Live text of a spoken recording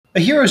A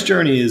Hero's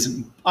Journey is,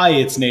 by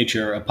its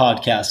nature, a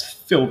podcast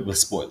filled with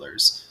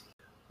spoilers.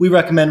 We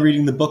recommend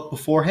reading the book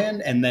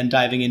beforehand and then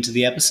diving into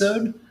the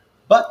episode,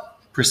 but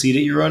proceed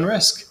at your own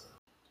risk.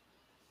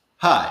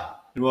 Hi,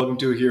 and welcome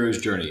to A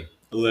Hero's Journey,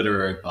 a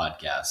literary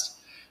podcast.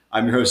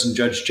 I'm your host and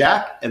Judge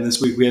Jack, and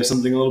this week we have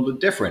something a little bit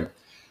different.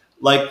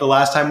 Like the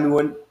last time we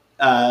went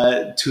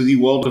to the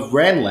world of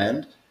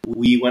Randland,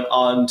 we went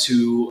on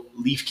to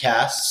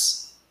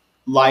Leafcast's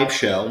live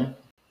show,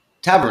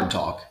 Tavern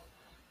Talk.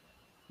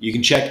 You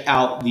can check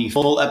out the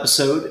full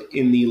episode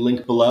in the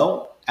link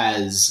below,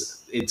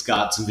 as it's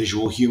got some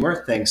visual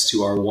humor thanks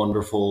to our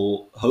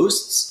wonderful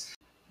hosts.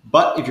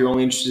 But if you're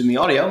only interested in the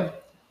audio,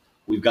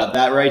 we've got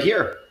that right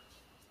here.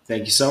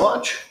 Thank you so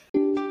much.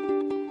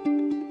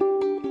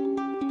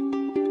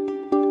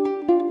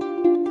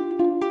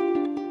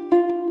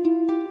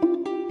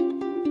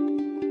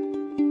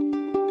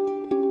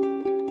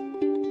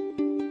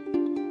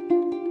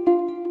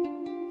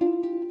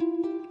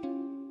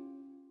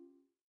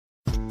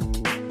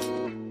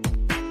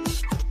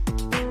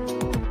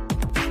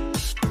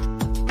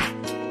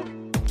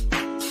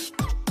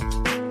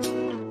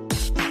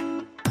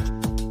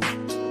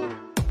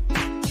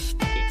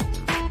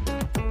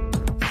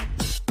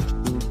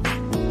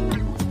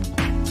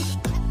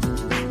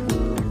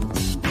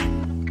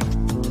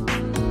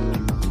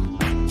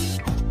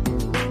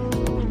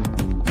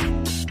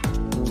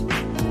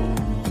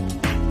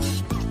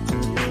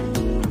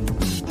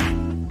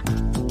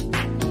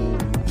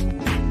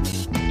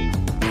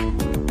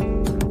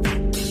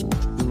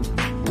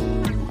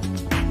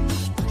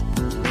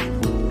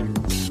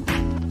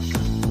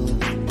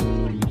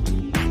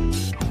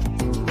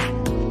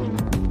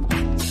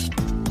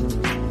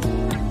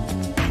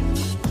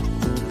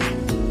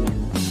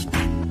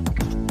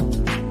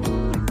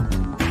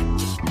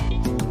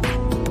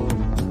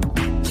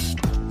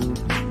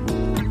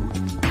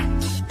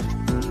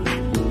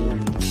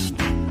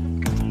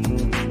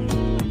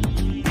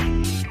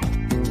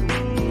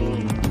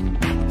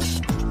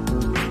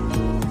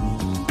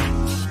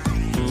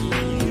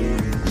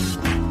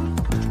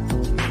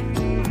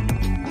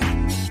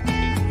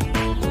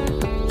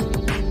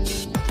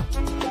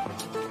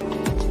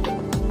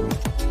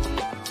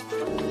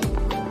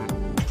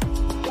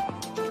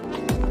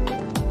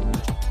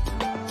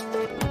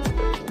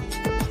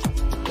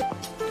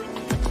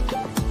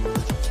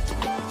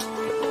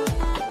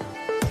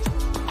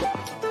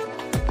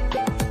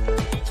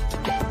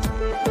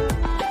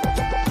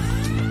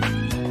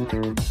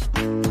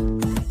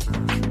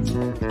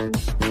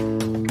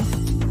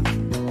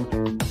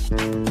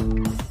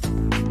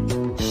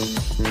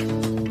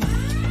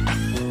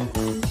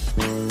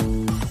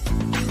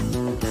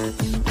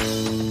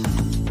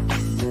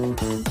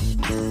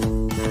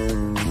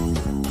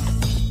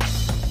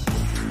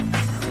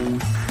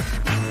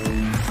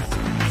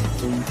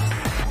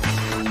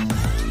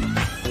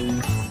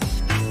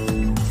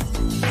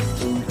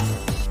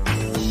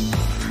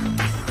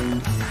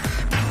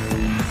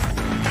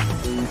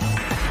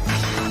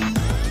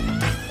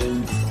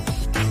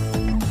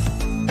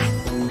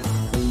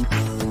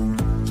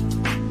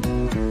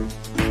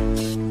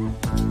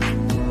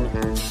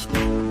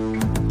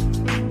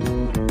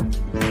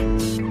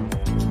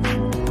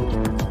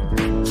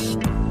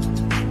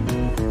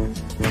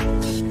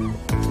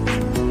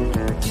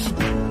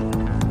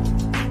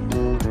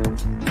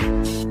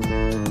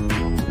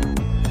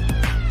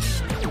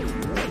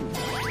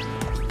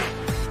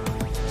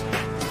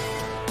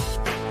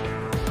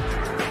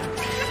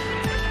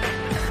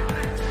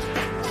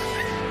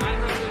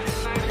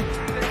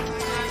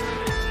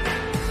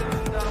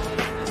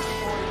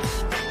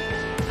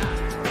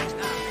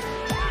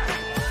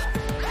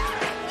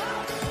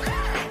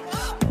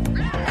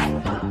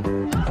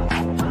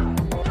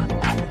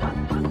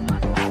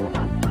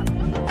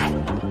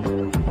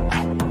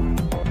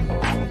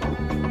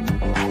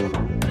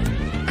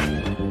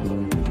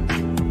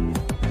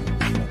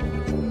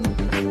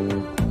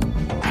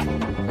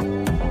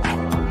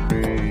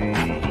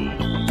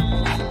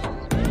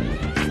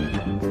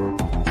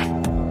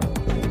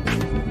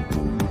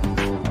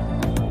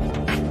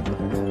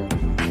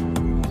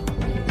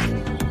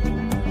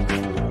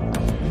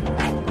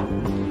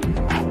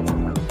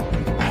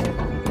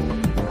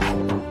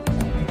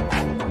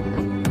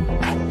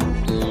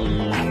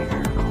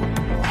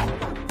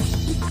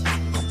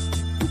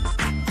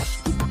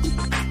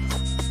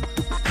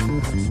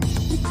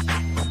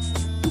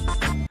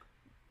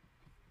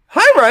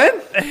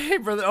 Hey,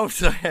 brother. Oh,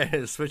 sorry.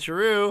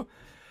 Switcheroo.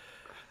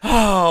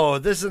 Oh,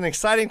 this is an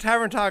exciting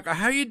Tavern Talk.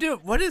 How you doing?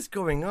 What is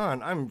going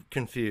on? I'm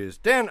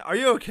confused. Dan, are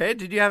you okay?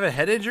 Did you have a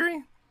head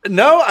injury?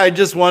 No, I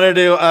just wanted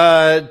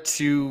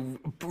to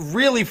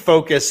really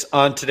focus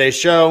on today's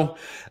show.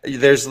 You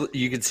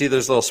can see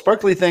there's little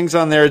sparkly things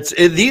on there.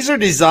 These are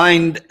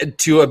designed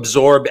to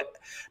absorb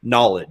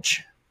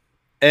knowledge.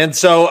 And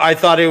so I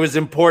thought it was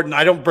important.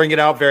 I don't bring it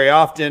out very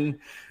often.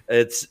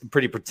 It's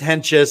pretty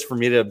pretentious for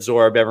me to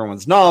absorb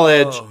everyone's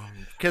knowledge.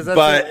 Is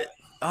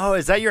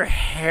that your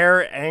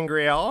hair,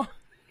 Angriel?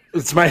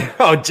 It's my,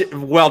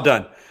 well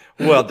done.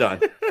 Well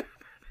done.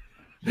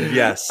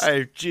 Yes.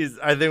 I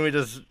think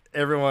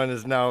everyone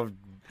is now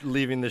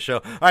leaving the show.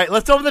 All right,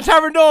 let's open the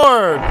tavern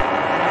door.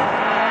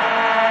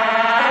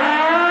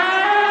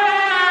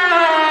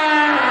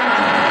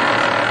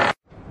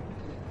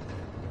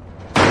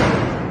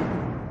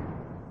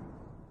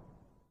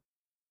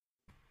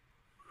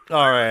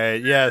 All right,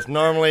 yes,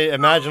 normally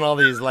imagine all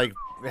these like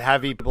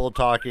heavy people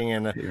talking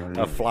and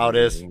a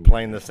flautist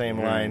playing the same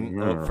line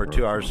for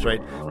 2 hours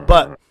straight.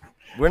 But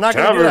we're not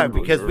going to do that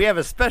because we have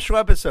a special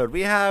episode.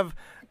 We have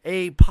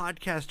a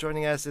podcast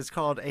joining us. It's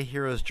called A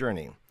Hero's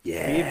Journey.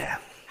 Yeah. We've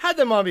had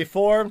them on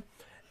before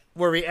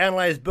where we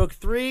analyzed book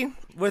 3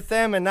 with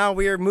them, and now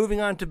we are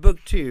moving on to book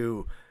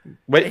 2.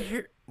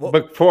 Wait,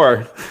 book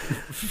 4.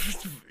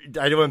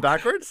 I went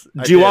backwards?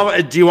 Do you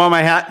want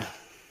my hat?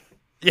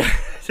 Yeah.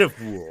 We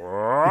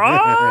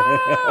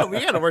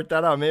got to work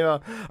that out. Maybe.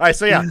 All right.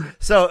 So, yeah.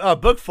 So,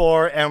 book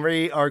 4, and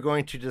we are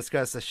going to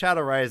discuss The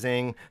Shadow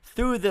Rising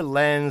through the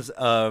lens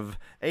of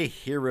a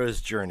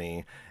hero's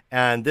journey.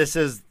 And this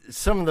is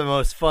some of the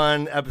most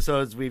fun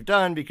episodes we've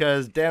done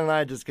because Dan and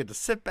I just get to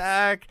sit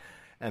back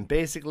and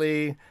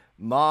basically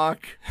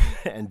mock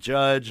and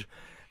judge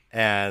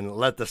and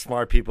let the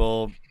smart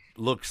people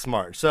look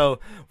smart. So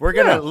we're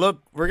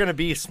gonna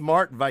be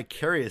smart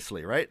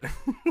vicariously, right?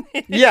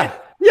 Yeah.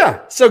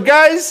 So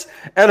guys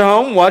at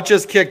home, watch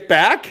us kick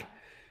back,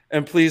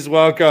 and please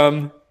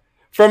welcome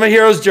from A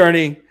Hero's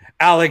Journey,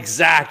 Alex,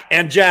 Zach,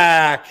 and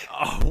Jack.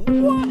 Oh,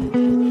 what?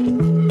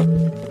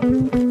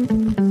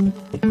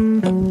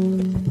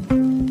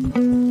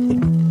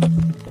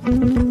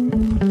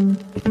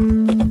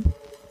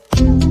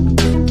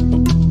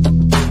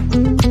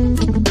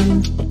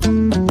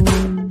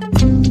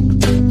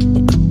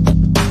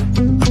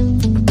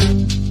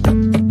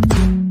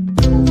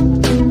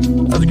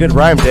 Good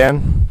rhyme,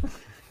 Dan.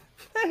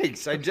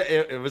 Thanks.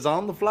 It was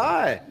on the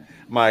fly,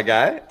 my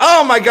guy.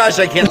 Oh my gosh,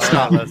 I can't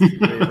stop. Let's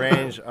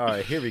rearrange. All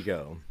right, here we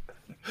go.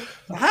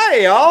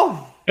 Hi,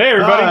 y'all. Hey,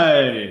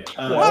 everybody.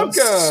 Hi.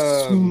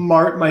 Welcome.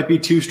 Smart might be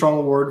too strong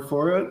a word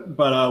for it,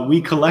 but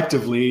we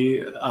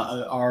collectively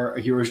are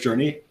A Hero's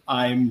Journey.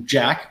 I'm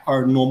Jack,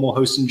 our normal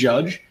host and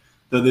judge,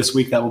 though this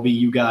week that will be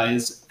you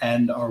guys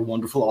and our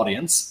wonderful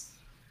audience.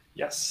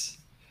 Yes.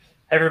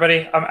 Hey,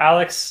 everybody. I'm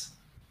Alex.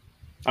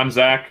 I'm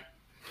Zach.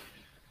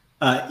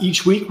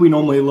 Each week, we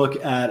normally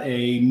look at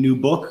a new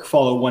book,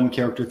 follow one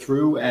character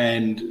through,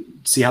 and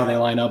see how they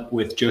line up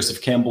with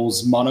Joseph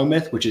Campbell's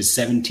monomyth, which is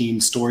 17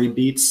 story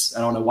beats.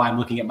 I don't know why I'm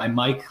looking at my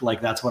mic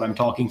like that's what I'm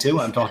talking to.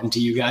 I'm talking to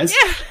you guys.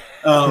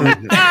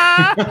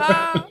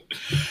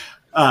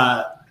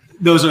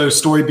 Those are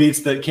story beats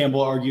that Campbell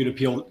argued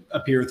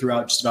appear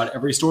throughout just about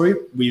every story.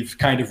 We've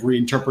kind of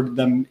reinterpreted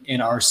them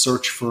in our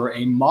search for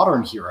a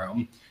modern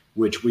hero,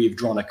 which we've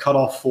drawn a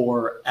cutoff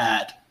for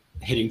at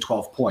hitting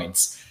 12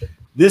 points.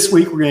 This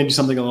week, we're going to do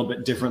something a little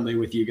bit differently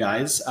with you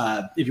guys.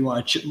 If you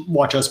want to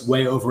watch us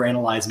way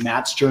overanalyze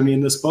Matt's journey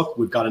in this book,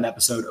 we've got an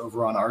episode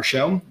over on our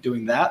show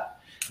doing that.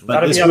 But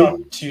That'll this be out week,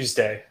 on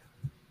Tuesday.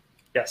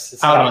 Yes.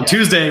 It's out on yet.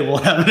 Tuesday, we'll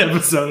have an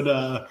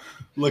episode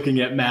looking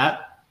at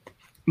Matt.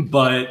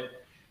 But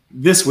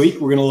this week,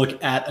 we're going to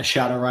look at A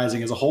Shadow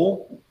Rising as a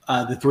whole.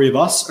 The three of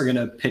us are going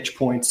to pitch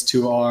points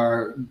to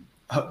our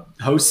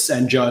hosts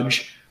and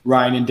judge,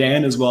 Ryan and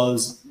Dan, as well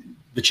as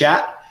the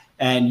chat.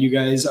 And you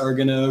guys are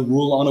going to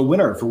rule on a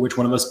winner for which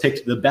one of us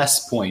picked the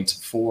best point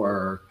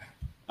for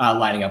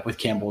lining up with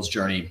Campbell's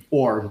journey,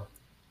 or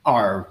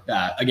our,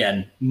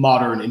 again,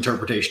 modern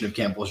interpretation of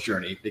Campbell's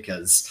journey,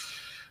 because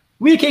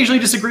we occasionally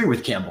disagree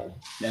with Campbell,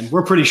 and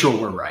we're pretty sure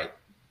we're right.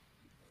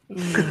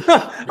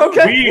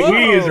 Okay.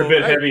 We is a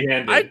bit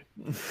heavy-handed.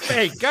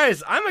 Hey,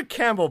 guys, I'm a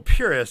Campbell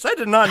purist. I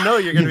did not know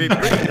you're going to be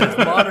bringing this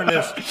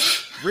modernist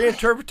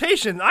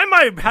reinterpretation. I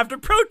might have to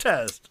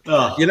protest.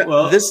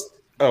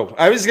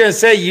 I was going to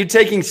say, you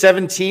taking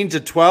 17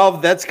 to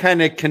 12, that's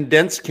kind of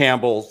condensed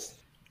Campbell's.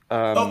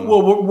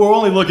 Well, we're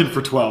only looking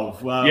for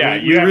 12.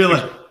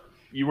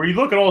 You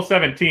look at all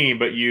 17,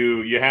 but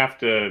you have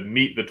to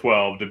meet the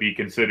 12 to be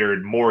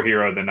considered more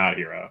hero than not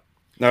hero.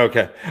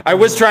 Okay. I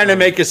was trying to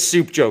make a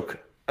soup joke.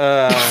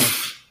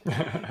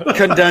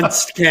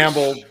 Condensed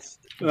Campbell.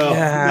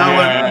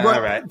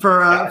 Right.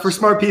 For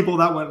smart people,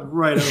 that went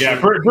right over. Yeah,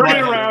 bring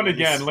it around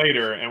again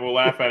later, and we'll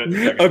laugh at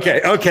it.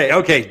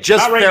 Okay.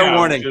 Just right fair now,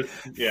 warning.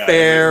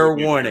 Fair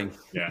warning.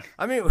 Yeah.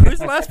 I mean, who's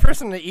the last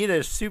person to eat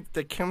a soup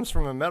that comes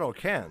from a metal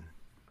can?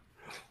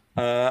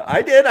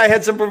 I did. I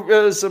had some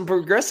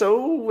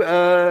Progresso.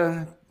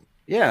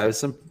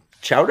 Some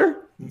chowder.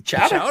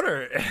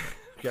 Chowder.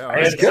 I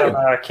had some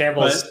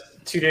Campbell's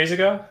 2 days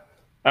ago.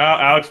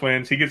 Alex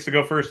wins. He gets to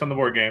go first on the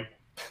board game.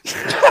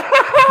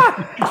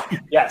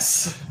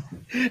 Yes.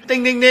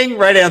 Ding, ding, ding.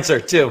 Right answer,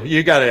 too.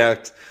 You got it,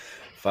 Alex.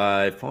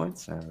 5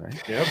 points. All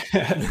right. Yep.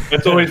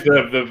 That's always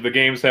the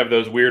games have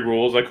those weird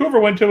rules. Like whoever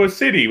went to a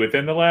city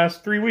within the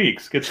last 3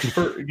 weeks gets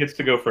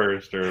to go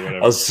first or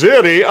whatever. A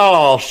city?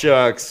 Oh,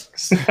 shucks.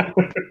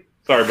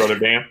 Sorry, brother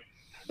Dan.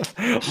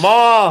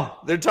 Ma,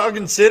 they're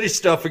talking city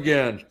stuff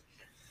again.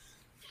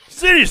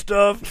 City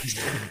stuff.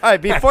 All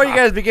right, before you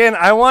guys begin,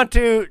 I want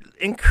to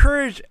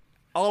encourage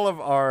all of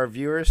our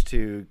viewers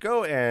to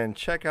go and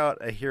check out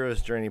A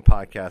Hero's Journey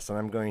podcast, and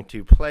I'm going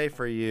to play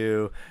for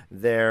you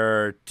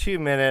their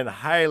 2-minute,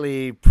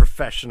 highly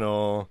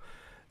professional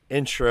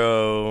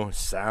intro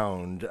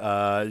sound,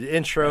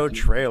 intro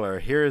trailer.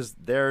 Here's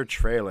their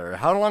trailer.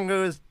 How long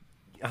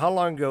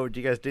ago did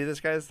you guys do this,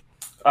 guys?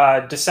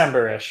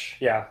 December-ish,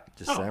 yeah.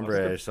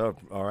 December-ish. So,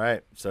 all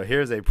right. So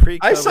here's a pre.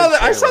 I saw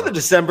the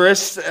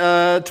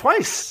Decemberist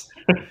twice.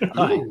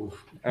 Hi.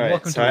 All right,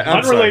 Welcome sorry, to I'm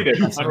Unrelated.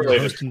 I'm your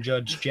Unrelated. host and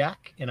judge,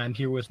 Jack, and I'm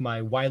here with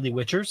my wily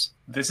witchers.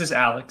 This is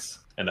Alex.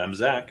 And I'm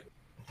Zach.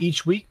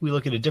 Each week, we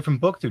look at a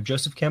different book through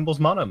Joseph Campbell's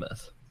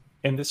monomyth.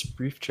 In this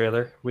brief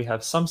trailer, we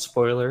have some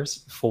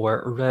spoilers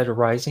for Red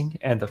Rising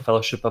and the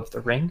Fellowship of the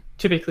Ring.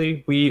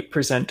 Typically, we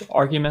present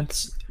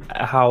arguments,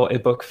 how a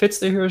book fits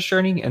the hero's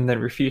journey, and then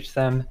refute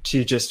them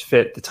to just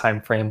fit the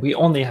time frame. We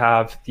only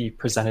have the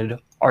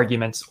presented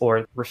arguments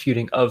or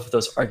refuting of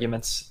those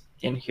arguments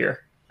in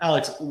here.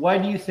 Alex, why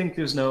do you think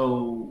there's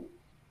no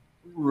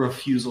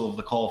refusal of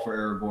the call for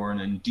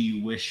Aragorn, and do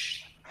you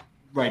wish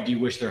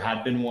there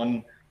had been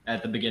one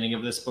at the beginning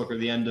of this book or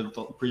the end of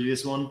the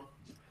previous one?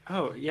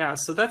 Oh, yeah,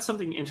 so that's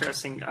something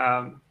interesting.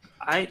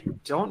 I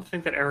don't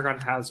think that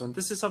Aragorn has one.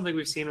 This is something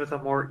we've seen with the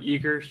more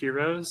eager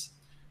heroes.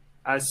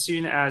 As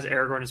soon as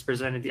Aragorn is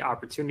presented the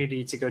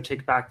opportunity to go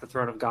take back the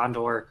throne of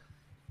Gondor,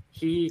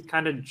 he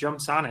kind of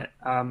jumps on it.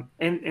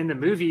 In the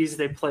movies,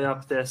 they play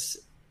up this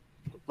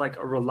like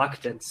a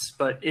reluctance,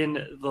 but in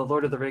the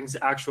Lord of the Rings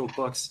actual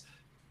books,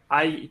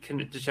 I can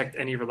detect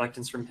any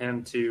reluctance from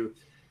him to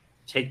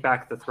take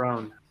back the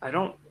throne. I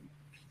don't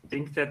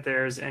think that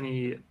there's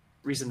any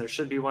reason there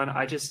should be one.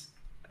 I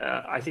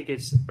think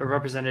it's a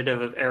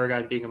representative of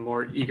Aragorn being a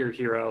more eager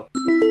hero.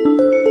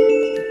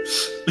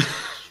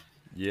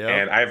 Yeah.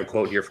 And I have a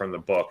quote here from the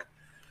book.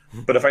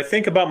 But if I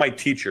think about my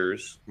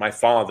teachers, my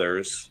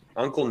fathers,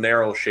 Uncle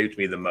Neril shaped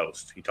me the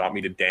most. He taught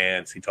me to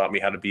dance. He taught me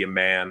how to be a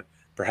man,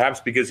 perhaps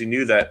because he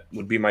knew that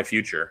would be my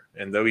future.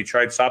 And though he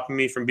tried stopping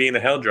me from being a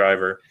hell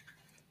driver,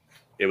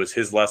 it was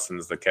his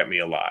lessons that kept me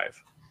alive.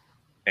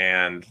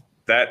 And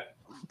that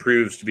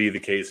proves to be the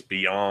case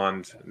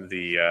beyond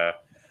the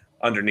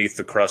underneath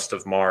the crust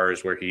of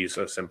Mars, where he's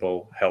a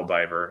simple hell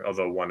diver,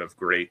 although one of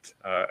great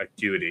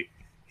acuity.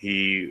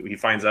 He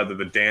finds out that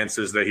the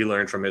dances that he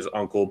learned from his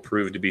uncle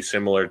proved to be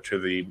similar to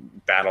the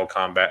battle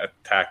combat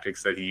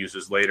tactics that he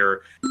uses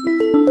later.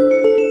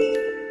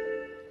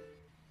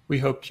 We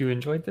hope you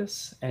enjoyed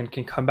this and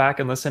can come back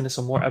and listen to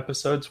some more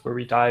episodes where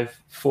we dive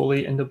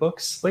fully into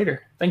books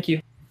later. Thank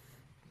you.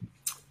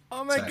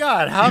 Oh my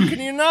God! How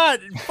can you not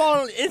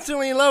fall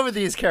instantly in love with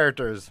these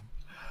characters?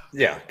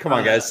 Yeah, come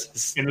on,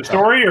 guys. In the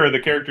story or the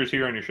characters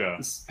here on your show?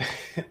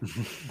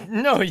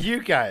 No,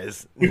 you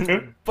guys.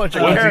 Bunch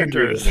of One's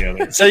characters. easier than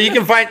the other. So you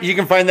can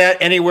find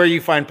that anywhere you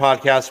find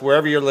podcasts,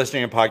 wherever you're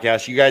listening to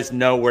podcasts. You guys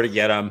know where to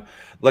get them.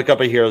 Look up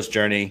A Hero's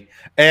Journey,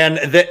 and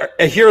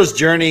A Hero's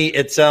Journey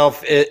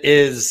itself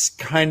is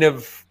kind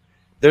of,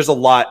 there's a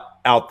lot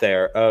out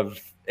there of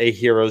A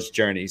Hero's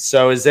Journey.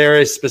 So is there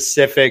a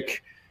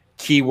specific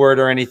keyword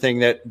or anything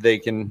that they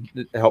can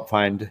help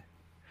find?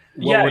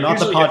 Well, Yeah, we're not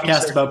the usually if you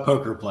podcast search- about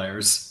poker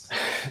players.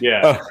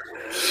 Yeah.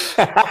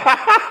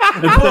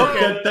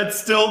 That's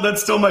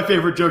still my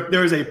favorite joke.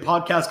 There is a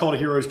podcast called A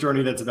Hero's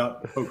Journey that's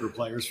about poker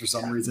players for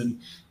some reason.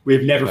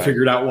 We've never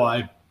figured out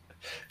why.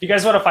 If you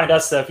guys want to find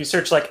us, though, if you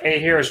search like A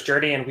Hero's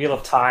Journey and Wheel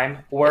of Time,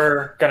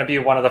 we're going to be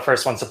one of the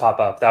first ones to pop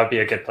up. That would be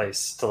a good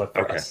place to look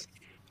for Okay. us.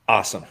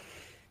 Awesome.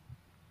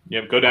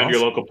 Yep. Go down to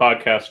your local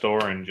podcast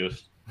store and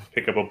just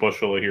pick up a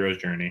bushel of Hero's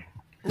Journey.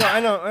 No, I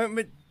know,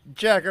 but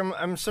Jack,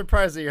 I'm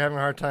surprised that you're having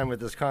a hard time with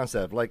this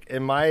concept. Like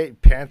in my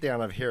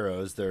pantheon of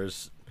heroes,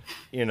 there's,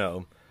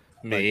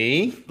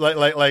 Me?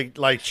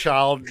 like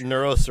child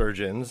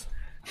neurosurgeons.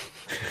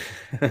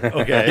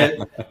 Okay,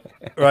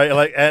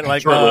 right,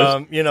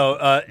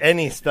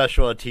 any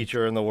special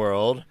teacher in the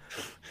world,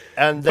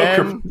 and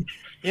then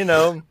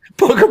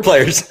Poker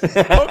players.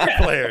 poker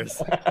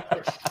players.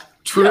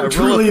 Yeah,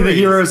 Truly the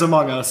heroes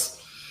among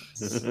us.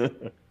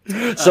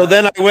 So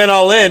then I went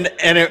all in,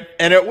 and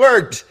it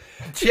worked.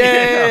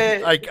 Yay!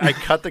 Yeah, I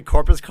cut the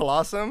corpus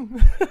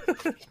callosum.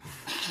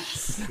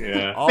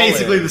 Yeah. All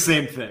Basically in. the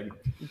same thing.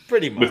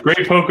 Pretty much. With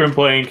great poker and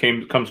playing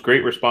comes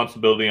great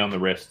responsibility on the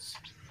wrists.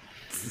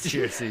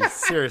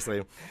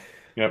 Seriously.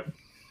 Yep.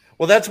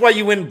 Well, that's why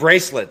you win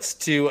bracelets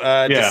to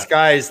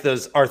disguise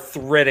those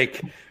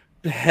arthritic,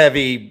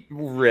 heavy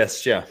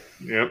wrists. Yeah.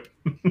 Yep.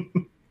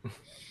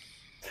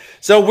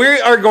 So we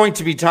are going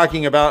to be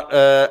talking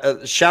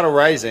about Shadow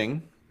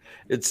Rising.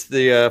 It's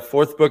the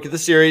fourth book of the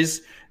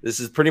series. This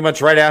is pretty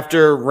much right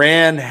after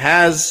Rand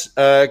has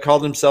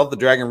called himself the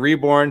Dragon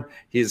Reborn.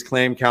 He has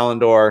claimed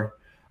Kalimdor,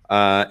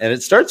 and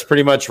it starts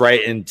pretty much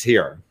right in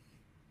Tyr.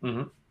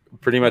 Mm-hmm.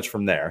 Pretty much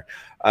from there.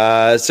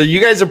 So you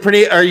guys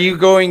are you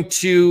going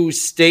to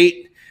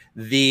state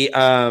the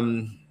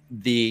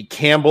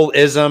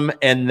Campbellism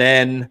and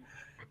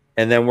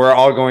then we're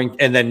all going,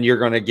 and then you're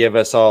going to give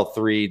us all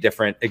three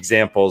different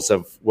examples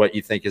of what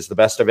you think is the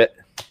best of it?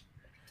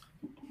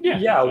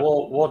 Yeah,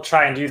 we'll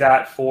try and do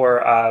that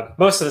for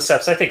most of the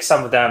steps. I think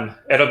some of them,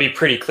 it'll be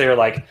pretty clear,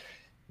 like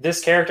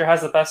this character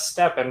has the best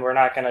step, and we're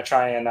not going to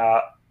try and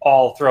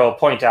all throw a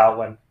point out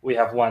when we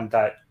have one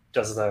that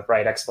does the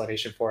right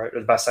explanation for it, or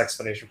the best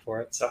explanation for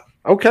it. So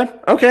Okay.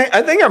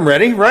 I think I'm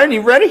ready. Ryan,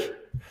 you ready?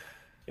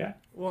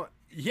 Well,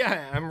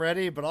 yeah, I'm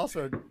ready, but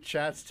also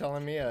chat's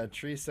telling me,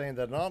 Tree's saying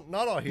that not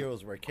all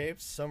heroes wear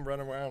capes. Some run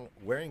around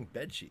wearing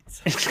bed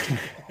sheets.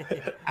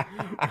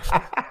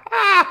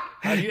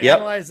 How do you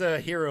analyze a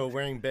hero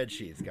wearing bed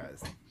sheets,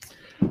 guys?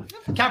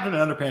 Captain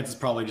Underpants is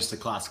probably just a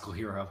classical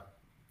hero.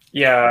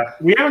 yeah,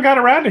 We haven't got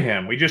around to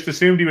him. We just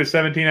assumed he was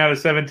 17 out of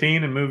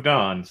 17 and moved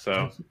on.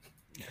 So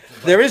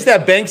There is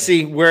that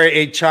Banksy where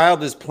a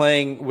child is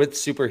playing with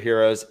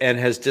superheroes and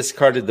has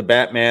discarded the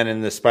Batman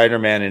and the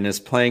Spider-Man and is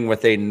playing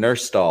with a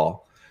nurse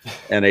doll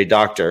and a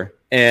doctor.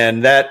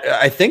 And that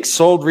I think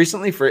sold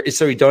recently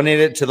so he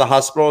donated it to the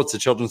hospital. It's a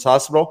children's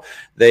hospital.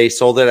 They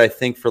sold it, I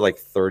think, for like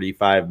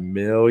 $35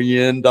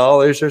 million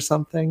or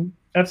something.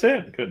 that's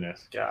it.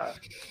 Goodness. God.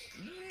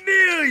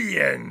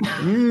 Million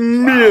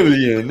And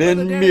Is that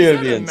a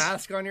millions.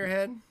 mask on your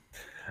head?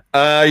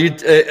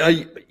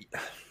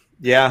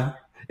 Yeah,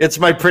 it's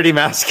my pretty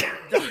mask.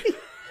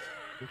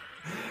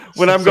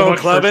 When I'm So going much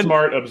for clubbing,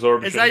 smart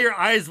absorption. Is that your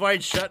eyes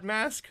wide shut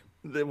mask?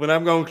 when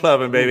I'm going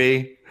clubbing,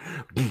 baby.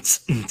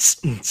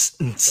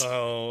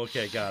 Oh,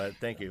 okay, got it.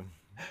 Thank you.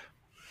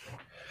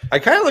 I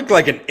kind of look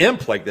like an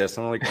imp like this.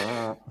 I'm like,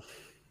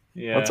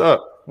 Yeah. what's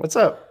up? What's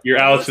up? Your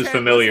Alex is Let's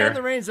familiar. hand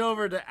the reins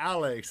over to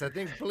Alex. I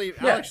believe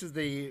Alex is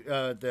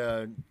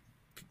the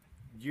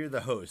you're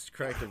the host,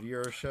 correct, of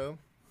your show?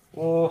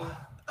 Well,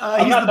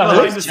 He's not the the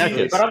behind the host,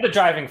 scenes. but I'm the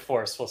driving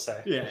force, we'll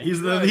say. Yeah,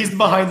 he's the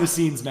behind the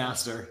scenes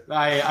master.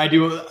 I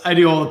do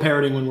all the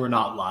parroting when we're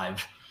not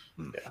live.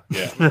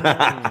 Yeah.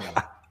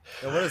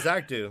 And what does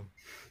Zach do?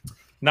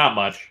 Not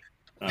much.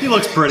 He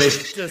looks pretty.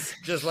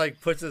 Just like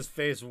puts his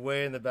face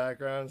way in the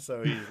background,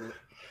 so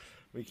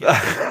we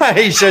can't.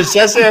 He shows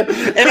chest hair.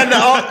 And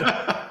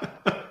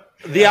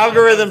the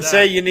algorithms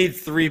say you need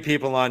 3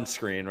 people on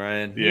screen,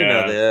 Ryan. You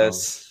know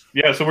this.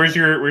 Yeah. So where's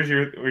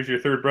your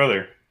third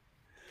brother?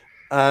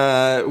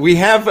 We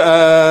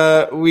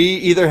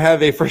either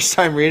have a first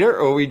time reader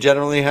or we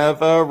generally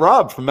have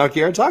Rob from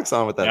Melchior Talks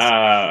on with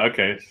us.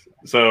 Okay.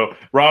 So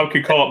Rob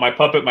could call it my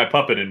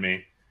puppet and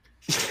me.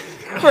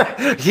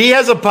 He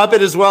has a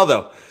puppet as well,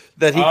 though,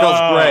 that he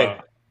calls Gray.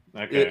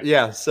 Okay.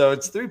 Yeah, so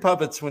it's 3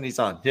 puppets when he's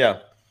on. Yeah.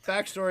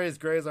 Backstory is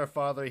Gray's our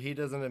father. He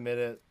doesn't admit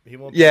it. He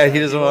won't. Yeah, he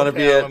doesn't want to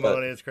be it.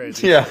 Alimony. It's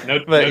crazy. Yeah,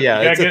 But yeah,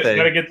 it's a thing.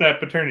 Gotta get that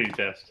paternity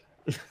test.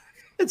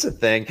 It's a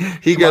thing.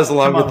 He goes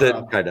along come with on, it,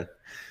 Rob. kind of.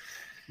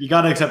 You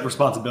got to accept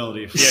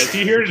responsibility. Yeah, is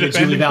he here to Kids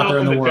you defend leave out himself there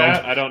in in the, the world.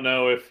 chat? I don't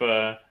know if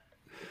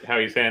how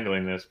he's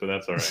handling this, but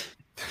that's all right.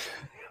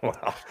 Wow.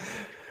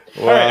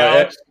 All right,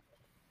 Alex.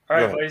 All go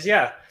right, ahead. boys.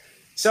 Yeah.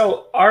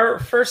 So our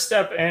first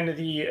step in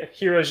the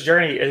hero's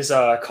journey is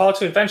a call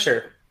to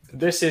adventure.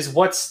 This is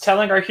what's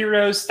telling our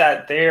heroes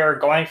that they are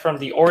going from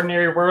the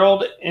ordinary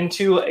world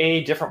into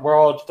a different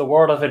world, the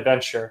world of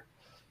adventure.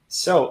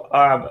 So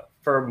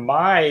for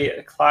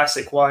my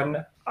classic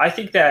one, I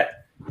think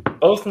that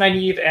both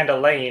Nynaeve and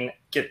Elaine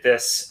get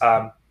this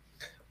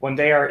when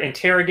they are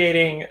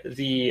interrogating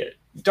the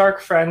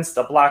Dark Friends,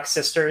 the Black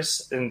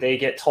Sisters, and they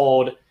get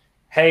told,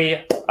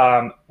 hey,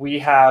 we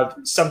have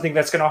something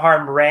that's going to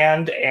harm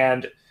Rand,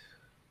 and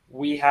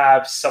we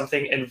have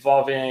something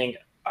involving,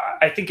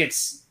 I think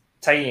it's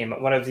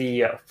Taim, one of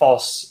the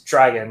false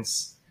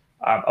dragons,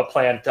 a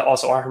plan to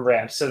also harm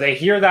Rand. So they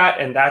hear that,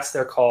 and that's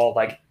their call.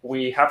 Like,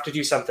 we have to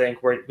do something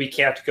where we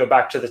can't go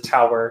back to the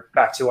tower,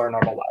 back to our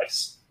normal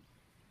lives.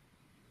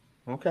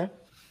 Okay.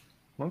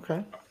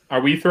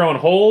 Are we throwing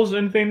holes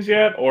in things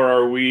yet, or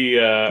are we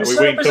Just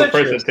waiting until present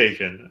yours.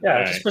 presentation? Yeah,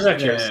 All just right.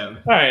 present yours. Yeah. All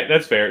right,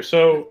 that's fair.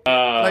 So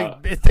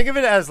Like think of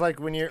it as like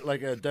when you're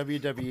like a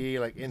WWE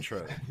like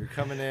intro. You're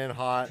coming in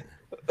hot.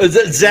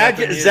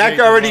 Zach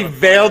already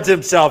veiled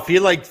himself. He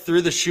like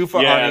threw the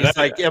shufa Yeah, on. He's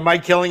like, "Am I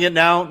killing it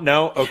now?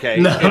 No. Okay."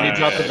 No. And he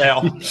dropped the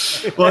veil.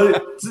 Well,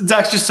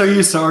 Zach's just so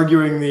used to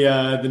arguing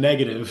the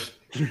negative.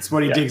 It's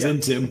what he digs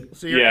into.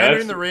 So you're Yeah, entering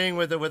that's- the ring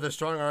with a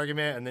strong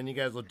argument, and then you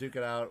guys will duke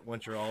it out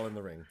once you're all in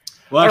the ring.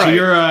 Well, actually,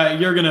 All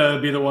you're gonna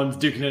be the ones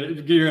duking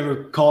it. You're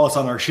gonna call us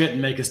on our shit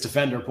and make us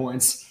defend our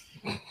points.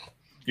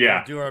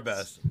 yeah. Do our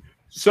best.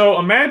 So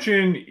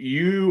imagine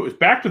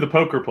back to the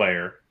poker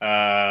player.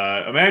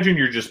 Imagine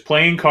you're just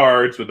playing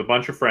cards with a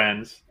bunch of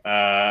friends,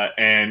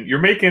 and you're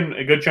making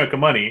a good chunk of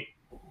money,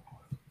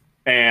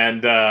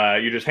 and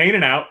you're just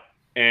hanging out,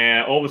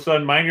 and all of a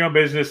sudden, mind your own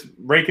business,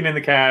 raking in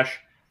the cash.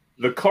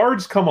 The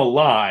cards come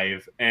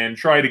alive and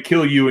try to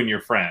kill you and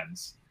your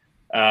friends.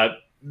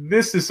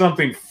 This is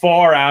something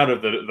far out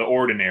of the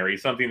ordinary,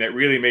 something that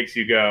really makes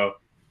you go,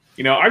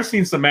 I've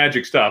seen some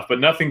magic stuff,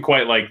 but nothing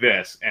quite like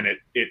this. And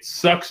it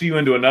sucks you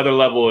into another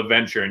level of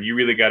adventure, and you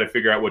really got to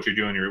figure out what you're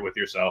doing with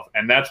yourself.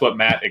 And that's what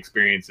Matt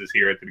experiences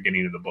here at the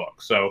beginning of the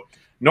book. So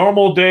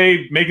normal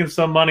day, making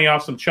some money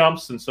off some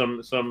chumps and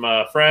some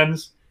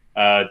friends,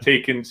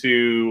 taken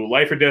to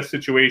life or death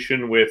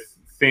situation with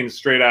things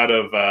straight out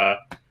of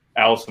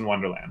Alice in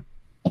Wonderland.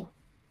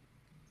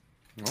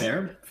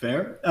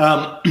 Fair.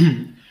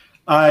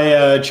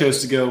 I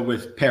chose to go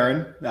with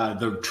Perrin,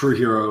 the true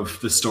hero of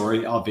the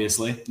story,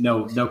 obviously.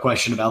 No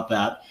question about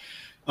that.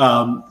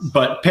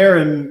 But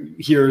Perrin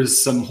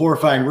hears some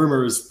horrifying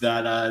rumors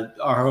that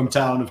our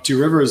hometown of Two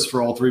Rivers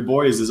for all three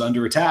boys is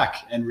under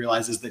attack and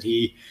realizes that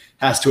he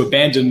has to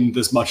abandon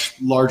this much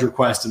larger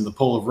quest in the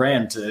Pull of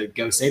Rand to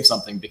go save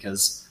something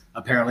because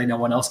apparently no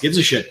one else gives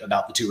a shit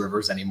about the Two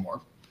Rivers anymore.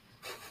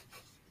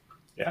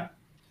 Yeah.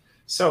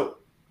 So,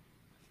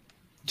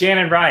 Dan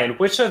and Ryan,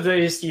 which of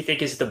these do you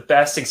think is the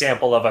best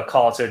example of a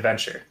call to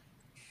adventure?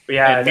 We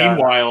had, And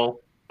meanwhile,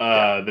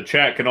 the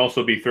chat can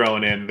also be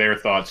throwing in their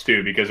thoughts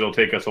too, because it'll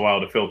take us a while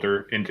to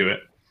filter into it.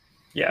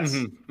 yes.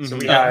 Mm-hmm, So mm-hmm.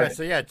 we had, Right,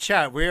 so yeah,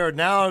 chat. We are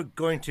now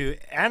going to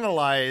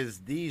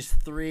analyze these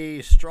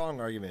three strong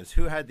arguments.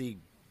 Who had the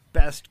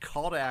best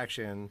call to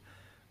action,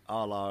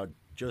 a la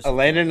Joseph?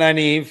 Elaine and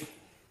Nynaeve,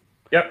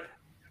 yep.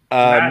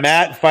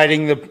 Matt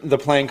fighting the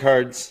playing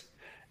cards,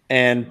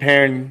 and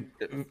Perrin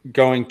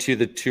going to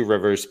the Two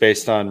Rivers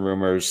based on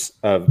rumors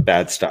of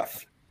bad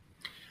stuff.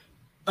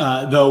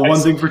 Though one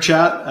thing for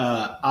chat,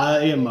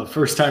 I am a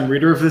first-time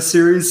reader of this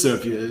series, so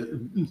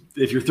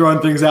if you're throwing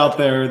things out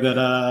there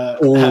that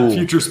have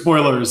future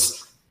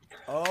spoilers,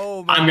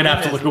 Oh, I'm gonna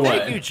have to look away.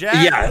 Thank you, Jack.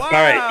 Yeah, Wow, all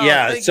right,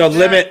 yeah. thank So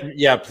you,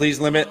 Jack. please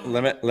limit. Oh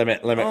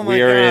my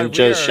We are God, in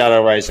just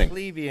Shadow Rising.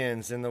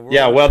 Plebeians in the world.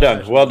 Yeah, of well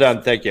professionals.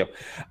 done. Thank you.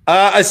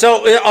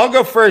 So I'll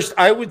go first.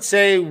 I would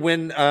say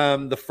when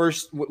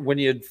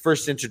you had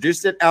first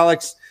introduced it,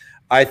 Alex,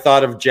 I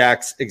thought of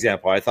Jack's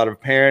example. I thought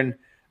of Perrin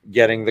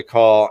getting the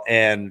call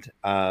and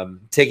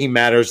taking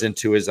matters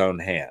into his own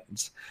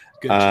hands.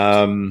 Good.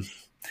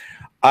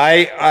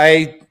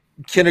 I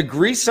can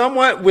agree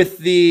somewhat with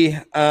the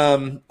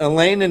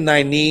Elaine and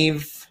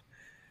Nynaeve.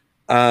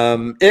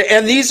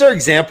 And these are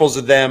examples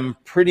of them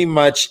pretty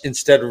much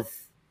instead of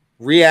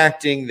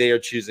reacting, they are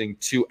choosing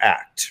to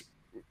act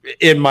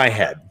in my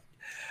head.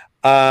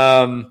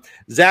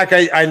 Zach,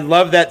 I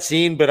love that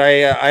scene, but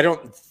I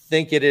don't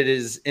think it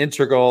is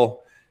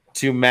integral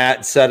to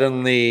Matt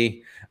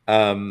suddenly,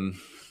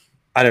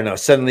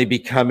 suddenly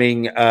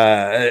becoming,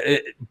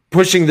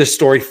 pushing the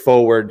story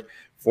forward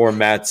for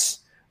Matt's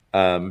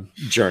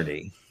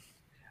journey.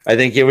 I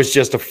think it was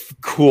just a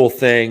cool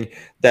thing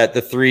that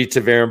the three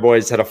Taveran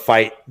boys had to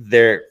fight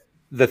the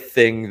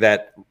thing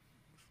that,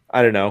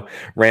 I don't know,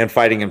 Rand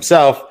fighting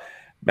himself,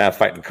 Matt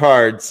fighting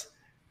cards,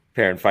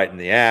 Perrin fighting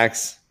the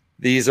axe.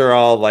 These are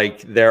all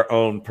like their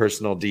own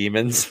personal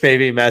demons.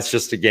 Maybe Matt's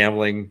just a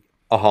gambling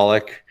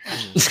aholic.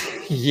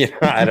 Yeah,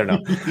 I don't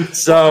know.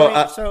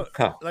 So,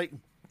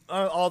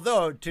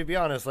 although to be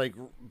honest, like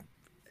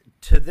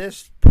to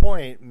this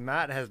point,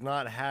 Matt has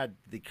not had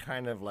the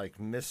kind of like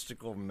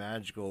mystical,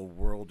 magical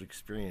world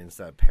experience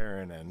that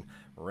Perrin and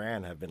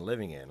Rand have been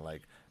living in.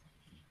 Like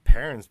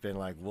Perrin's been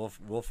like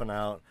wolfing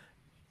out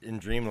in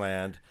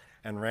Dreamland,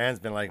 and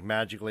Rand's been like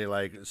magically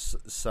like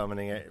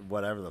summoning it,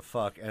 whatever the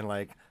fuck, and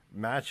like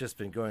Matt's just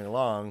been going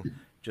along,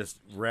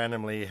 just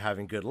randomly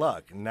having good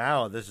luck.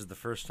 Now this is the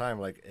first time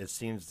like it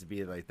seems to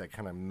be like that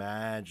kind of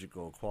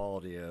magical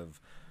quality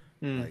of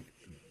like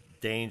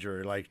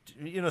danger, like,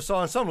 you know. So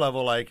on some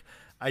level, like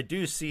I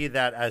do see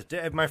that as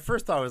my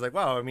first thought was like,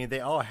 wow, I mean they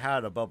all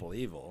had a bubble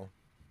evil,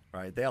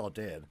 right? They all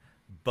did.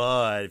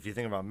 But if you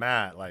think about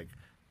Matt, like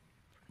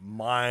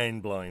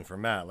mind blowing for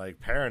Matt, like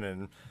Perrin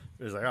and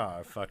it was like, oh,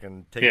 I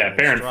fucking take it in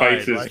Perrin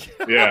stride. fights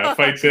Like,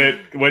 fights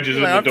it, wedges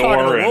in the I'm door,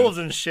 talking to and wolves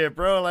and shit,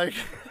 bro. Like,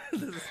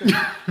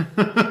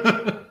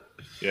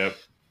 yep.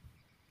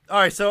 all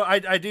right, so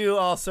I do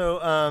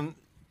also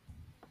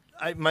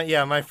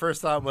my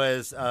first thought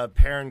was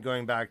Perrin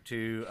going back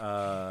to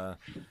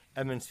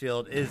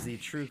Edmondsfield is the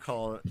true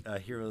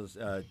hero's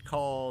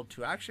call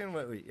to action.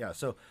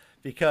 So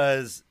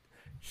because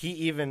he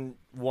even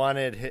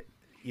wanted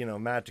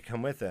Matt to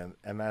come with him,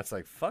 and Matt's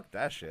like, fuck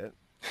that shit.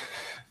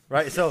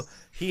 Right, so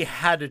he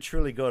had to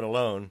truly go it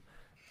alone,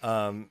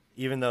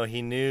 even though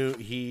he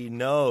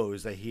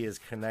knows that he is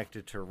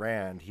connected to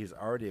Rand. He's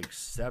already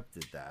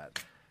accepted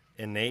that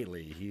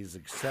innately. He's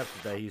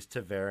accepted that he's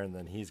Taveran,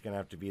 then he's going to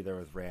have to be there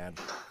with Rand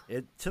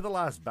to the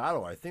last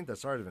battle. I think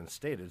that's already been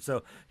stated.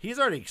 So he's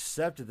already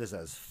accepted this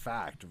as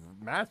fact.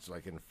 Matt's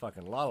like in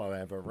fucking La La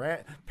Land, but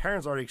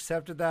Perrin's already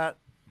accepted that,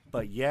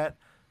 but yet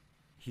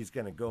he's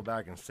going to go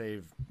back and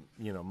save,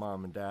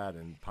 mom and dad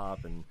and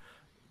pop and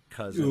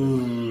cousin,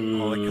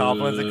 and all the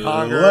Coplans and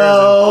Congers.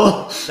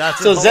 Well, that's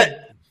so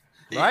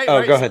right. Oh,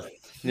 right? go ahead.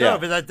 Yeah, No,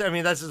 but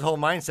that's his whole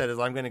mindset is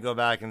I'm going to go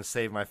back and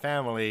save my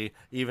family,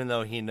 even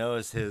though he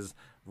knows his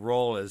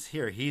role is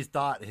here. He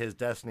thought his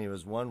destiny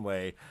was one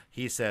way.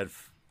 He said,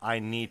 I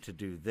need to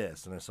do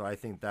this. And so I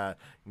think that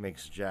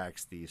makes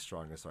Jax the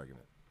strongest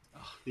argument.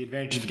 the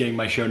advantage of getting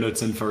my show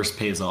notes in first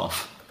pays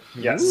off.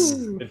 Yes,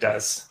 it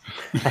does.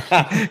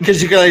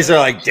 because you guys are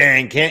like,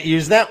 dang, can't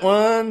use that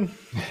one.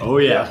 Oh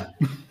yeah.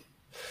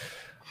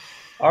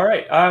 All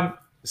right.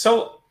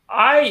 So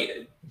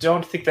I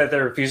don't think that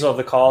the refusal of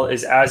the call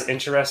is as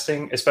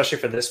interesting, especially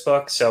for this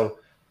book. So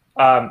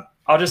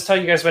I'll just tell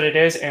you guys what it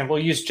is, and we'll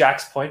use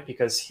Jack's point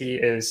because he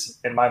is,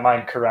 in my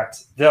mind,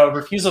 correct. The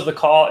refusal of the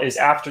call is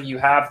after you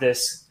have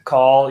this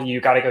call,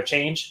 you got to go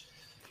change.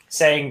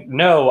 saying,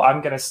 no,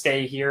 I'm going to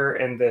stay here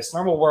in this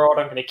normal world.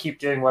 I'm going to keep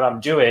doing what I'm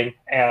doing.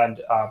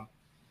 And,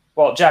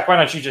 well, Jack, why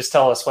don't you just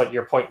tell us what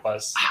your point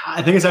was?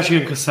 I think it's actually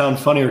going to sound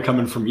funnier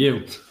coming from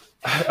you.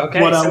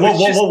 Okay. What, So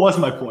what was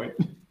my point?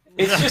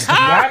 it's just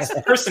Matt's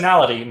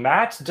personality.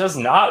 Matt does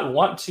not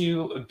want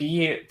to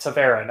be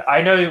Taverin.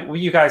 I know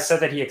you guys said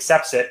that he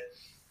accepts it,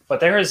 but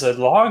there is a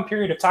long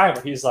period of time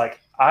where he's like,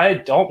 I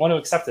don't want to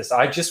accept this.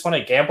 I just want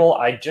to gamble.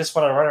 I just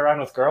want to run around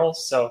with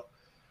girls. So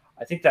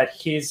I think that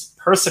his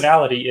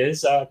personality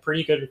is a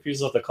pretty good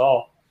refusal of the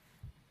call.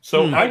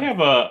 So I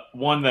have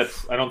one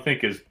that's I don't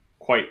think is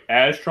quite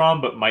as strong,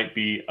 but might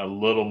be a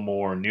little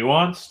more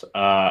nuanced.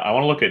 I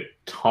want to look at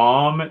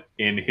Tom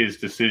in his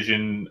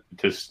decision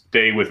to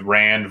stay with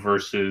Rand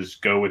versus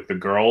go with the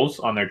girls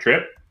on their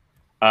trip,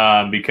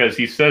 because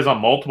he says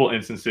on multiple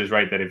instances,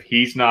 right, that if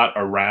he's not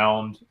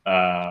around,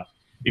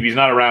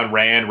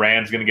 Rand,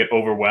 Rand's going to get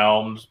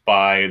overwhelmed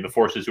by the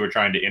forces who are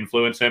trying to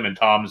influence him, and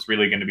Tom's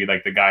really going to be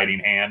like the guiding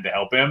hand to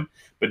help him.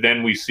 But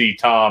then we see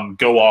Tom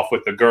go off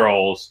with the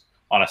girls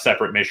on a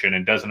separate mission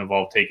and doesn't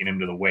involve taking him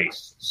to the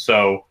waste.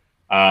 So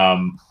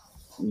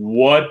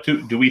what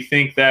do we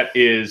think that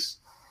is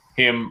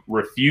him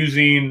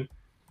refusing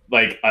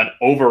like an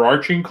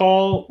overarching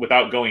call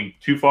without going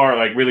too far,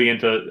 like really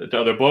into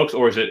other books,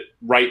 or is it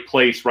right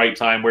place, right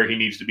time where he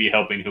needs to be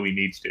helping who he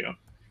needs to?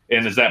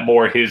 And is that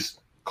more his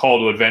call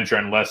to adventure,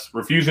 unless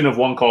refusing of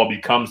one call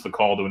becomes the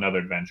call to another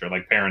adventure,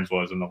 like Perrin's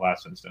was in the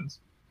last instance?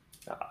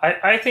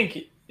 I think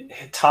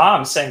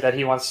Tom saying that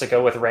he wants to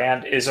go with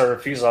Rand is a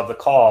refusal of the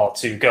call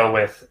to go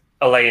with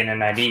Elaine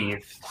and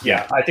Nynaeve.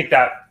 Yeah, I think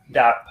that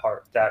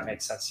part, that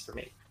makes sense for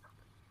me.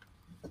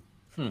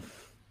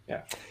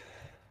 Yeah.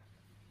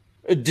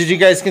 Did you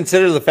guys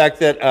consider the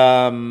fact that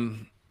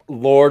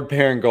Lord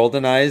Perrin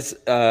Goldeneyes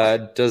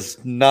does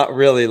not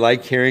really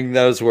like hearing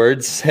those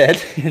words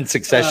said in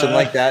succession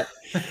like that?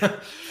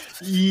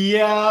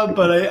 Yeah,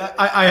 but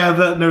I have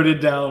that noted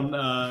down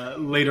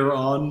later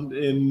on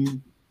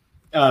in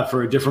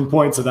for a different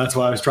point, so that's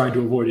why I was trying to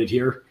avoid it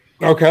here.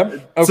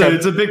 Okay. So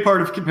it's a big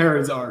part of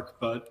Perrin's arc,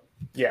 but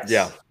yes.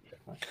 Yeah.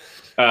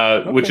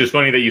 Which is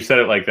funny that you said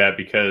it like that,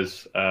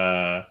 because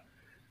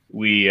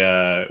we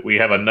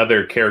have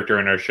another character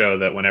in our show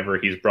that whenever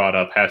he's brought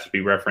up has to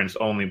be referenced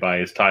only by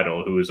his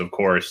title, who is of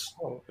course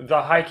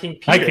the High King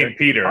Peter. High King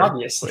Peter,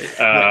 obviously,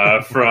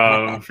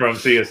 from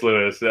C.S.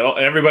 Lewis.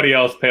 Everybody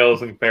else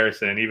pales in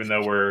comparison, even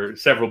though we're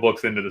several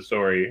books into the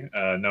story.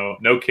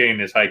 No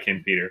king is High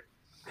King Peter.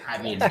 I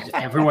mean,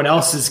 everyone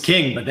else is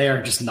king, but they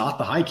are just not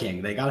the High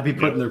King. They got to be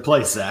put in their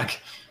place,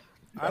 Zach.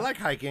 I like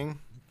hiking.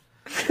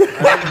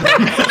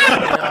 I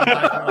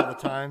all the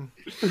time.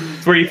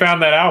 That's where you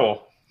found that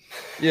owl.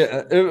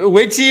 Yeah.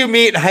 Wait till you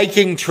meet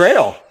Hiking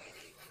Trail.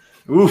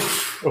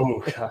 Oof.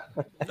 Oh, God.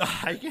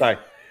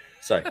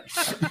 Sorry.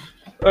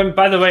 And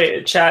by the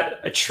way,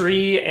 chat,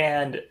 Tree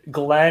and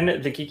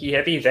Glenn, the Geeky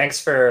Hippie, thanks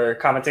for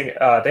commenting.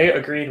 They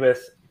agreed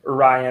with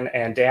Ryan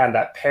and Dan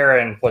that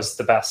Perrin was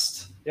the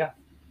best. Yeah.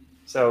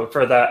 So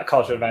for the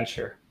College of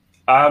Adventure.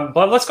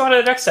 But let's go on to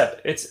the next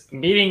step. It's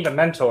meeting the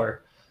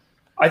mentor.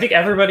 I think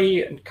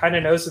everybody kind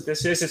of knows what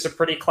this is. It's a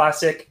pretty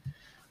classic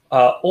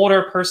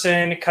older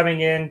person coming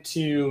in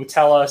to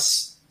tell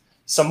us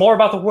some more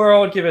about the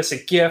world, give us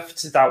a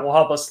gift that will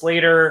help us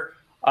later.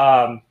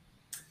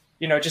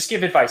 Just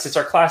give advice. It's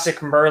our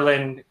classic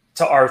Merlin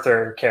to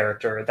Arthur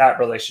character, that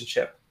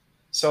relationship.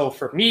 So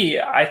for me,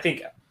 I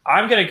think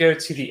I'm going to go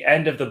to the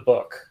end of the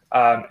book.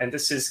 And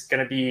this is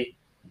going to be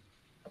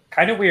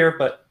kind of weird,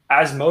 but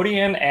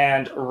Asmodean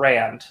and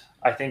Rand,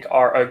 I think,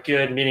 are a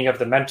good meeting of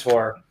the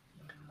mentor.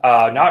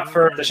 Not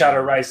for the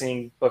Shadow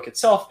Rising book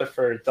itself, but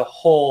for the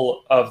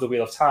whole of the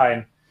Wheel of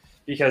Time,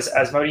 because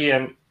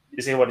Asmodean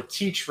is able to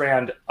teach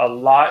Rand a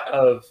lot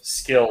of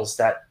skills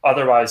that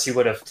otherwise he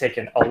would have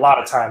taken a lot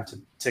of time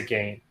to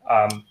gain,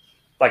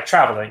 like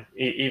traveling.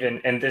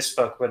 Even in this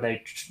book, when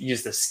they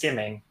use the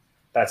skimming,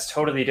 that's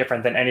totally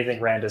different than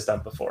anything Rand has done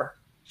before.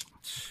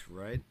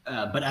 Right.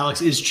 But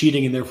Alex is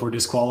cheating and therefore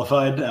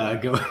disqualified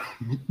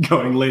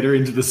going later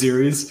into the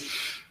series.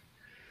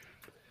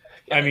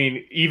 I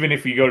mean, even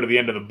if you go to the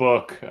end of the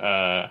book,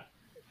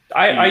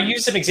 I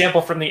used an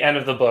example from the end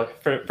of the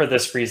book for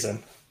this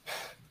reason.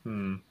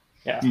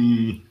 Yeah.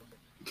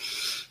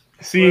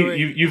 See,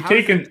 you've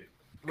taken.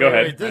 Go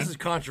ahead. Wait, this is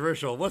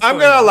controversial. I'm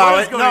going to allow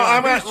it. No,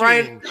 I'm going to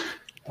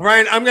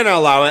Ryan. I'm going to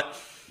allow it.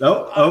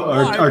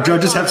 Our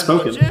judges have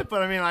spoken. Legit,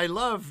 but I mean, I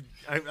love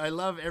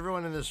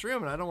everyone in this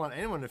room, and I don't want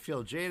anyone to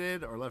feel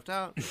jaded or left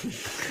out. That's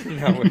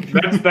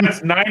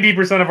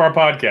 90% of our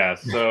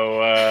podcast.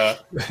 So.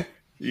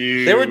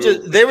 They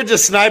were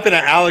just sniping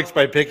at Alex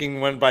by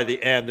picking one by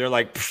the end. They're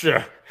like,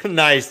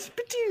 nice.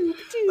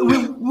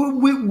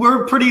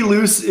 We're pretty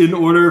loose in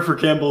order for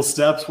Campbell's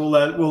steps. We'll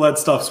let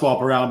stuff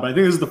swap around. But I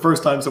think this is the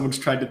first time someone's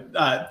tried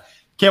to.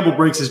 Campbell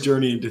breaks his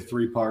journey into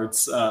 3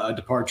 parts: a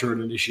departure,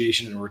 an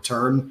initiation, and a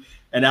return.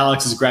 And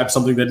Alex has grabbed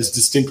something that is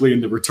distinctly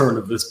in the return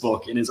of this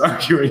book and is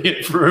arguing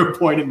it for a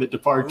point in the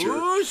departure,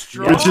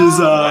 which is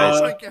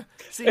something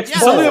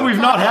that we've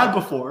not had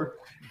before.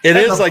 It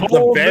is like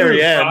the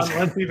very end.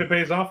 Let's see if it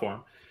pays off for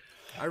him.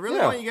 I really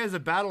want you guys to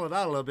battle it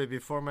out a little bit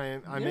before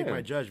I make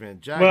my judgment.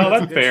 Jack, Well,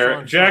 that's a that's good, fair.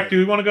 strong Jack, start. do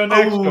we want to go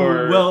next?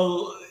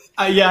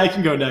 Yeah, I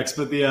can go next.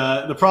 But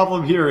the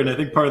problem here, and I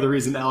think part of the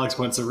reason Alex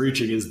went so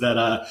reaching, is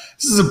that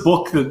this is a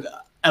book that,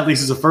 at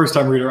least as a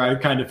first-time reader, I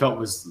kind of felt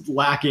was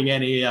lacking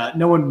any.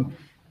 No one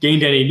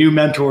gained any new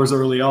mentors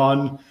early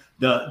on.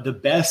 The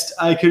best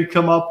I could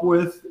come up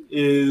with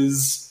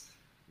is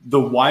the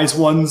wise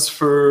ones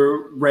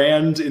for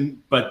Rand,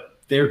 but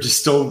they're just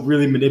still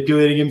really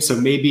manipulating him. So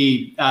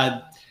maybe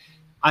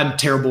I'm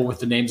terrible with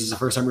the names as a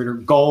first-time reader.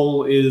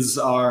 Gull is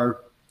our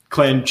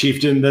clan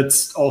chieftain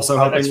that's also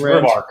helping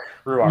Rand.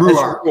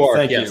 Ruark.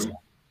 Thank you.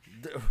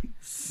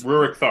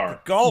 Rurik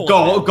Thar.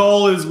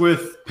 Gull is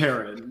with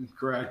Perrin,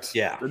 correct?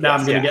 Yeah. Now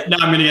I'm gonna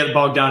get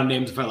bogged down in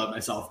names if I let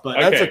myself. But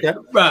That's okay.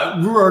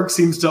 Ruark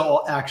seems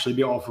to actually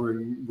be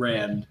offering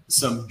Rand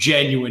some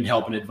genuine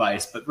help and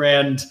advice. But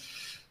Rand's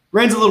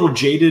a little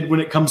jaded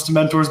when it comes to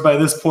mentors by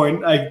this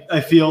point.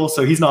 I feel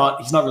so he's not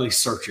really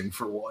searching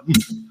for one.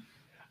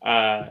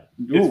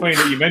 It's funny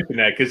that you mentioned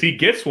that because he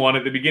gets one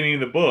at the beginning of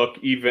the book,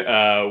 even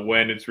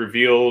when it's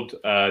revealed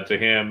to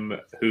him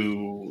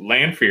who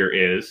Lanfear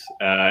is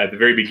at the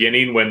very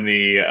beginning when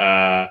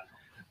the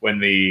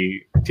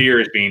tier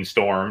is being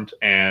stormed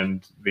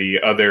and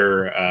the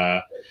other.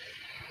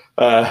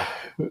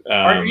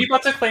 Are you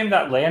about to claim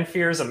that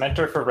Lanfear is a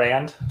mentor for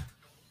Rand?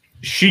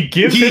 She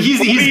gives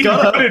him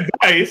good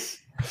advice.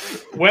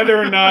 Whether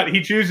or not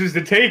he chooses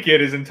to take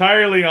it is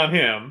entirely on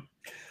him.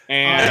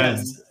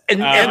 And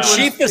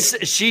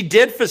she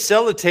did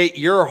facilitate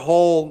your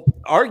whole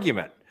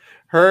argument.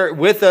 Her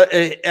with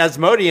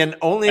Asmodean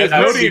only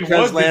Asmodean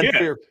because was the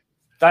Lanfear.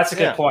 That's a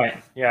good point.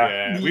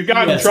 Yeah. We've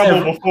gotten in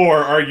trouble before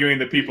arguing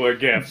that people are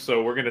gifts,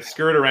 so we're going to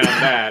skirt around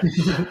that.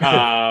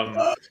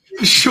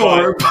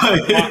 Sure.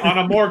 But on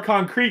a more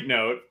concrete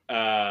note,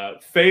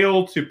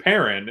 fail to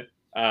Perrin,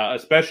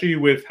 especially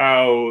with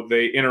how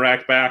they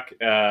interact back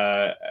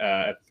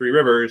at Three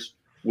Rivers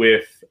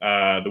with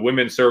the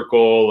women's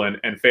circle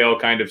and fail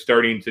kind of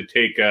starting to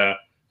take a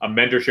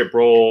mentorship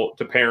role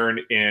to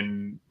Perrin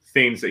in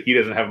things that he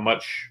doesn't have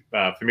much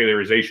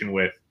familiarization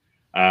with.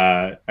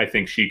 I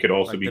think she could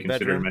also be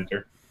considered a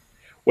mentor.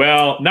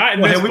 Well, not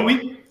in this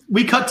book.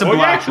 We cut to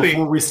black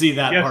before we see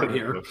that part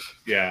here.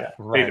 Yeah,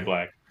 fade to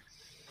black.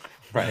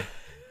 Right.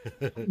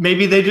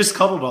 Maybe they just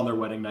cuddled on their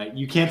wedding night.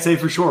 You can't say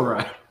for sure,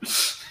 right?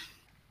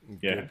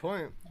 Yeah. Good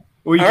point.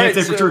 Well, you can't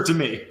say for sure to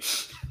me.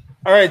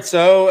 All right,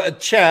 so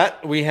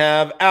chat, we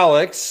have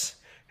Alex,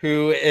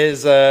 who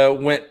is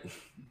went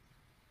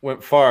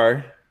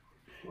far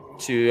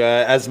to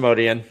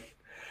Asmodean.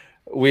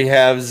 We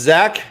have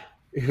Zach,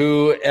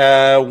 who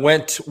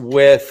went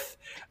with.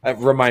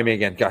 Remind me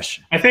again. Gosh,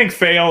 I think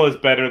fail is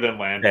better than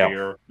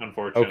Lanfear,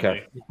 unfortunately.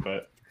 Okay.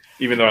 But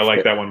even though I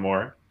like that one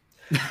more.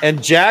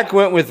 And Jack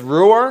went with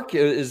Ruark.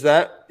 Is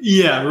that?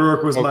 Yeah,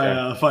 Ruark was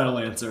my final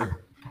answer.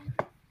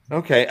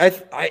 Okay,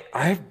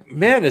 I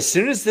man, as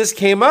soon as this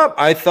came up,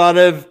 I thought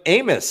of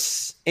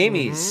Amy's.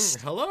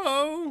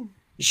 Hello.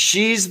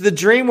 She's the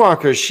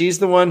Dreamwalker. She's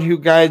the one who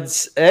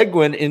guides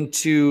Egwene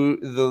into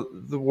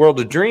the world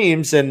of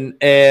dreams,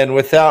 and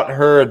without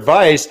her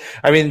advice,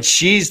 I mean,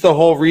 she's the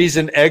whole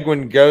reason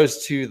Egwene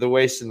goes to the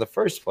waste in the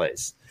first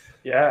place.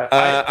 Yeah,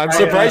 I'm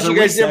surprised you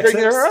guys didn't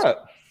bring her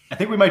up. I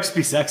think we might just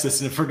be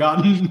sexist and have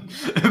forgotten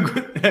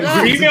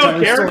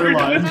female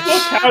characters in this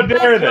book. How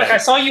dare they? I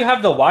saw you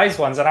have the wise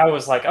ones, and I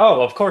was like,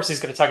 "Oh, of course he's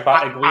going to talk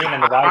about Egwene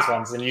and the wise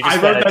ones." And you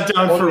just wrote that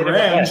down for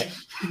Rand.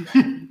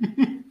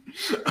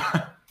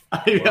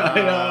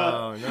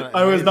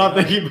 I was not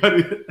thinking about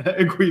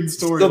Egwene's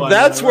story. So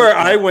that's where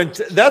I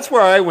went. That's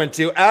where I went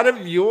to. Out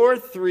of your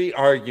three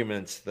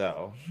arguments,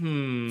 though,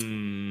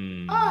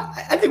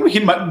 I think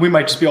we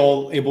might just be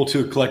all able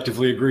to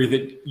collectively agree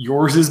that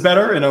yours is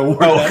better, and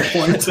award that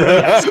point.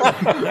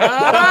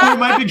 We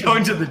might be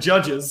going to the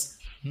judges.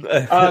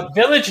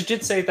 Village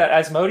did say that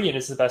Asmodean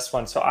is the best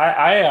one, so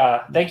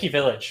I thank you,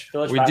 Village.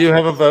 We do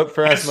have a vote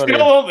for Asmodean.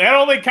 That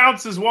only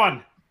counts as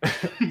one.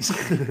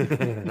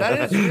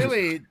 That is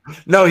really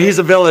no. He's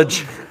a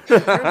village. In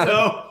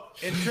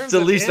terms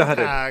of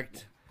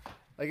impact,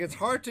 like it's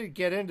hard to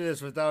get into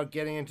this without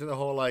getting into the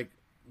whole like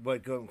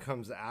what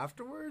comes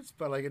afterwards.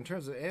 But like in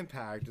terms of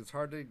impact, it's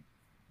hard to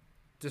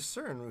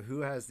discern who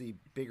has the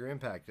bigger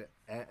impact.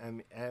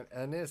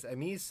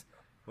 Amis,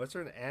 what's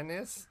her name?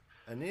 Amos.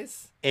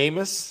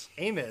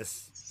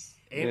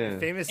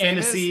 Famous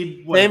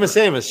Aniseed. Famous,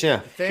 yeah.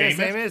 Famous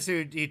Amos,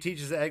 who he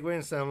teaches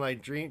Egwene some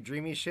like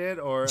dreamy shit,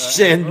 or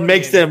and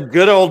makes them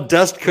good old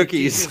dust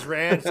cookies. Teaches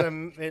Rand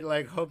some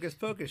like hocus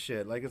pocus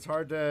shit. Like it's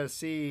hard to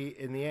see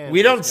in the end.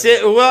 We don't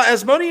see. Well,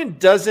 Asmodean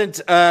doesn't.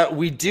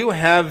 We do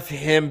have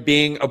him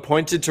being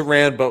appointed to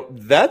Rand, but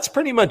that's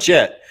pretty much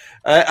it.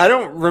 I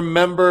don't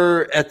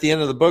remember at the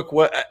end of the book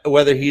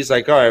whether he's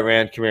like, "All right,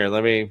 Rand, come here.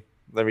 Let me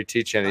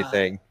teach you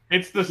anything."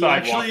 It's the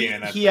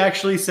sidewalking. He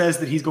actually says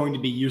that he's going to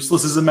be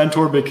useless as a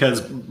mentor because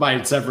by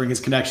severing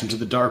his connection to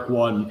the Dark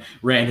One,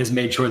 Rand has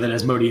made sure that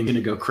Asmodean's going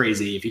to go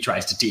crazy if he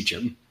tries to teach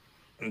him.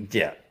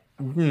 Yeah.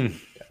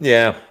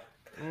 Yeah.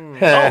 Oh,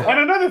 and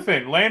another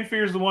thing,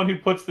 Lanfear's the one who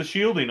puts the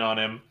shielding on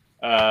him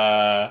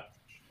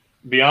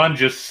beyond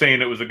just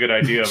saying it was a good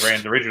idea of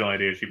Rand's original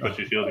idea, she puts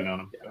her shielding on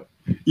him.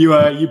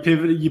 You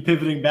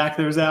pivoting back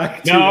there,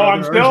 Zach? No,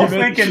 I'm still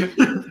thinking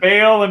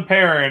Fail and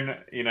Perrin.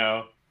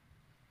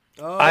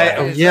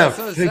 Oh,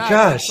 Zach,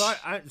 gosh.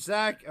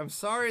 Zach, I'm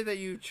sorry that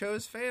you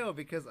chose Fail,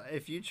 because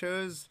if you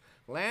chose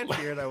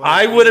Lanfear,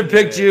 I would have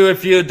picked you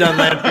if you had done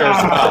Lanfear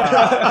as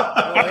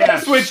well. I'm kind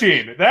of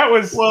switching. That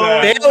was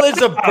Fail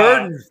is a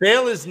burden.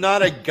 Fail is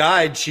not a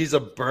guide. She's a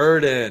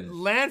burden.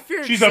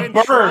 Lanfear She's a sent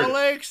bird.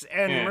 Trollocs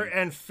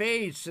and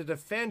Fades to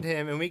defend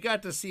him, and we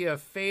got to see a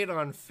Fade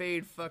on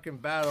Fade fucking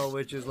battle,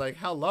 which is like,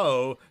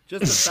 hello.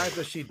 Just the fact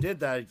that she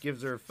did that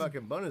gives her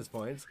fucking bonus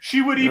points.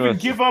 She would even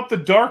give up the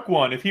Dark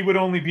One if he would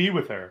only be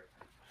with her.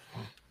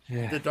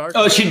 The Dark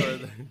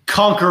she'd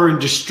conquer and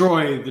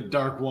destroy the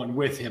Dark One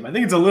with him. I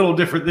think it's a little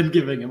different than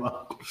giving him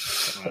up.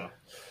 Well,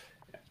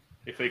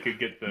 if they could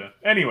get the...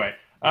 Anyway.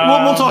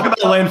 We'll talk about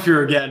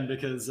Lanfear again,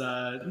 because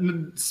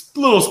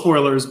little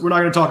spoilers, we're not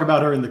going to talk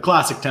about her in the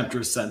classic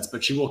Temptress sense,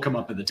 but she will come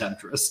up in the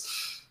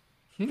Temptress.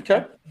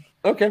 Okay.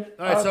 All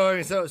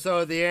right,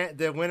 so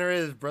the winner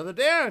is Brother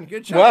Dan.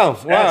 Good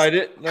job. Wow. I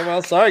did.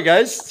 Well, sorry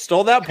guys,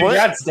 stole that point.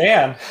 Congrats,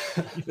 Dan.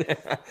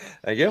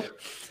 Thank you.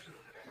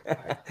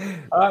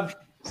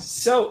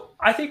 So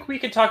I think we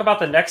could talk about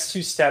the next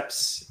two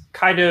steps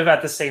kind of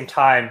at the same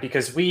time,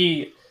 because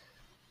we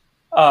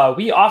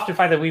often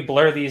find that we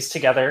blur these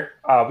together.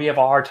 We have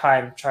a hard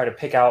time trying to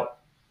pick out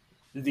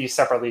these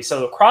separately.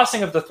 So the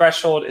crossing of the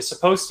threshold is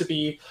supposed to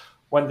be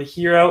when the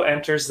hero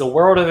enters the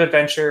world of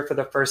adventure for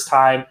the first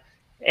time,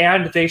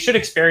 and they should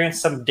experience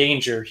some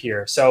danger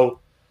here. So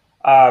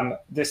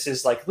this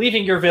is like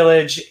leaving your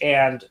village,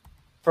 and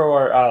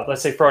for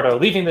let's say Frodo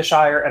leaving the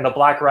Shire and the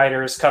Black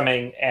Riders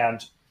coming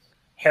and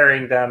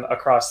harrying them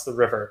across the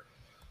river.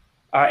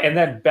 And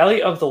then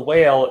Belly of the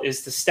Whale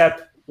is the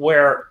step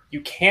where you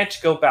can't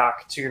go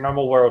back to your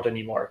normal world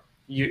anymore.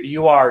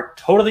 You are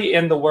totally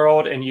in the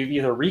world, and you've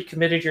either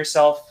recommitted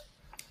yourself,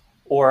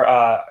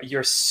 or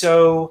you're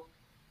so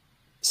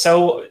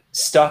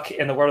stuck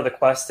in the world of the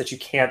quest that you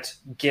can't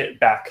get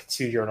back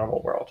to your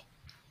normal world.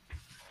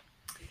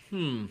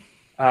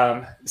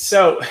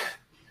 So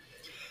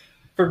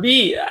for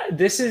me,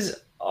 this is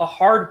a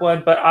hard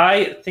one, but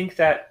I think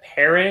that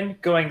Perrin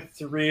going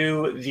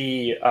through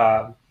the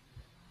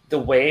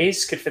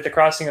ways could fit the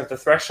crossing of the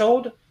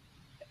threshold,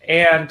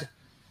 and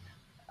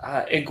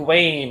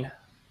Egwene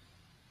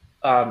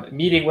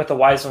meeting with the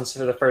Wise Ones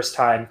for the first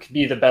time could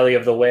be the Belly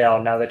of the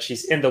Whale. Now that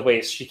she's in the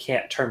waste, she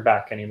can't turn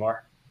back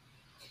anymore.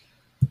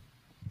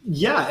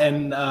 Yeah,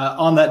 and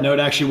on that note,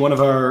 actually, one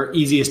of our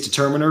easiest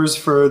determiners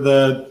for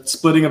the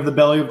splitting of the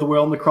Belly of the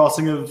Whale and the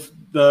crossing of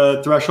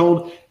the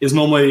threshold is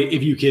normally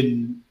if you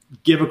can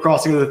give a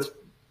crossing of the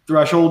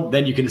threshold,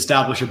 then you can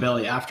establish a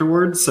belly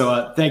afterwards.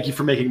 So thank you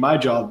for making my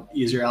job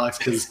easier, Alex,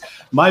 because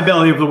my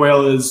Belly of the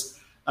Whale is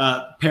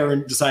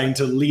Perrin deciding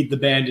to lead the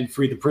band and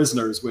free the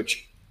prisoners,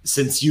 which,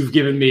 since you've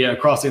given me a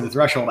crossing of the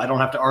threshold, I don't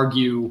have to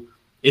argue.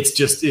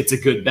 It's a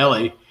good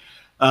belly.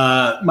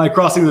 My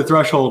crossing of the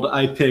threshold,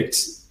 I picked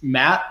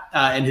Matt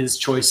and his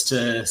choice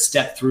to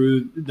step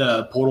through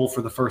the portal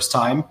for the first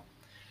time,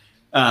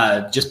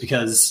 just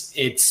because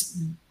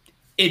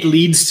it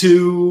leads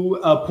to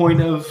a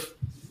point of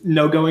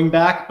no going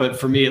back. But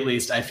for me, at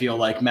least, I feel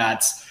like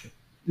Matt's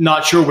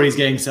not sure what he's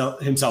getting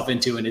himself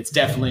into, and it's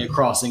definitely a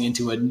crossing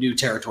into a new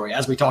territory.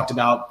 As we talked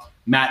about,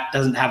 Matt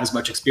doesn't have as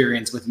much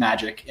experience with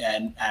magic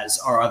and as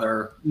our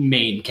other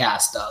main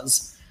cast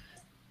does.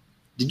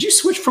 Did you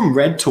switch from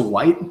red to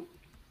white?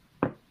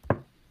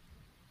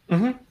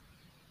 Mm-hmm.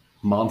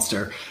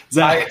 Monster.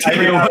 Zach, I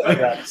did not know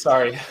that.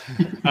 Sorry.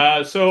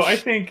 So I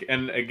think,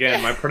 and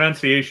again, my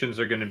pronunciations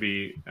are going to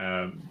be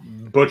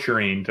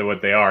butchering to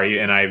what they are,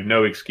 and I have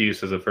no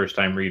excuse as a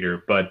first-time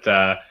reader.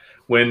 But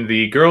when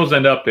the girls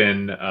end up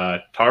in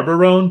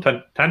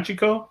Tarbarone,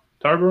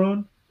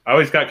 Tarbarone, I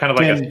always got kind of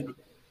like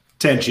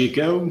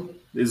Tanchico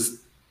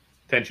is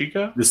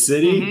Tanchico, the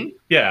city. Mm-hmm.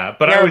 Yeah,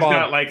 but I always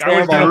got like I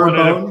always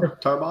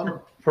Tarbonne.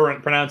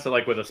 Pronounce it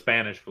like with a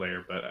Spanish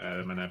flair, but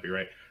I might not be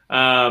right.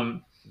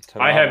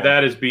 I have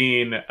that as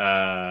being,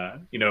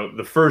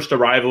 the first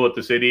arrival at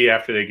the city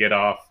after they get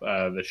off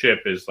the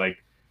ship is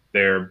like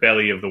their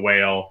Belly of the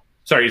Whale.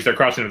 Sorry, is their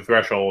crossing of the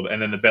threshold,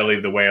 and then the Belly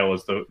of the Whale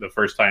is the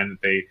first time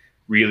that they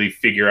really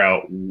figure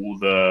out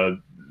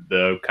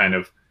the kind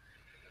of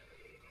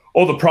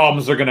all the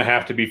problems they're going to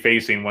have to be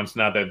facing once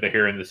now that they're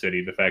here in the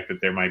city. The fact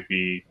that there might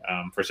be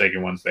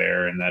Forsaken Ones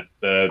there, and that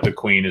the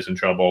Queen is in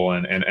trouble,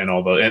 and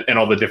all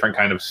the different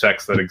kind of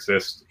sects that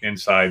exist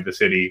inside the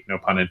city, no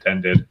pun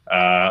intended,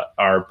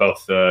 are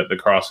both the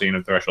crossing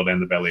of threshold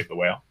and the Belly of the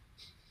Whale.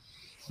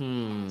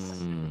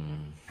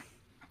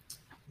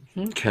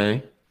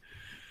 Okay.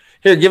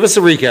 Here, give us a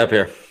recap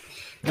here.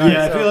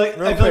 Yeah,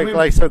 I feel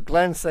like so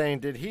Glenn's saying,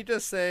 did he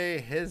just say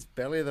his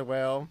Belly of the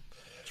Whale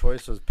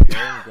choice was Perrin.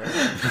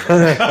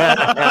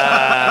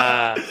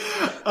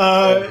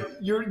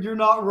 You're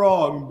not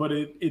wrong, but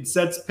it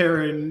sets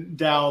Perrin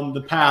down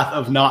the path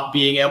of not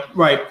being able.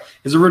 Right,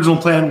 his original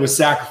plan was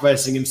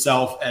sacrificing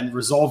himself and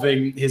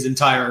resolving his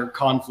entire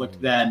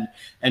conflict then,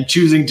 and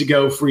choosing to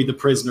go free the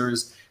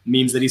prisoners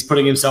means that he's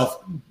putting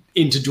himself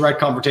into direct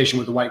confrontation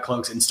with the White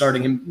Cloaks and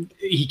starting him.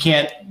 He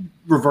can't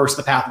reverse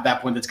the path at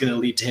that point that's going to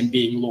lead to him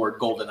being Lord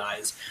Golden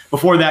Eyes.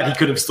 Before that, he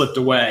could have slipped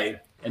away,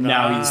 and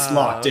now he's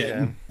locked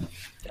in.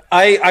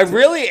 I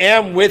really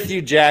am with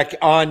you, Jack,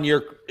 on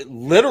your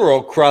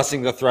literal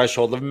crossing the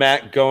threshold of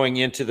Matt going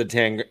into the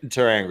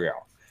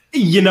Terangrial.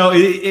 You know,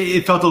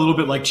 it felt a little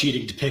bit like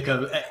cheating to pick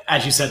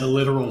as you said, a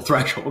literal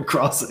threshold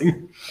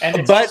crossing. And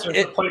it's also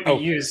the point we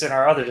used in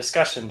our other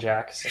discussion,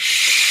 Jack. So.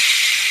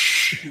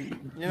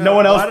 No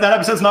one else. That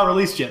episode's not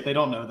released yet. They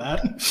don't know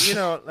that. You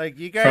know, like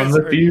you guys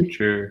from the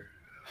future.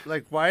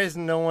 Like, why is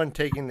no one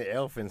taking the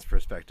elephant's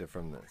perspective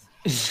from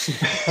this?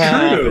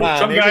 True.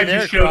 Some Maybe guy they're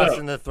just showed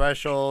crossing up. the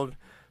threshold.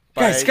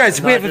 Guys,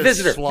 we have a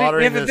visitor.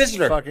 We have a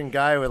visitor. Fucking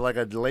guy with like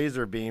a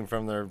laser beam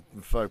from their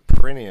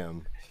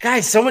perineum.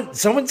 Guys,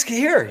 someone's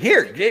here.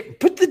 Here,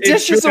 put the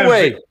dishes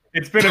away.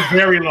 It's been a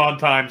very long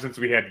time since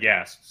we had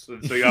guests, so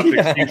you have to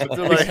excuse it.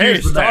 They're like, hey,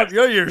 stop!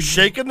 You're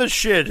shaking the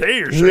shit. Hey,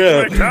 you're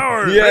shaking my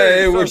tower. Yeah,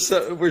 hey,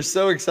 we're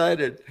so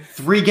excited.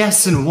 3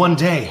 guests in one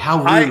day.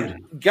 How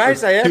rude,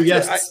 guys! I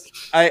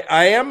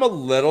am a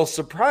little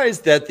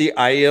surprised that the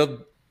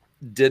Aiel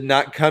did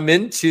not come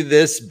into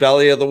this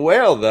belly of the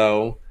whale,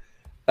 though.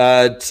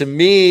 To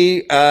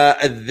me,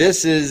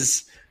 this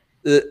is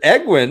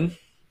Egwin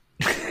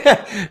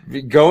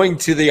going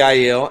to the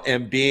Aiel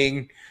and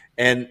being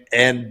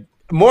and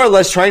more or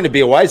less trying to be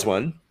a wise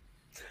one,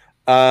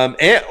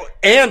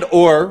 and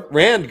or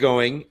Rand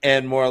going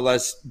and more or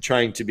less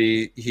trying to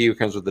be he who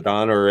comes with the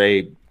dawn or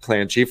a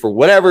clan chief or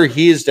whatever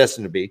he is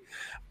destined to be.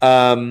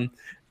 To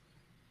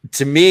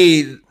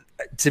me,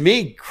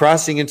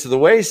 crossing into the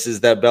waste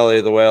is that belly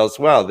of the whale as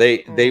well.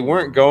 They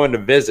weren't going to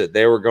visit;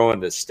 they were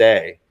going to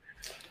stay.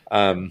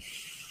 it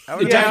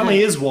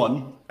definitely is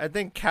one. I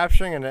think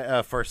capturing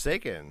a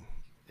Forsaken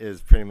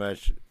is pretty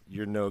much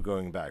you're no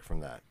going back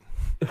from that.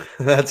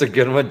 That's a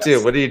good one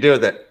too. What do you do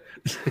with it?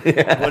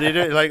 What do you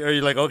do? Like, are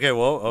you like, okay,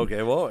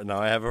 well, now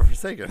I have a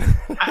Forsaken.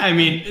 I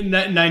mean,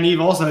 Nynaeve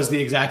also has the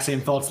exact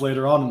same thoughts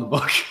later on in the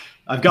book.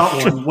 I've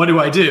got one. What do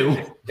I do?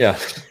 Yeah.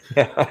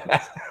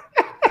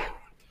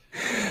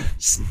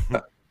 So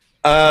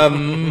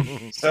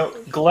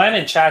Glenn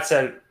in chat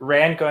said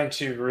Rand going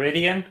to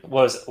Viridian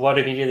was what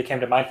immediately came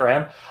to mind for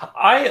him.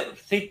 I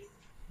think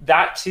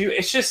that too.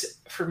 It's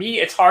just for me,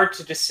 it's hard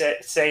to just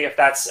say if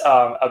that's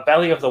a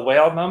belly of the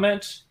whale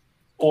moment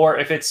or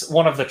if it's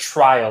one of the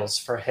trials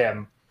for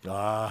him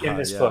in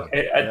this book.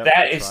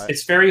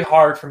 It's very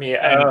hard for me.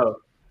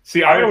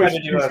 See, I always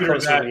consider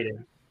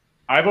that.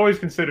 I've always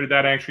considered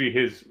that actually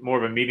his more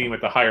of a meeting with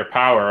the higher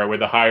power, where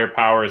the higher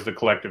power is the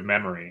collective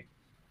memory.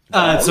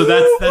 So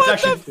that's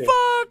actually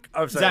fuck.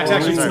 Zach's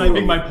actually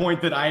sniping my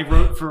point that I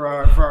wrote for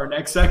our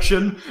next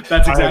section.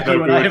 That's exactly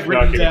what I have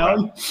written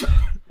down.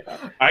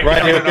 I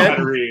don't know how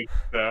to read.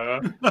 So.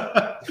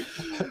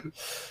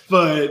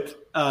 But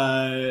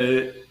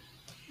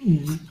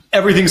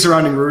everything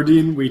surrounding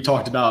Rudine we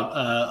talked about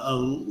a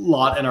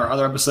lot in our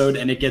other episode,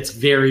 and it gets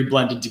very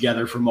blended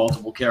together for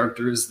multiple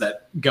characters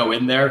that go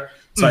in there.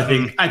 So I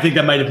think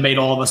that might have made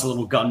all of us a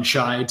little gun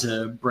shy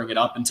to bring it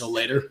up until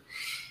later.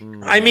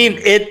 I mean,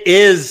 it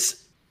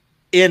is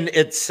in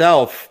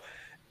itself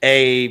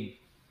a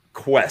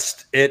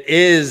quest. It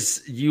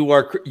is you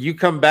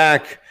come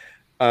back,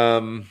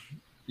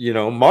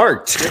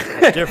 marked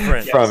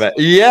different from it.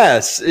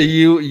 Yes,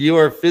 you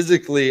are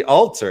physically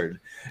altered.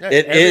 Yeah,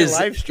 every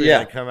live stream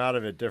I come out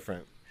of it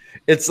different.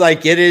 It's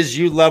like it is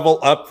you level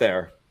up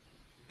there,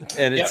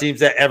 and it seems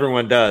that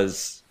everyone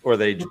does, or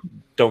they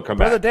don't come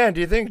Brother back. Dan,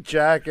 do you think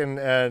Jack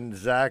and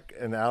Zach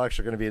and Alex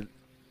are going to be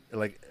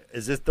like?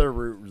 Is this the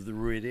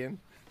Ruidian?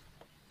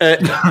 No,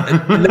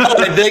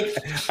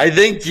 I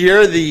think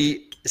you're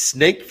the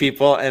snake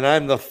people, and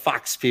I'm the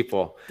fox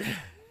people.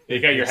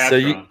 You got your hat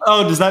on.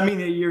 Oh, does that mean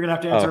that you're gonna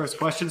have to answer us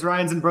questions,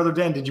 Ryan's and Brother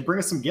Dan? Did you bring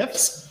us some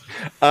gifts?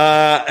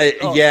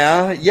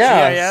 Yeah.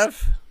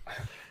 GIF?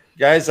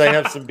 Guys, I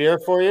have some beer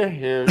for you.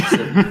 Here's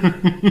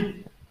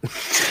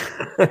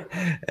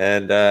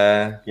and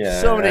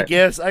so many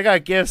gifts. I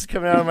got gifts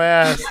coming out of my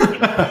ass.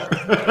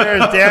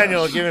 There's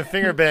Daniel giving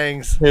finger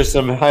bangs. Here's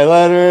some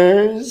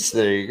highlighters.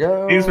 There you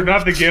go. These are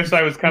not the gifts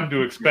I was come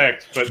to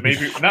expect, but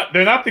maybe not.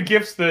 They're not the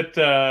gifts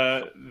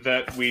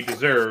that we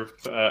deserve.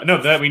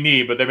 That we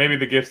need, but they're maybe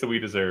the gifts that we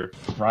deserve.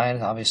 Ryan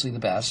is obviously the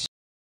best.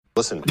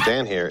 Listen,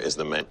 Dan here is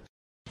the man.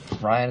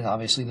 Ryan is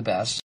obviously the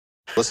best.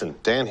 Listen,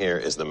 Dan here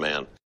is the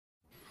man.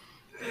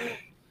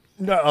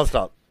 No, I'll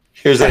stop.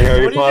 Here's a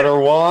Harry Potter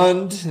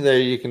wand. There,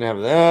 you can have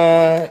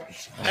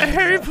that. A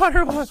Harry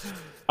Potter wand.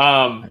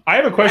 I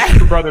have a question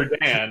for Brother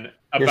Dan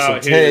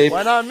about his.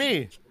 Why not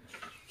me?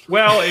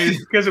 Well, it's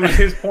because it was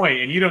his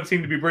point, and you don't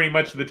seem to be bringing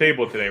much to the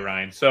table today,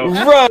 Ryan. So,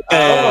 right.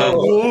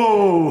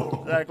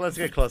 Whoa. Zach, let's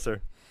get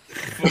closer.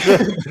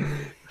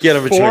 Get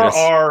him between us.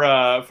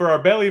 For our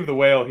belly of the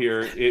whale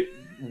here,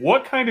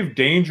 what kind of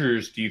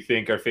dangers do you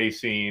think are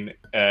facing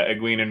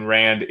Egwene and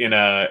Rand in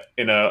a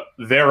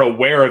they're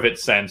aware of it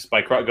sense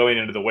by going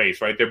into the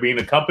waste, right? They're being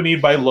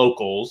accompanied by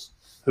locals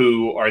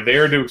who are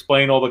there to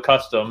explain all the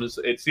customs.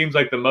 It seems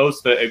like the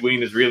most that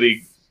Egwene is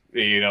really,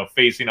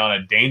 facing on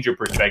a danger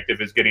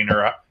perspective is getting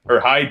her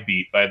hide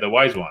beat by the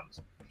wise ones.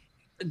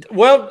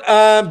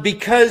 Well,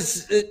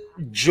 because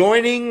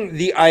joining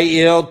the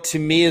Aiel to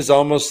me is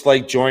almost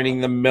like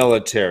joining the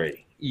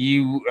military.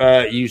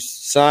 You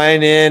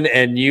sign in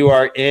and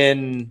you're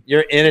in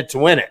it to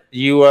win it.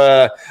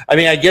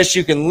 I guess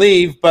you can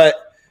leave,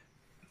 but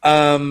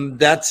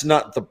that's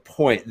not the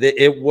point.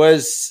 It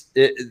was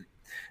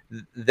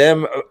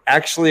them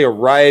actually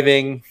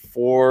arriving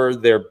for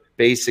their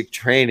basic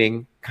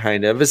training,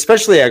 kind of,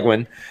 especially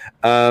Egwene,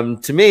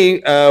 to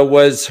me,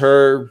 was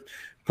her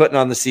putting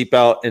on the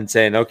seatbelt and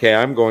saying, okay,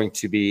 I'm going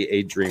to be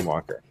a dream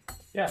walker.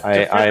 Yeah,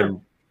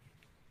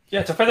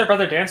 to further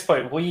Brother Dan's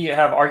point, we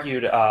have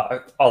argued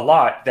a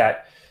lot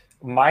that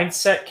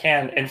mindset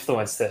can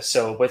influence this.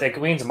 So with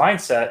Egwene's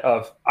mindset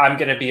of, I'm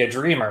going to be a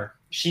dreamer,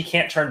 she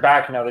can't turn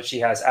back now that she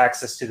has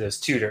access to those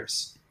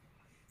tutors.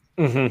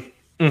 And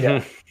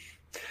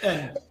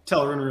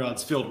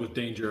Tel'aran'rhiod's filled with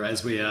danger,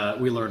 as we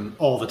learn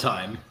all the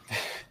time.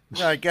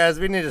 All right, guys,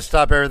 we need to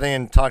stop everything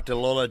and talk to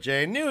Lola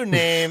J. New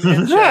name.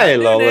 Hi,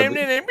 Lola. New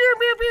name. Pew,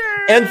 pew,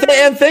 pew.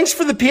 And thanks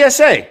for the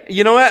PSA.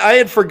 You know what? I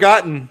had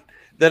forgotten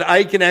that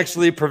I can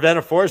actually prevent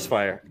a forest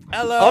fire.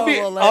 Hello,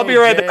 I'll be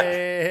right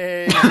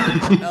back.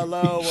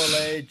 Hello,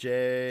 Lola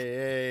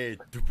J.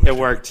 It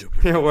worked.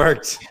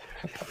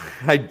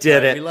 I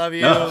did it. We love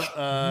you.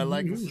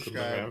 Like and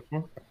subscribe.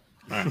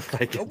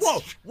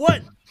 Whoa,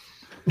 what?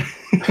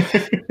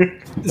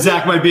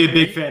 Zach might be a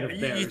big fan of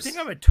bears. You think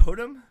I'm a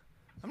totem?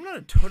 I'm not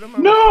a totem.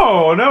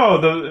 No.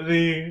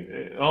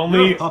 The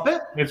only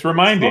puppet. It's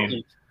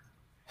reminding.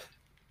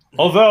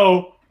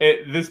 Although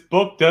this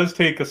book does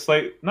take a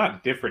slight,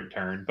 not different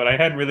turn, but I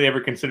hadn't really ever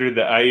considered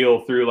the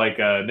Aiel through like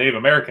a Native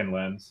American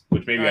lens,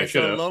 which maybe I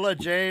should have. So Lola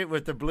J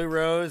with the blue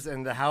rose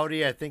and the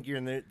howdy. I think you're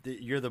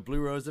the blue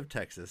rose of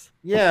Texas.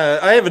 Yeah,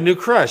 I have a new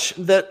crush.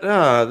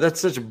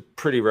 That's such a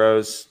pretty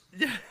rose.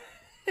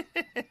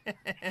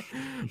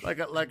 like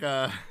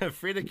a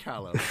Frida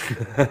Kahlo.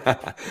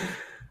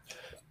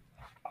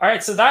 All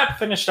right, so that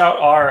finished out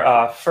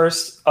our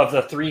first of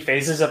the 3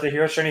 phases of the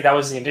hero's journey. That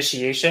was the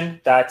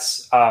initiation.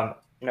 That's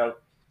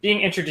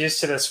being introduced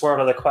to this world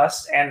of the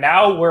quest, and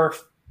now we're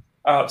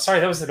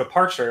that was the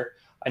departure,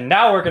 and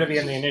now we're going to be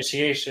in the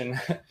initiation,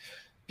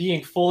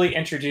 being fully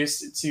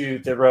introduced to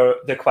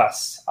the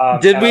quest.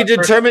 Did we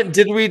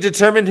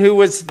determine who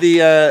was the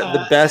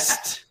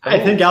best? I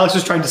think Alex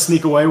was trying to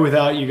sneak away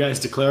without you guys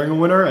declaring a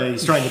winner.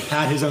 He's trying to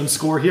pad his own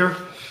score here.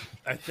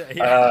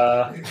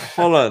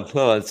 Hold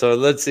on. So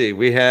let's see.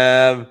 We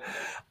have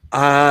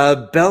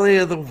Belly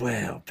of the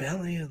Whale.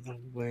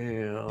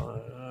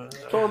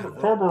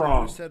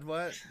 Torberon. Who said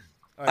what?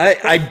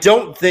 I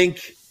don't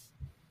think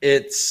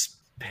it's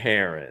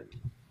Perrin.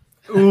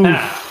 Ooh.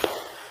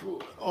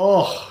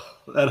 Oh,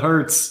 that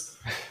hurts.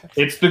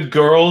 It's the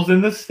girls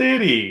in the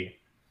city.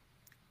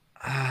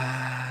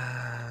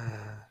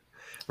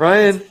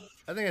 Ryan.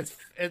 I think it's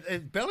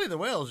Belly of the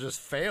Whale just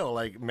fail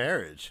like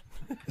marriage.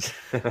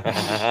 Marriage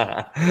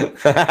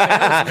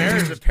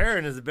with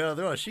Perrin is a Belly of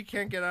the Whale. She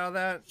can't get out of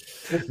that.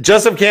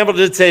 Joseph Campbell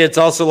did say it's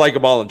also like a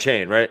ball and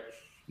chain, right?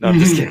 No, I'm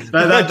just kidding.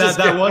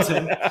 That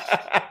wasn't.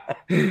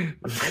 That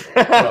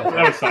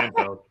was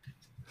Seinfeld.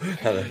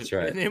 Oh, that's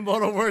right. In the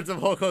immortal words of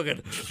Hulk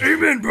Hogan.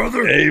 Amen,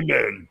 brother.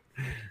 Amen.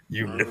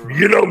 You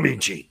know me,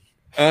 G.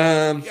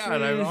 God,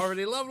 I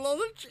already love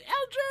Lola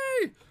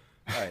LJ.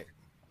 All right.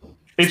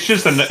 It's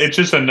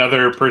just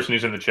another person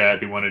who's in the chat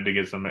who wanted to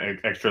get some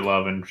extra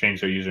love and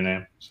change their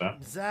username. So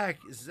Zach,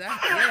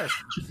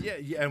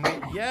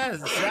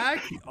 yes,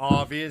 Zach,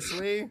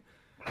 obviously.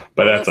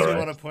 But what that's else all do you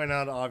right. want to point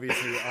out?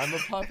 Obviously, I'm a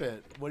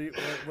puppet. What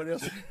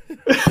else?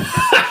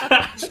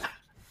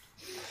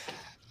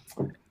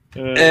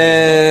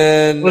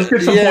 And let's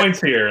get some points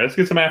here. Let's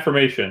get some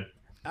affirmation.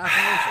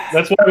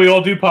 That's why we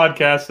all do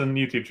podcasts and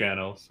YouTube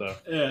channels. So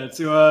yeah,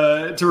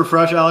 to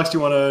refresh, Alex, do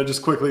you want to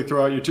just quickly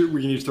throw out your two?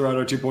 We can each throw out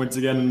our 2 points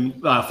again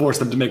and force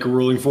them to make a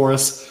ruling for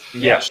us.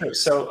 Yeah, sure.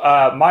 So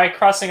my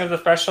crossing of the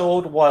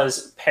threshold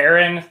was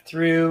Perrin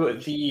through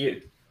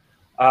the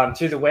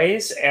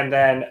ways, and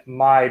then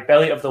my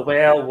belly of the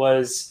whale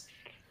was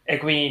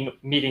Egwene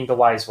meeting the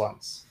wise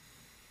ones.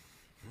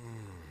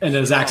 And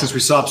as Axis,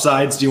 we swap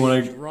sides. Do you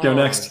want to go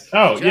next?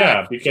 Oh,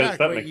 Jack, because Jack,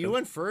 that makes you sense.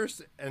 went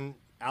first, and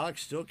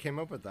Alex still came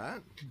up with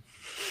that.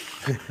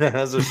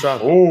 Those are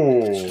strong.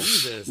 Oh,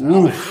 Jesus,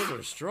 Alex, those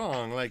are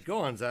strong. Like, go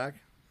on, Zach.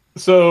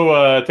 So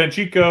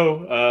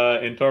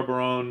Tenchiko in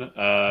Torberon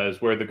is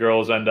where the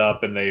girls end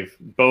up, and they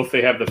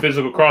have the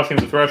physical crossing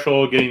of the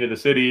threshold, getting to the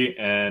city,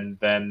 and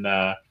then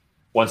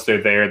once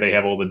they're there, they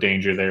have all the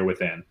danger there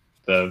within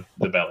the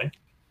belly.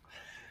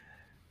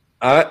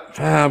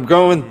 I'm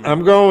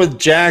going with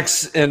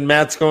Jack's, and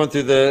Matt's going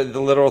through the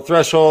literal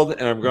threshold,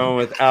 and I'm going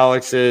with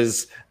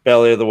Alex's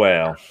belly of the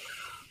whale.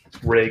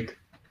 Rigged.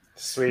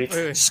 Sweet.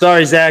 Wait.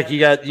 Sorry, Zach, you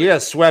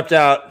got swept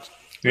out.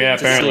 Yeah, You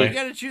apparently.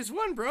 gotta choose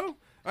one, bro. All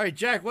right,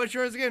 Jack, what's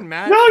yours again,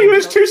 Matt? No, you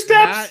used 2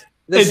 steps.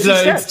 This It's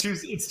is two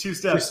steps. Two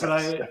But steps,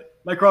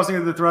 my crossing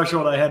of the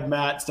threshold, I had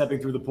Matt stepping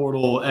through the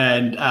portal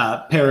and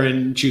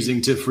Perrin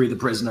choosing to free the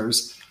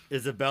prisoners.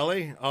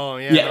 Isabelli? Oh,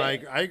 yeah. Yeah. No,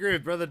 I agree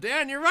with Brother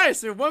Dan. You're right.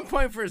 So 1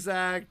 point for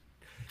Zach.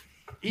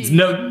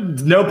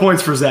 No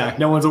points for Zach.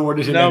 No one's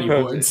awarded him any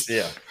points.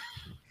 Yeah.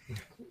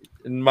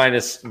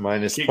 Minus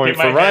point Get for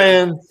my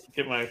Ryan.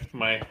 Get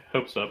my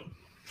hopes up.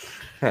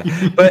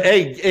 But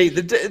hey,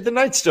 the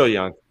night's still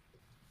young.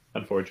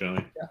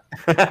 Unfortunately.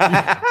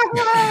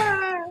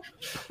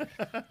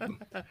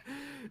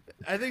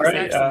 I think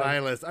Right, Zach's a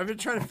nihilist. I've been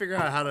trying to figure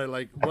out how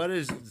to, what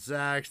is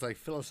Zach's,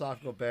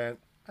 philosophical bent.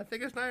 I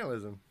think it's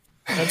nihilism.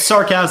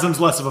 Sarcasm's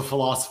less of a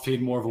philosophy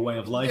and more of a way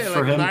of life Yeah,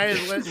 for him.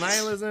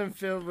 nihilism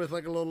filled with, a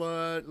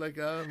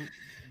little,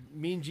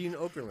 Mean Gene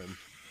Okerlund.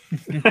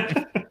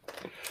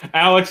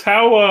 Alex,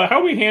 how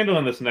are we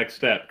handling this next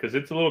step? Because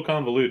it's a little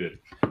convoluted.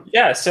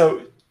 Yeah,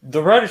 so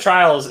the road to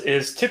trials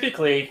is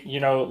typically,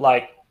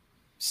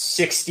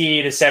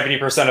 60 to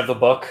 70% of the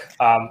book.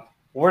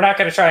 We're not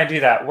going to try and do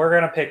that. We're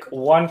going to pick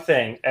one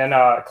thing. And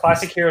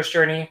classic hero's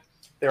journey,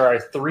 there are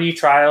 3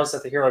 trials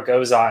that the hero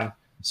goes on.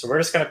 So we're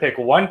just going to pick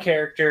one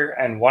character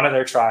and one of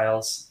their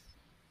trials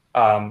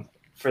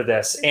for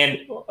this. And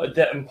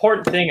the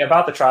important thing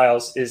about the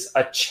trials is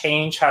a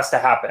change has to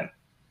happen.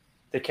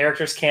 The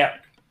characters can't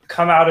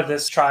come out of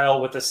this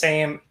trial with the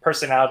same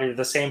personality or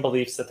the same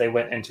beliefs that they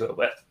went into it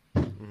with.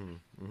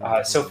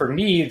 So for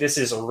me, this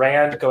is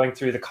Rand going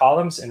through the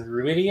columns in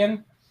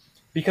Ruidian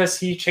because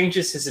he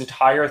changes his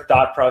entire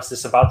thought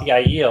process about the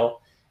Aiel,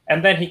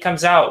 and then he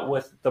comes out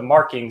with the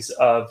markings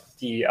of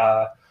the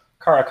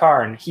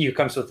Karakarn, he who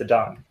comes with the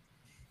dawn.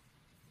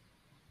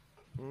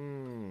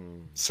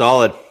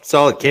 Solid.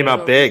 Came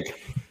out big.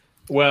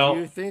 Well,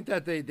 Do you think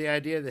that the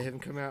idea that him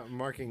coming out and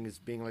marking as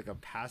being a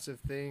passive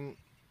thing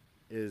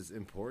is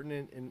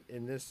important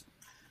in this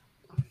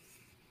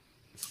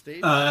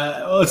state?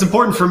 Well, it's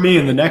important for me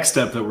in the next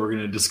step that we're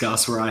going to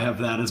discuss, where I have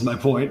that as my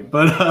point.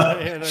 But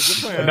Yeah, no,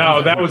 good point.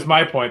 no, that was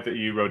my point that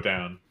you wrote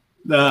down.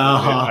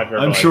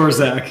 I'm sure,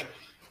 Zach.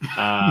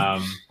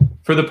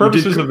 For the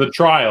purposes of the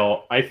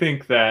trial, I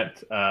think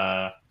that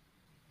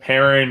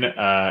Perrin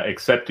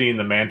accepting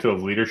the mantle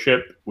of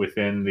leadership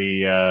within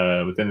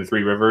the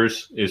Three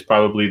Rivers is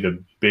probably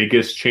the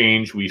biggest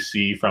change we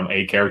see from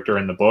a character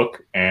in the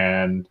book,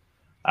 and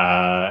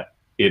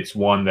it's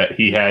one that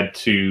he had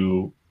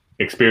to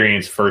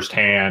experience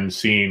firsthand,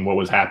 seeing what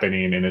was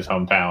happening in his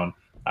hometown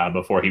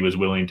before he was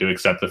willing to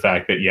accept the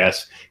fact that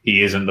yes,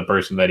 he isn't the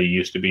person that he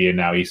used to be, and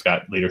now he's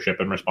got leadership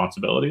and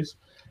responsibilities.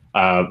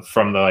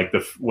 From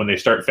when they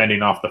start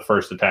fending off the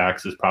first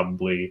attacks is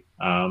probably,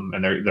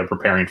 and they're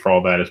preparing for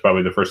all that, is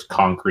probably the first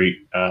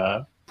concrete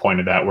point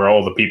of that, where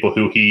all the people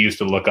who he used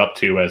to look up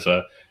to as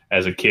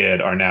a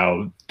kid are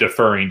now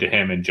deferring to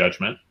him in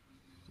judgment.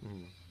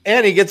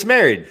 And he gets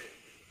married.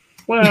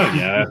 Well,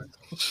 yeah.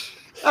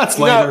 That's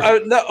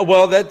later.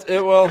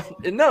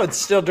 No, it's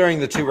still during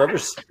the Two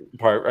Rivers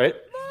part, right?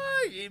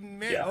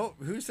 Oh,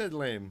 who said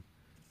lame?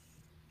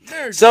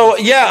 So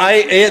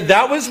yeah,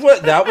 that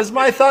was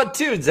my thought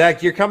too.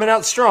 Zach, you're coming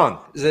out strong.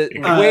 Is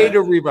it way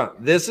to rebound?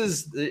 This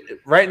is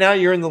right now.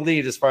 You're in the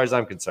lead as far as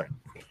I'm concerned.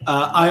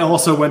 I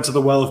also went to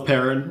the Well of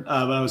Perrin,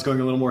 but I was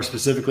going a little more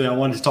specifically. I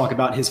wanted to talk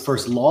about his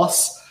first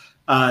loss,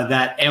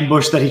 that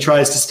ambush that he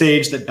tries to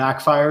stage that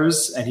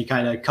backfires, and he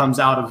kind of comes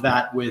out of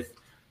that with.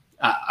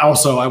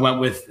 Also, I went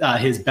with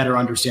his better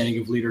understanding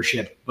of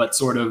leadership, but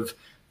sort of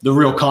the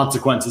real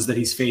consequences that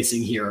he's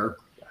facing here.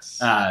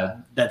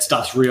 That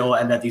stuff's real,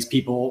 and that these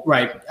people,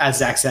 right, as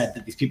Zach said,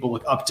 that these people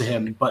look up to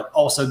him, but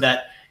also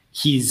that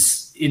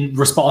he's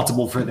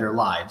responsible for their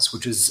lives,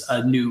 which is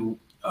a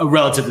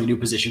relatively new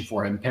position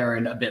for him.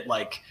 Perrin, a bit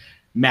like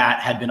Matt,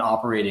 had been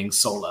operating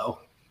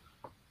solo.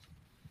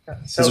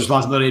 So, his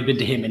responsibility had been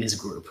to him and his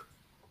group.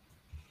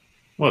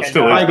 Well, it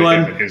still is to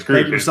him and his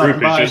group. His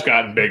group has just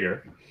gotten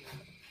bigger.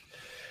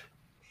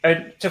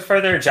 And to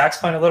further Jack's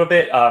point a little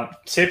bit,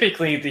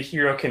 typically the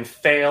hero can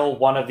fail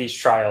one of these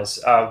trials.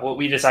 What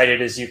we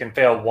decided is you can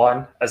fail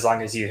one as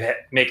long as you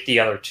make the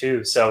other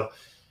 2. So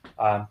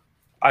I'm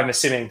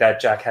assuming that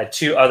Jack had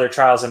 2 other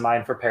trials in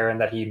mind for Perrin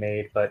that he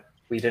made, but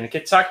we didn't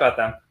get to talk about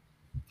them.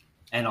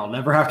 And I'll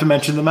never have to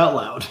mention them out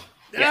loud.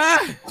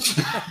 Yes.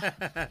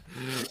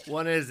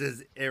 One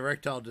is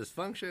erectile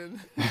dysfunction.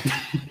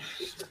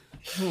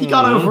 He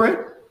got over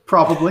it,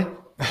 probably.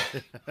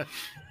 All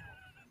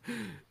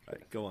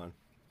right, go on.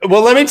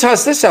 Well, let me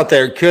toss this out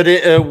there.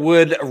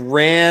 Would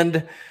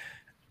Rand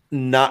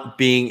not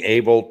being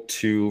able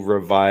to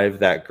revive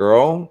that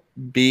girl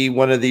be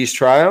one of these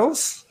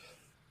trials?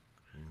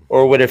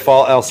 Or would it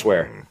fall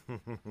elsewhere?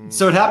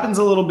 So it happens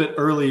a little bit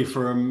early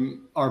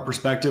from our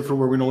perspective for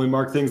where we normally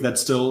mark things.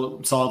 That's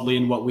still solidly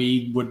in what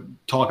we would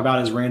talk about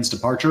as Rand's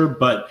departure,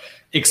 but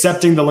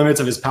accepting the limits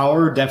of his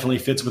power definitely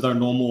fits with our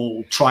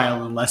normal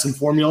trial and lesson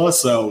formula.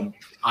 So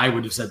I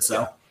would have said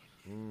so.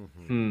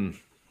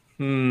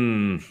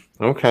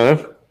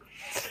 Okay.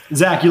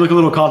 Zach, you look a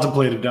little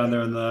contemplative down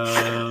there in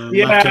the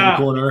left-hand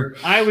corner.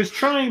 I was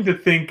trying to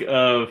think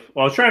of.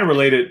 Well, I was trying to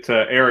relate it to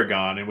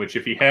Aragon, in which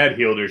if he had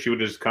healed her, she would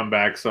just come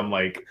back some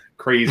like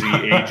crazy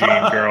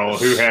aging girl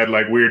who had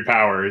like weird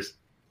powers.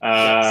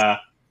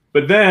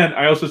 But then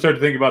I also started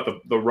to think about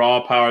the raw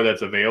power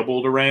that's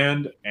available to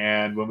Rand,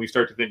 and when we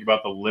start to think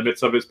about the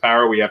limits of his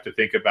power, we have to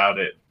think about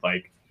it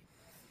like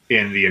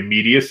in the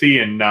immediacy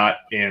and not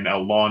in a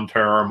long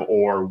term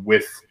or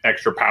with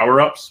extra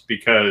power-ups,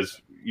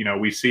 because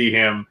we see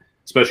him,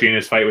 especially in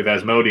his fight with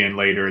Asmodean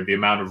later, the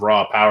amount of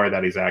raw power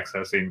that he's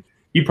accessing.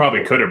 He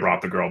probably could have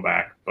brought the girl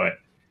back, but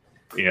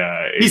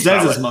yeah, he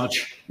says as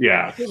much.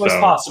 Yeah, it was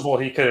possible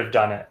he could have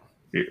done it.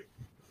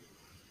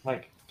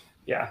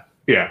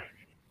 Yeah.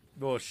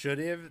 Well, should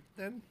he have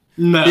then?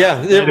 No.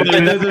 Yeah,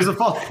 there's a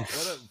fault.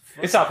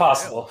 It's not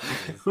possible.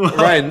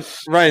 Ryan,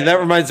 that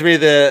reminds me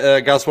of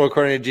the Gospel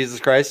according to Jesus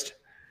Christ,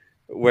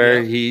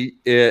 where he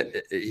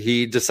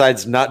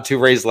decides not to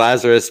raise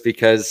Lazarus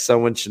because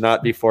someone should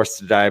not be forced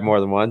to die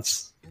more than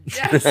once.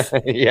 Yes.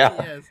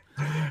 Yeah.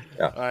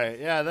 All right.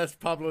 Yeah, that's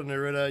Pablo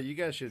Neruda. You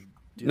guys should.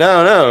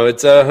 No,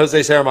 it's Jose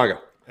Saramago.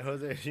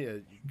 Jose, yeah,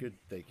 good.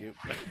 Thank you.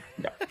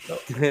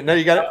 No,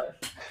 you got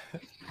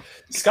it.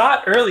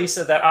 Scott early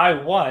said that I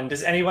won.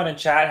 Does anyone in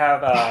chat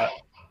have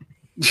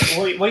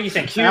what do you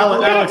think, Hugh?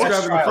 Alex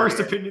grabbing the first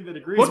opinion that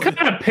agrees. What kind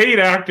of paid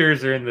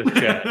actors are in this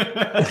chat?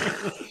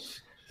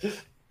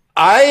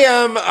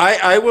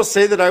 I will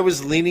say that I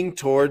was leaning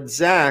towards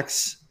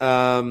Zach's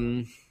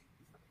when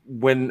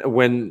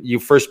you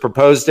first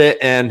proposed it,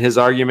 and his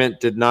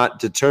argument did not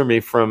deter me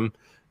from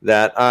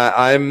that.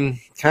 I'm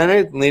kind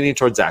of leaning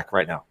towards Zach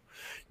right now.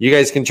 You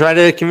guys can try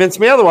to convince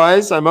me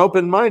otherwise. I'm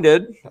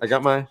open-minded.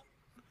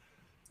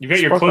 You got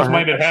your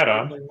closed-minded hat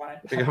on.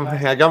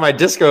 I got my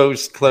disco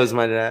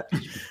closed-minded hat.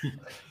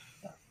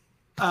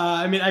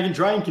 I can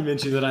try and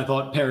convince you that I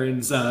thought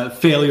Perrin's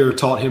failure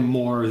taught him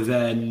more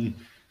than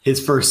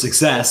his first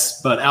success,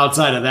 but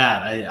outside of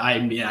that,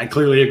 I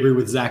clearly agree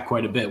with Zach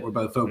quite a bit. We're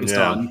both focused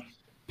on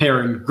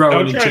Perrin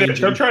growing and changing.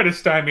 Don't try to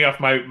stymie off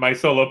my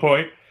solo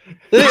point.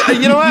 You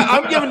know what?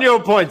 I'm giving you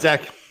a point,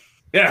 Zach.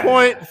 Yeah.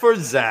 Point for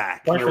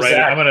Zach. I'm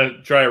going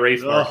to try a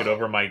race market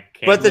over my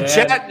camera. But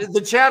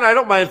the chat, I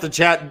don't mind if the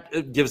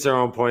chat gives their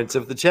own points.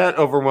 If the chat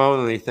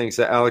overwhelmingly thinks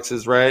that Alex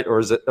is right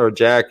or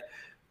Jack,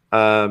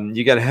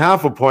 you get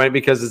half a point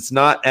because it's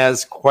not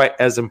quite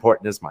as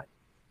important as mine.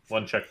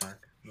 One check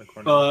mark in the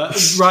corner.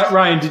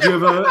 Ryan, did you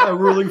have a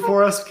ruling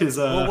for us? Because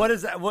what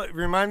is that? What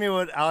remind me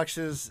what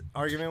Alex's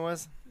argument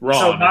was? Wrong.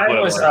 So mine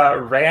was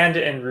Rand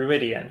and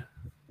Ruidian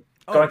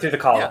going through the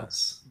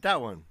columns. Yeah,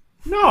 that one.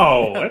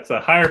 No, that's a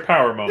higher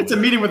power moment. It's a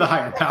meeting with a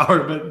higher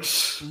power, but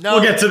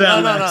we'll get to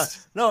that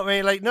next. No.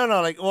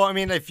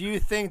 If you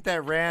think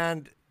that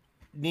Rand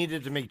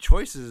needed to make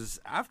choices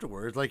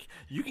afterwards, like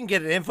you can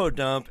get an info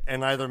dump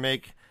and either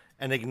make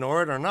and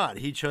ignore it or not.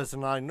 He chose to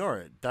not ignore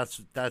it.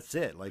 That's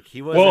it. Like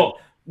he wasn't.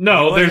 Well,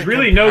 no, there's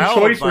really no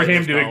choice for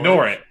him to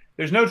ignore it.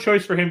 There's no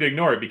choice for him to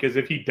ignore it because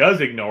if he does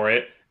ignore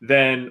it,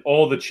 then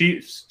all the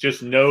chiefs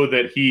just know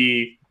that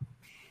he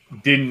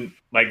didn't.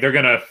 Like, they're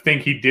going to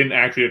think he didn't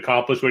actually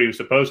accomplish what he was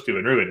supposed to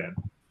in Ruiden,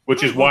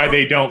 which is why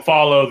they don't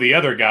follow the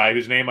other guy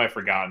whose name I've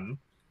forgotten.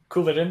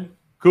 Couladin,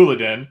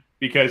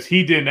 because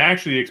he didn't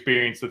actually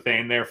experience the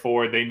thing,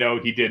 therefore they know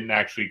he didn't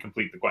actually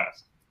complete the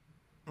quest.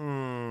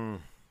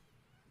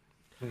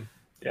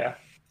 Yeah.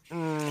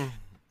 No,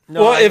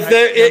 well, if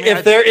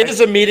there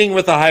is a meeting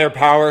with a higher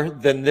power,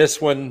 then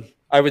this one,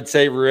 I would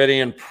say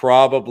Ruidian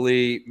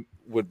probably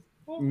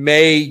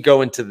may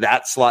go into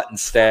that slot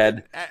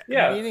instead.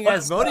 Meaning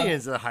Asmodean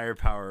is a higher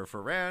power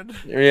for Rand.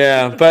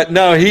 Yeah, but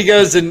no, he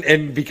goes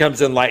and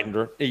becomes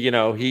enlightened.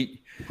 He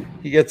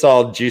gets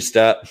all juiced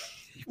up.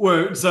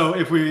 Well, so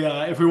if we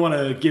want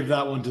to give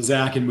that one to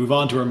Zach and move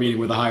on to our meeting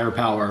with a higher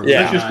power,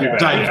 yeah,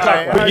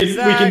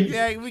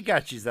 we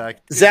got you,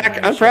 Zach.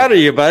 Zach, I'm proud of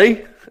you,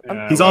 buddy.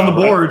 He's on the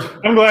board.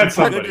 I'm glad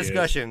somebody. Good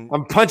discussion.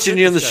 I'm punching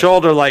you in the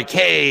shoulder like,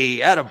 "Hey,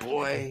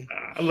 attaboy."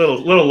 A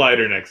little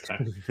lighter next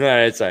time. All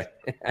right, sorry.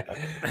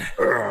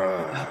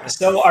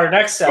 So our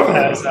next step,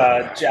 as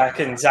Jack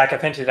and Zach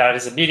have hinted at,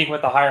 is a meeting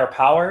with a higher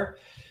power.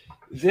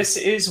 This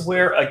is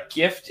where a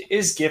gift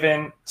is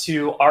given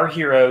to our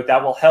hero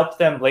that will help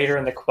them later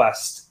in the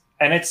quest,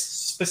 and it's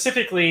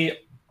specifically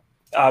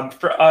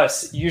for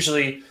us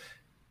usually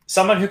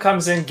someone who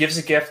comes in, gives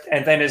a gift,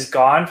 and then is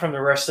gone from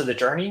the rest of the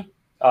journey.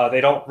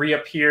 They don't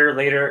reappear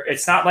later.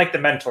 It's not like the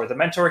mentor. The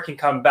mentor can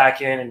come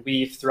back in and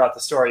weave throughout the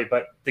story,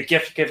 but the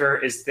gift giver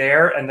is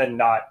there and then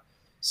not.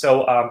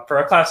 So for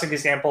a classic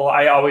example,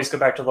 I always go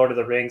back to Lord of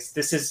the Rings.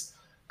 This is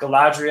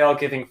Galadriel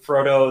giving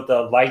Frodo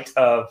the light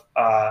of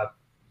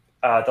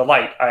the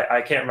light.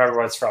 I can't remember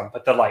what it's from,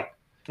 but the light.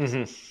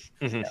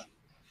 Mm-hmm. Mm-hmm. Yeah.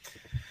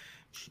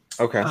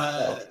 Okay.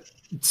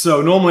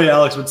 So normally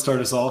Alex would start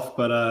us off,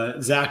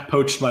 but Zach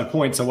poached my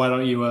point. So why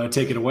don't you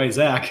take it away,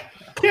 Zach?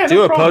 Yeah,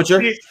 do it,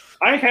 poacher.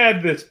 I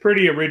had this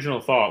pretty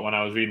original thought when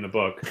I was reading the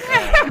book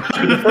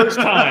for the first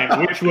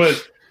time, which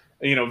was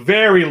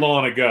very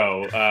long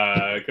ago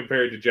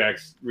compared to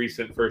Jack's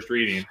recent first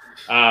reading.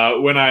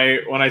 When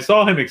I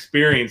saw him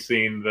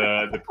experiencing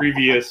the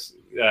previous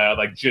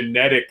like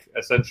genetic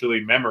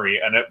essentially memory,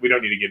 and we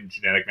don't need to get into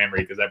genetic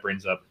memory because that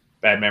brings up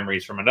bad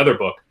memories from another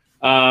book.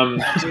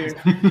 Dude.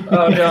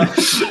 Oh no.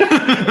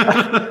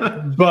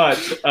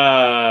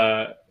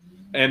 But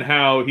and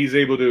how he's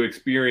able to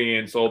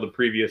experience all the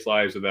previous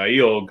lives of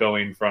Aiel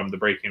going from the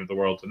breaking of the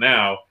world to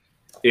now.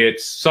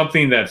 It's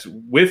something that's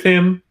with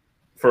him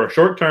for a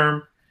short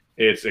term.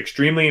 It's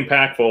extremely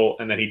impactful,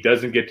 and then he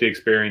doesn't get to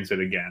experience it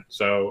again.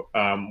 So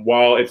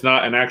while it's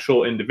not an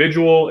actual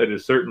individual, it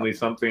is certainly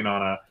something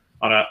on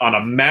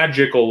a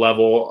magical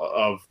level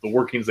of the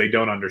workings they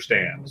don't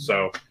understand.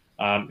 So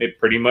it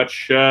pretty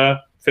much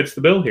fits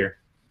the bill here.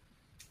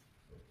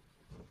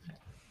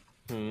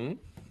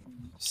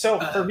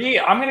 So for me,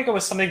 I'm going to go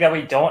with something that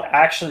we don't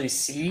actually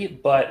see,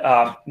 but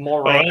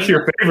Moraine. That's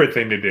your favorite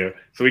thing to do,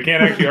 so we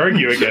can't actually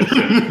argue against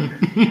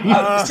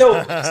it.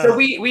 So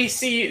we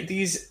see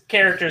these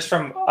characters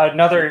from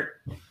another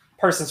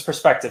person's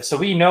perspective, so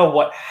we know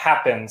what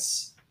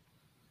happens.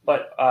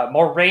 But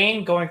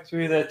Moraine going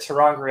through the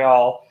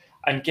Terangrial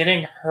and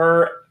getting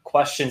her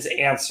questions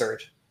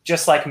answered,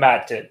 just like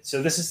Matt did.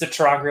 So this is the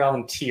Terangrial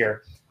and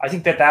Tyr. I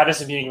think that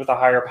is a meeting with a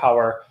higher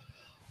power.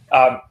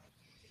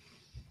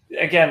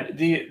 Again,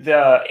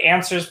 the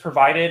answers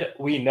provided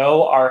we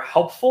know are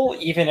helpful,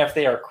 even if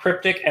they are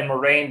cryptic, and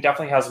Moraine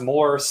definitely has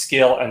more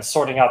skill in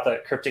sorting out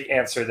the cryptic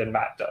answer than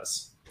Matt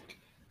does.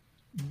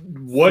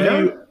 What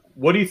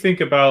do you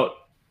think about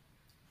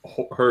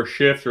her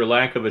shift or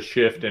lack of a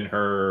shift in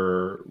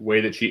her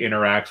way that she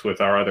interacts with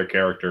our other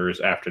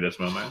characters after this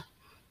moment?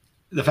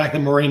 The fact that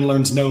Moraine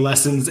learns no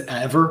lessons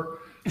ever,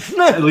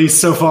 at least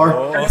so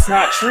far. That's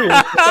not true.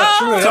 That's not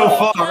true at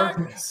all.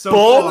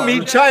 Bull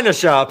meet China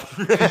shop.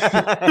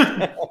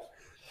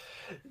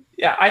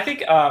 Yeah, I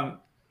think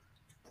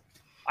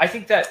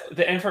that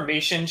the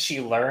information she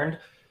learned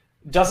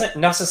doesn't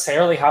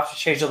necessarily have to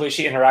change the way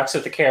she interacts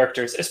with the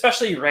characters,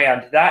 especially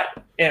Rand. That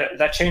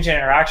change in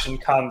interaction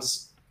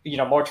comes,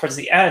 more towards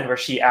the end, where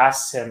she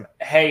asks him,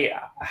 "Hey,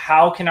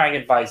 how can I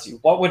advise you?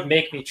 What would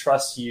make me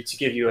trust you to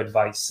give you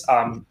advice?"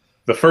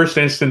 The first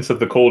instance of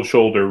the cold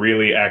shoulder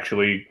really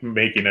actually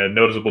making a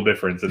noticeable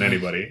difference in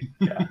anybody.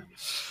 Yeah.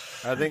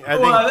 I think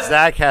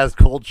Zach has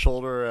cold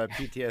shoulder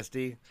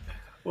PTSD.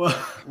 Well,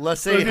 let's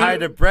say hi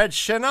to Brett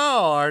Chanel,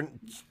 our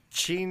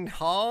Chin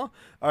Hall,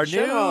 our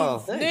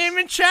new name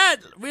in chat.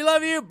 We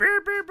love you.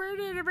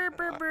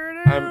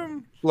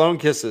 Blown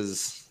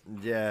kisses.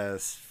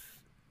 Yes.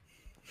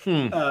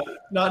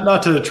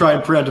 Not to try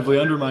and preemptively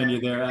undermine you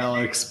there,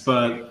 Alex,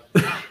 but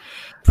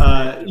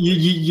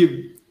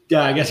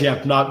yeah, I guess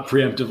not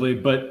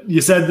preemptively, but you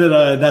said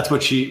that that's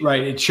what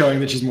it's showing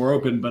that she's more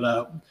open,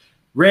 but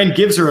Rand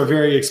gives her a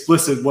very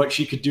explicit what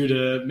she could do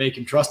to make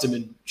him trust him,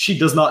 and she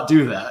does not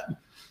do that.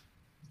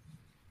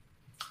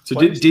 So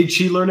did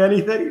she learn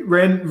anything?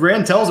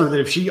 Rand tells her that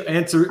if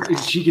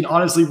she can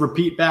honestly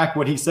repeat back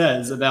what he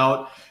says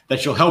about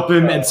that she'll help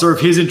him and serve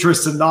his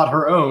interests and not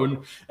her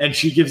own, and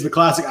she gives the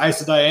classic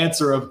Aes Sedai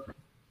answer of,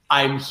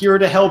 "I'm here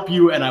to help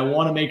you, and I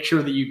want to make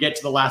sure that you get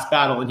to the last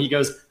battle." And he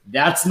goes,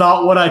 "That's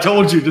not what I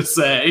told you to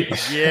say."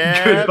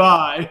 Yeah.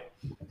 Goodbye.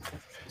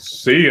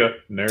 See ya,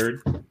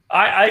 nerd.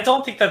 I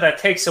don't think that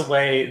takes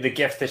away the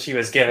gift that she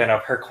was given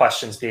of her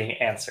questions being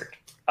answered.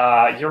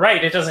 You're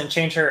right; it doesn't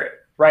change her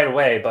right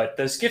away, but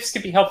those gifts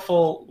can be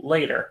helpful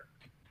later.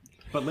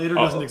 But later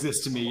doesn't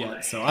exist to me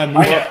yet, so I'm.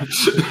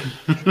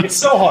 It's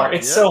so hard.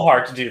 It's so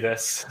hard to do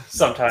this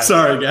sometimes.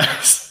 Sorry,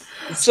 guys.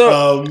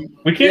 So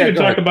we can't even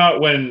talk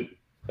about when.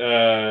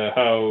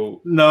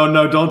 How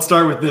no, don't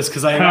start with this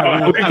because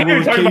I will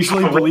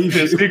occasionally believe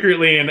you.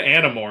 Secretly an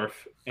Animorph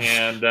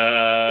and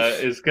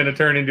is going to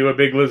turn into a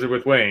big lizard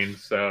with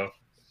wings. So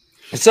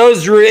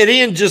is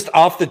Druidian just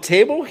off the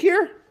table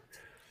here?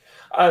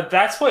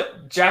 That's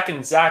what Jack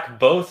and Zach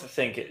both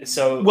think.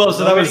 So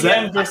that was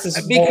that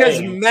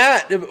because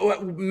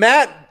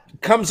Matt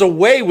comes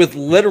away with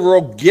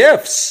literal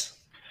gifts.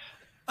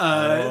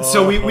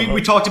 So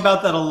we talked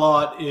about that a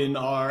lot in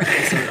our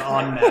episode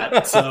on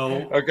Matt.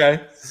 So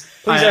okay.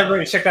 Please,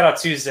 everybody, check that out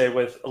Tuesday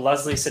with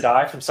Leslie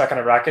Sedai from Stuck on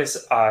Arrakis.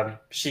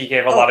 She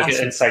gave a lot of good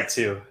insight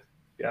too.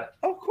 Yeah.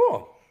 Oh,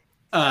 cool.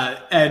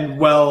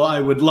 And I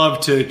would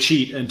love to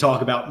cheat and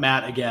talk about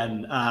Matt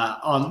again.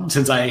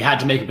 Since I had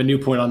to make up a new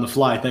point on the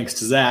fly, thanks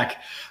to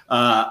Zach.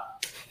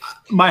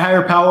 My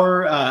higher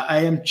power, I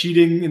am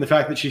cheating in the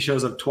fact that she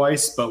shows up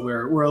twice, but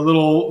we're a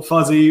little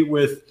fuzzy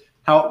with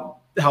how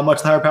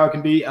much the higher power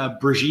can be.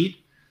 Brigitte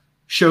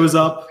shows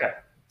up,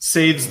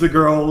 saves the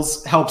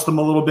girls, helps them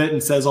a little bit,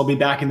 and says, "I'll be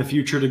back in the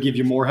future to give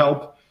you more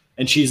help."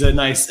 And she's a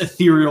nice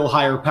ethereal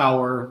higher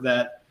power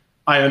that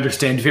I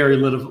understand very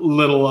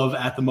little of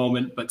at the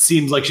moment, but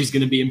seems like she's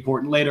going to be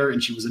important later,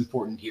 and she was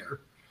important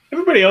here.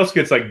 Everybody else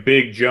gets like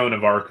big Joan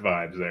of Arc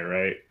vibes there,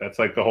 right? That's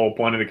like the whole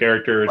point of the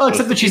character. Well,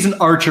 except that she's an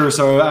archer,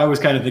 so I was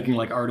kind of thinking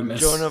like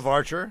Artemis. Joan of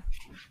Archer?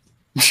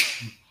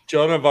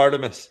 Joan of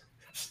Artemis.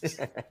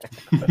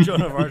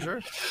 Joan of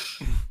Archer?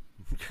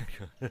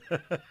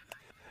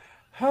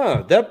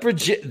 That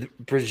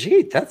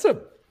Brigitte, that's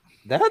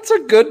a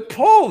good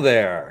pull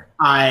there.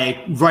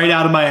 Right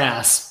out of my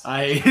ass.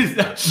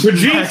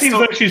 Brigitte seems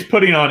like she's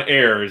putting on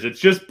airs. It's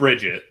just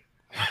Bridget.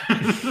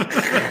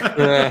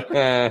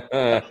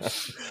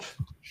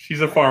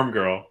 She's a farm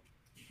girl.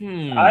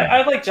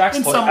 I like Jack's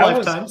In point. some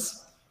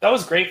lifetimes. That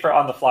was great for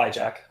on the fly,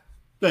 Jack.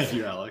 Thank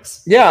you,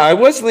 Alex. Yeah, I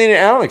was leaning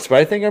Alex, but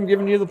I think I'm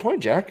giving you the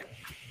point, Jack.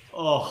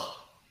 Oh,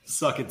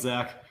 suck it,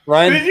 Zach.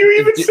 Ryan, Did you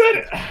even said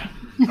it?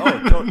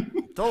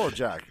 Total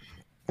Jack.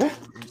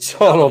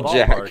 Total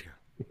Jack.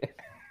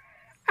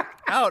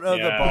 Out of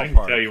the I can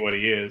ballpark. tell you what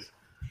he is.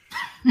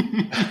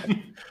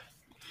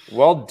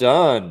 Well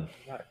done.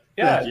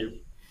 Yeah. Thank you.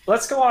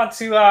 Let's go on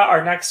to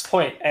our next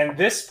point. And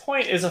this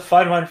point is a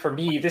fun one for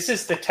me. This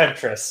is the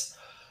Temptress.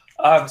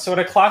 So in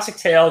a classic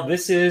tale,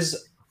 this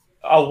is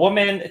a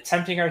woman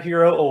tempting our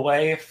hero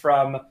away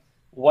from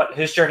what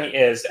his journey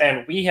is.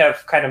 And we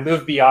have kind of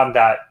moved beyond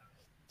that.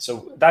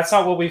 So that's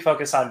not what we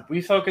focus on.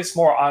 We focus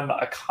more on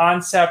a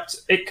concept.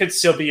 It could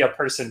still be a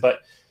person, but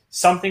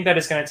something that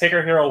is going to take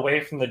our hero away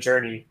from the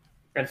journey.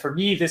 And for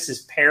me, this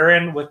is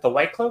Perrin with the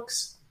White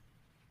Cloaks.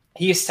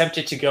 He is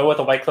tempted to go with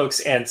the White Cloaks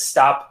and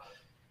stop,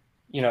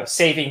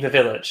 saving the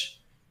village.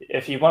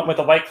 If he went with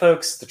the White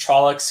Cloaks, the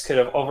Trollocs could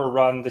have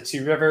overrun the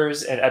two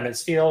rivers and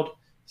Edmund's Field.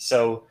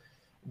 So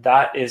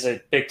that is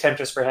a big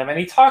temptress for him. And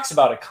he talks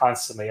about it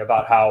constantly,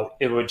 about how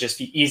it would just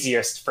be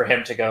easiest for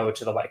him to go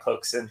to the White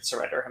Cloaks and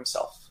surrender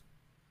himself.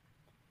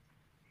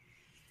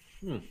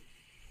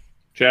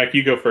 Jack,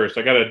 you go first.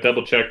 I got to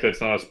double check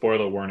that's not a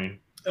spoiler warning.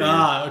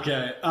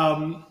 Okay.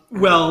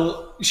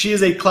 Well, she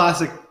is a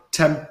classic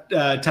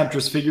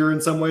temptress figure in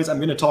some ways. I'm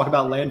going to talk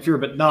about Lanfear,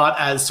 but not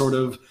as sort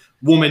of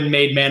woman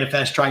made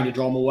manifest trying to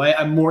draw him away.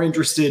 I'm more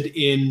interested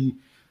in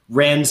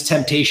Rand's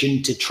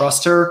temptation to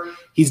trust her.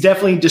 He's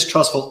definitely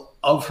distrustful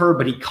of her,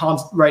 but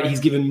he's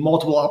given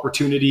multiple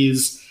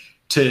opportunities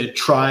to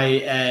try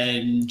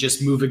and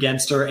just move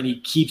against her, and he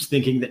keeps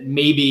thinking that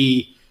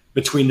maybe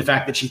between the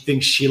fact that she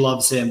thinks she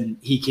loves him,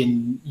 he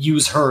can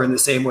use her in the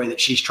same way that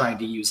she's trying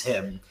to use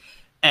him.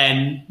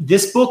 And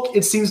this book,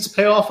 it seems to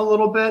pay off a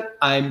little bit.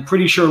 I'm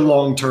pretty sure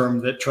long-term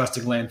that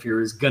trusting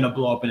Lanfear is going to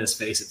blow up in his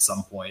face at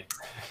some point.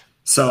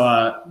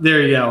 So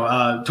there you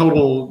go.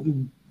 Total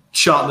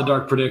shot in the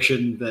dark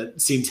prediction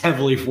that seems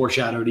heavily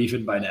foreshadowed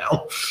even by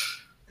now.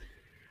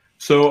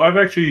 So I've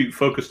actually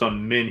focused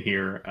on Min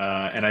here,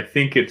 and I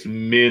think it's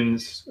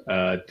Min's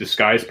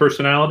disguise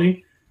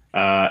personality.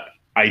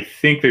 I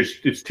think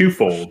it's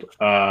twofold.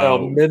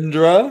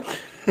 Elmindra?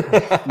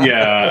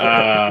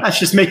 Yeah. That's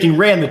just making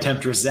Rand the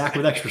temptress, Zach,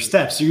 with extra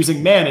steps. You're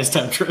using man as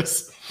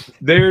temptress.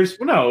 There is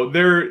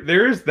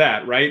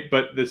that, right?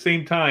 But at the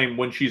same time,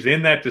 when she's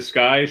in that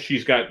disguise,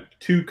 she's got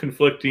two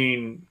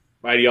conflicting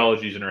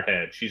ideologies in her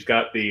head. She's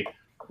got the,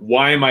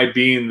 why am I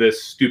being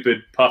this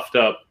stupid, puffed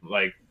up,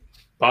 like,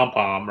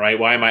 pom-pom, right?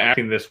 Why am I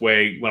acting this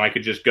way when I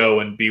could just go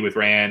and be with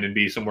Rand and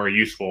be somewhere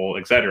useful,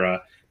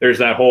 etc.? There's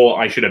that whole,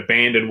 I should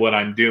abandon what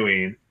I'm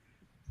doing.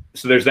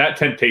 So there's that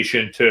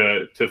temptation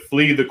to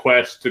flee the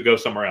quest, to go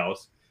somewhere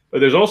else. But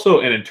there's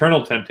also an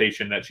internal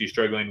temptation that she's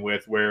struggling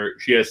with, where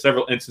she has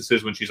several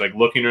instances when she's like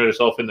looking at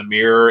herself in the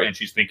mirror and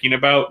she's thinking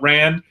about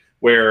Rand,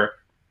 where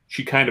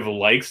she kind of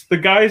likes the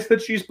guise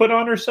that she's put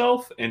on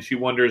herself, and she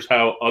wonders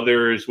how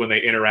others, when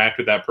they interact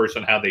with that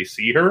person, how they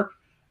see her.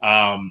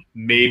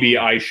 Maybe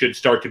I should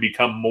start to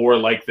become more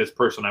like this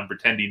person I'm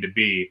pretending to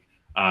be.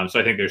 So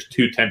I think there's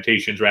two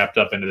temptations wrapped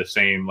up into the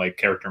same like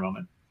character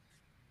moment.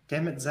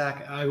 Damn it,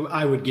 Zach.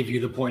 I would give you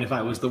the point if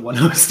I was the one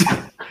hosting.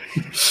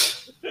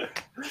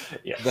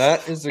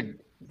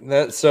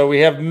 Yes. So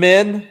we have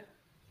Min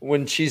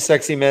when she's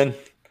sexy men.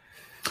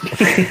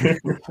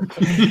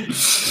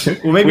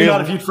 Well, maybe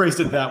not if you phrased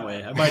it that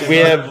way. We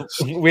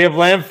have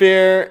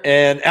Lanfear,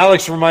 and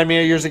Alex, remind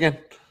me of yours again.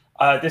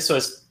 This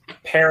was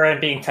Perrin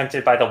being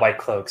tempted by the White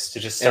Cloaks to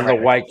just And the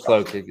White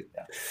Cloak. Yeah.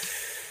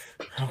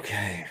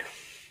 Okay.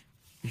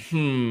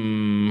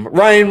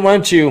 Ryan, why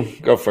don't you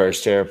go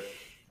first here?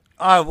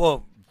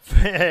 Well,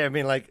 I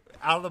mean, like,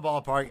 out of the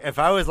ballpark, if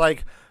I was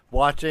like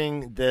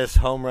watching this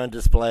home run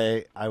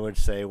display, I would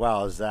say,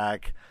 wow,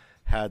 Zach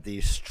had the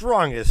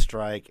strongest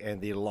strike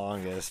and the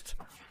longest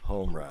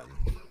home run.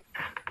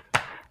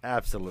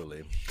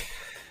 Absolutely.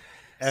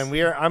 And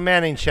I'm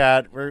manning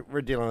chat.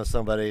 We're dealing with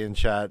somebody in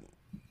chat.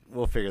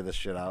 We'll figure this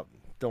shit out.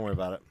 Don't worry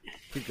about it.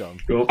 Keep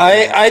going. Cool.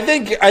 I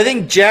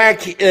think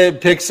Jack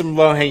picked some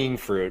low hanging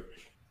fruit.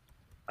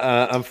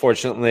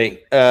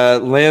 Unfortunately,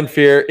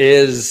 Lanfear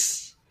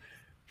is,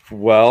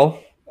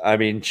 well, I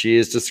mean, she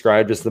is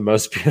described as the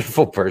most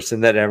beautiful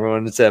person that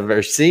everyone has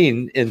ever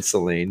seen in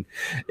Selene.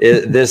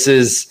 This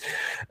is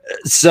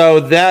so.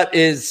 That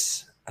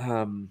is.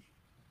 I'm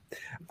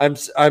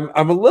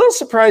a little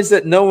surprised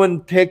that no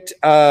one picked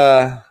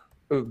Berlane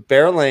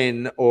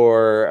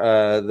or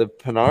the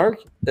Penarch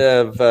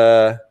of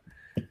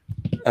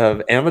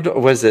Amador.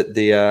 Was it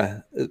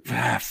the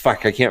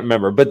fuck? I can't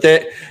remember. But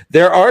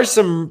there are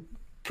some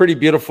pretty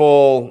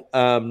beautiful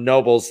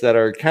nobles that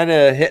are kind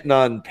of hitting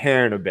on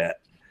Perrin a bit.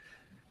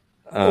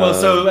 Well,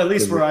 so at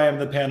least where I am,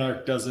 the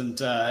Panarch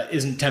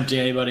isn't tempting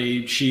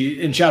anybody.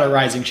 In Shadow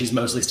Rising, she's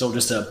mostly still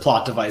just a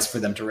plot device for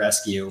them to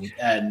rescue.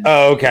 And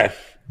okay.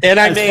 And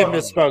I may have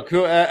far- misspoke.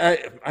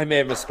 I may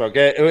have misspoke.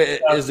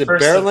 Is it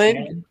First Bear of Lane?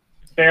 May.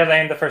 Bear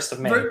Lane, the 1st of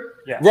May.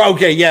 Yeah. Well,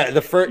 okay, yeah,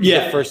 the first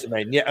of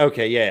May. Yeah,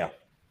 okay, yeah.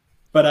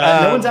 But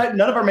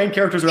none of our main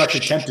characters are actually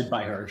tempted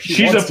by her.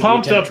 She's a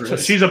pumped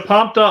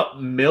up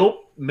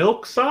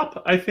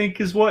milksop, I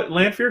think is what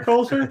Lanfear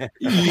calls her.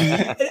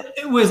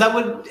 Was that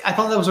what I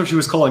thought that was what she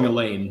was calling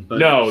Elaine? But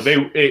No,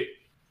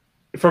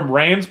 from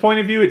Rand's point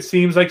of view, it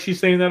seems like she's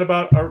saying that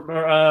about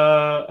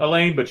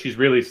Elaine, but she's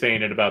really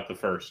saying it about the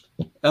first.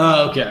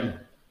 Oh, okay.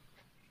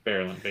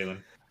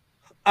 Balin.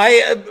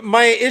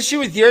 My issue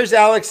with yours,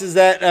 Alex, is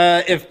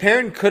that if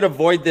Perrin could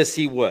avoid this,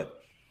 he would.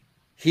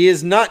 He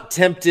is not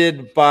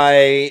tempted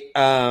by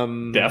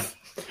death,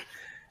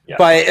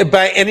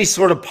 by any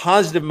sort of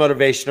positive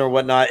motivation or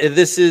whatnot.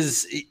 This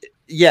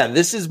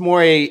is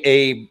more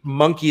a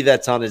monkey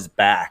that's on his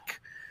back.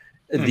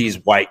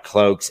 These white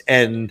cloaks,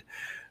 and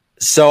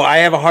so I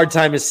have a hard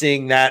time of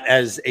seeing that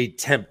as a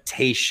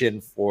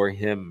temptation for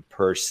him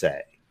per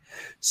se.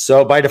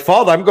 So by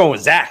default, I'm going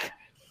with Zach.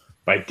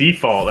 By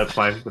default, that's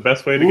fine. The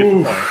best way to get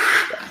the point.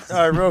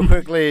 All right, real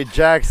quickly,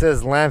 Jack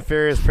says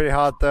Lanfear is pretty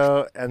hot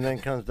though, and then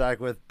comes back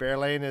with Bear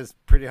Lane is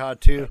pretty hot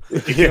too.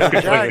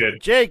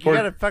 Jake, you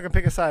gotta fucking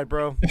pick a side,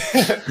 bro.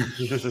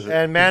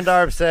 And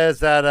Mandarb says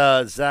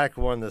that Zach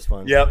won this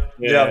one. Yep.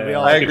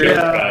 I agree.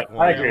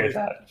 I agree with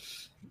that.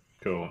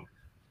 Cool.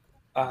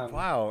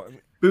 Wow.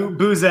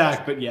 Boo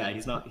Zach, but yeah,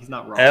 he's not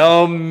wrong.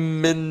 El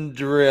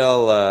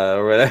Mindrilla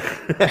or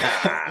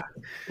whatever.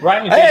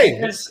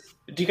 Ryan,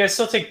 do you guys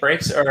still take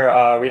breaks, or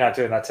are we not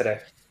doing that today?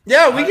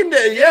 Yeah, we can do.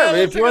 Yeah,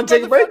 if you want to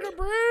take a break.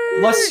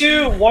 Let's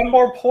do one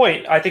more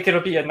point. I think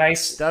it'll be a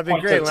nice That'd be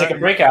point great. to take a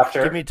break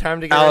after. Give me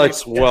time to get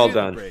Alex, ready. well Do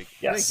done. the break.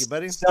 Yes. Thank you,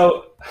 buddy.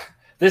 So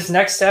this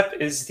next step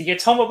is the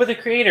atonement with the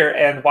creator,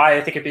 and why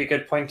I think it'd be a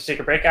good point to take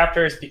a break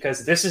after is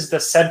because this is the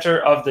center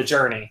of the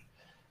journey.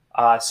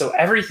 So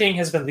everything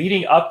has been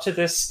leading up to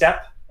this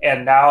step,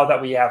 and now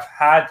that we have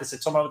had this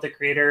atonement with the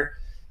creator,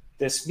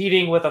 this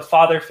meeting with a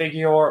father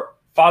figure or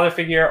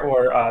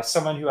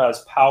someone who has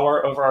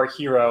power over our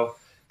hero,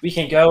 we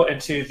can go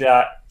into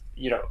that,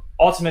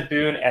 ultimate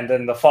boon and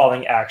then the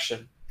falling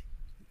action.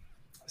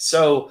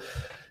 So,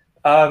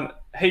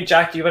 hey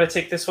Jack, do you want to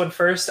take this one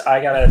first?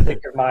 I gotta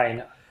think of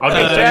mine.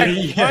 Jack,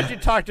 why don't you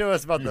talk to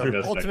us about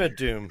the ultimate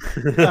doom?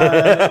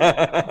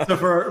 So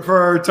for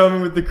our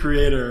atonement with the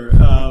creator,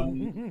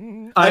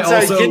 I'm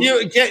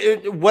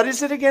sorry. What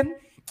is it again?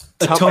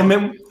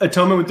 Atonement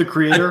with the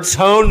creator.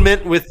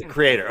 Atonement with the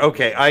creator.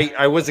 Okay,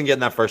 I wasn't getting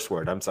that first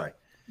word. I'm sorry.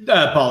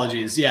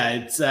 Apologies. Yeah,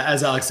 it's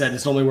as Alex said.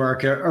 It's normally where our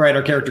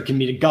character can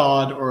meet a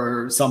god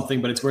or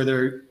something, but it's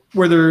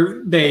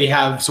where they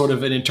have some sort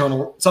of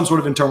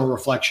internal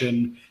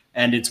reflection,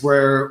 and it's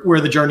where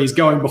the journey's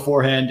going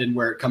beforehand and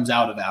where it comes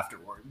out of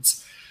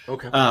afterwards.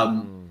 Okay.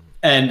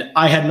 And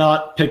I had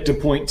not picked a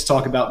point to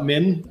talk about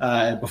Min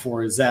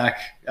before Zach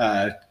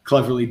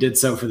cleverly did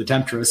so for the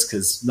Temptress,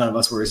 because none of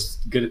us were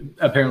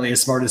apparently as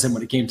smart as him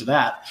when it came to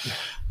that.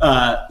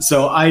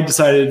 So I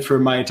decided for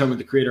my atonement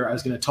with the creator, I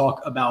was going to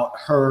talk about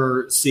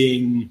her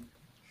seeing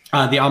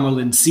the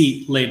Amerlin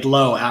seat laid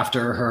low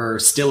after her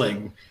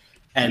stilling,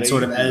 and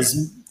sort of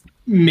as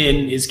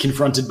Min is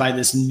confronted by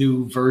this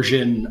new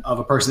version of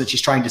a person that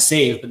she's trying to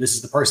save, but this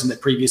is the person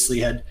that previously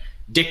had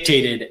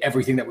dictated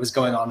everything that was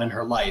going on in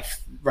her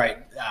life, right?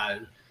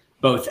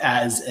 Both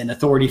as an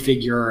authority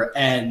figure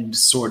and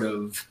sort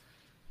of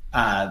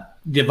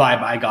the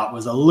vibe I got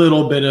was a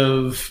little bit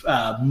of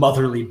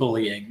motherly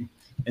bullying.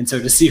 And so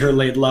to see her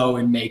laid low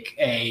and make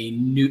a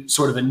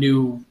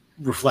new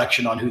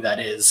reflection on who that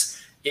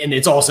is. And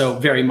it's also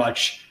very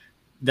much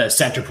the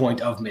center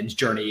point of Min's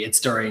journey. It's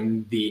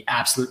during the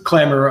absolute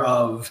clamor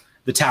of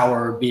the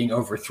tower being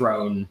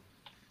overthrown.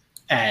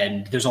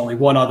 And there's only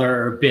one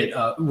other bit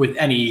with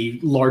any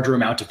larger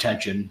amount of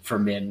tension for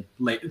Min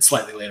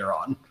slightly later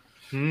on.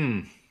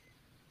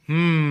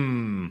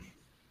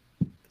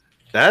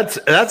 That's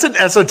an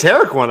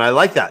esoteric one. I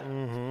like that.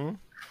 Mm-hmm.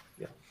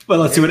 But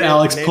let's see what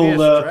Alex pulled.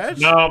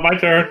 No, my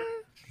turn.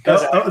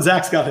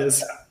 Zach's got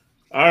his.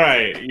 All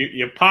right,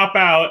 you pop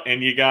out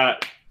and you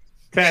got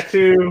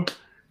tattoo,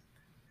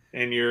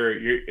 and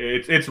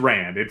it's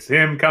Rand. It's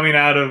him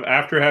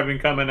after having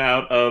coming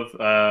out of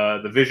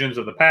the visions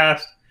of the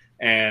past,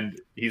 and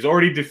he's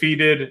already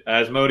defeated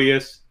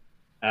Asmodeus.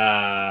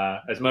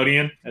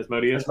 Asmodeus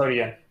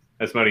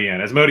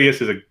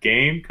is a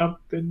game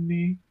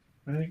company.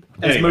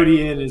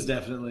 Asmodean is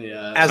definitely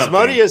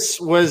Asmodeus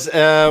was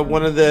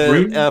one of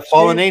the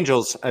fallen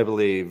angels, I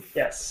believe.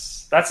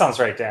 Yes, that sounds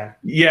right, Dan.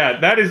 Yeah,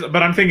 that is.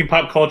 But I'm thinking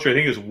pop culture. I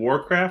think it's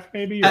Warcraft,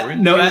 maybe.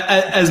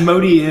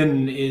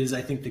 Asmodean is,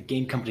 I think, the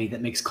game company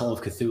that makes Call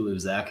of Cthulhu.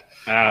 Zach.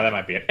 That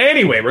might be it.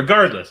 Anyway,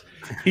 regardless,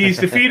 he's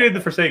defeated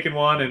the Forsaken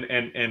One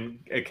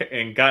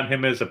and gotten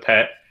him as a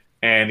pet,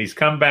 and he's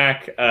come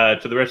back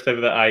to the rest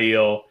of the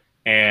Aiel,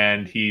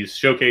 and he's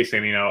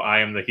showcasing,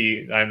 I am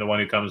the one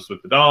who comes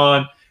with the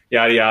dawn.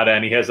 Yada yada,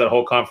 and he has that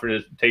whole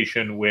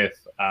confrontation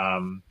with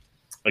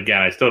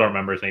again, I still don't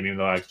remember his name, even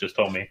though Alex just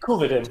told me.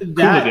 Couladin.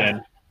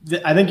 Couladin.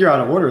 I think you're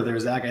out of order there,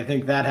 Zach. I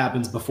think that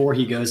happens before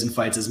he goes and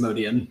fights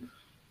Asmodean,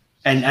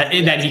 and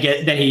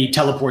then he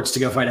teleports to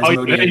go fight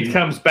Asmodean. Then he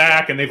comes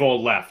back, and they've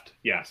all left.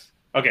 Yes.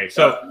 Okay.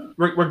 So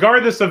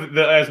regardless of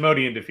the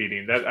Asmodean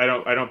defeating, that I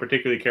don't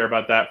particularly care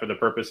about that for the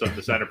purpose of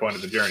the center point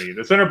of the journey.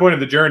 The center point of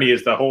the journey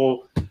is the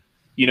whole,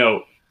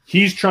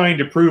 he's trying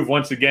to prove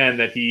once again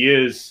that he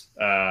is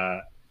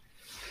the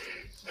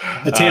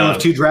tale of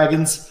two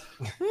dragons.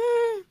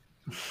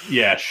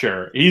 Yeah,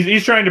 sure.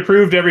 He's trying to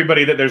prove to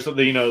everybody that there's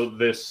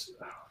this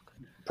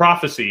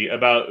prophecy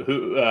about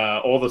who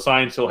all the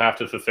signs he'll have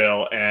to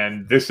fulfill,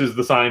 and this is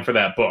the sign for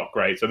that book,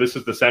 right? So this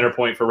is the center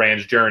point for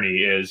Rand's journey.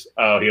 Is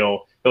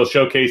he'll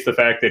showcase the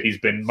fact that he's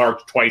been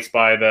marked twice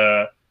by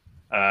the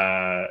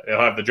he'll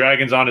have the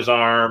dragons on his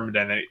arm, and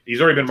then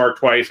he's already been marked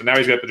twice, and now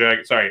he's got the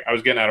dragon. Sorry, I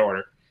was getting out of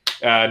order.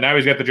 Now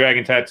he's got the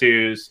dragon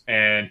tattoos,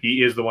 and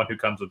he is the one who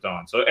comes with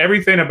Dawn. So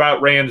everything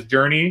about Rand's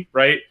journey,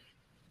 right?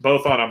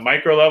 Both on a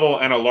micro level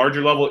and a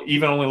larger level,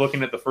 even only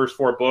looking at the first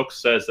 4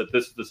 books, says that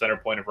this is the center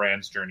point of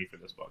Rand's journey for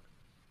this book.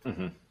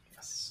 Mm-hmm.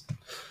 Yes.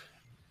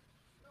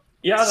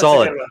 Yeah, that's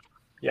solid.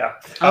 Yeah.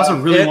 I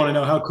also really want to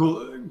know how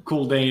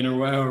cool Dane or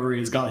whoever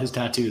he's got his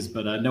tattoos,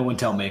 but no one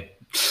tell me.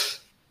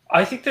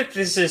 I think that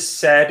this is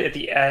said at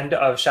the end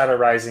of Shadow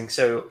Rising,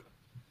 so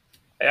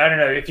I don't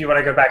know if you want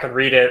to go back and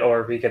read it,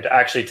 or we could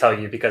actually tell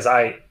you, because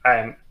I'm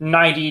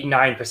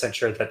 99%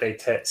 sure that they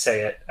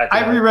say it. At the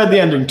end. Reread the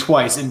ending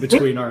twice in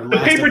between our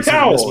last paper episode and this one,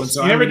 towels.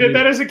 so You never did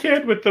that as a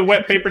kid with the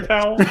wet paper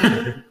towel?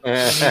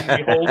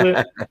 You hold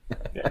it.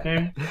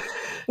 Yeah.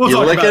 We'll You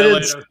talk lick about it,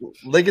 later.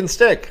 it's lick and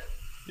stick.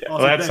 Yeah, well,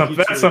 that's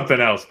something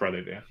else,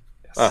 brother. Dan.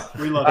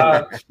 We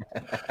love it.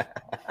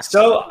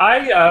 So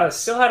I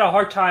still had a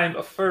hard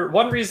time for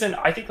one reason.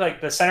 I think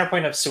like the center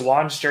point of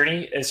Suwan's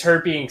journey is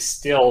her being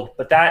stilled,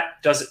 but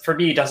that doesn't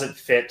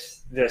fit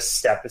this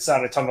step. It's not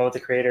an atonement with the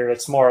creator.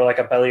 It's more like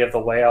a belly of the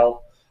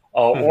whale,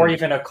 or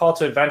even a call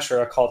to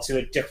adventure, a call to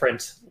a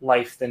different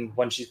life than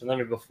one she's been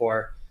living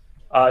before.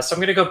 So I'm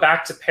going to go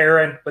back to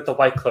Perrin with the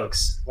White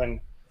Cloaks. When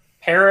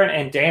Perrin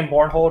and Dan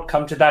Bornhold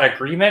come to that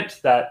agreement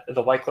that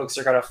the White Cloaks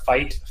are going to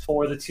fight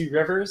for the 2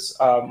 rivers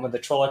when the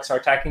Trollocs are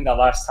attacking that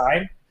last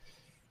time,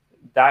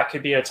 that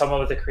could be a atonement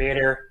with the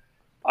creator.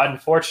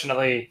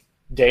 Unfortunately,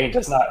 Dane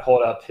does not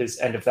hold up his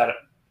end of that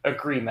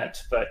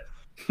agreement, but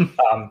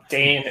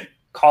Dane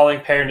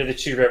calling Perrin to the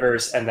 2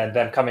 rivers and then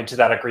them coming to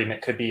that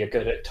agreement could be a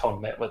good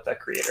atonement with the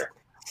creator.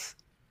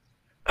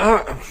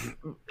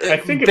 I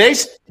think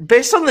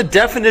based on the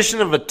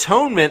definition of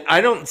atonement, I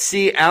don't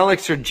see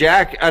Alex or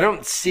Jack. I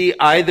don't see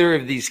either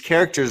of these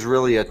characters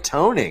really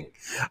atoning.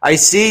 I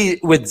see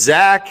with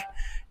Zach,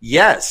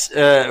 yes,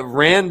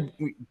 Rand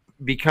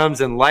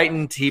becomes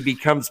enlightened.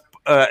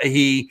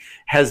 He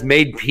has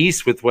made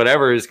peace with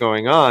whatever is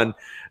going on.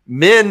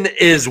 Min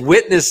is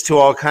witness to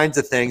all kinds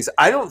of things.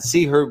 I don't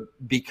see her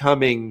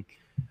becoming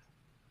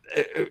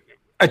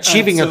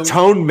achieving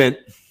atonement.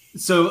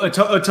 So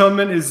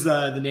atonement is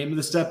the name of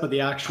the step, but the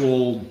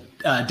actual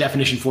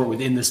definition for it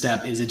within the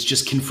step is it's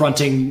just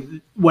confronting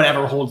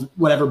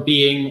whatever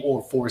being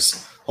or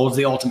force holds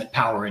the ultimate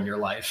power in your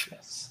life.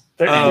 Yes.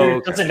 There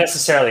doesn't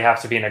necessarily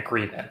have to be an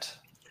agreement.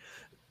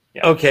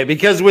 Yeah. Okay,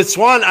 because with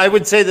Swan, I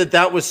would say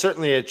that was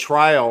certainly a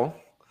trial.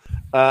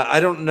 I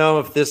don't know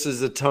if this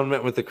is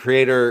atonement with the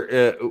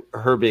creator,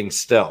 her being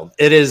stilled.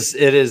 It is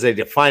a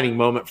defining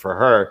moment for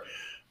her.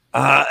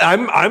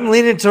 I'm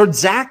leaning towards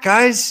Zach,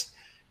 guys.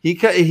 He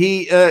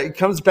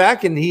comes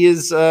back and he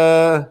has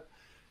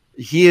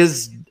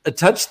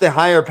touched the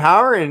higher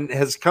power and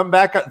has come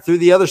back up through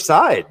the other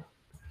side.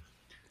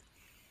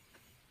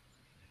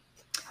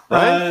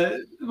 Right.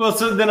 Well,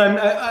 so then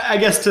I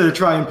guess to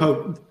try and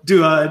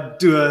do a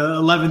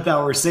 11th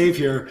hour save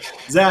here,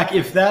 Zach.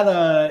 If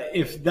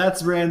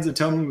that's Rand's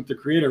atonement with the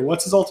creator,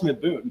 what's his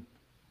ultimate boon?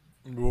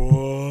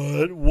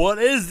 What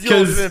is the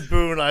ultimate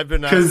boon? I've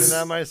been asking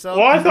that myself.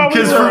 Well, I thought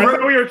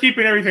we were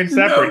keeping everything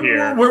separate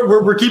here.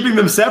 We're keeping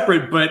them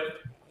separate, but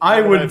I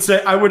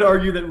would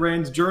argue that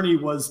Rand's journey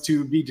was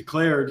to be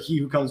declared he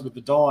who comes with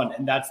the dawn,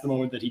 and that's the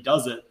moment that he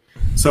does it.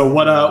 So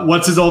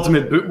what's his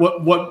ultimate?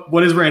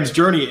 What is Rand's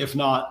journey if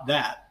not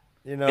that?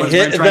 What is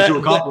Rand trying to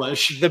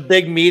accomplish? The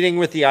big meeting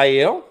with the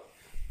Aiel.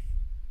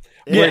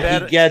 Where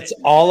he gets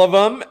all of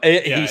them,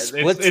 he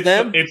splits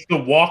them. It's the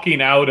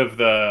walking out of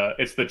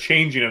it's the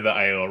changing of the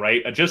Aiel,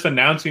 right? Just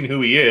announcing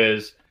who he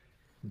is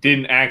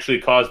didn't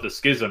actually cause the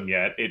schism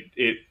yet.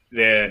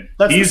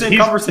 That's the same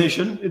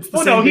conversation. It's the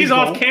same. No, he's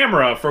off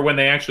camera for when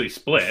they actually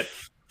split.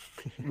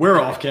 We're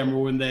off camera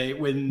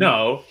when.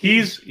 No,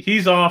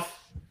 he's off.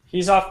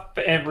 He's off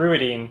and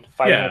Ruidine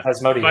fighting with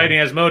Asmodean. Fighting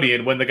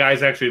Asmodean when the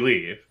guys actually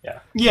leave.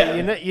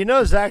 Yeah. You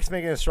know Zach's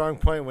making a strong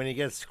point when he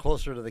gets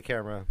closer to the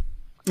camera.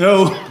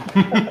 No.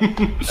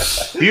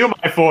 Feel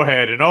my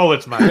forehead and all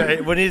its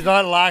might. When he's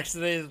not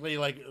laxatively,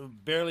 like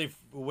barely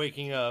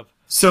waking up.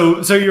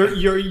 So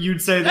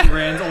you'd say that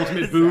Rand's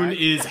ultimate boon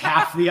is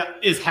half the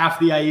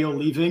Aiel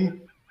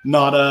leaving.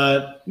 Not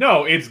a.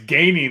 No, it's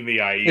gaining the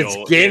IEL.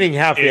 It's gaining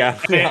half, yeah.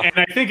 And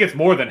I think it's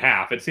more than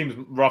half. It seems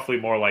roughly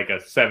more like a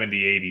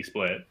 70-80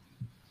 split.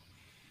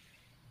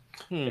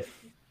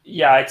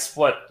 Yeah, it's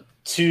what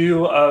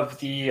 2 of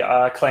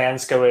the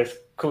clans go with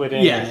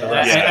Couladin. Yeah, and the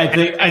rest-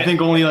 I think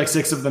only like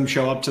 6 of them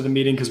show up to the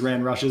meeting because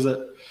Rand rushes it.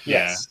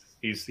 Yeah,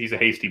 he's a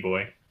hasty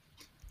boy.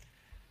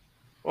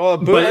 Well,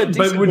 but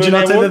would you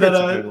not say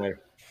that?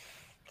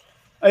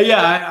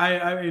 Yeah,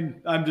 I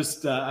mean, I'm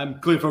just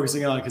I'm clearly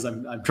focusing on it because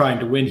I'm trying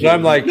to win here.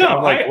 I'm like,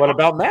 what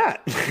about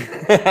Matt?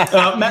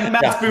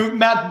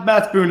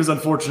 Matt Boone is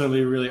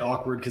unfortunately really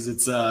awkward because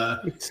it's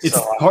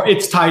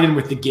tied in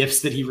with the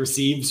gifts that he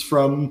receives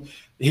from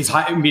his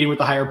meeting with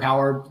the higher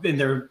power, and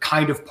they're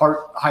kind of part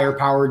higher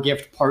power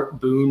gift,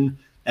 part boon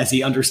as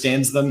he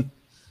understands them.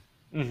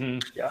 Mm-hmm.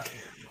 Yeah,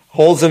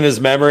 holes in his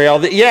memory.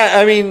 He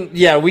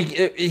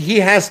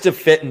has to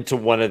fit into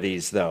one of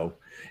these though.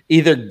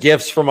 Either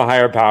gifts from a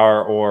higher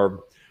power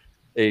or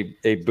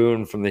a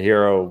boon from the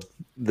hero,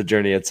 the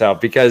journey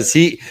itself. Because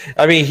he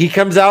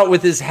comes out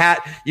with his hat.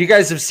 You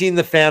guys have seen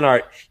the fan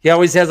art. He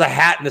always has a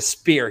hat and a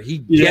spear. He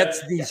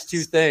gets these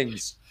 2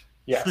 things.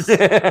 Yes.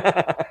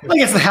 I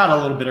guess the hat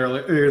a little bit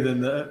earlier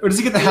than or does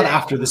he get the hat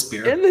after the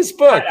spear? In this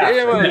book.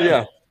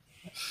 Yeah.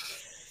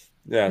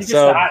 He gets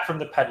the hat from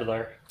the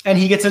peddler. And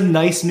he gets a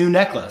nice new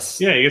necklace.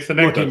 Yeah, he gets the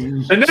necklace.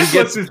 The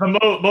necklace is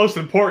the most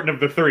important of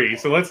the 3,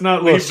 so let's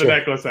not leave the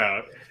necklace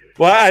out.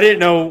 Well, I didn't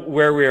know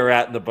where we were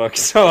at in the book,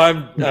 so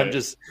I'm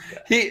just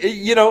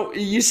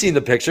you've seen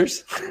the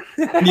pictures.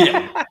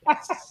 Yeah.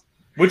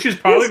 Which is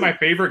probably my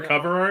favorite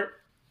cover art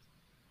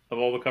of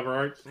all the cover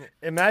arts.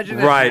 Imagine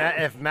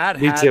if Matt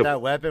had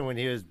that weapon when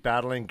he was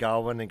battling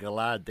Galwin and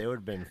Galad, they would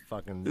have been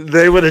fucking.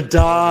 They would have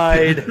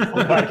died. Oh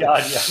my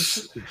god,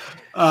 yes. See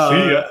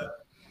ya.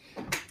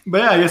 But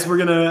yeah, I guess we're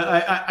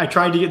gonna. I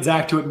tried to get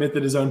Zach to admit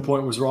that his own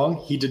point was wrong.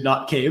 He did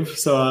not cave.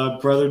 So,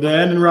 Brother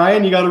Dan and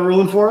Ryan, you got a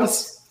ruling for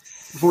us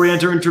before we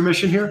enter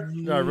intermission here?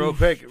 Real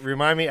quick,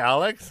 remind me,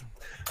 Alex.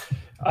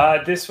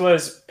 This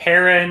was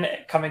Perrin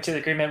coming to the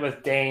agreement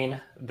with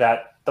Dane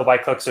that the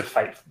White Cloaks would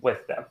fight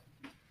with them.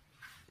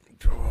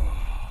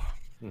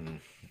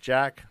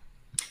 Jack.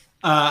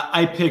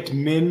 I picked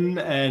Min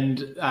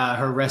and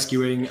her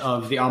rescuing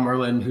of the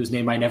Amerlin, whose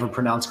name I never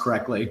pronounced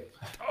correctly.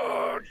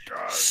 Oh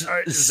God,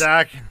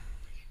 Zach.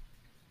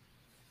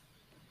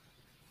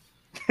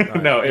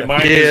 No,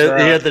 mine he is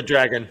had the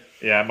dragon.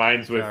 Yeah,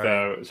 mine's with.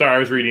 Sorry, I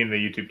was reading the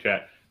YouTube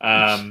chat.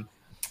 Mine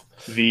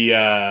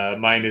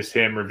is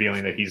him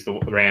revealing that he's the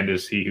Rand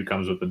is he who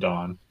comes with the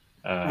dawn.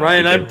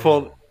 Ryan, I'm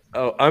pulling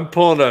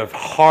a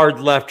hard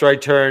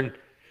left-right turn,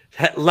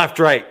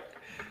 left-right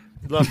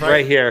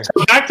here.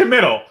 Back to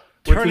middle.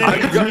 Turn into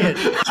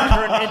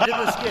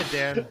the skid,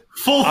 Dan.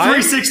 Full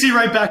 360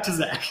 right back to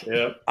Zach.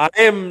 Yep. I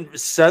am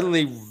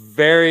suddenly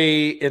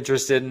very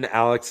interested in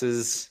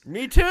Alex's.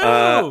 Me too.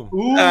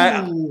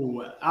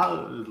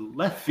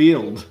 Left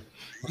field.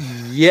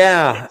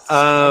 Yeah.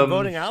 I'm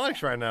voting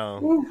Alex right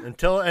now.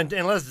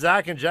 Unless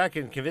Zach and Jack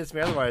can convince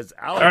me otherwise.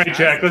 Alex. All right,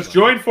 Jack. Let's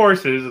join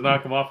forces and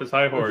knock him off his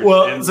high horse.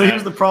 Well, so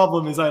here's the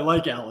problem: is I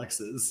like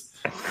Alex's.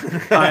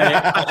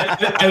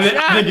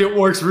 I think it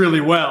works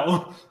really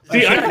well.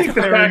 See, I think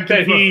the fact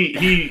that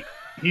he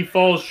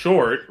falls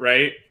short,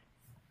 right,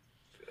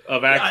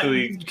 of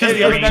actually. If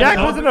Jack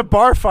was in a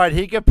bar fight,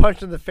 he'd get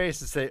punched in the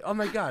face and say, "Oh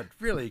my God,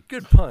 really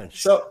good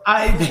punch." So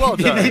well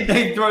done.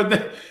 They throw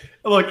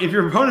look. If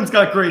your opponent's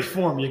got great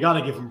form, you got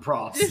to give him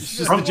props. It's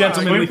just the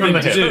gentlemanly thing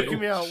to do. Choking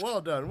me out. Well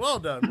done, well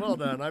done, well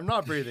done. I'm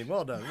not breathing.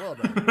 Well done, well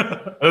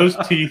done. Those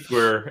teeth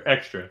were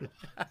extra.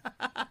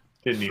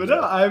 Didn't even. But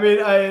no, I mean,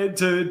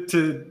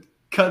 to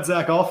cut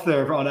Zach off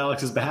there on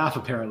Alex's behalf,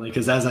 apparently,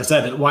 because as I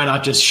said, why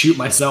not just shoot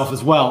myself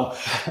as well?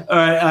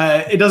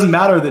 It doesn't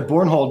matter that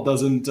Bornhold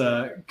doesn't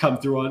come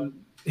through on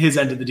his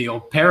end of the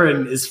deal.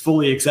 Perrin is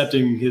fully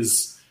accepting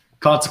his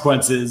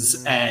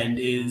consequences and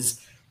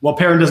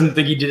Perrin doesn't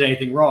think he did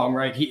anything wrong,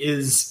 right?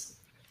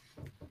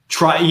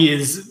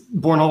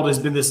 Bornhold has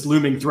been this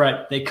looming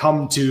threat. They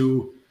come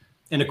to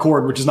an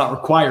accord, which is not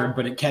required,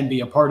 but it can be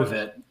a part of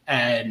it.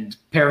 And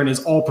Perrin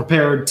is all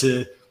prepared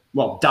to,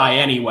 die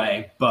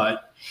anyway,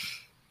 but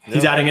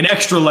he's adding an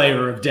extra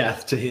layer of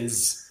death to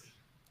his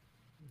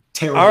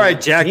terrible. All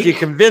right, Jack, you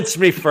convinced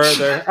me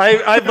further.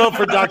 I vote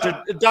for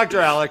Dr.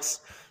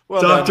 Alex.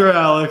 Well Dr. done.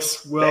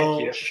 Alex. Well,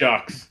 thank you.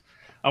 Shucks.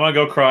 I'm going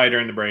to go cry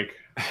during the break.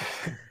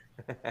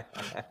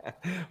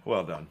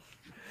 Well done.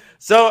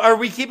 So are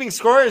we keeping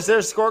score? Is there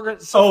a score?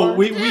 So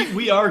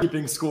we are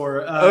keeping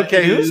score.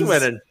 Okay, who's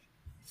winning?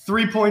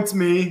 3 points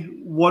me,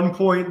 1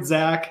 point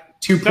Zach,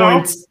 2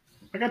 points.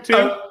 I got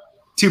 2.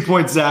 2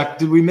 points Zach.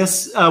 Did we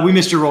miss? We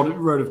missed your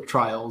road of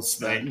trials.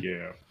 Then. Thank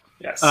you.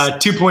 Yes.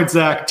 2 points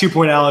Zach, 2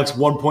 point Alex,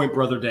 1 point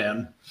Brother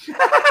Dan.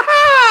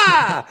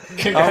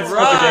 Congrats,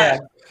 Brother Dan.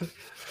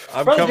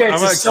 Brother Dan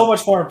is so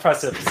much more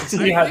impressive since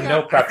he had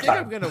no prep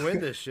time. I'm going to win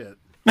this shit.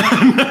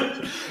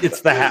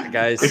 It's the hat,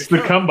 guys. It's the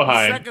come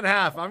behind. Second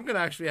half, I'm going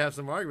to actually have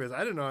some arguments. I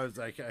didn't know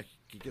I could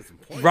get some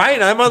points.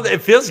 Ryan,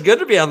 it feels good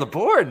to be on the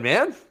board,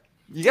 man.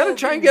 You got to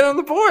try and get on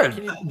the board.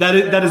 That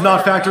is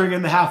not factoring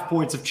in the half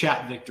points of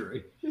chat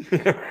victory.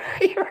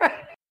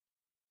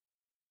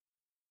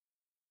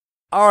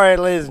 All right,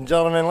 ladies and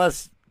gentlemen,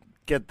 let's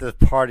get this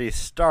party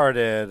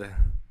started.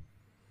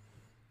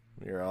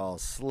 We're all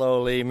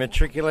slowly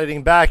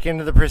matriculating back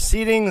into the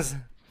proceedings.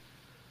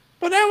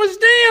 But I was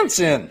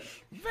dancing.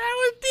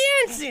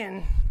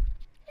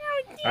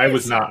 I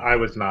was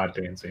not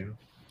dancing.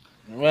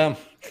 Well,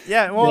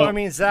 Yeah, well, I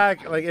mean,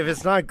 Zach, like, if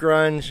it's not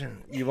grunge,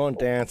 you won't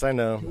dance. I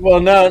know. well,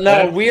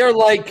 no. We are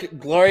like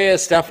Gloria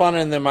Estefan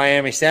in the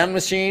Miami Sound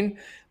Machine.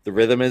 The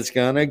rhythm is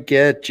gonna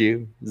get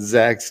you.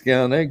 Zach's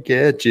gonna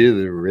get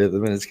you. The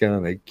rhythm is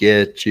gonna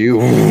get you.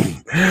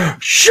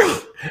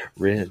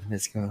 Rhythm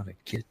is gonna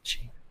get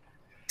you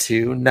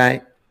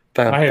tonight.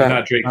 I have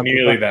not drank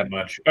nearly that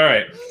much. All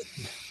right.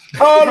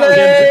 Ole,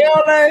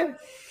 ole.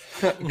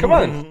 Come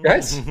on,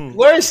 guys.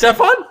 Gloria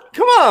Estefan?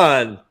 Come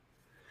on.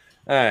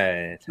 All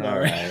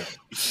right.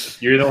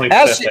 You're the only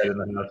Ask- step head in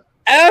the house.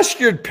 Ask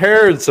your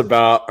parents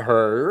about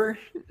her.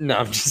 No,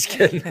 I'm just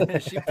kidding.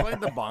 She played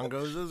the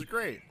bongos. It was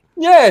great.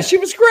 Yeah, she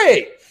was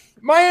great.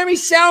 Miami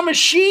Sound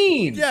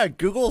Machine. Yeah,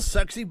 Google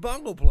sexy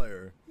bongo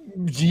player.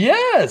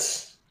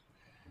 Yes.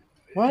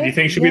 What? Do you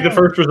think she'll be the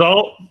first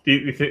result? Do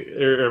you think,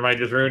 or am I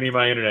just ruining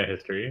my internet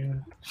history?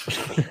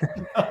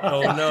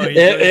 Oh, no.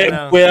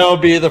 It will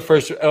be the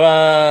first. No,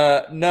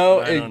 I don't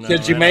know.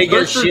 because you may get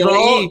First Sheila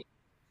result- E.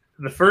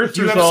 The first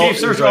Do you have result safe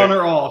search is like, on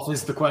or off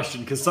is the question,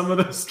 because some of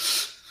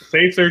those...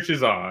 safe search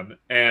is on,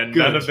 and Good.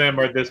 none of them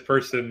are this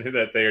person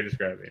that they are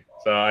describing.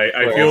 So I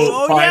Gloria.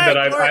 feel fine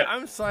that Gloria, I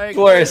I'm sorry.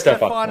 Gloria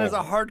Stefan Estefan. is a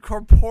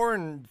hardcore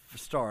porn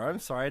star. I'm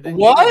sorry. I didn't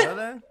What? know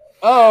that.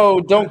 Oh,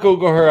 don't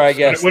Google her, I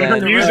guess. when her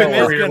then. music rhythm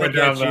is career gonna went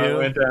down, get you.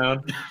 went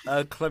down.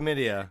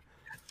 Chlamydia.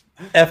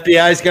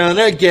 FBI's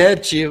gonna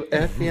get you.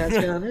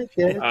 FBI's gonna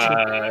get you.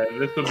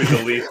 This will be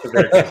the least of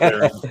their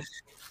concern.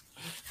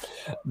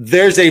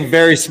 There's a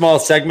very small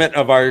segment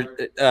of our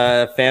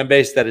fan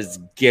base that is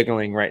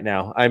giggling right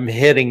now. I'm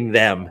hitting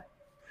them.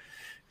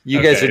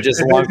 You guys Okay. are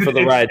just along for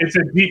the ride. It's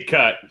a deep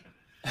cut.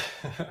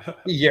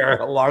 You're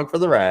along for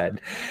the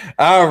ride.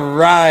 All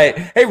right.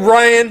 Hey,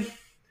 Ryan,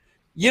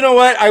 you know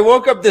what? I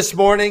woke up this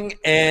morning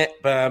and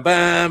I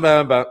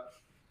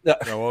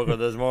woke up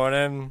this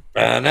morning.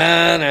 and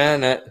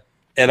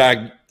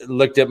I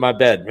looked at my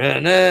bed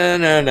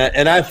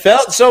and I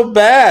felt so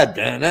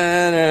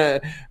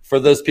bad for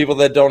those people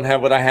that don't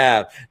have what I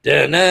have,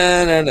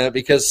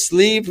 because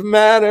sleep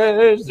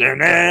matters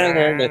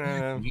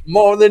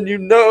more than you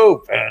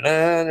know.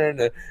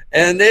 And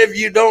if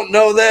you don't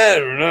know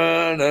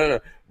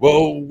that,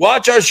 well,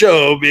 watch our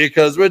show,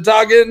 because we're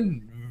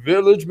talking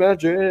Village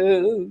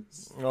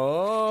Mattress.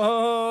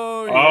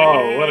 Oh, yeah.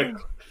 Oh, what a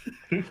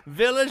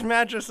Village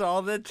Mattress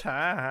all the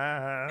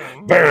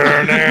time.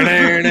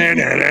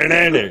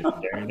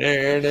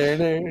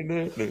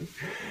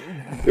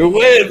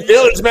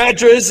 Village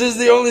Mattress is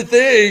the only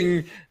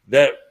thing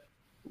that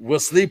will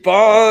sleep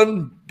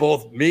on,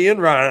 both me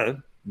and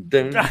Ryan.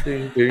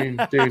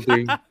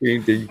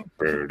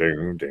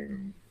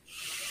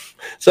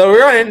 So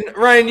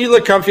Ryan, you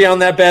look comfy on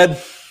that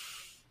bed.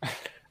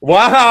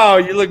 Wow,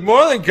 you look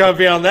more than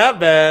comfy on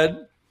that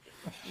bed.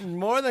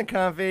 More than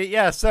comfy.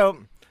 Yeah, so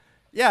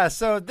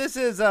this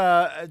is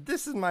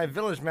my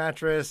Village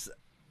Mattress,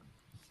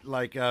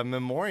 like,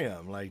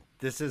 memoriam. Like,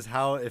 this is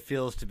how it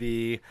feels to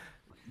be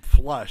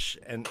flush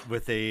and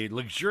with a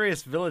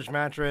luxurious Village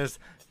Mattress,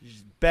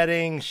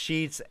 bedding,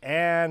 sheets,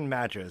 and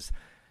mattress.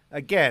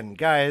 Again,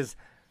 guys,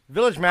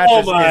 Village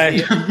Mattress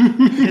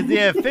is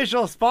the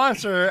official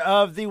sponsor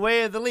of the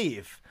Way of the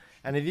Leaf.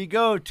 And if you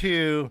go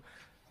to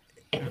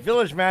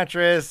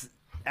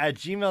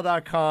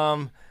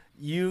villagemattress@gmail.com,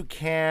 you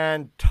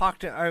can talk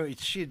to. I mean,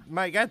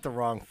 Mike got the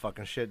wrong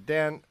fucking shit,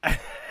 Dan.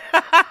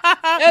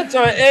 That's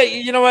all right.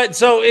 Hey, you know what?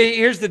 So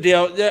here's the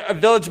deal.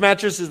 Village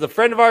Mattress is a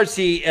friend of ours.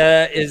 He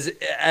is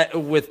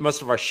with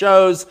most of our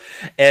shows,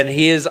 and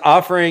he is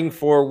offering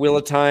for Wheel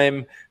of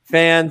Time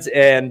fans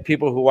and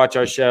people who watch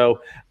our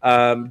show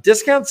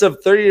discounts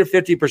of 30 to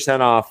 50%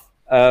 off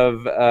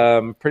of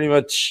pretty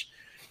much.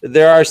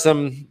 There are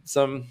some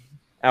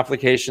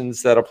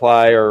applications that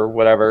apply or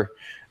whatever,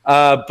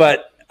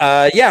 but.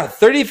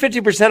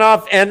 30-50%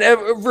 off, and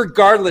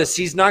regardless,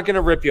 he's not going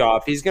to rip you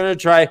off. He's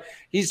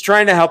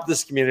trying to help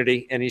this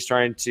community, and he's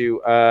trying to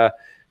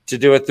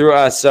do it through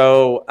us.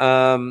 So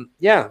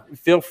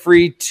feel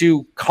free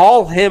to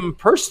call him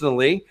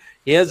personally.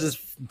 He has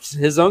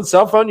his own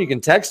cell phone. You can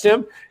text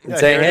him and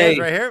say, "Hey,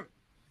 right here."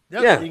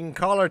 Yep, Yeah. You can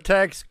call or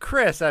text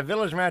Chris at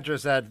Village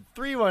Mattress at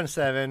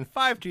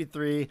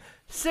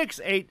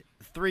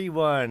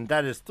 317-523-6831.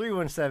 That is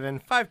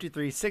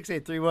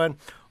 317-523-6831.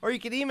 Or you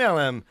can email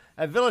him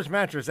at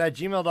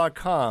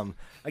villagemattress@gmail.com.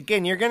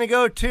 Again, you're going to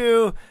go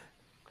to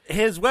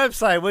his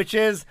website, which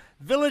is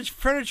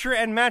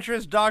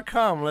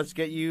villagefurnitureandmattress.com. Let's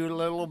get you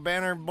little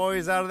banner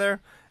boys out of there.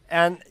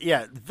 And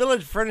yeah,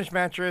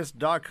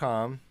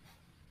 villagefurnituremattress.com.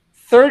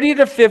 30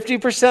 to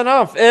 50%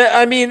 off."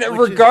 I mean, Which is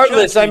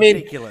regardless, just I mean,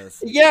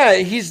 ridiculous. yeah,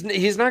 he's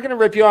not going to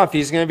rip you off.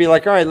 He's going to be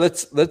like, "All right,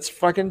 let's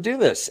fucking do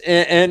this."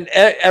 And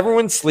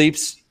everyone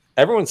sleeps.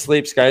 Everyone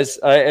sleeps, guys.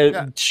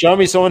 Show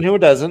me someone who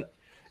doesn't.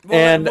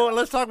 Well,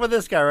 let's talk about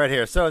this guy right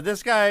here. So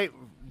this guy,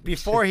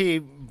 before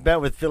he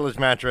met with Village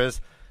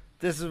Mattress,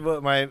 this is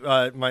what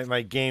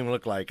my game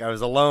looked like. I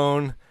was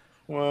alone.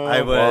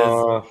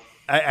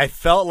 I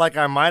felt like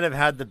I might have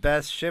had the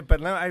best shit,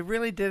 but no, I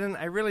really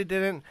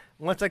didn't.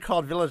 Once I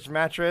called Village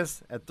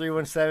Mattress at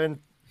 317-377.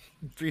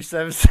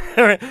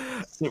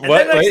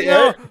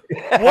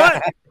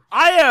 What?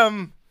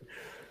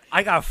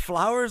 I got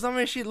flowers on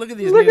my sheet. Look at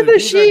these. Look at the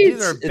sheets.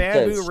 These are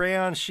bamboo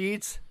rayon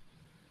sheets.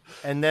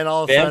 And then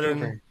all of a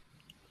sudden,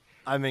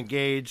 I'm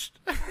engaged.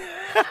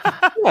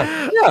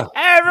 Yeah.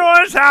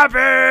 Everyone's happy.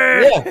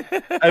 Yeah.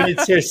 I mean,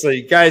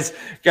 seriously, guys,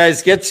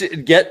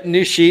 get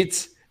new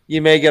sheets.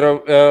 You may get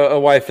a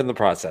wife in the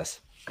process.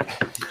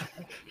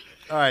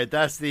 All right,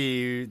 that's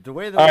the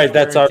way. All right,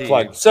 that's our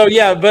plug. So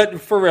yeah, but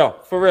for real,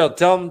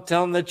 tell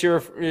him that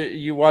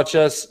you watch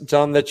us.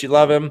 Tell him that you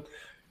love him,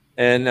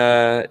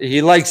 and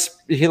he likes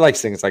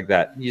things like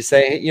that. You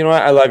say, you know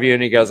what, I love you,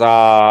 and he goes,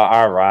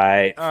 all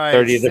right,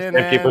 30 to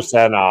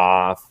 50%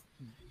 off.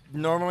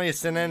 Normally,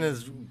 Sinan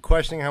is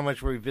questioning how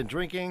much we've been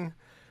drinking.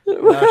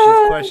 Now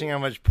she's questioning how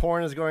much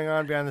porn is going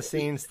on behind the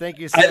scenes. Thank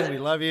you, Sin. We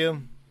love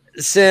you.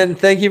 Sin,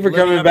 thank you for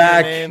coming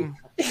back.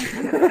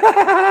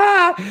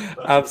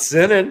 I'm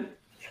sinning.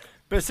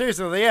 But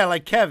seriously, yeah,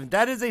 like Kev,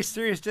 that is a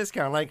serious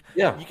discount. Like,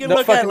 yeah, you can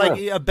look at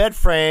like a bed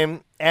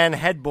frame and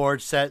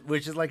headboard set,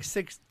 which is like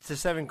 $6,000 to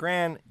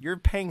 $7,000. You're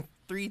paying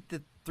 $3,000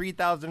 to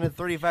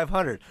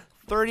 $3,500.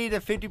 30 to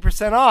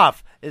 50%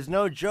 off is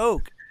no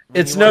joke.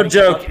 It's no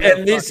joke,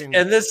 and this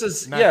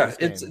is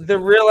it's the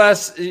real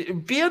ass.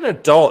 Be an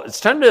adult.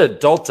 It's time to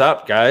adult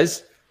up,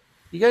 guys.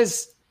 You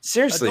guys,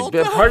 seriously,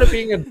 part of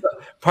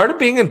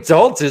being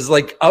adult is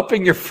like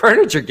upping your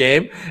furniture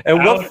game.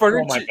 And what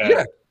furniture?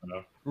 Yeah,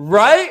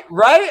 right.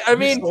 I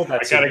mean, I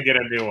gotta get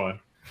a new one.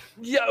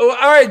 Yeah.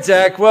 All right,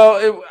 Zach.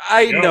 Well,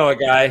 I know a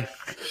guy.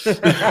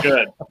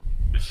 Good.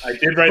 I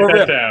did write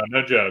that down.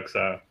 No joke.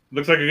 So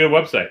looks like a good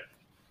website.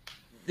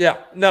 Yeah,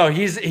 no,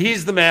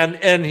 he's the man,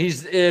 and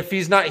if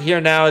he's not here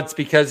now, it's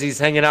because he's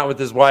hanging out with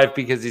his wife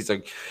because it's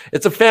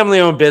a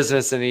family-owned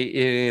business, and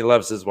he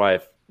loves his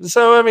wife.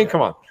 So I mean,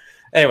 come on.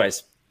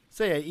 Anyways,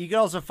 so yeah, you can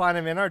also find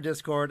him in our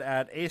Discord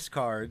at Ace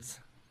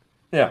Cards.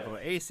 Yeah, capital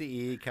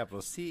ACE,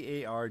 capital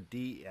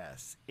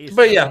CARDS.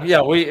 But yeah. He's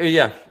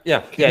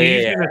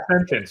in a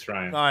sentence,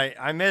 Ryan. All right,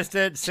 I missed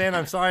it, Sin.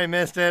 I'm sorry I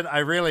missed it. I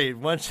really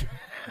once.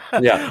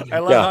 Yeah, I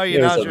love how you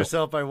announce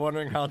yourself by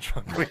wondering how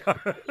drunk we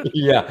are.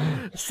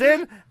 Yeah,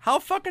 Sin, how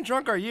fucking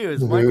drunk are you?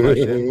 Is my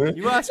question.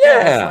 You ask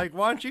us, like,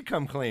 why don't you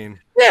come clean?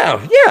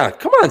 Yeah.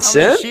 Come on,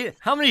 Sin.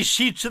 How many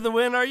sheets to the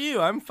wind are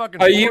you? I'm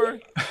fucking. Are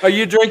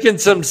you drinking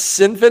some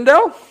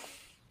Sinfindel?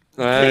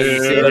 Back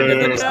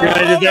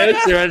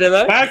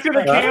to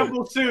the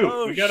Campbell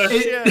soup. We gotta.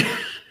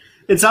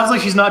 It sounds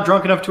like she's not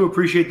drunk enough to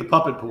appreciate the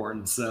puppet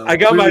porn. So I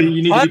got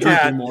you need to be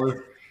drinking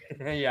more.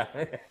 Yeah.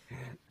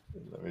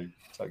 Let me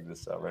tug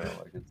this out right now.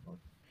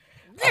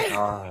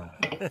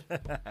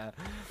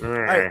 All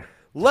right,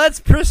 let's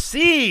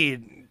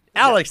proceed.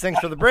 Alex, thanks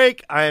for the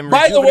break.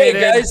 By the way,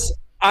 guys,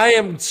 I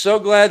am so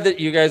glad that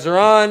you guys are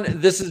on.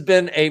 This has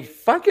been a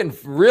fucking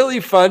really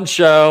fun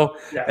show,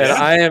 and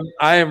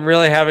I am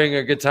really having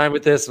a good time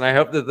with this, and I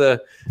hope that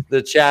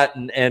the chat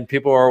and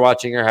people who are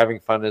watching are having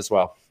fun as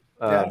well.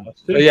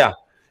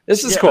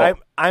 This is cool.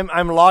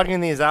 I'm logging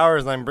these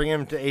hours, and I'm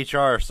bringing them to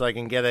HR so I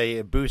can get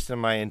a boost in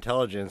my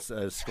intelligence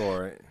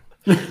score.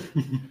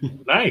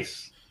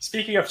 Nice.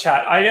 Speaking of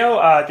chat, I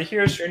know the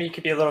hero's journey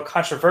could be a little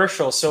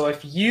controversial. So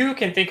if you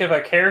can think of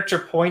a character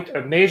point,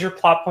 a major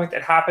plot point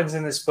that happens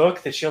in this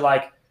book that you're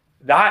like,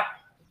 that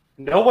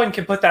no one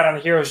can put that on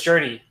the hero's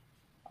journey,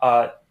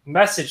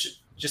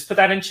 message, just put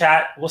that in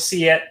chat. We'll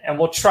see it, and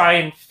we'll try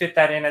and fit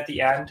that in at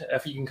the end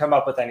if you can come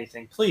up with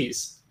anything,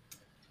 please.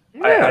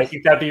 Yeah. I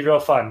think that'd be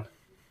real fun.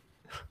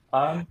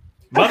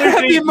 Mother's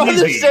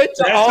Day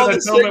to all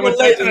the single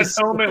ladies. That's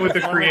an atonement with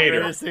the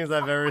creator. One of the greatest things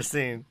I've ever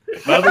seen.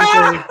 Mother's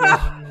Day.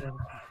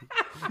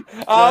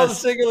 All the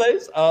single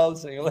ladies.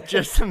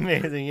 Just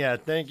amazing. Yeah,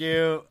 thank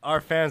you.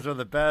 Our fans are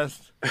the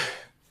best.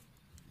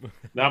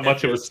 Not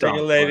much of a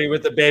single lady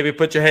with the baby,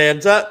 put your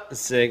hands up.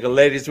 Single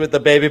ladies with the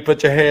baby,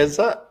 put your hands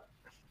up.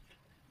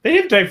 They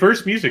have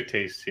diverse music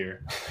tastes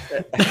here.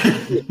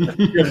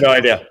 You have no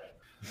idea.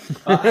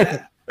 All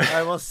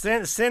right, well,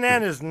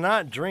 Sinan is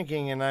not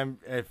drinking, and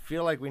I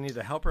feel like we need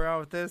to help her out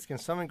with this. Can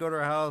someone go to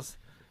her house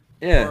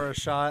for a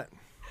shot?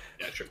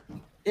 Yeah, sure.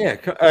 Yeah,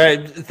 all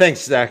right.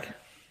 Thanks, Zach.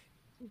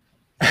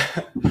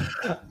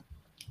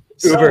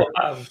 So,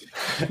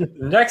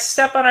 next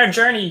step on our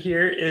journey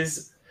here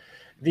is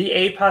the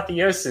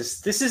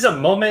apotheosis. This is a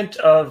moment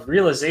of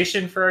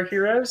realization for our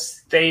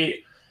heroes.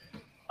 They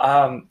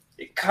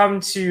come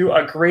to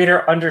a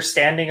greater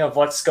understanding of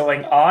what's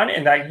going on,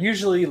 and that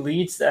usually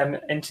leads them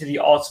into the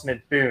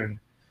ultimate boon.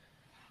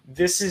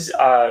 This is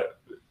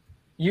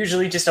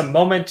usually just a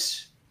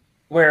moment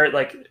where,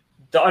 like,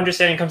 the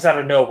understanding comes out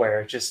of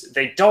nowhere. Just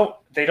they don't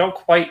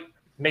quite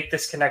make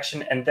this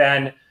connection, and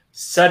then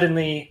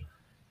suddenly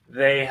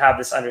they have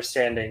this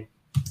understanding.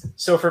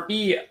 So for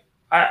me,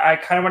 I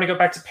kind of want to go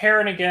back to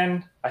Perrin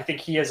again. I think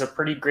he has a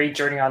pretty great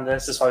journey on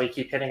this. That's why we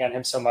keep hitting on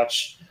him so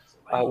much.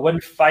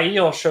 When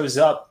Fail shows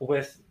up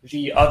with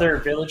the other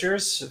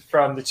villagers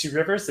from the Two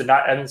Rivers, the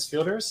not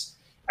Edmondsfielders,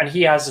 and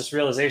he has this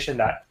realization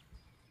that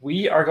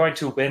we are going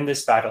to win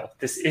this battle.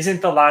 This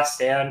isn't the last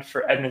stand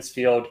for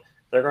Edmondsfield.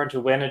 They're going to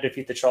win and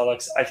defeat the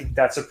Trollocs. I think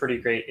that's a pretty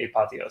great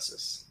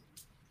apotheosis.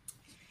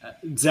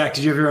 Zach,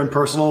 did you have your own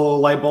personal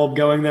light bulb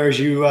going there as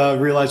you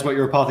realized what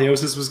your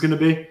apotheosis was going to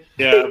be?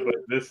 Yeah, but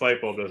this light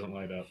bulb doesn't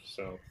light up,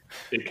 so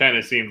it kind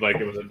of seemed like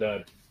it was a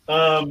dud.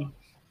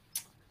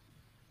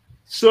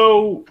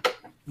 So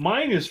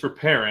mine is for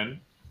Perrin,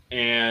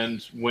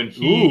 and when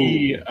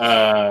he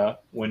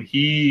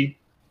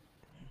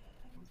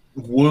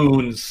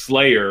wounds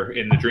Slayer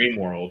in the dream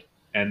world,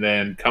 and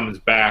then comes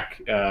back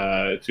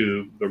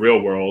to the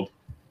real world,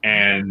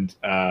 and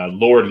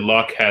Lord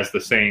Luck has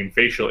the same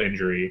facial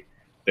injury.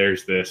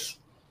 There's this,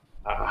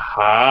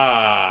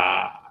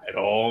 aha, it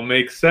all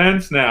makes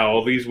sense now.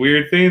 All these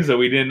weird things that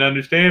we didn't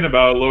understand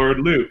about Lord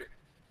Luke,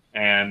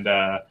 and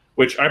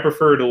which I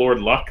prefer to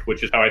Lord Luck,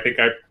 which is how I think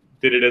I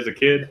did it as a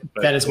kid.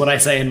 But, that is what I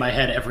say in my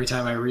head every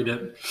time I read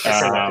it. I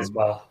say that as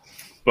well.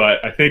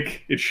 But I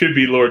think it should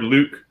be Lord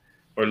Luke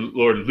or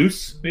Lord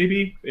Luce,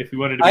 maybe, if we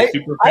wanted to be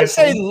super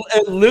fancy. I say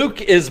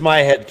Luke is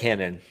my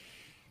headcanon.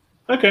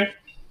 Okay.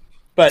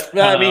 But,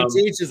 I mean, to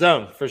each his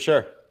own, for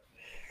sure.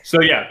 So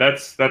yeah,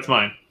 that's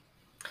mine.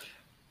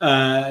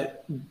 Yeah,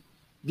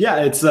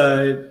 it's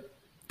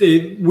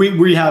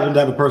we happen to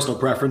have a personal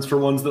preference for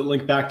ones that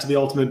link back to the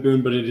ultimate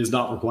boon, but it is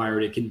not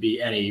required. It can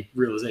be any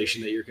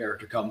realization that your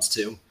character comes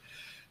to.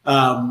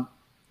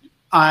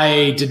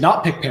 I did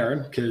not pick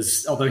Perrin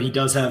because although he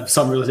does have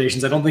some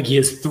realizations, I don't think he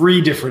has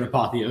 3 different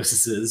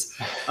apotheoses.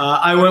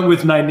 I went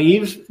with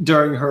Nynaeve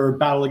during her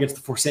battle against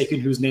the Forsaken,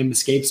 whose name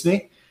escapes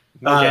me.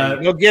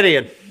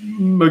 Mogideon.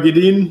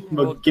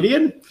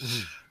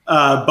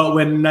 But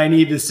when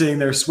Nynaeve is sitting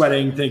there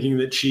sweating, thinking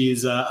that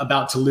she's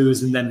about to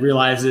lose, and then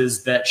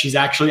realizes that she's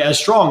actually as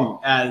strong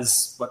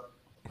as what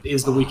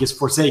is the weakest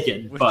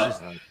Forsaken,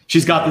 but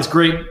she's got this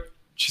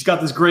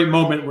great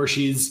moment where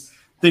she's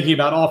thinking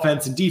about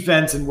offense and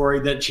defense and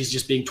worried that she's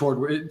just being toyed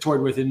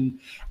with. And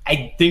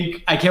I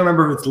can't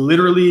remember if it's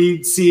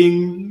literally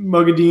seeing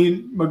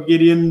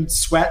Mogideon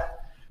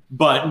sweat,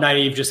 but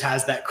Nynaeve just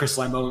has that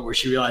crystalline moment where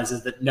she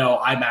realizes that no,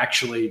 I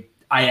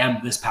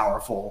am this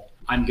powerful.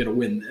 I'm going to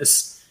win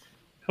this.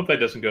 Hope that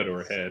doesn't go to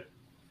her head.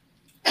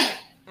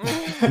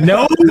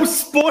 No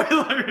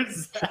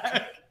spoilers,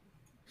 Zach.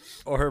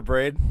 Or her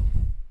braid.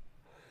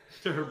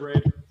 To her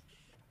braid.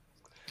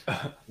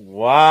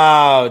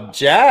 Wow,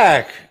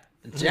 Jack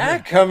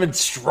coming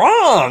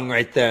strong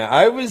right there.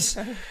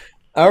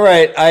 All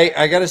right.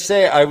 I gotta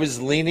say, I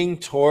was leaning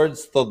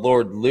towards the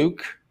Lord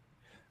Luke,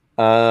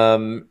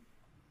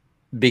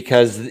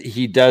 because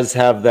he does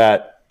have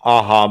that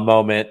aha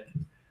moment.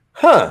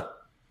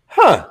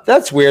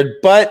 That's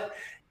weird. But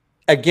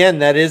again,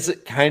 that is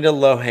kind of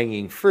low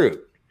hanging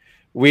fruit.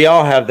 We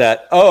all have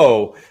that.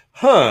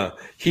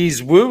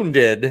 He's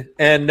wounded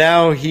and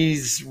now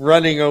he's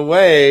running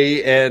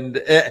away, and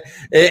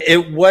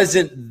it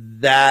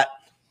wasn't that.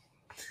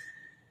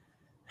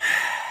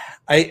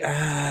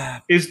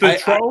 Is the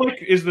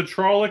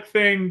Trolloc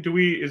thing? Do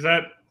we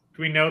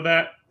know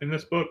that in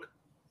this book?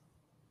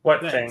 What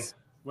thing?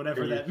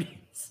 Whatever that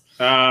means.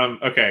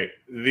 Okay.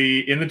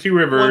 In the Two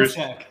Rivers.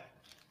 One sec.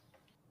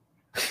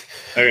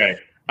 Okay.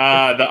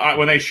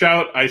 When they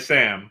shout, "I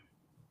Sam."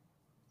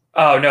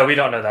 Oh no, we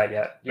don't know that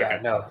yet. Yeah, Okay.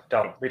 no,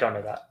 don't. We don't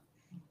know that.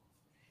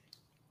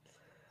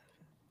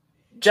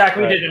 Jack,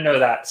 we didn't know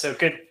that, so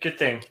good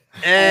thing.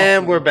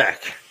 And we're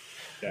back.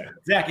 Okay.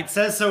 Zach, it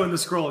says so in the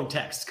scrolling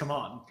text. Come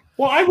on.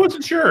 Well, I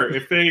wasn't sure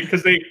if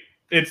because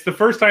it's the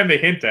first time they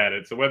hint at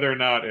it, so whether or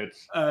not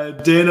it's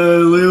Dana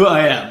Lou,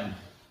 I am.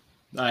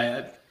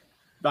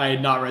 I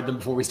had not read them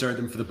before we started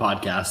them for the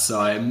podcast, so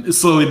I'm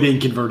slowly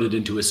being converted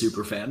into a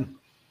super fan.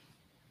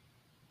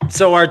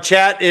 So our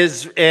chat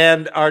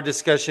and our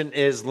discussion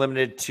is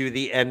limited to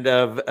the end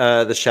of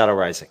the Shadow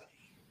Rising.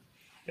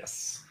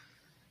 Yes.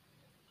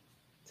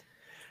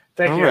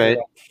 Thank All you. right.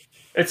 Everyone.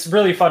 It's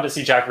really fun to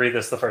see Jack read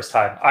this the first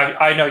time.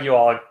 I know you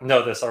all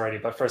know this already,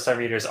 but first-time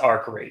readers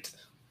are great.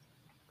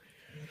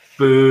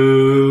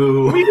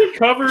 Boo. we did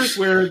covers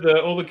where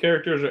all the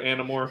characters are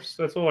animorphs.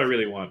 That's all I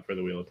really want for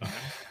the Wheel of Time.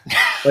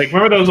 Like,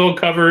 remember those old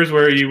covers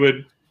where you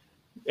would,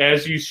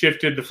 as you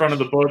shifted the front of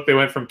the book, they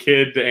went from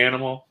kid to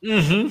animal?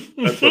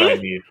 Mm-hmm. That's what I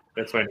need.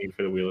 That's what I need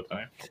for the Wheel of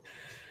Time.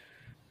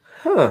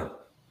 Huh.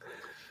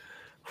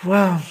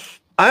 Well,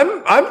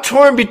 I'm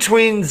torn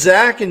between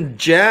Zach and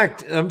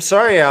Jack. I'm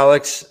sorry,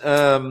 Alex.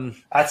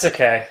 That's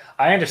okay.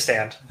 I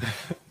understand.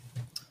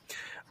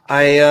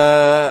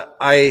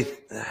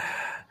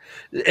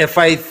 If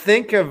I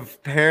think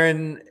of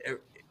Perrin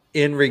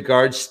in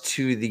regards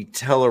to the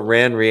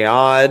Teleran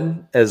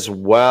Riad as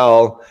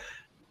well,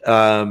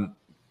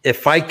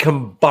 if I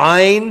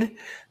combine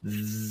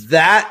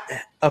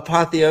that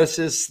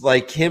apotheosis,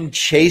 like him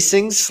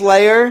chasing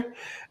Slayer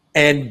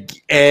and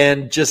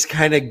just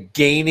kind of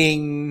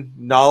gaining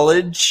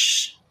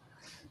knowledge,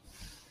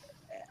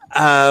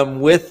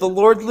 with the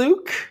Lord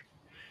Luke.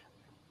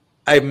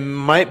 I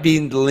might be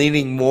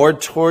leaning more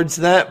towards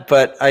that,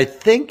 but I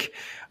think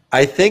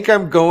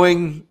I'm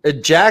going.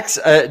 Jax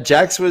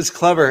was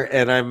clever,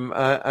 and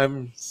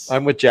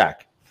I'm with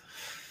Jack.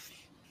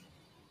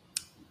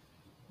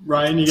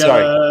 Ryan, you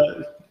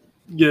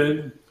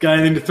got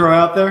anything to throw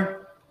out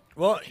there?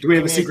 Well, Do we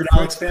have a give me secret quick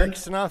Alex fan?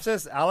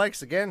 synopsis?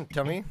 Alex, again,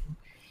 tell me.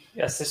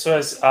 Yes, this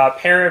was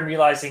Perrin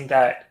realizing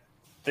that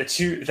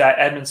that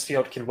Edmund's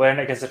Field can win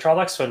against the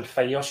Trollocs when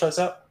Fael shows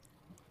up.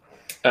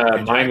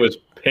 Mine was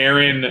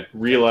Perrin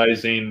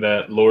realizing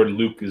that Lord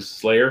Luke is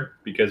Slayer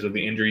because of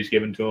the injuries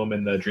given to him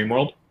in the Dream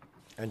World.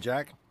 And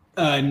Jack?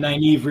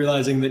 Nynaeve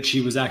realizing that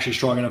she was actually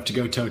strong enough to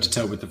go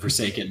toe-to-toe with the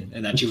Forsaken,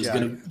 and that she was Jack.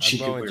 going to...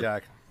 I'm going with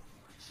Jack.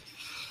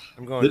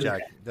 I'm going with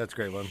Jack. That's a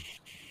great one.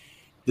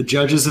 The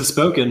judges have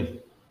spoken.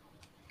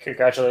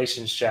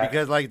 Congratulations, Jack.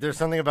 Because like, there's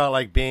something about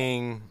like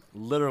being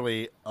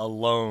literally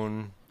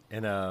alone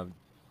in a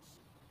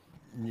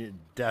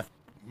death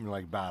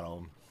like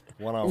battle.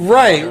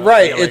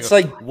 Right. It's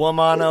like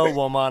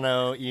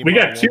womano. We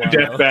got two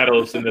death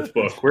battles in this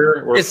book.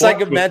 We're it's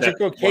like a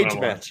magical cage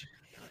match.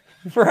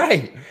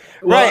 Right.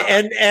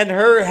 And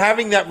her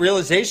having that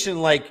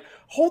realization, like,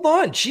 hold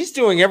on, she's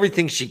doing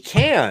everything she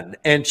can,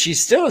 and she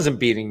still isn't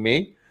beating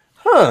me.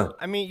 Huh.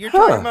 I mean, you're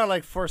talking about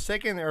like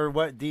Forsaken, or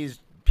what these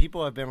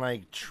people have been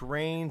like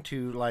trained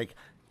to like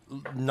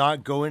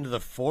not go into the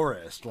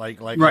forest like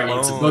right,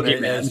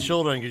 alone as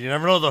children, because you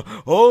never know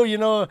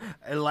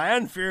a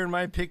land fear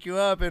might pick you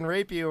up and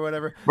rape you or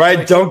whatever. Right,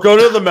 like, don't go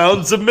to the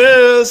mountains of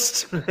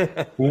mist.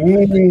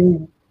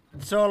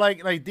 So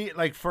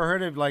like for her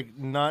to like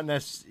not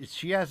necessarily,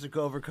 she has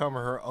to overcome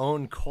her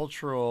own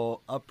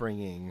cultural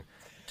upbringing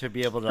to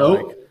be able to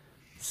like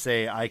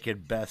say I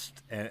could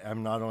best, and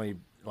I'm not only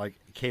like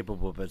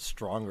capable but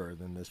stronger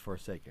than this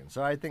Forsaken.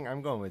 So I think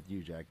I'm going with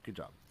you, Jack. Good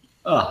job.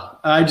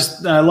 I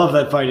love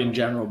that fight in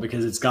general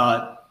because it's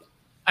got,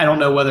 I don't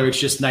know whether it's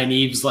just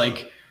Nynaeve's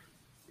like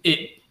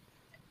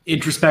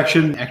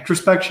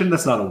extrospection.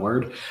 That's not a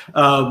word.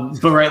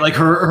 But right, like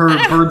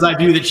her bird's eye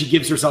view that she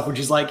gives herself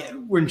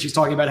when she's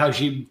talking about how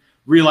she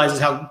realizes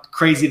how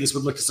crazy this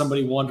would look to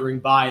somebody wandering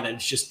by, that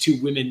it's just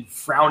two women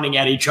frowning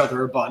at each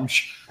other a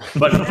bunch.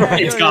 But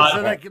it's got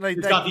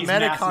these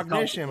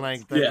metacognition,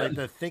 like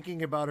the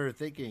thinking about her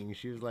thinking.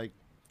 She was like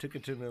took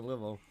it to another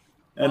level.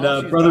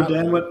 And Brother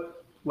Dan,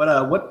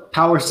 what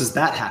powers does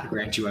that hat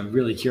grant you? I'm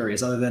really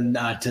curious, other than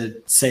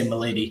to say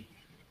milady.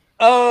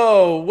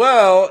 Oh,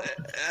 well,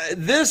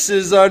 this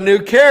is our new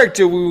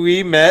character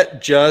we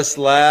met just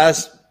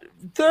last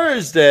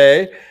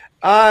Thursday.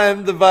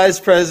 I'm the vice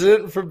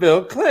president for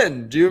Bill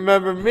Clinton. Do you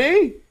remember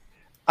me?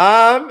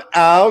 I'm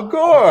Al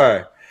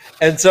Gore.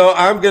 And so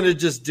I'm going to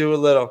just do a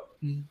little.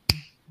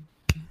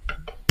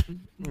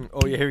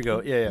 Oh, yeah, here we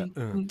go. Yeah.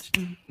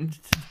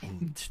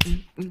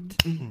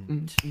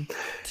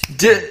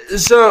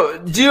 So,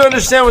 do you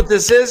understand what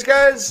this is,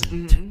 guys?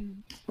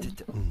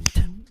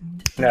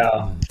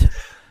 No.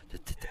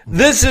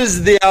 This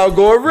is the Al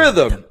Gore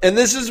rhythm, and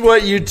this is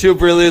what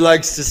YouTube really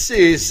likes to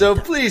see. So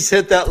please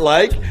hit that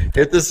like,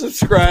 hit the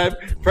subscribe,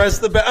 press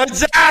the bell.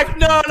 Zach,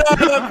 no,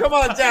 come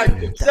on, Zach.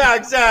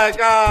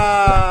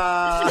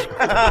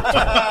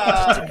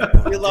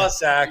 We lost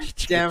Zach.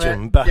 Damn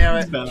it.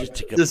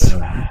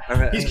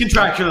 He's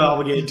contractually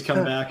obligated to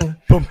come back.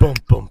 Boom, boom,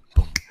 boom,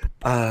 boom.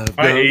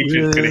 My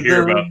agent's going to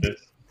hear about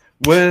this.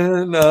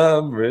 When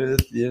I'm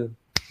with you.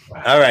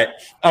 All right.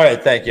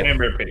 Thank you.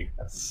 Remember, Pig.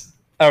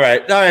 All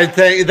right.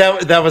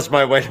 That was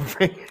my way to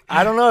bring.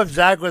 I don't know if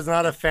Zach was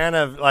not a fan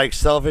of like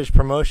selfish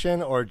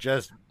promotion or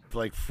just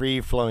like free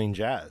flowing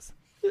jazz.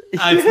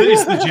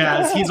 It's the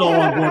jazz. He's all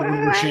on board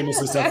when we're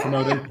shamelessly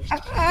self-promoting.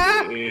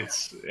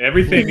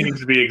 Everything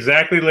needs to be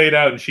exactly laid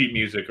out in sheet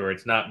music, or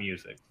it's not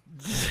music.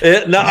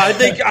 I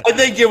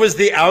think it was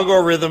the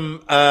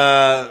algorithm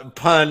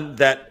pun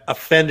that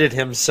offended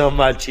him so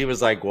much. He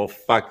was like, "Well,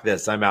 fuck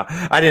this, I'm out.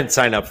 I didn't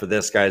sign up for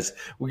this, guys.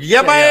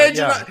 Get my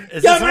agent.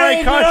 Is this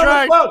my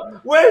contract?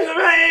 Where's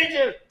my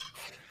agent?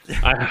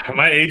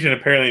 My agent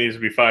apparently needs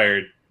to be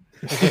fired."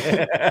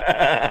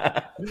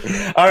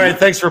 All right,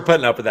 thanks for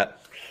putting up with that.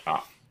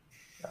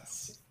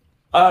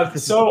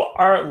 So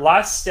our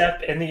last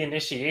step in the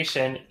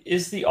initiation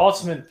is the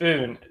ultimate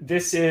boon.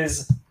 This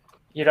is,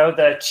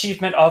 the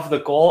achievement of the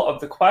goal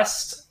of the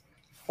quest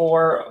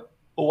for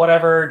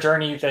whatever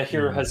journey the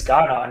hero has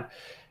gone on.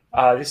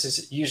 This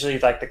is usually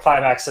like the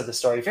climax of the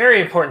story. Very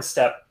important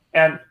step.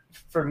 And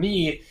for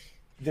me,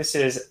 this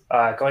is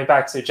going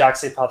back to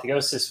Jack's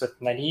apotheosis with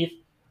Nynaeve.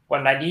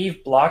 When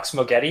Nynaeve blocks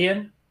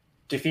Moghedien,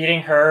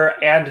 defeating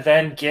her and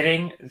then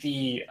getting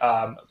the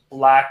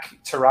black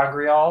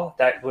terangrial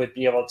that would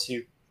be able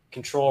to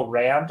control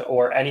Rand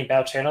or any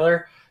male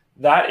channeler,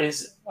 that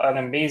is an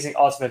amazing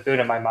ultimate boon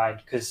in my mind,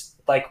 because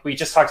like we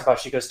just talked about,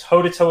 she goes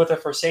toe-to-toe with the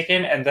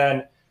Forsaken, and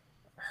then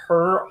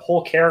her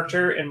whole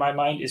character in my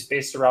mind is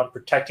based around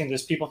protecting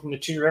those people from the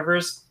Two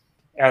Rivers,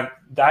 and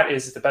that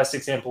is the best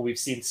example we've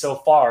seen so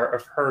far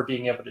of her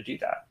being able to do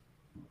that.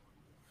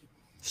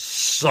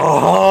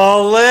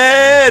 Solid.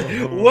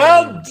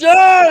 Well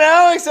done,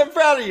 Alex. I'm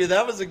proud of you.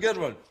 That was a good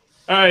one.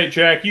 All right,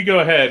 Jack, you go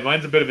ahead.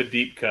 Mine's a bit of a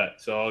deep cut,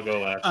 so I'll go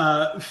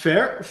last.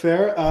 Fair.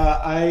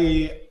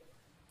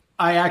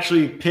 I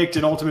actually picked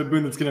an ultimate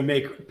boon that's going to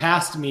make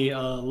past me a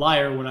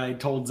liar when I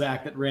told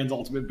Zach that Rand's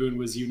ultimate boon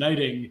was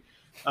uniting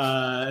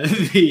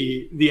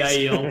the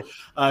Aiel,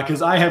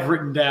 because I have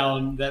written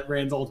down that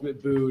Rand's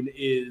ultimate boon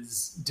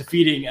is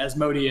defeating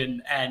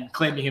Asmodean and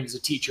claiming him as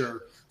a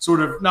teacher.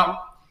 Sort of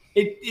not.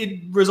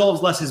 It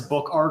resolves less his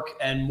book arc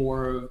and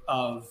more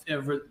of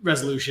a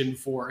resolution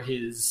for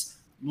his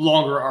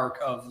longer arc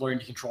of learning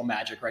to control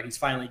magic. Right, he's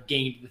finally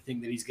gained the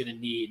thing that he's going to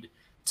need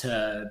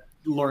to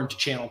learn to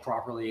channel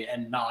properly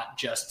and not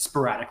just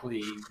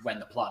sporadically when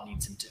the plot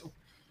needs him to.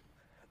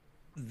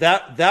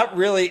 That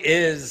really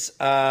is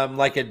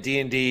like a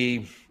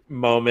D&D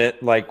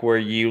moment, like where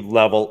you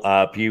level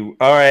up.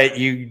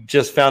 You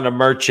just found a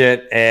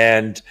merchant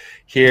and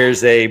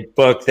here's a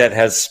book that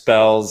has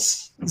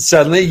spells.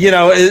 Suddenly,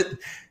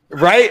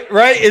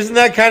 right? Isn't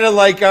that kind of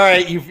like, all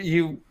right,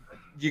 you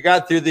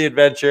got through the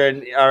adventure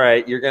and all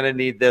right, you're going to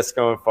need this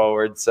going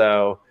forward.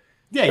 So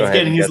yeah, he's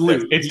getting his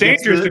loot. It's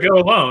dangerous to go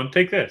alone.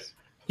 Take this.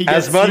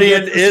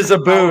 Asmodean is a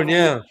boon,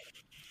 yeah.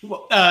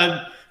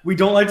 We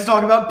don't like to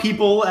talk about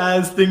people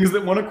as things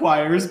that one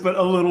acquires, but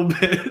a little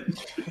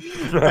bit.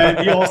 And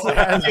he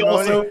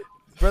also,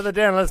 Brother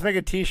Dan, let's make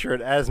a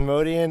T-shirt.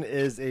 Asmodean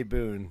is a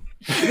boon.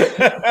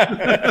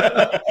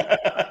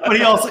 But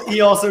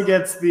he also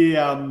gets the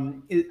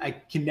I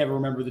can never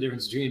remember the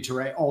difference between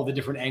all the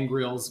different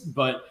angreals,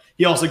 but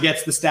he also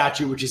gets the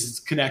statue, which is his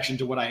connection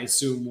to what I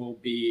assume will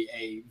be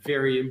a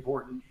very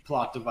important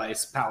plot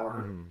device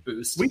power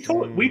boost.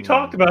 We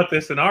talked about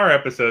this in our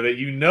episode that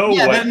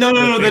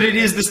that it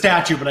is the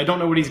statue, but I don't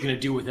know what he's going to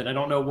do with it. I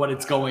don't know what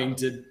it's going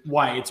to,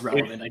 why it's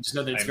relevant. I just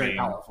know that it's very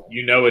powerful.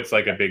 It's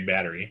like a big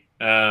battery.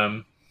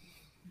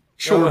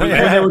 Sure.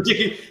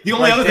 The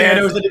only other thing I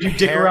know is that if you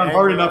dig around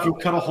hard enough, you'll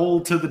cut a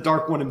hole to the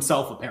Dark One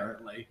himself.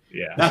 Apparently,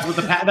 yeah. That's what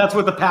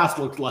the past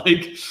looked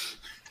like.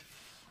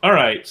 All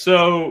right,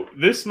 so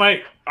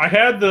I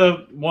had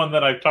the one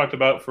that I talked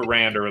about for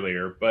Rand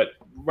earlier, but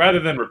rather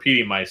than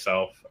repeating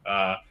myself,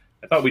 I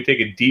thought we'd take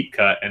a deep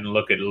cut and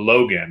look at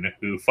Logan,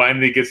 who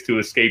finally gets to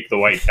escape the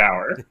White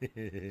Tower.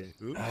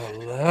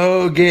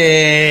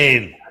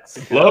 Logan.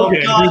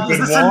 Logan,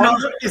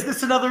 is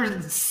this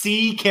another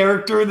C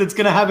character that's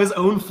going to have his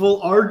own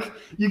full arc?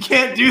 You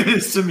can't do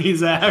this to me,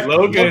 Zach.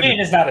 Logan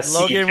is not a C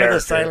Logan character. with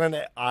a silent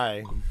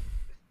I.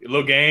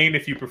 Logain,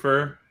 if you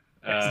prefer.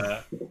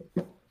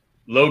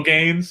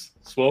 Logains,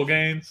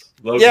 Swolgains.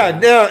 Logan. Yeah,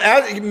 no,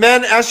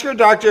 men, ask your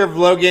doctor if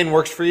Logain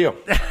works for you.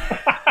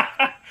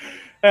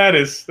 That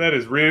is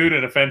rude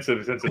and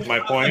offensive, since it's my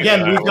point.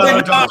 Again, we've got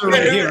our doctor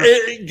right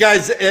here.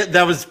 Guys,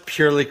 that was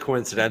purely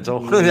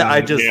coincidental.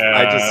 I just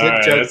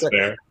hit jokes.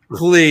 Fair.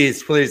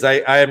 Please,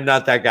 I am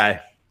not that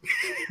guy.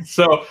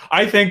 So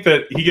I think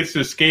that he gets to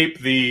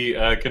escape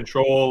the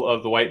control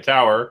of the White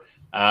Tower,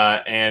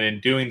 and in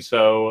doing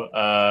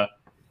so,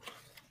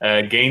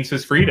 gains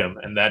his freedom,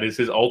 and that is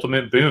his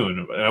ultimate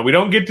boon. We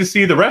don't get to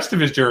see the rest of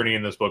his journey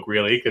in this book,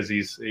 really, because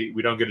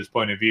we don't get his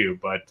point of view,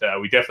 but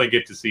we definitely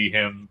get to see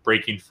him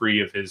breaking free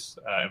of his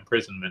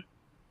imprisonment.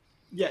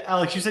 Yeah,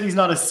 Alex, you said he's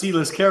not a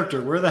C-list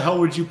character. Where the hell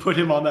would you put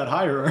him on that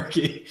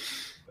hierarchy?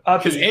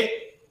 Because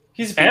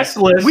he's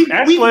S-list. We've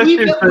got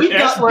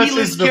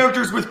B-list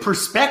characters with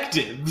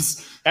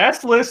perspectives.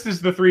 S-list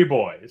is the three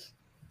boys.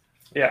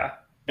 Yeah.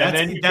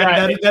 And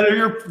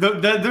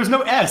there's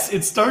no S.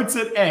 It starts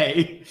at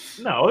A.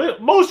 No,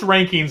 most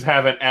rankings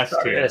have an S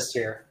tier. S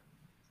tier.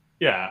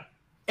 Yeah.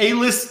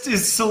 A-list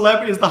is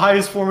the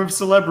highest form of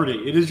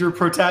celebrity. It is your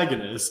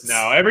protagonist.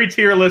 No, every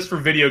tier list for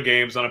video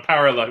games on a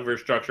power lever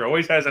structure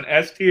always has an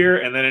S tier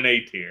and then an A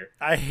tier.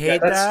 I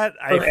hate that.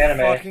 I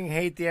fucking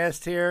hate the S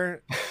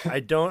tier. I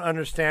don't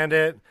understand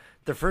it.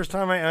 The first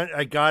time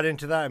I got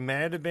into that, it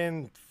might have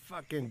been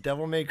fucking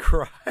Devil May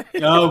Cry.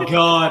 Oh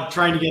God,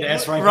 trying to get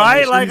S rank.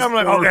 Right? Like I'm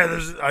like, okay,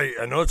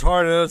 I know it's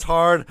hard.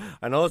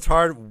 I know it's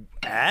hard.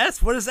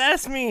 S? What does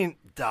S mean?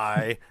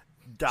 Die.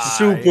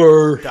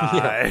 Super.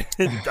 Die.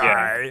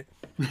 Die.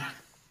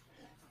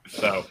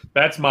 So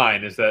that's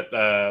mine. Is that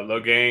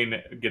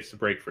Logain gets to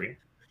break free?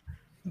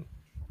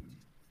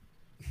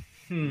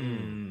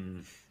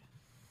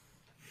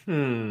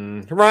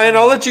 Ryan,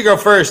 I'll let you go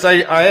first.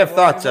 I have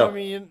thoughts. So. I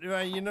mean,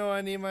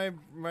 I need my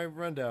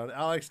rundown.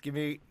 Alex, give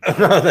me.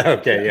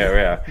 Okay,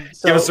 yeah.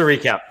 So, give us a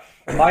recap.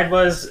 Mine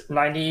was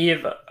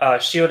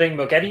Nynaeve shielding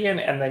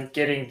Moghedien and then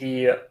getting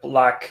the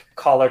black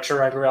collar to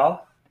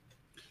Regriel.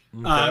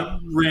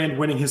 Rand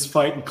winning his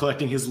fight and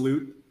collecting his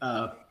loot.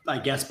 I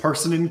guess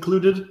person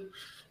included.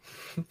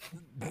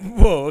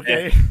 Whoa,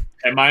 okay.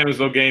 And mine was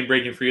Logain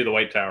breaking free of the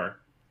White Tower.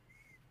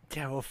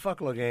 Yeah, well,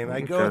 fuck Logain.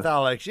 I go with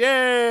Alex.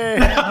 Yay!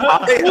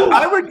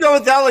 I would go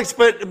with Alex,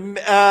 but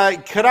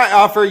could I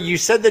offer? You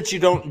said that you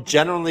don't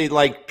generally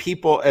like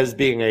people as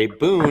being a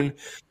boon,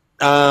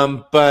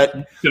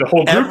 but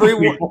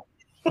everyone.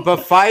 But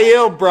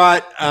Fael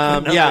brought,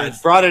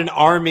 brought an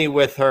army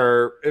with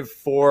her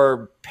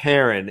for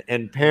Perrin,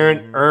 and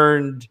Perrin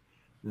earned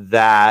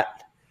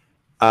that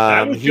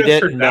That was he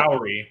just her didn't know.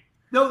 dowry.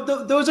 No,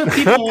 those are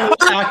people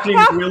acting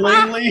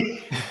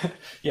willingly.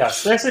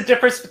 Yes, there's a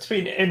difference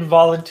between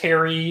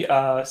involuntary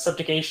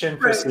subjugation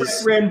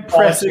versus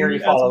voluntary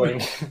following.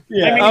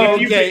 Yeah. I mean, Oh,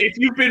 if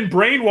you've been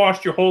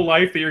brainwashed your whole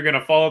life that you're going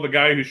to follow the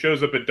guy who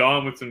shows up at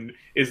dawn with some,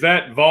 is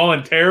that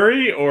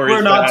voluntary or We're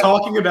is not that...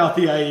 talking about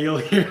the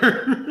Aiel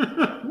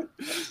here.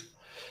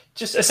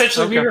 Just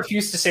essentially, we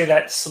refuse to say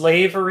that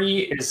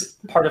slavery is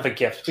part of a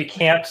gift. We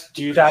can't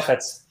do that.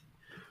 That's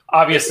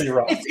obviously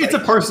wrong. It's a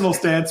personal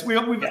stance. We've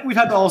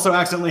had to also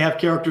accidentally have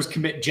characters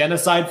commit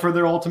genocide for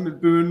their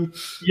ultimate boon.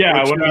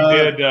 Yeah, which, when we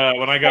did,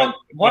 when I got time.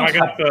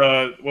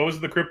 the, what was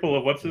the cripple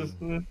of what's his?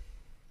 The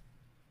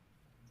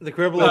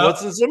cripple of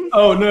what's his name?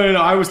 Oh no!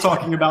 I was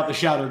talking about the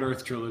Shattered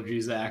Earth trilogy,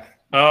 Zach.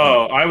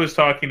 Oh, I was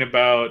talking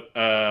about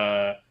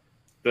the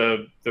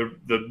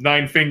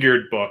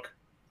nine-fingered book.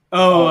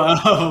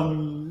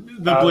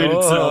 The blade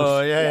itself.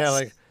 Oh, yeah,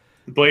 like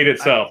the blade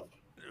itself.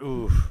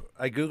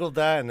 I googled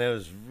that and it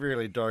was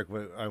really dark.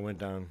 What I went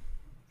down.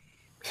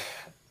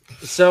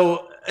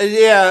 So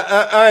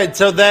all right.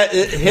 So that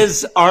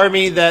his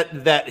army,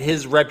 that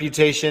his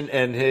reputation,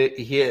 and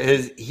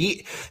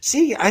he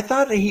see. I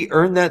thought he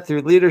earned that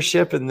through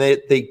leadership, and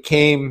they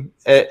came.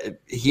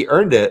 He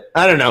earned it.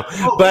 I don't know,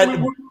 but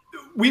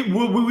we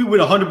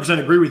would 100%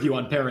 agree with you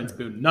on Perrin's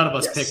boon. None of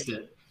us picked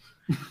it.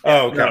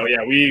 Oh, okay. No,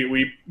 yeah,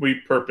 we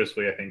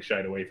purposely, I think,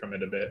 shied away from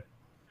it a bit.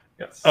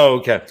 Yes.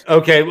 Oh,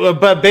 okay. Well,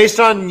 but based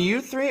on you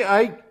three,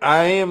 I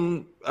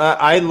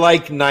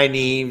like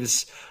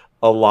Nynaeve's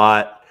a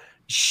lot.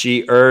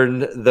 She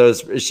earned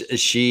those.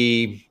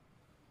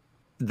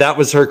 That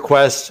was her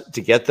quest to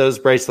get those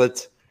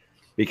bracelets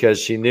because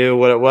she knew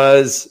what it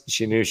was.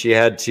 She knew she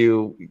had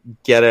to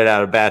get it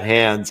out of bad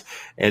hands,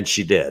 and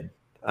she did.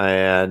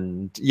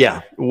 And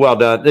yeah, well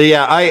done.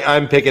 Yeah,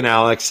 I'm picking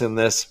Alex in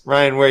this.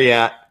 Ryan, where you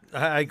at?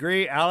 I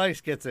agree.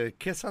 Alex gets a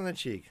kiss on the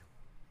cheek.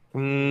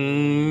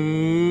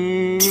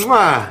 Mwah.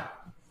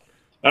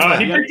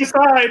 He picked a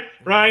side,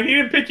 Ryan. He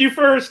didn't pick you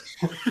first.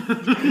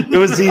 It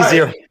was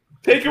easier.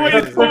 Take away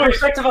his The point.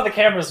 perspective on the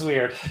camera is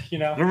weird, you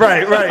know.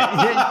 Right.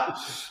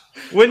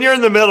 When you're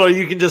in the middle,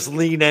 you can just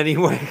lean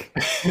anyway.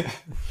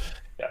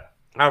 Yeah.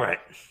 All right.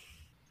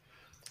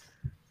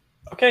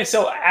 Okay,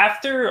 so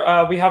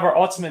after we have our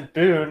ultimate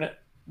boon,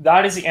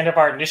 that is the end of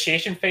our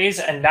initiation phase,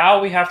 and now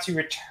we have to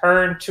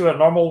return to a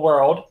normal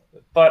world.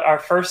 But our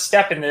first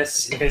step in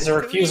this is a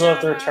refusal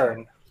of the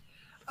return.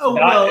 Oh,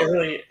 Not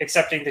really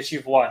accepting that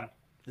you've won.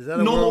 Is that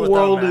a normal world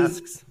world without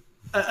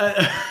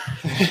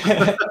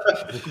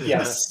masks?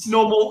 Yes.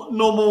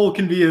 Normal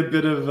can be a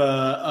bit of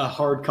a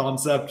hard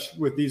concept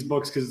with these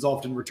books because it's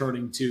often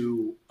returning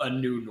to a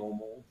new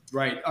normal,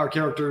 right? Our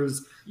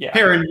characters,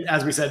 Perrin,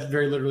 as we said,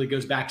 very literally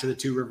goes back to the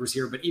Two Rivers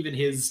here, but even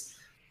his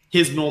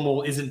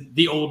normal isn't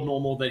the old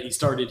normal that he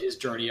started his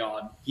journey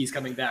on. He's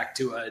coming back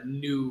to a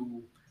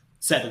new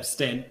set of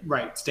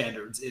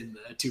standards in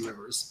the Two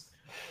Rivers.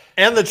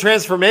 And the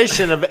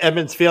transformation of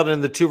Edmonds Field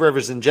and the Two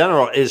Rivers in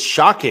general is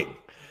shocking.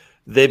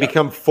 They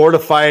become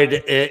fortified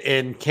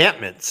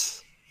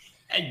encampments.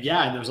 And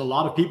and there's a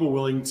lot of people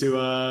willing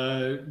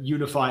to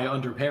unify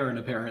under Perrin,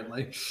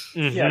 apparently.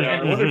 Mm-hmm. Yeah,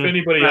 I wonder if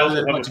anybody else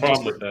would have a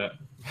problem with that.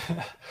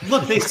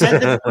 Look, they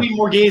said that Queen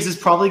Morghese is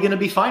probably going to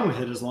be fine with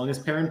it as long as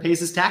Perrin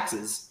pays his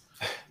taxes.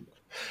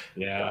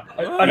 Yeah.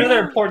 Another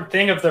important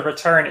thing of the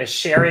return is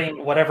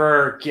sharing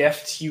whatever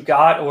gift you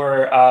got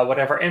or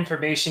whatever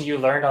information you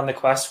learned on the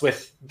quest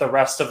with the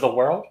rest of the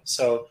world.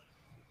 So,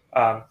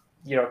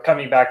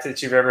 coming back to the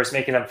Two Rivers,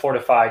 making them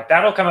fortified,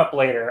 that'll come up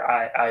later,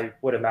 I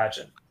would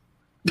imagine.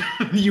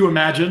 You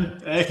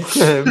imagine?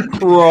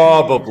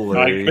 Probably.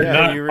 I could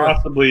not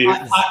possibly.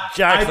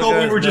 I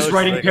thought we were just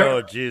writing Perrin.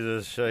 Oh,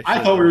 Jesus.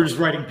 I thought we were just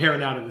writing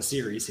Perrin out of the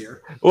series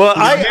here. Well,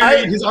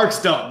 his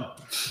arc's done.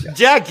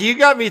 Jack, you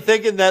got me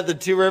thinking that the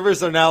Two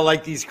Rivers are now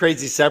like these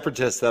crazy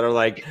separatists that are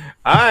like,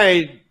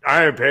 I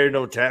ain't paying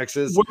no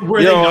taxes.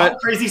 Were they not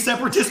crazy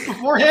separatists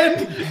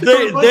beforehand?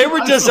 They were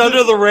just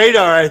under the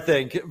radar, I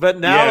think. But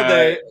now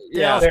they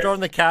all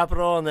storm the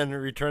Capitol and then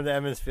return to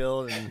Edmonds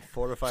Field and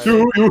fortify.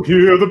 Do you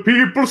hear the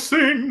people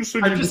singing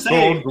I'm just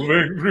saying, songs of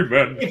angry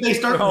men? if they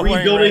start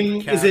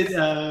rebuilding, is it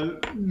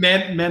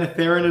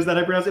Manetheren, is that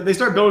how I pronounce it? If they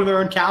start building their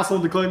own castle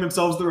and declaring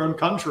themselves their own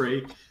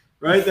country,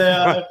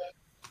 right?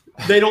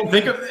 They don't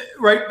think of it,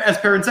 right? As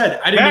Perrin said,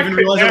 I didn't even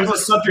realize it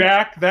was a subject.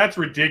 Jack, that's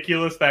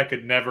ridiculous. That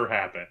could never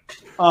happen.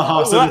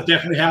 So it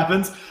definitely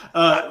happens.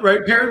 Right?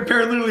 Perrin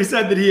literally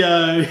said that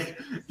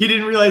he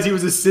didn't realize he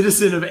was a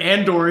citizen of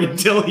Andor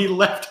until he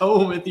left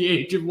home at the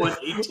age of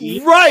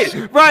 18? Right.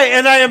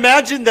 And I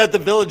imagine that the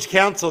village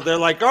council, they're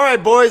like, all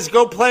right, boys,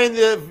 go play in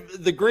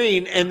the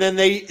green. And then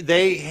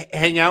they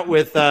hang out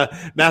with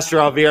Master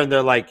Alvear and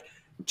they're like,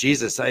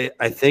 Jesus, I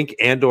think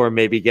Andor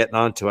may be getting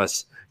on to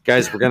us.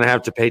 Guys, we're going to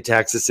have to pay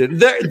taxes soon.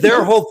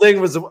 Their whole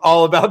thing was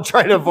all about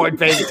trying to avoid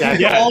paying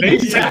taxes. Yeah, they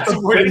sent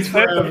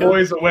the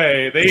boys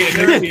away.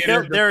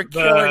 They're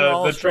killing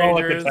all the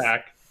strangers. Trolloc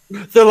attack.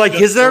 They're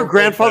like, is there a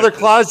grandfather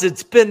clause?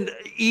 It's been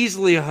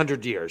easily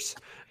 100 years.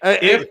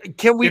 If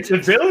the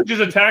village is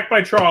attacked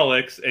by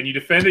Trollocs and you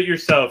defend it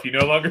yourself, you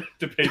no longer have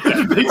to pay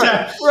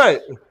tax. Right.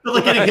 But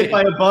like getting hit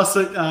by a bus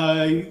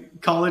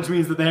at college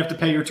means that they have to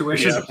pay your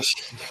tuition.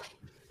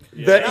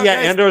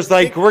 Andor's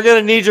like, we're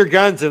gonna need your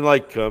guns, and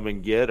like, come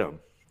and get them.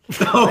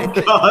 Oh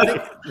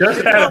God!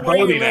 Just had a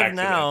boating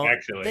accident.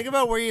 Actually, think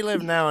about where you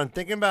live now, and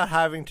thinking about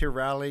having to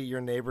rally your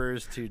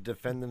neighbors to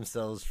defend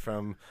themselves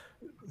from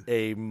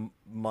a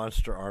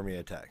monster army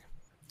attack.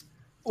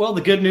 Well, the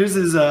good news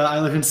is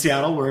I live in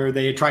Seattle, where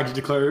they tried to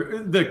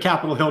declare the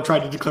Capitol Hill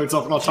tried to declare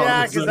itself an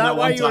autonomous zone. Is that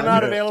why you were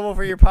not available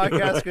for your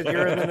podcast? Because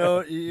you're in the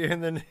no, you're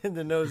in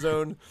the no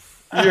zone.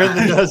 You're in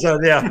the no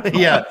zone. Yeah,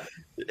 yeah.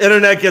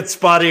 Internet gets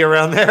spotty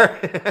around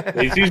there.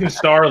 He's using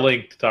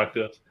Starlink to talk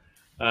to us.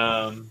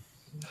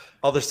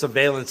 All the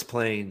surveillance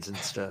planes and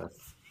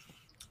stuff.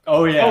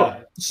 Oh yeah.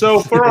 Oh, so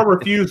for our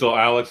refusal,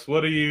 Alex,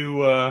 what do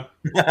you?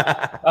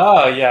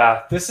 Oh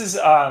yeah, this was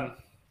a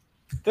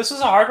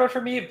hard one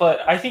for me, but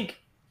I think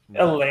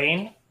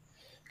Elaine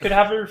could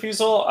have a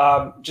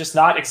refusal. Just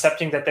not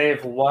accepting that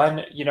they've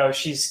won. You know,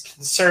 she's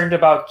concerned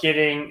about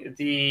getting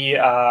the.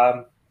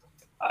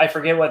 I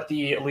forget what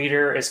the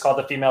leader is called,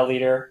 the female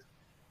leader,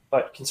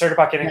 but concerned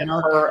about getting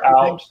her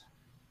out.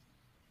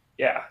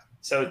 Yeah,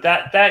 so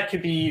that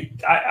could be.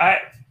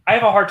 I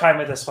have a hard time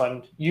with this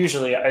one.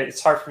 Usually,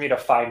 it's hard for me to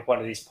find one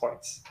of these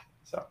points.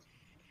 So,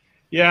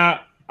 yeah,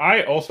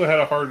 I also had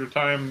a harder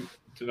time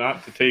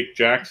not to take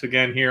Jax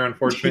again here,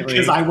 unfortunately,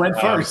 because I went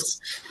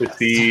first. With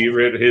the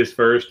his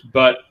first,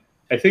 but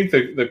I think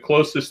the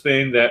closest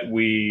thing that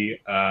we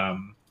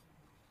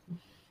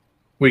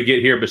get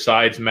here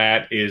besides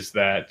Matt is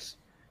that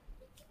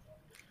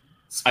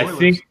Spoilers. I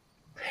think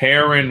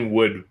Perrin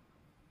would,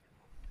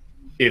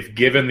 if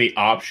given the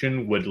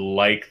option, would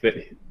like that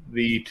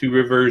the Two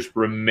Rivers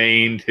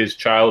remained his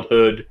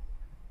childhood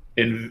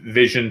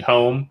envisioned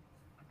home,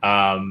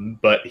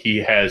 but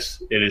it has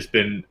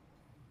been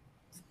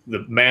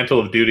the mantle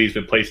of duty has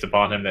been placed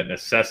upon him that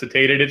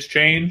necessitated its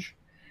change.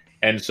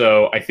 And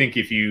so I think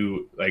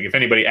if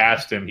anybody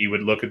asked him, he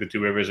would look at the Two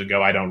Rivers and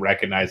go, I don't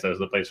recognize that as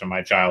the place from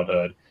my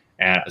childhood.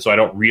 And so I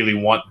don't really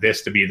want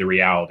this to be the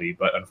reality,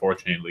 but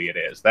unfortunately it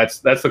is. That's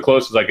the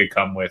closest I could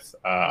come with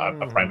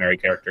a primary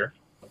character.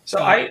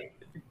 So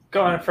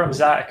going from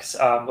Zach's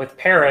with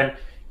Perrin,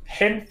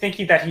 him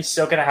thinking that he's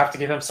still going to have to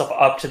give himself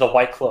up to the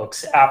White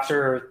Cloaks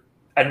after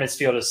Edmund's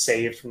Field is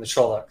saved from the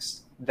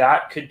Trollocs.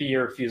 That could be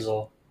your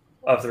refusal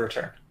of the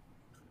return.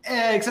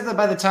 Except that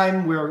by the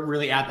time we're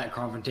really at that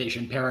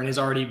confrontation, Perrin has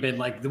already been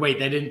like, wait,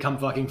 they didn't come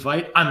fucking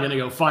fight? I'm going to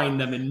go find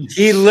them. And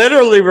he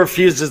literally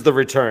refuses the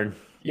return.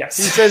 Yes.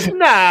 He says,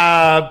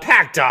 nah,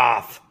 packed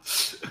off.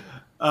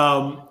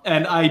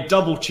 And I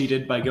double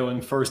cheated by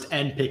going first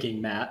and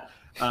picking Matt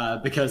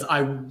because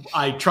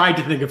I tried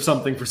to think of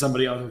something for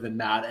somebody other than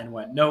Matt and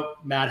went, nope,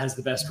 Matt has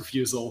the best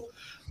refusal.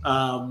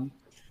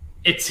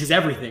 It's his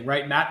everything,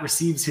 right? Matt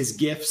receives his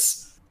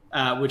gifts,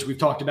 which we've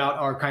talked about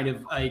are kind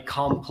of a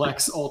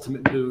complex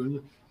ultimate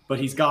boon, but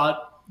he's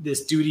got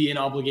this duty and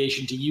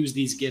obligation to use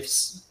these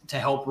gifts to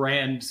help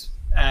Rand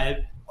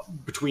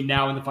between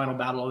now and the final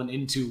battle and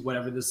into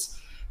whatever this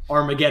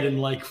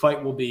Armageddon-like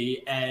fight will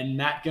be. And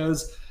Matt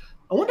goes,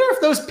 I wonder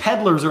if those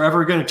peddlers are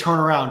ever going to turn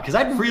around, because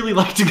I'd really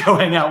like to go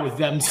hang out with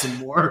them some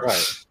more.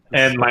 Right.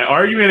 And my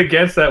argument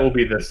against that will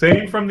be the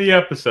same from the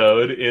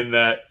episode, in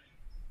that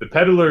the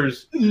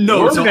peddlers were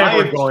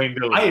never going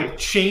to leave. I have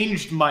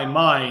changed my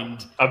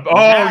mind.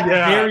 Matt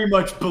very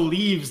much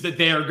believes that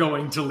they are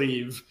going to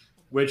leave,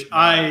 which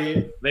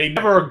They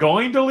never are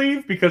going to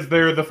leave because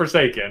they're the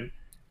Forsaken.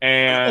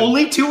 And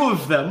only two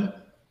of them.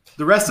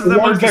 The rest of them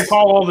are just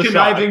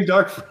conniving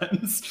dark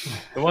friends.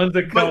 The ones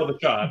that call the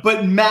shots.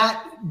 But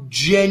Matt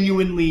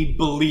genuinely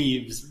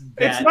believes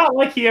that... It's not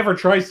like he ever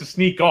tries to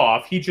sneak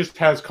off. He just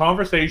has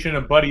conversation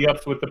and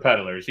buddy-ups with the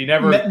peddlers. He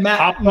never...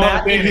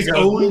 Matt in his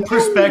own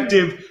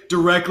perspective,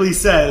 directly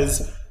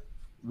says,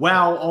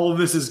 wow, all of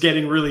this is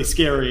getting really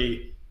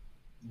scary.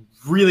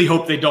 Really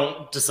hope they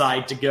don't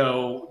decide to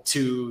go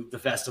to the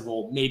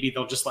festival. Maybe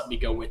they'll just let me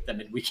go with them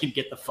and we can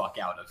get the fuck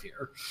out of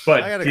here.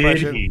 But I got a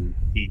question.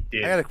 He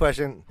did. I got a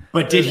question.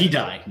 But did he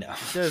die? No.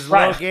 Does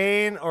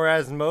Logain or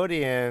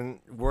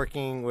Asmodean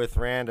working with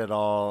Rand at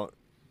all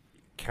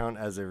count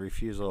as a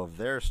refusal of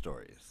their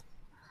stories?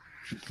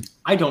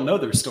 I don't know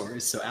their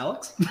stories, so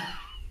Alex?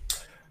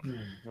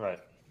 Right.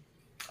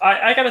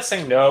 I gotta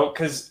say no,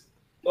 because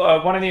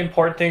one of the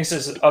important things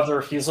of the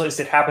refusal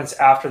is it happens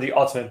after the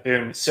ultimate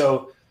boon.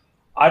 So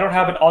I don't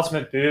have an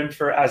ultimate boon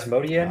for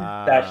Asmodean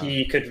that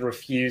he could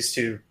refuse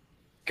to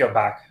go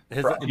back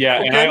from.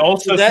 Yeah, and I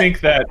also think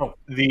that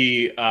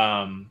the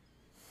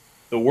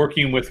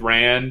working with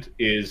Rand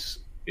is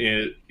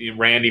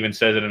Rand even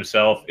says it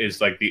himself,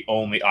 is like the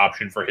only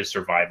option for his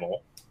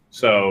survival.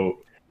 So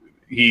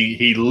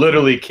he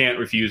literally can't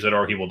refuse it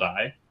or he will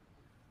die.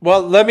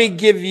 Well, let me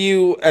give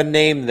you a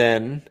name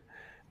then,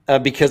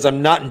 because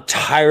I'm not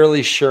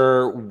entirely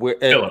sure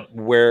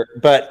where,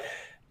 but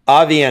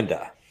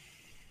Avienda.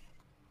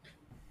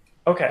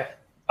 Okay.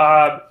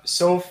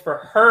 So for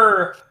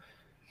her,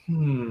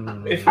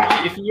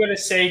 If you were to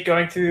say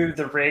going through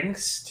the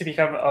rings to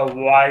become a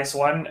wise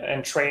one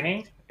and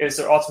training is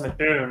their ultimate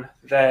boon,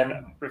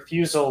 then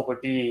refusal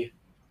would be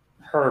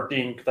her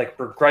being like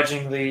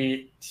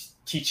begrudgingly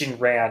teaching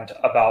Rand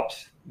about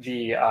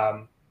the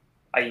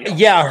ideal.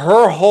 Yeah,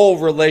 her whole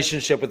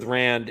relationship with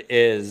Rand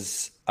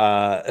is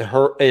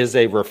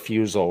a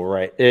refusal,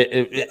 right?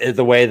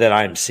 The way that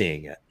I'm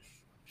seeing it.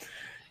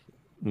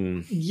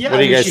 Yeah, What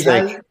do you guys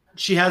think?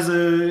 She's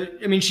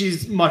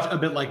a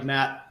bit like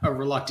Matt, a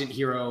reluctant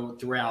hero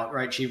throughout,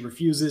 right? She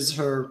refuses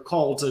her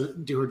call to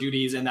do her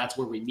duties, and that's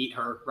where we meet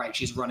her, right?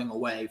 She's running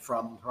away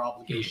from her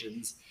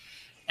obligations,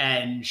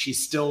 and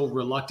she's still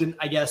reluctant.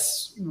 I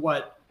guess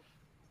what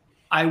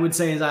I would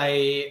say is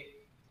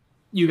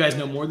you guys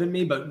know more than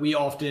me, but you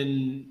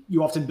often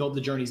build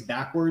the journeys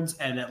backwards,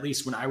 and at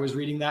least when I was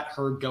reading that,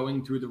 her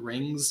going through the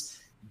rings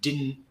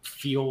didn't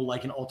feel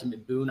like an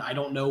ultimate boon. I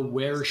don't know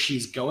where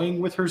she's going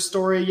with her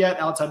story yet,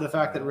 outside the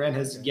fact that Rand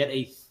has yet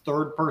a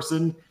third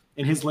person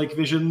in his lake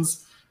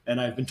visions,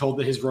 and I've been told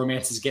that his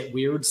romances get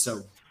weird,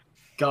 so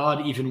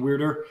God, even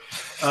weirder.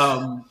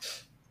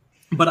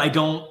 But I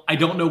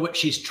don't know what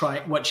she's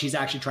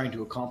actually trying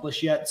to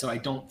accomplish yet, so I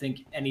don't think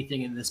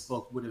anything in this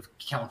book would have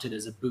counted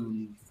as a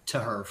boon to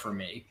her for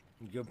me.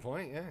 Good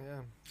point.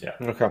 Yeah.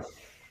 Okay.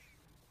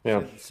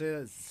 Yeah.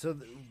 So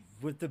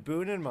with the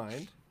boon in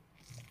mind.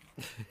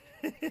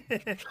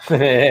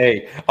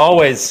 Hey,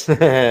 always.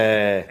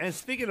 And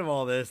speaking of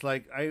all this,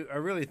 like I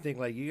really think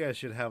like you guys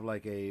should have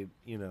like a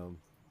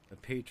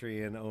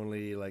Patreon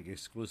only like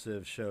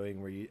exclusive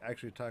showing where you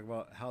actually talk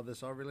about how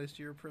this all relates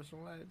to your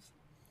personal lives.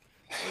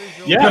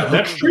 Yeah,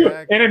 that's true.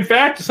 And in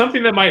fact,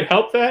 something that might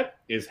help that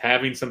is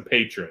having some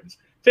patrons.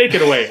 Take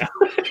it away.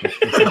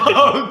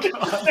 Oh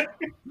God.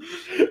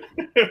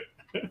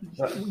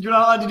 You're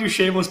not allowed to do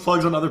shameless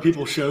plugs on other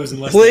people's shows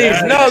unless. Please,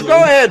 no,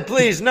 go ahead.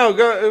 Please, no,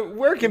 go.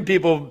 Where can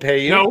people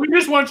pay you? No, we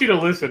just want you to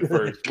listen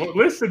first.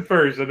 Listen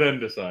first, and then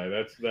decide.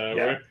 That's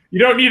you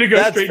don't need to go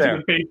straight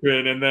to the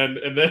Patreon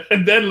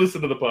and then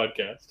listen to the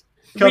podcast.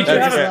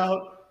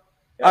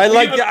 I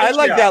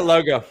like that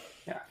logo.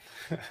 Yeah.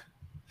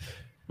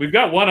 We've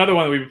got one other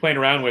one that we've been playing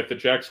around with that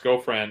Jack's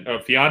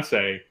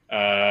fiance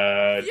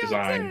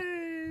designed,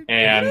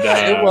 and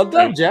well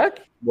done,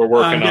 Jack. We're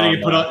working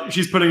on.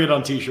 She's putting it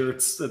on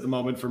T-shirts at the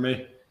moment for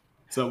me.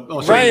 So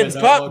I'll show Ryan, you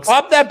guys how it looks.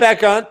 pop that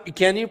back on.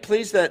 Can you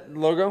please, that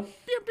logo?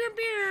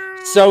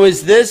 So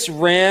is this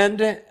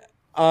Rand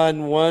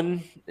on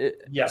one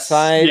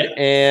side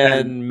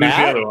and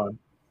Matt? The other one?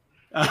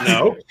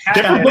 No,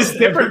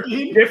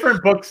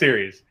 different book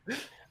series.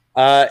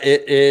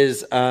 It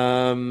is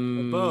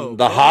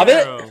The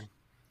Hobbit.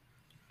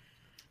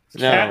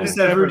 No, Katniss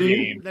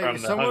Everdeen from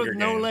someone with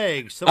no Games.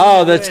 legs.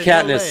 That's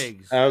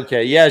Katniss. No,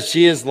 okay, yeah,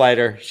 she is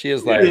lighter.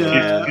 She's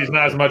Yeah. She's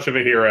not as much of a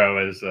hero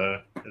as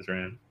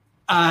Rand.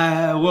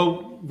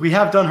 Well, we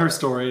have done her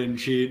story, and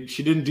she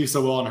didn't do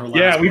so well on her last.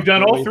 Yeah, we've book,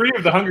 done but all 3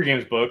 of the Hunger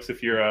Games books.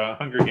 If you're a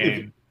Hunger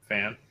Game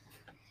fan,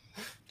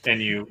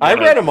 and I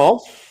read them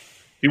all.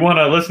 If you want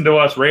to listen to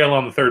us rail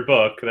on the 3rd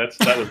book, that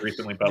was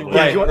recently published.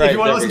 If you want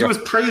to listen to us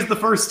praise the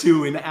first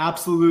 2 and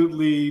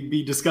absolutely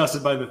be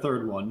disgusted by the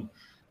 3rd one,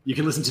 you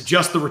can listen to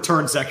just the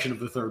return section of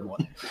the 3rd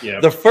one.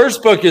 Yeah, the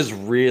first book is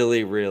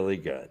really, really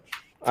good.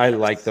 I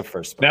like the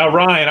first book. Now,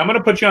 Ryan, I'm going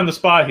to put you on the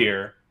spot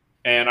here,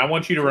 and I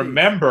want you to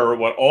remember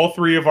what all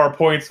 3 of our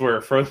points were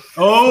for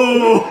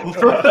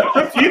the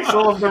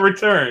refusal of the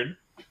return.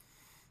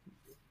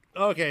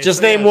 Okay,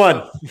 just name one.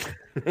 All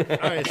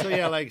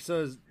right,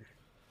 so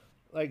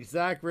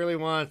Zach really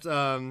wants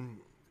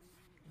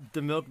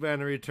the milkman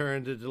to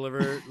return to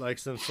deliver like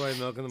some soy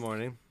milk in the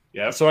morning.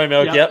 Yep. Soy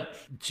milk, yep.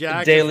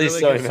 Jack Daily is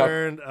soy really milk.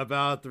 concerned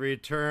about the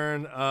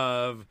return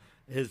of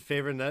his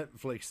favorite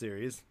Netflix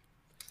series.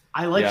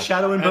 I like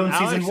Shadow and Bone and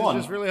season Alex 1.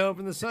 is just really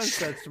hoping the sun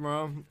sets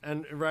tomorrow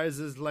and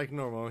rises like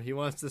normal. He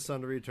wants the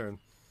sun to return.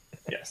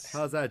 Yes.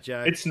 How's that,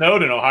 Jack? It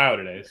snowed in Ohio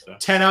today. So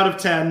 10 out of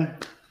 10.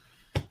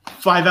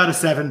 5 out of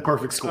 7.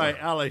 Perfect score. All right,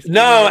 Alex.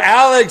 No,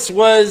 Alex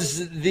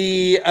was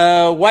the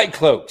White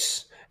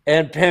Cloaks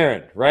and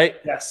Perrin, right?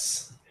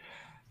 Yes.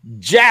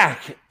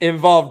 Jack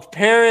involved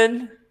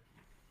Perrin.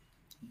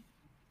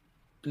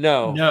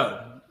 No.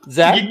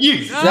 Zach?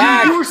 You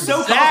were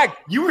so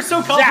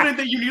confident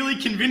that you nearly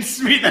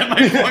convinced me that my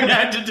point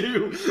had to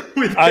do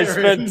with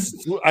Perrin.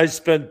 I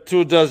spent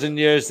 24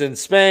 years in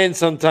Spain.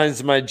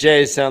 Sometimes my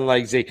J's sound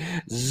like Z.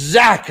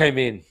 Zach, I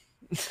mean.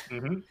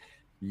 Mm-hmm.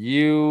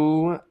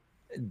 You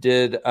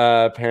did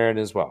Perrin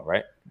as well,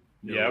 right?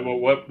 Yeah. Well,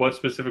 what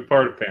specific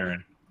part of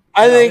Perrin?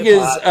 I think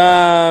is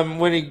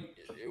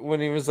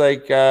when he was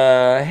like,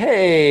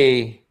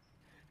 "Hey,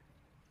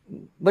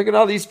 look at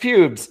all these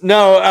pubes."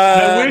 No,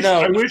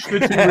 I wish the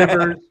 2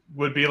 rivers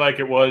would be like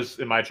it was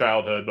in my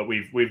childhood, but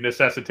we've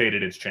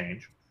necessitated its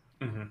change.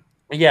 Mm-hmm.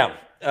 Yeah.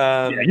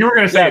 You were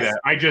going to say that.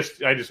 I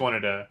just wanted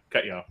to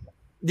cut you off.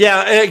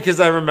 Yeah, because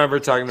I remember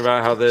talking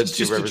about how the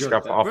 2 rivers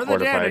got off Brother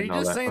fortified. Dan, are and you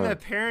all just that. saying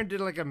that Perrin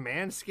did like a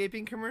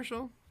manscaping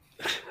commercial?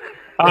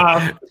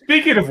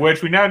 Speaking of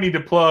which, we now need to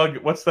plug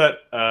what's that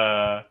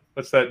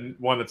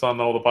one that's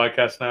on all the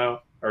podcasts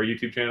now, our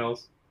YouTube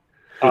channels?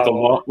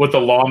 with the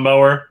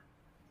lawnmower.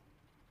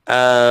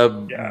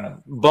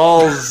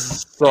 Balls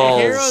A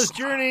salts. hero's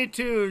journey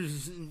to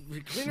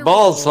cleaner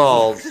Balls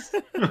salts.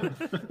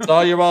 It's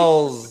all your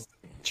balls.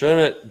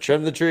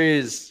 Trim the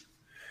trees.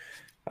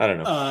 I don't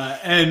know.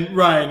 And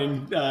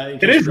Ryan,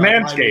 and It is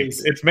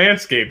Manscaped. It's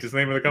Manscaped. Is the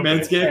name of the company.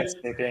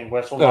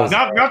 Manscaped.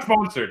 Not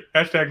sponsored.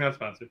 Hashtag not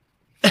sponsored.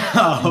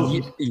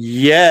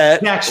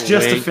 Yet. Jack's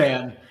just a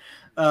fan.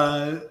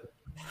 But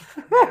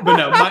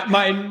no,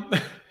 mine.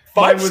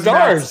 5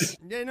 stars.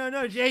 Yeah,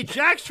 no. Hey,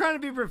 Jack's trying to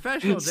be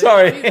professional.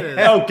 Sorry.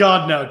 Oh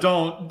God, no!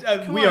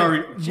 Don't. We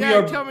are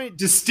Jack,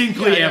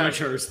 distinctly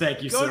amateurs.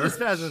 Thank you, Go sir. to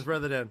spasms,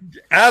 brother. Dan.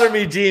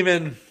 Atomy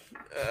demon.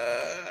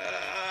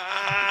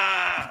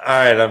 All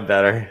right, I'm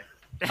better.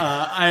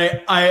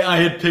 I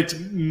had picked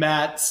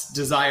Matt's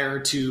desire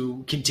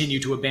to continue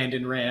to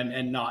abandon Ran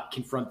and not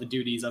confront the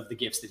duties of the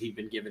gifts that he'd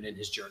been given in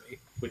his journey.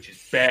 Which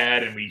is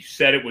bad, and we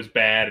said it was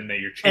bad, and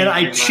then you're changing. And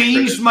I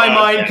changed my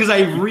mind because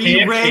I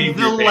reread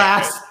the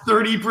last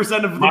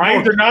 30% of the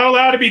Minds book. are not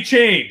allowed to be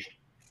changed.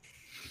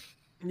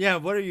 Yeah,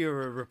 what are you, a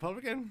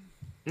Republican?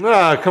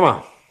 Oh, come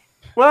on.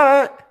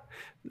 What?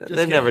 They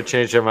kidding. never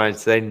change their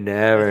minds. They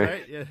never.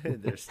 Right? Yeah,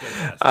 they're still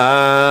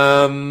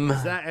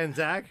and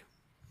Zach?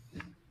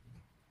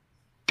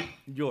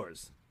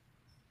 Yours.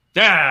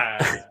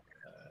 Yeah.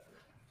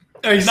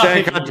 Oh, he's not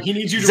Staring picking. contest. He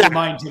needs you to Zach.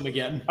 remind him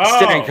again.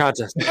 Staring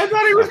contest. I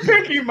thought he was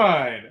picking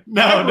mine.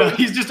 No,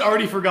 he's just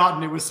already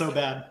forgotten. It was so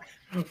bad.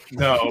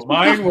 No,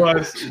 mine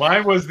was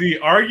the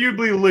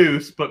arguably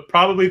loose, but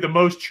probably the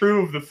most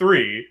true of the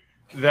three.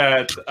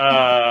 That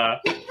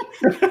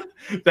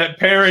that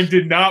Perrin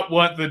did not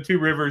want the Two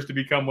Rivers to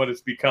become what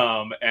it's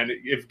become, and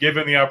if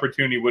given the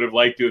opportunity, would have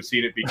liked to have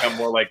seen it become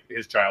more like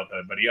his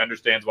childhood. But he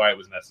understands why it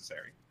was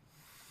necessary.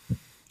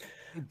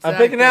 I'm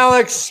picking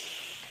Alex.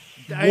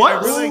 I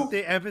really like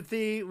the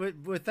empathy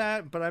with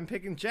that, but I'm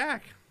picking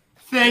Jack.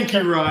 Thank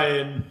you,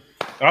 Ryan.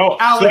 Oh,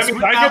 Alex, so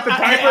that means I get the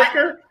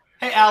tiebreaker?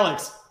 Hey,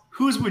 Alex,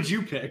 whose would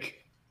you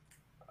pick?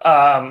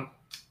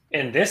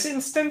 In this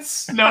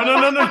instance? No.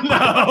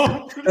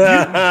 He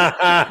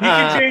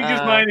can change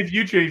his mind if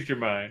you changed your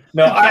mind.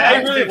 No, I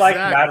really like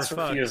Zach Matt's or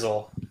fuck.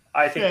 refusal.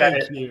 I think Thank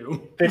that it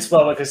you. fits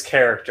well with his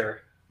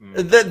character.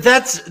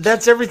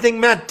 That's everything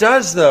Matt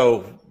does,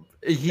 though.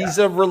 He's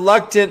a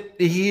reluctant.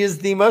 He is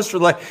the most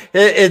reluctant.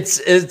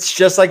 It's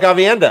just like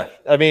Avienda.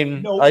 I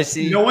mean, I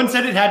see. No one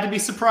said it had to be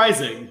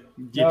surprising.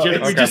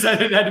 You just said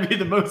it had to be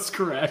the most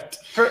correct.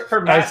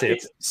 For Matt,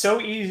 it's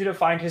so easy to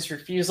find his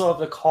refusal of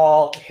the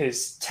call,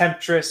 his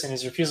temptress, and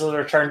his refusal to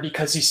return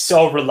because he's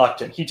so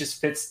reluctant. He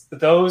just fits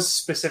those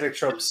specific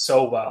tropes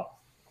so well.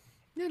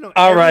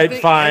 All right,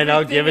 fine.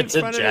 I'll give it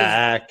to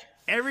Jack.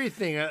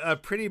 Everything. A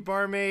pretty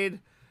barmaid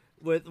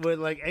with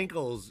like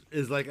ankles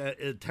is like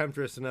a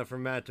temptress enough for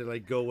Matt to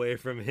like go away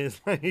from his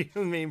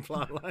main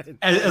plot line.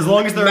 As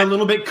long as they're a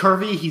little bit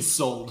curvy, he's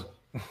sold.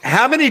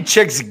 How many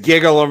chicks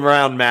giggle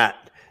around Matt?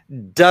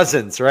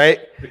 Dozens, right?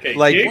 Okay,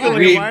 like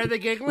why are they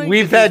giggling?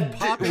 We've had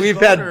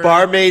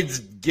barmaids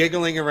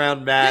giggling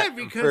around Matt. Yeah,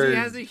 because he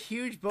has a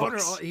huge boner.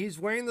 He's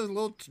wearing those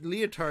little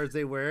leotards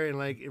they wear in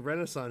like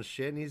Renaissance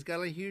shit, and he's got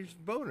a huge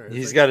boner.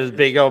 He's got his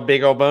big old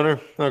boner.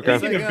 Okay,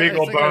 Speaking of big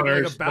old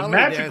boners, the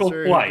magical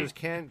flight. Just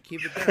can't keep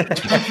it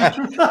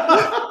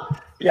down.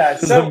 Yeah.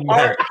 So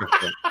what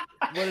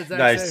does that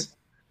nice. say?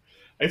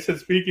 I said,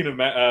 speaking of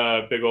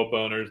big old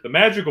boners, the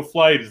magical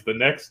flight is the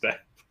next step.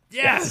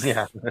 Yes.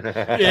 Yeah.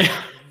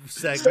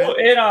 So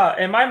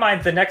in my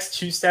mind, the next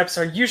two steps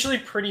are usually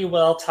pretty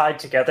well tied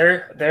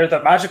together. They're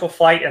the magical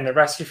flight and the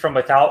rescue from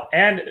without.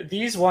 And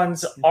these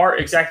ones are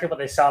exactly what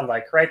they sound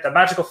like, right? The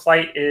magical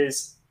flight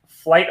is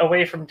flight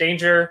away from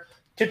danger,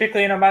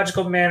 typically in a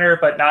magical manner,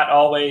 but not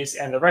always.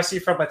 And the rescue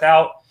from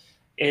without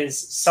is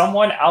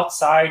someone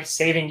outside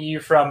saving you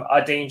from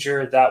a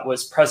danger that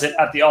was present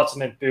at the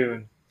ultimate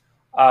boon.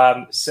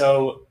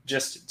 So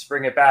just to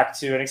bring it back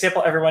to an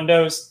example everyone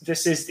knows,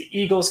 this is the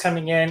Eagles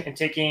coming in and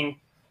taking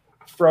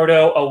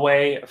Frodo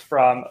away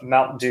from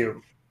Mount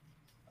Doom.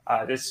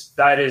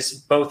 That is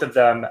both of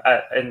them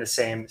in the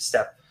same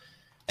step.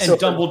 And so,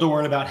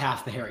 Dumbledore in about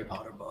half the Harry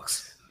Potter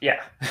books.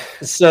 Yeah.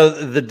 So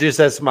the Deus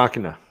Ex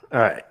Machina. All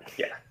right.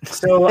 Yeah.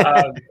 So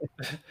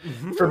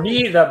for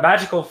me, the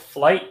magical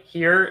flight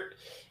here,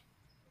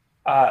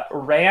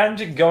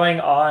 Rand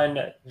going on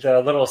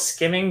the little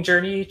skimming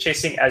journey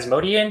chasing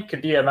Asmodean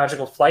could be a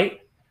magical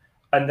flight.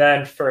 And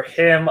then for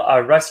him,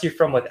 a rescue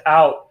from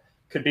without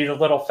could be the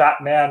little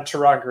fat man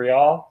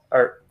Tarangrial.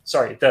 Or,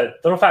 sorry, the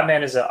little fat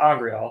man is an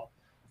Angrial,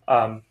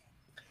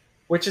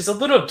 which is a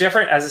little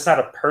different as it's not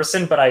a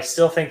person, but I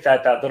still think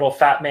that that little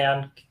fat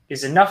man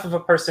is enough of a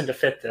person to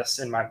fit this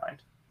in my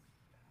mind.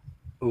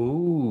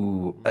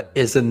 Ooh,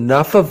 is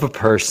enough of a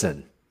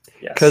person.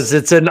 Yes. Because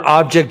it's an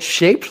object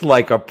shaped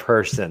like a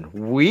person.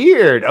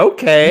 Weird.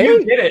 Okay.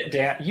 You get it,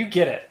 Dan. You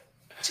get it.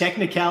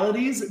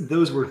 Technicalities,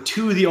 those were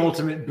to the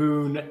ultimate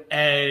boon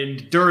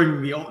and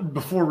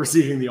before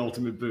receiving the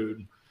ultimate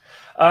boon.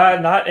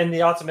 Not in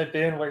the ultimate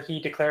boon where he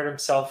declared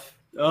himself.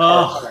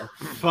 Oh,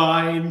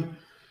 fine.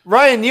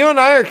 Ryan, you and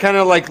I are kind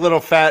of like little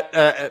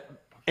fat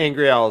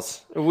angry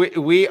owls.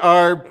 We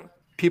are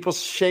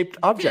people-shaped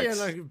objects.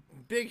 Yeah, like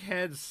big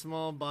heads,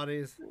 small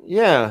bodies.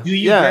 Yeah. Do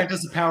you grant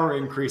us a power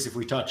increase if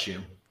we touch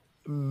you?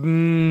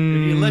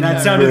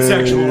 That sounded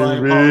sexual. I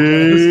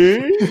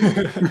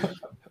apologize.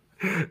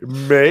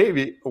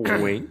 Maybe.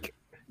 Wink.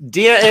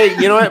 Hey,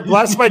 you know what?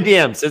 Blast my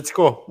DMs. It's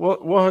cool.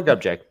 We'll hook up,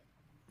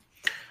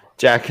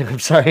 Jack, I'm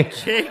sorry.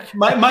 Jake,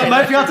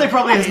 my fiance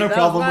probably has no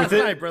problem with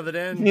it. Night, brother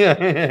Dan. Yeah,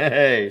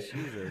 hey.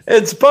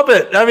 It's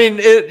puppet. I mean,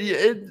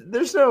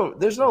 there's no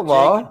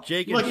law.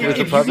 Jake Look, and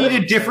if you need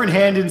a different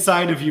hand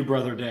inside of you,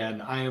 brother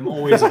Dan, I am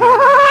always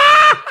available.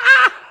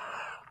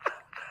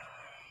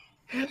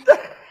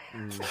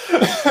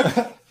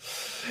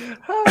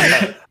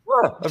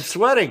 I'm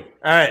sweating.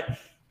 All right.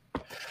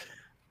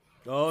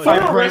 Oh,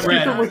 Final Fire rescue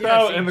red. from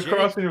without Yeah, see, and the Jake-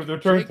 crossing of the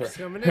return. Jake's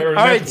coming in. All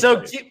right.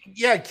 So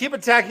keep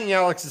attacking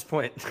Alex's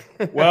point.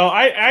 Well,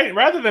 I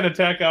rather than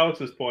attack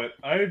Alex's point,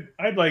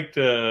 I'd like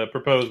to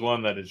propose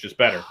one that is just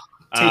better.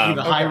 Taking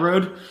the high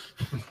road.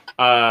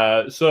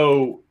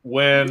 So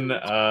when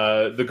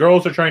the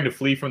girls are trying to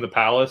flee from the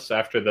palace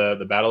after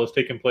the battle has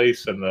taken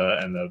place, and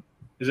the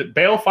is it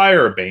Balefire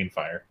or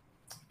Banefire?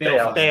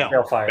 Balefire.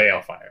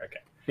 Balefire.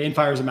 Okay.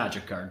 Banefire is a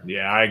magic card.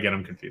 Yeah, I get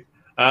them confused.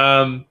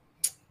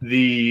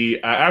 The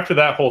after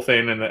that whole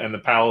thing and the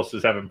palace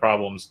is having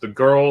problems, the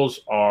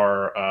girls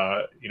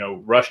are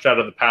rushed out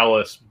of the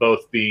palace,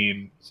 both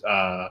being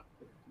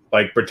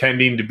like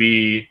pretending to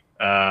be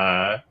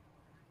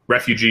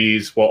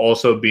refugees while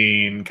also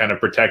being kind of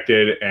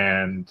protected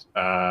and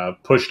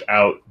pushed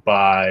out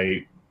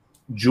by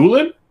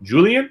Julian's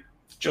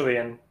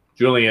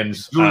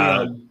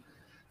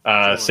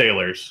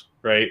sailors,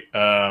 right?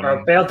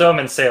 Or Bale Dome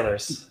and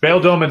sailors. Bale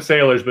Dome and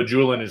sailors, but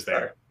Julian is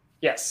there.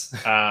 Yes.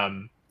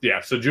 Yeah,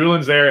 so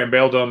Julian's there, and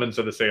Bale Domans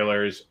are the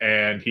sailors,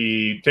 and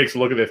he takes a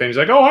look at the thing. He's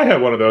like, "Oh, I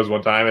had one of those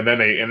one time," and then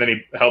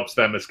he helps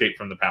them escape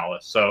from the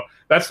palace. So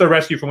that's the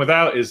rescue from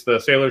without: is the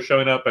sailors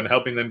showing up and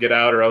helping them get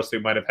out, or else they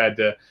might have had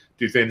to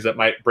do things that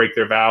might break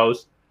their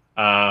vows.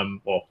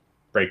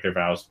 Break their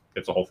vows.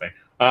 It's a whole thing.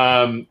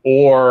 And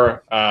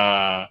the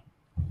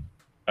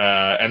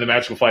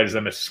magical flight is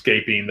them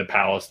escaping the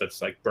palace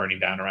that's like burning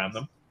down around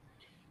them.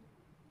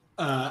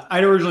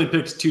 I'd originally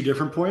picked two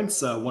different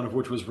points, one of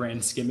which was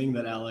Rand skimming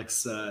that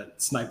Alex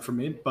sniped from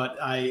me, but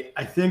I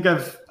think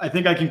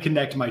I can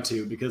connect my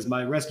two because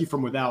my rescue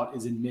from without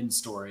is in Min's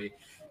story,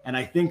 and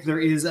I think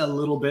there is a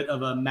little bit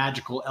of a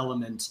magical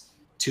element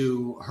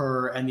to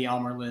her and the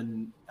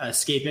Amerlin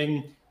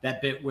escaping.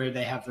 That bit where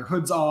they have their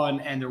hoods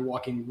on and they're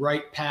walking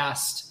right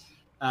past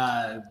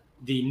the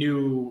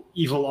new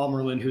evil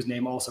Amerlin, whose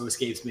name also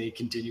escapes me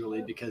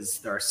continually because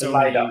there are so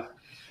many.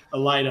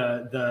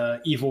 Elida, the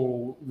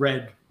evil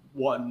red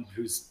one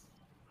who's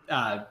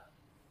but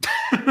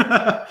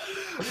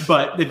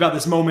they've got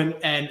this moment,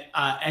 and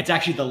it's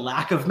actually the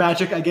lack of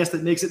magic, I guess,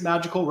 that makes it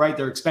magical, right?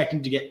 They're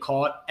expecting to get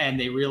caught, and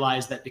they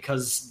realize that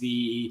because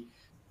the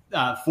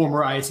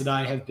former Aes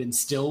Sedai have been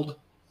stilled,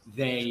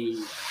 they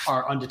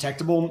are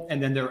undetectable,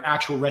 and then their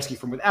actual rescue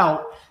from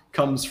without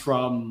comes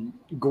from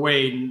Sir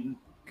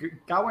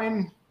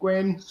Gawain,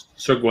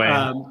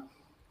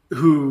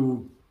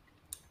 who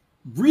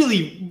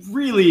really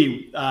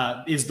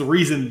is the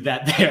reason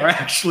that they are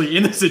actually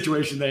in the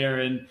situation they are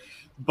in,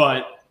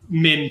 but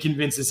Min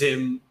convinces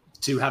him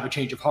to have a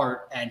change of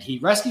heart, and he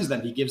rescues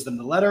them. He gives them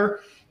the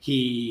letter.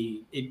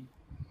 They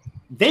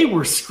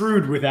were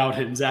screwed without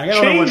him, Zach.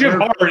 Change of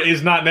heart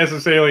is not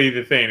necessarily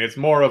the thing. It's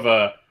more of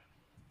a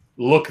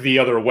look the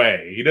other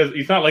way.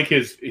 He's not like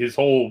his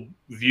whole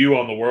view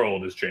on the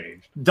world has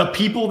changed. The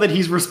people that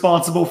he's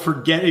responsible for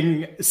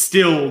getting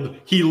stilled,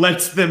 he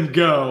lets them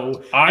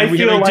go. I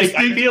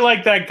feel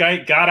like that guy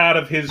got out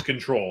of his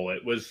control.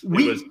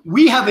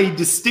 We have a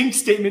distinct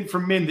statement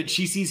from Min that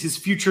she sees his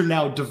future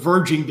now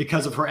diverging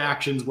because of her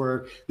actions,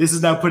 where this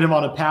has now put him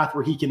on a path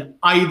where he can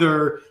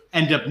either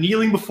end up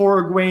kneeling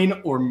before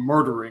Egwene or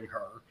murdering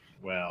her.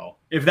 Well,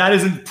 if that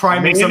isn't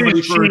priming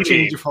somebody for a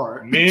change of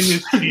heart. Min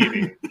is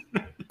cheating.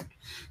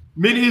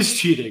 Min is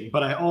cheating,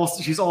 but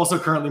she's also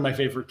currently my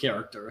favorite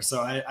character,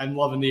 so I'm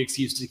loving the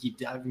excuse to keep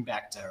diving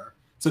back to her.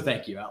 So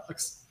thank you,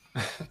 Alex.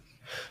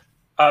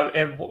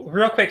 And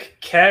real quick,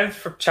 Kev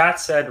from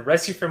chat said,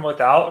 rescue from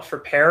without for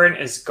Perrin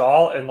is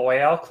Gaul and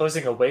Loyal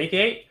closing a way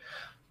gate.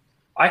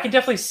 I can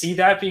definitely see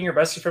that being a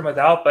rescue from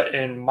without, but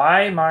in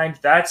my mind,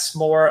 that's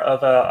more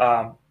of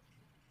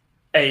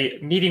a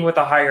meeting with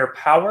a higher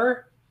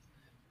power.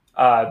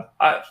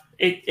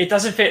 It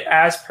doesn't fit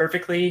as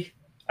perfectly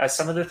as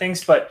some of the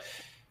things, but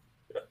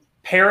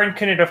Perrin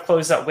couldn't have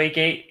closed that way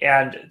gate,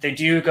 and they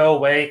do go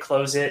away,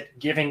 close it,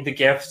 giving the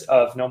gift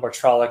of no more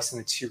Trollocs in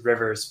the two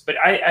rivers. But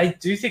I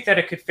do think that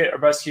it could fit a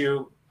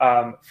rescue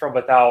from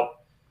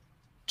without,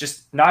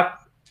 just not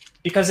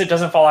because it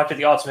doesn't fall after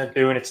the ultimate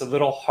boon. It's a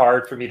little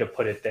hard for me to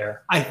put it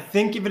there. I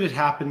think if it had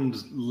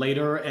happened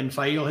later and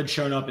Fail had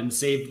shown up and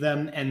saved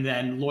them, and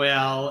then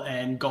Loyal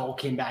and Gaul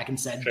came back and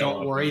said,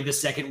 "Don't worry, the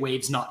second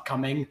wave's not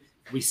coming.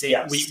 We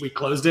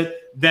closed it,"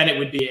 then it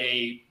would be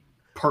a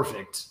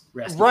perfect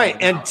rescue. Right,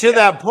 and to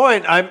that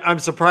point, I'm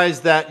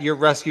surprised that your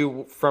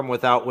rescue from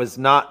without was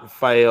not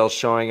Fael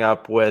showing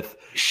up with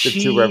the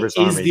Two Rivers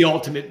She is army. the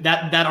ultimate.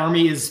 That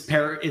army is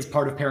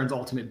part of Perrin's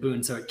ultimate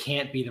boon, so it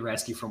can't be the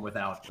rescue from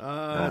without.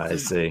 I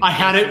see. I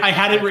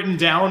had it written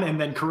down,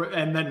 and then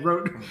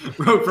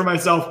wrote for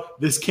myself.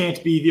 This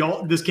can't be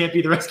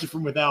the rescue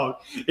from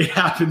without. It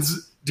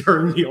happens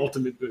during the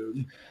ultimate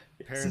boon.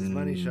 Perrin's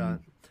money shot.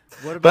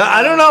 What about, But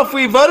I don't know if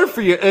we voted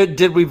for you.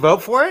 Did we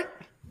vote for it?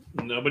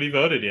 Nobody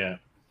voted yet.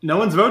 No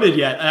one's voted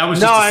yet. That was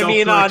No, just I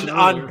mean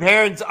on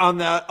parents on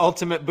the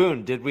ultimate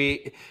boon. Did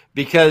we?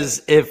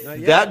 Because if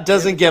that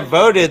doesn't get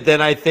voted,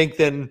 then I think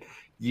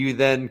you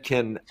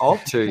can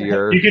alter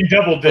your. You can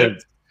double dip.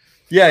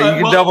 Yeah,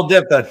 you can double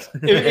dip then.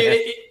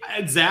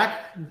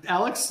 Zach,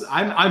 Alex,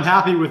 I'm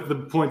happy with the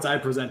points I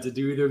presented.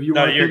 Do either of you?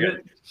 No, want to you're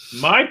pick good.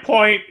 it? My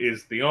point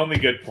is the only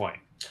good point.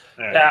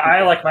 All right. Yeah,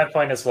 I like my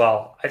point as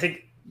well. I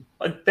think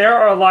there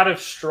are a lot of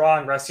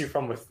strong rescues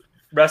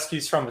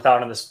from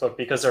without in this book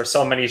because there are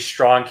so many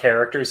strong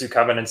characters who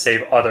come in and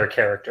save other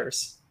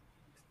characters.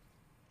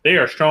 They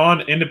are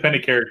strong,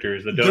 independent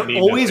characters that don't need.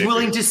 They're always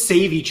willing to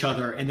save each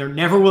other, and they're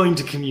never willing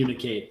to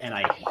communicate, and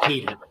I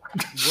hate it.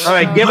 All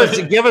right,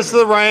 give us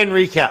the Ryan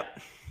recap.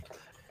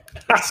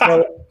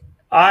 So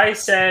I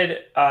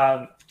said,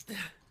 oh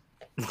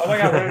my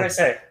god, what did I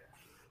say?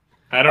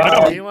 I don't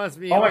know. He wants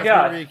me. Oh my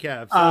God. To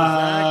recap.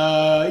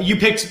 So You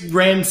picked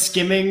brand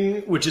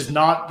skimming, which is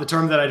not the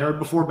term that I'd heard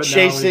before, but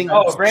Chasing.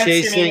 now Oh, Brand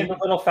Chasing. Skimming and the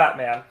Little Fat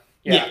Man.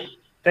 Yeah.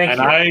 Thank And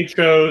you. I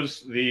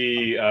chose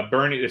the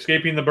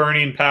escaping the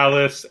burning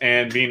palace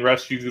and being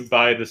rescued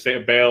by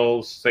the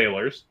Bale's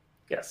sailors.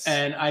 Yes.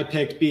 And I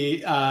picked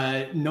the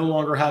Amerlin no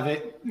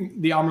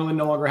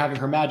longer having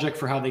her magic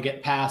for how they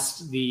get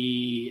past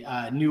the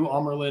new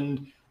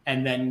Amerlin,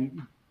 and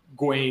then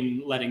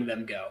Gawain letting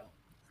them go.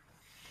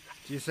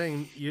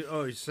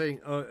 you're saying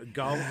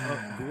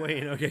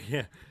Gawain. Okay,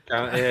 yeah.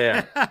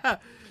 Yeah.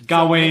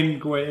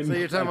 Gawain. So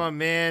you're talking about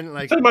man,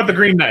 like Talking about the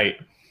Green Knight.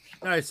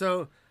 All right.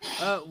 So,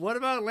 what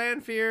about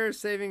Lanfear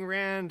saving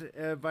Rand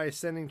by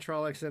sending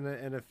Trollocs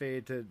and a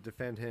Fade to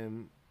defend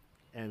him?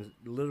 And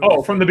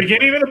literally From the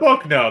beginning of the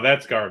book? No,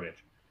 that's garbage.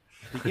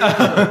 So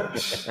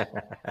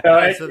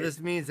this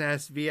means it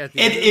has to be at the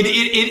end.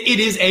 It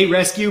is a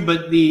rescue,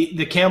 but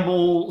the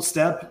Campbell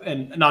step,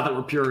 and not that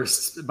we're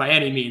purists by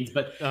any means,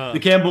 but the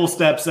Campbell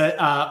steps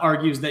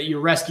argues that you're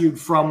rescued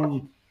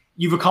from,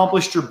 you've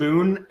accomplished your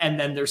boon, and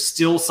then there's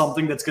still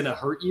something that's going to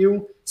hurt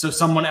you. So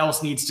someone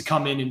else needs to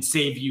come in and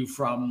save you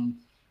from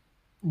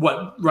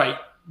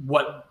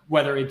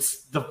whether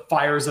it's the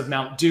fires of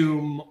Mount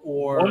Doom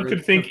or One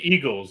could think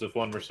eagles if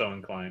one were so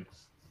inclined.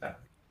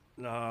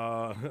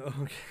 No.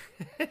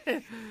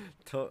 Okay.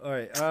 All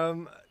right.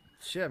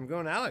 Shit. I'm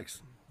going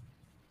Alex.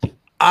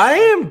 I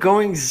am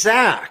going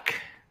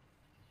Zach.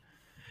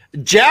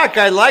 Jack,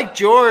 I liked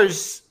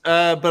yours,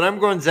 but I'm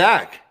going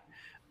Zach.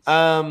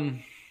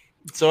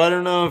 So I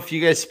don't know if you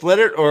guys split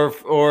it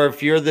or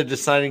if you're the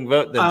deciding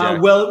vote. Then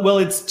Jack. Well,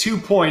 it's 2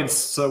 points,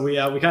 so we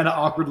kind of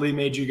awkwardly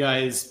made you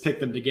guys pick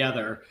them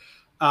together.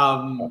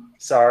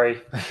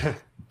 Sorry.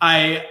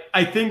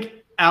 I think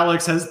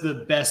Alex has the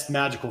best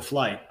magical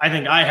flight. I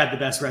think I had the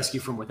best rescue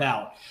from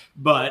without.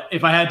 But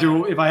if I had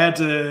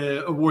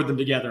to award them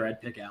together,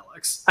 I'd pick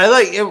Alex. I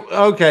like it.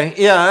 Okay,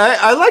 yeah,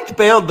 I liked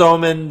Bale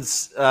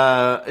Doman's.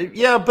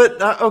 Yeah,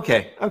 but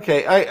okay.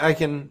 I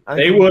can.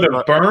 They would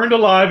have burned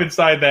alive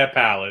inside that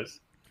palace.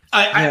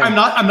 I'm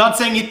not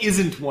saying it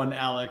isn't one,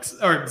 Alex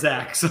or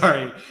Zach.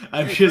 Sorry,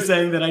 I'm just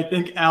saying that I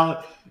think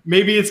Alex.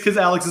 Maybe it's because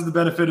Alex has the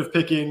benefit of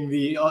picking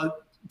the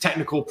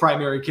technical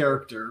primary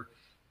character,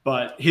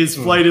 but his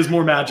flight is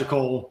more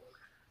magical,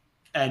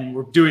 and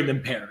we're doing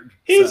them paired.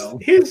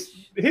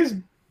 His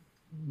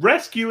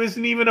rescue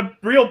isn't even a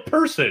real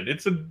person;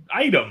 it's an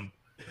item.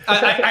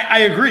 I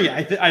agree.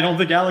 I don't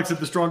think Alex had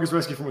the strongest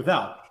rescue from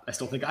without. I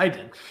still think I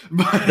did.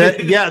 But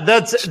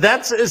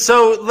that's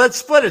so. Let's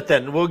split it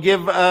then. We'll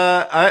give.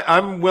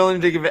 I'm willing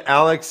to give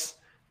Alex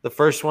the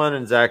first one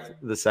and Zach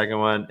the second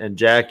one, and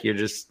Jack, you're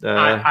just.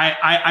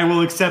 I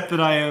will accept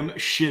that I am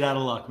shit out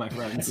of luck, my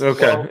friends.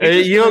 Okay, Well,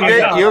 you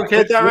okay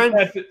with that,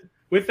 Ryan?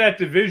 With that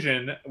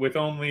division, with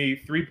only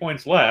 3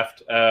 points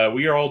left,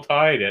 we are all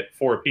tied at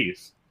 4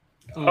 apiece.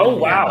 Oh,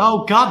 wow.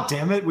 Oh, god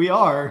damn it, we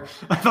are.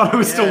 I thought it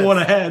was still one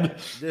ahead.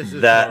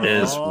 That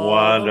is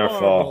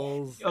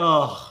wonderful.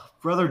 Oh,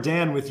 brother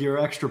Dan with your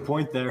extra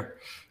point there.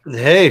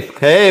 Hey,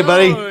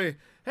 buddy. Oh,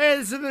 hey,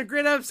 this has been a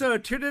great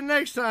episode. Tune in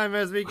next time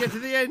as we get to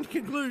the end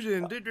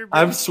conclusion.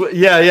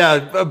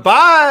 Yeah.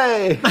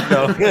 Bye.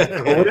 No.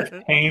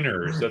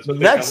 Painters. That's what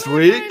Next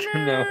week.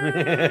 No.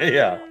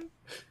 Yeah.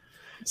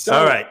 So,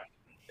 all right.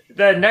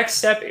 The next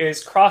step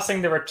is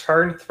crossing the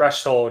return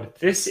threshold.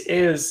 This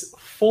is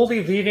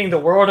fully leaving the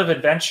world of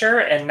adventure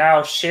and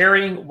now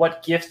sharing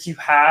what gift you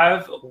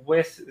have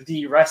with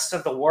the rest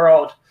of the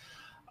world.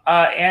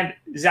 And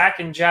Zach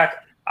and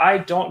Jack, I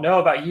don't know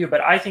about you,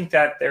 but I think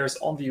that there's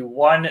only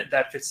one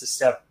that fits the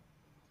step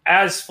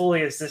as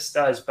fully as this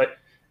does. But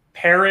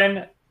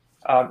Perrin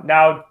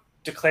now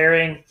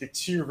declaring the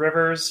 2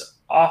 rivers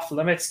off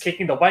limits,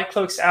 kicking the White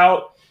Cloaks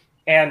out,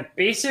 and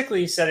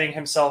basically setting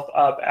himself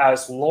up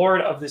as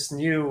lord of this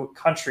new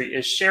country,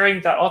 is sharing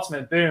that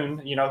ultimate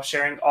boon,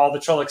 sharing all the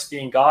Trollocs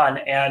being gone,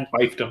 and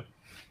Fiefdom.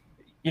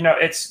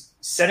 It's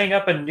setting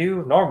up a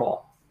new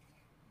normal.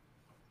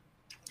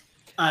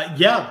 I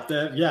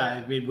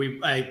mean,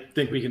 I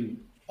think we can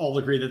all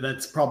agree that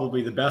that's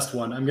probably the best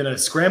one. I'm going to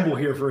scramble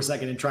here for a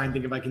second and try and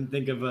think if I can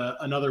think of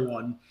another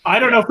one. I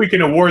don't know if we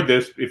can award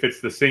this if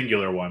it's the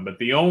singular one, but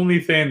the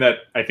only thing that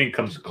I think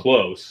comes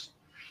close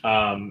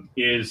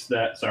is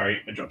that.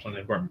 Sorry, I dropped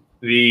something important.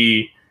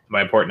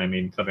 By important, I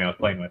mean something I was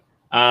playing with.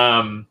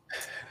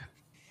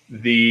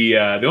 The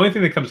only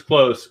thing that comes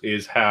close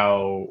is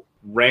how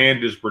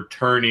Rand is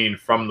returning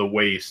from the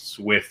wastes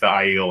with the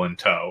Aiel in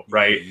tow,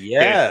 right?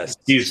 Yes.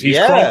 He's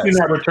crossing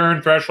that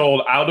return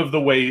threshold out of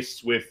the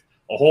wastes with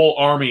a whole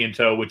army in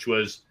tow, which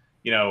was,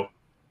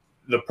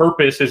 the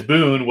purpose, his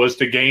boon, was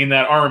to gain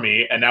that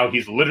army, and now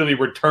he's literally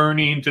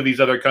returning to these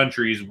other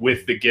countries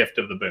with the gift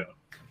of the boon.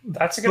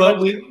 That's a good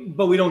one.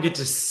 But we don't get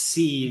to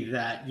see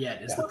that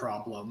yet is the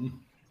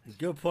problem.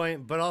 Good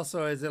point. But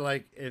also, is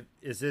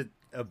it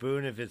a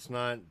boon if it's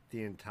not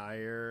the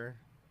entire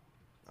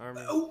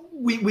army?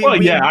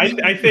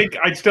 I think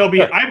I'd still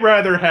be. I'd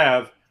rather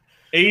have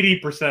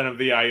 80% of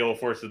the Aiel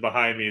forces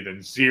behind me than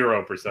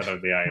 0%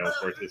 of the Aiel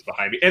forces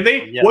behind me. And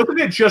wasn't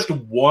it just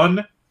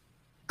one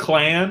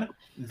clan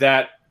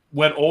that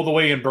went all the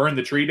way and burned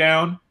the tree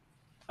down?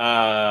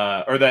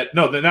 Not burn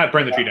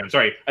the tree down.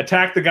 Sorry,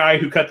 attack the guy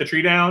who cut the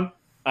tree down.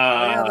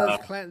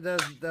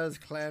 Those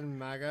clan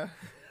MAGA.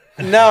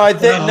 No, I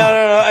think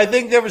no. I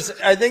think there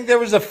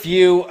was a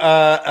few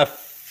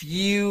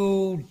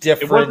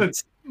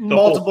different.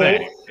 Multiple.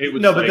 It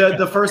was but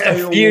the first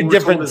a few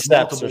different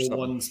steps multiple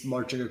ones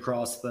marching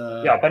across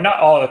the. Yeah, but not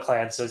all the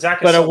clans. So Zach.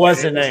 But it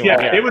wasn't.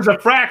 It was a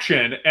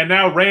fraction, and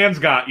now Rand's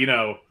got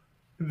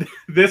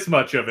this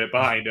much of it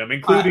behind him,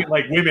 including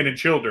like women and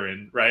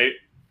children, right?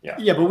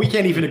 Yeah, but we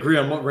can't even agree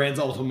on what Rand's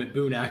ultimate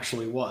boon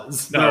actually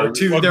was. No,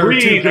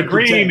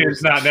 agreeing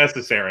is not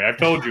necessary. I've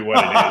told you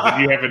what it is. If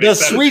you haven't the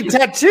sweet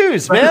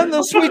tattoos, man.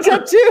 Those sweet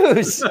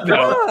tattoos.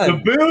 No,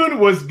 the boon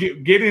was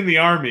getting the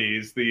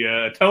armies. The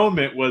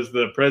atonement was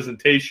the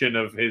presentation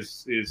of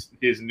his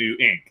new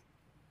ink.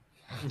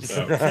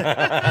 So. Of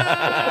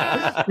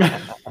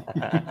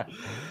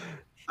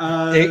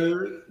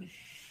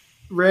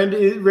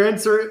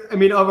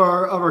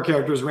our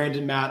characters, Rand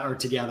and Matt are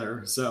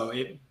together. So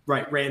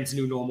Rand's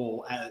new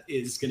normal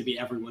is going to be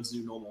everyone's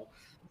new normal.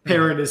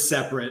 Perrin is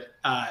separate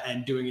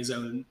and doing his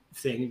own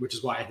thing, which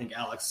is why I think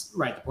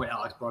the point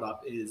Alex brought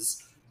up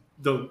is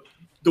the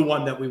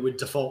one that we would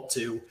default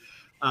to.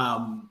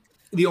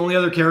 The only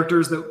other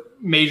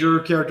major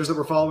characters that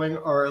we're following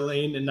are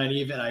Elaine and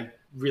Nynaeve, and I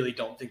really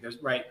don't think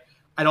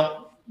I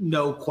don't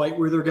know quite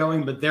where they're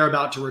going, but they're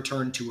about to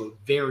return to a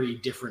very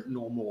different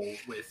normal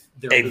with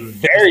their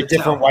very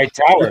different White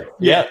Tower.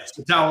 Yes,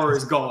 the tower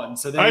is gone.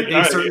 So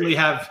they certainly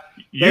have.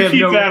 You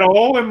keep that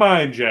all in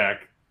mind,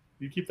 Jack.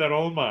 You keep that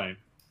all in mind.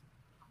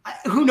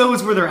 Who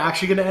knows where they're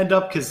actually going to end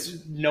up,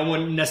 because no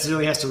one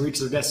necessarily has to reach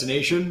their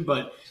destination,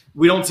 but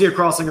we don't see a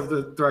crossing of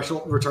the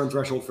return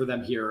threshold for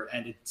them here,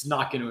 and it's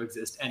not going to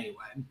exist anyway.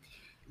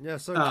 Yeah,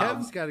 so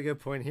Kev's got a good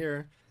point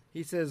here.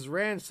 He says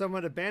Rand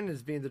somewhat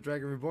abandons being the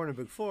Dragon Reborn in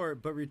Book 4,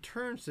 but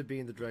returns to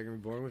being the Dragon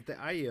Reborn with the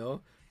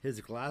Aiel, his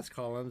glass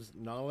columns,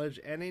 knowledge,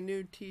 and a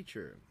new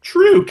teacher.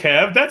 True,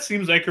 Kev. That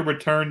seems like a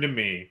return to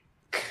me.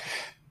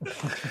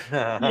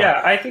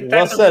 Yeah, I think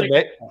that's well said,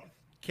 mate.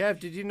 Kev,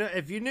 did you know?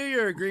 If you knew you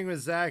were agreeing with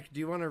Zach,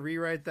 do you want to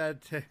rewrite that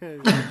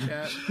in the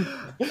chat?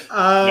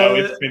 No,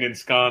 it's been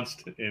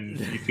ensconced in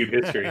YouTube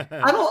history.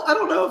 I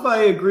don't know if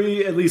I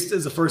agree, at least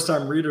as a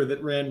first-time reader,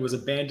 that Rand was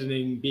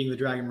abandoning being the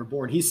Dragon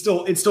Reborn. It's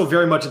still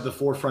very much at the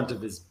forefront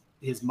of his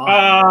mind.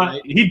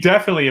 Right? He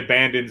definitely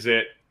abandons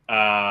it.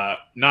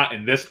 Not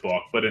in this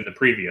book, but in the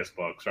previous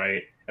books,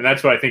 right? And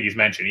that's what I think he's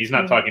mentioned. He's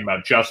not talking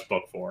about just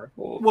book 4.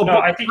 Well, no,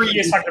 I think he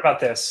is talking about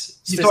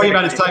this. He's talking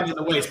about his time in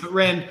the waste, but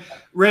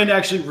Rand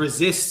actually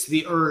resists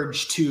the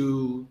urge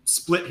to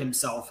split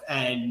himself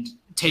and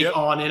take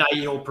on an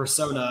Aiel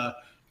persona.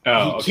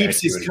 He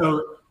keeps his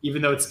coat,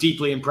 even though it's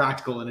deeply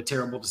impractical and a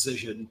terrible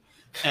decision,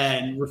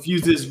 and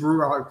refuses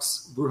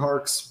Ruark's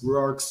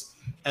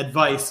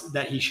advice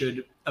that he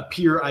should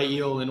appear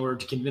Aiel in order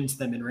to convince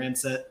them in Rand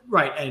said,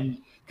 right, and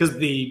because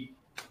the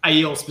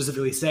Aiel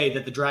specifically say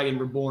that the Dragon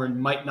Reborn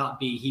might not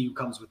be he who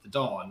comes with the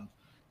dawn.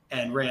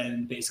 And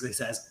Rand basically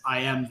says, I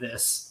am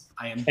this.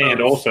 I am both.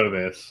 And also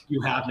this.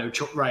 You have no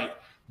choice. Right.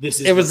 This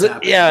is it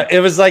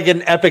was like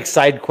an epic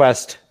side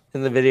quest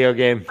in the video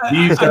game.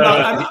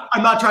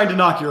 I'm not trying to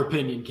knock your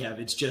opinion, Kev.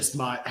 It's just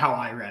how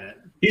I read it.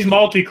 He's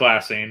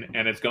multi-classing,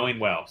 and it's going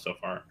well so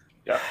far.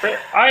 Yeah, but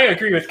I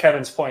agree with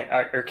Kev's point.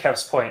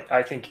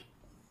 I think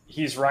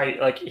he's right.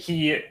 Like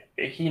he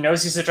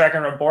knows he's a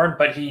Dragon Reborn,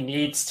 but he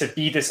needs to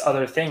be this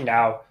other thing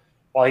now.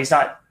 While he's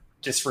not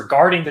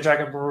disregarding the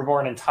Dragon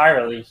Reborn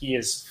entirely, he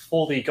is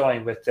fully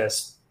going with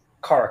this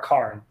Kara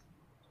Karn.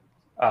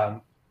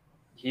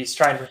 He's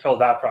trying to fulfill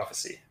that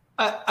prophecy.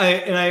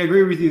 I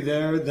agree with you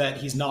there that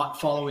he's not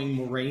following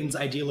Moraine's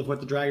ideal of what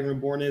the Dragon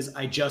Reborn is.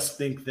 I just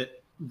think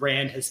that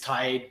Rand has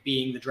tied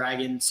being the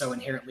dragon so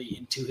inherently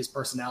into his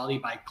personality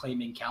by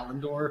claiming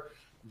Kalendor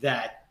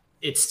that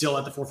it's still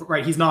at the forefront.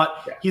 Right? He's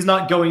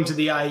not going to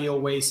the Aiel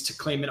Waste to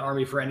claim an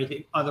army for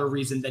anything other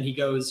reason than he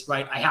goes,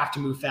 right, I have to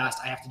move fast.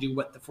 I have to do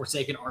what the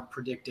Forsaken aren't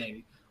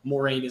predicting.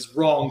 Moraine is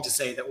wrong to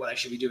say that what I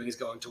should be doing is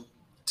going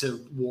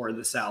to war in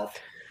the south.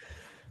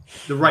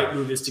 The right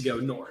move is to go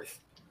north.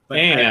 But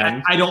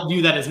I don't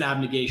view that as an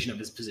abnegation of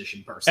his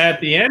position personally.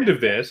 At the end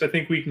of this, I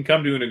think we can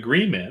come to an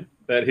agreement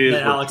that his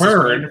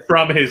return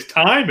from his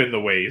time in the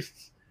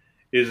wastes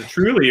is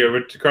truly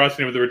a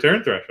crossing of the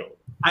return threshold.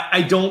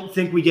 I don't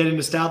think we get an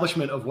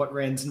establishment of what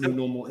Rand's new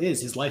normal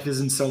is. His life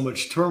is in so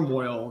much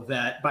turmoil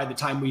that by the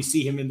time we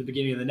see him in the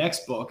beginning of the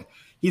next book,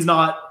 he's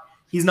not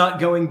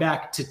going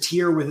back to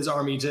Tyr with his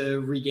army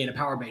to regain a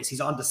power base. He's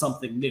on to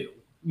something new.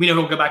 We know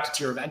he'll go back to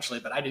Tyr eventually,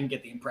 but I didn't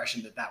get the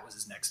impression that was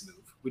his next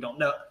move. We don't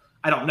know.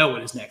 I don't know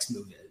what his next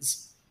move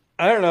is.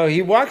 I don't know.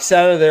 He walks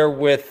out of there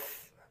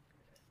with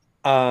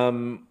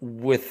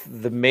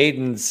the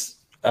maidens.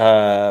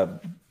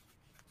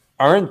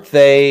 Aren't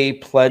they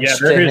pledged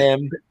to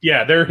him?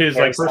 Yeah, they're his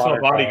personal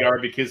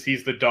bodyguard because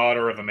he's the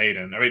daughter of a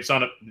maiden. I mean,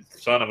 son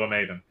of a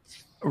maiden.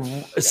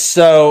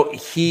 So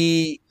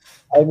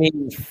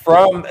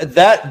from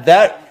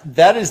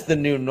that is the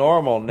new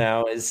normal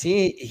now. Is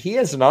he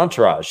has an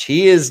entourage?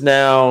 He is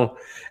now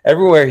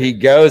everywhere he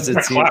goes.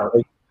 It seems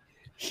like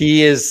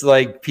he is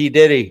like P.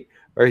 Diddy,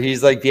 or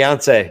he's like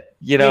Beyonce.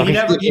 You know,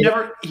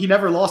 he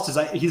never lost his.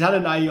 He's had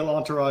an Aiel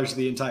entourage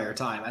the entire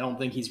time. I don't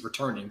think he's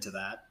returning to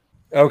that.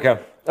 Okay.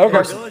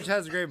 Village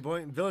has a great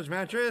point. Village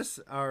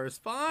Mattress, our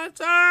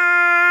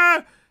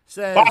sponsor,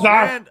 says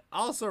Rand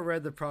also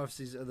read the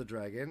prophecies of the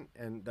dragon,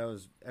 and that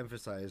was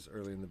emphasized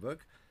early in the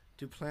book,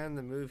 to plan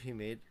the move he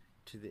made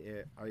to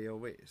the Aiel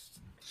Waste.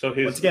 So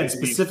once again,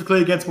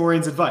 specifically against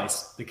Moraine's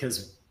advice,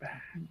 because.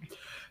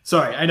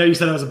 Sorry, I know you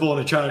said I was a bull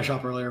in a china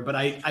shop earlier, but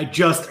I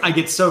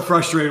get so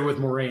frustrated with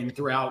Moraine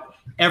throughout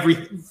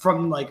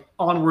from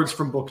onwards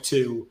from book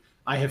 2.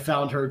 I have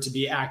found her to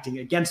be acting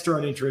against her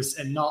own interests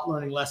and not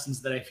learning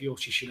lessons that I feel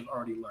she should have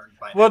already learned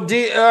by now. Well,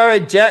 all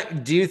right,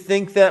 Jack, do you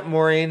think that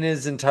Moraine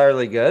is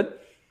entirely good?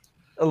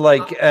 All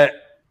right,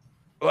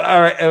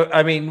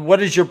 I mean,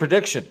 what is your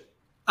prediction?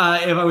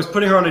 If I was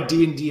putting her on a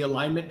D&D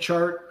alignment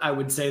chart, I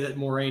would say that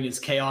Moraine is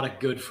chaotic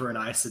good for an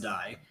Aes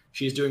Sedai.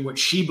 She's doing what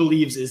she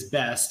believes is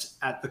best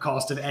at the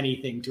cost of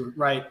anything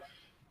right?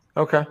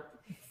 Okay.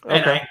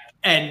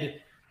 And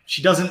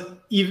she doesn't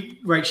even,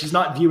 right? She's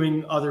not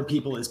viewing other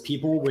people as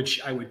people, which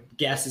I would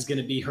guess is going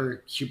to be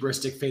her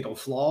hubristic fatal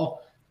flaw.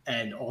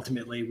 And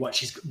ultimately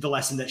the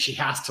lesson that she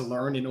has to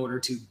learn in order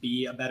to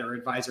be a better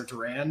advisor to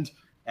Rand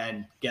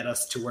and get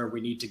us to where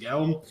we need to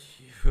go.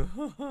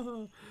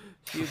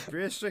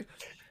 Hubristic.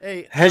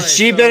 Hey, has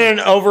she been an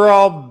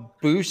overall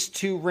boost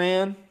to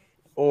Rand?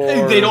 Or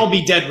they'd all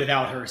be dead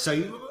without her,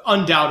 so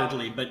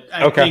undoubtedly. But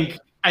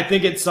I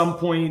think at some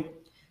point,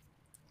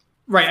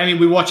 right? I mean,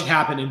 we watch it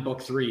happen in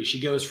book 3. She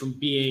goes from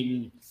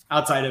being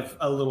outside of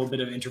a little bit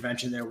of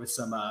intervention there with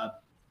some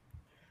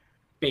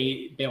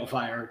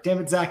balefire. Damn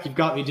it, Zach, you've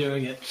got me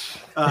doing it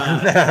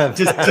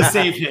to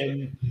save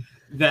him.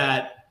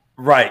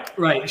 Right.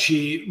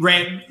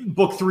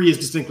 Book 3 is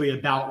distinctly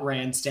about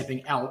Rand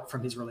stepping out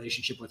from his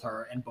relationship with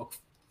her, and book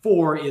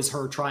 4 is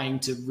her trying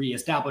to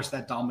reestablish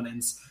that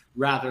dominance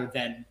rather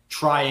than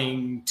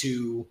trying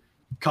to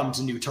come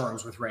to new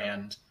terms with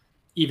Rand,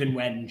 even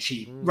when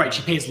she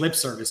pays lip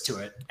service to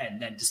it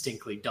and then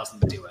distinctly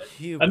doesn't do it.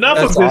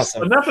 Enough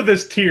of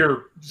this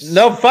tier.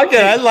 No, fuck it.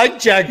 I like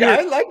Jack. Yeah.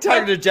 I like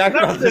talking to Jack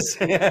about this.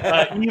 This is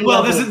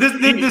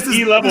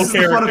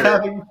the fun of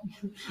having.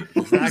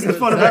 This is the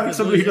fun of having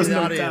somebody who doesn't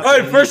know what's happening. All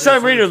right, first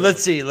time reader.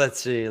 Let's see. What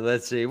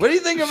do you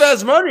think of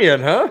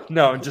Asmodean, huh?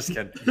 No, I'm just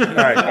kidding. All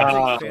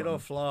right. Fatal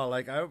flaw.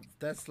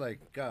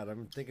 God.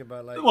 I'm thinking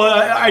about Well,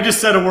 I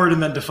just said a word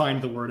and then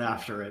defined the word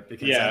after it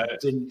because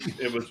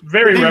it was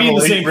very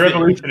revolutionary.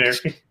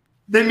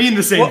 They mean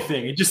the same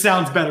thing. It just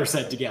sounds better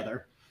said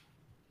together.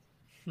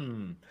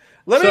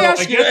 Let me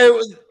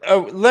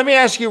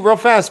ask you real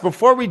fast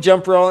before we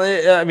jump roll.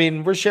 I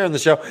mean, we're sharing the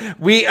show.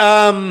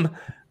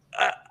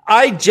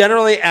 I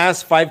generally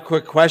ask 5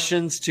 quick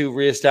questions to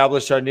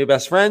reestablish our new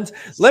best friends.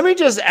 Let me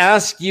just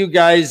ask you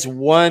guys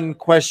one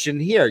question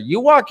here. You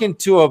walk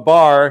into a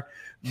bar.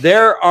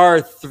 There are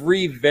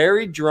 3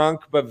 very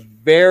drunk but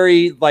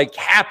very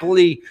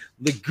happily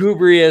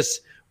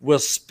lugubrious, will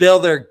spill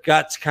their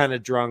guts kind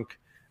of drunk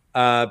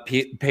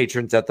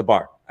patrons at the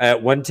bar.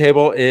 At one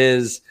table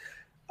is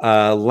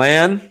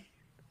Lan.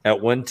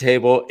 At one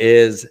table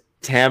is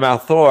Tam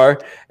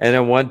Althor. And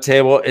at one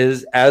table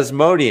is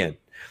Asmodean.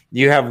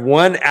 You have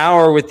 1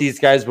 hour with these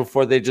guys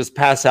before they just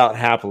pass out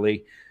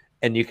happily.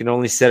 And you can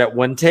only sit at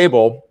one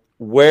table.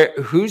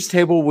 Whose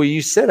table will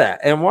you sit at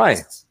and why?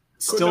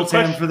 Still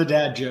Tam for the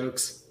dad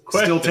jokes.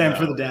 Still Tam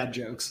for the dad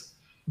jokes.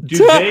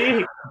 Do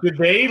they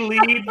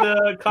lead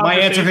the conversation? My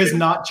answer has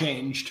not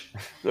changed.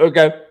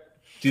 Okay.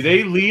 do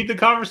they lead the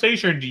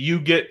conversation, or do you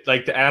get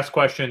like to ask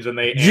questions and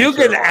they You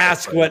answer can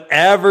ask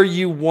whatever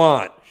you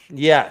want.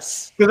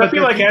 Yes. Because I But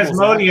feel they're like people's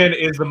Asmodean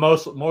is the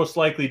most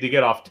likely to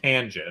get off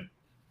tangent.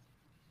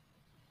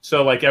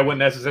 So like I wouldn't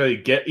necessarily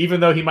get, even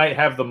though he might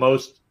have the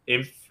most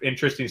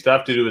interesting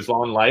stuff to do his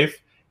long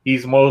life,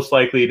 he's most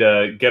likely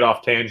to get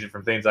off tangent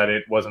from things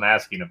wasn't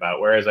asking about.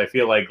 Whereas I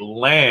feel like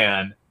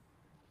Lan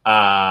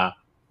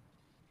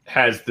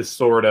has this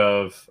sort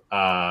of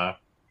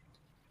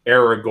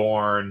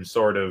Aragorn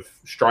sort of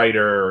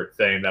Strider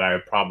thing that I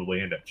would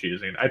probably end up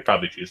choosing. I'd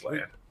probably choose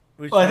Lan.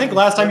 Well, I think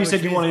last time you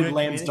said you Which means wanted good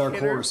Lan's dark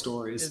communicator? horror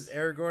stories. Is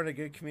Aragorn a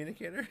good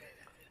communicator?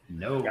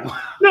 No.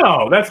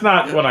 No, that's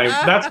not what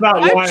that's not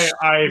why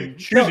I'm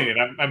choosing it.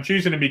 I'm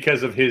choosing it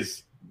because of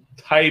his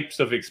types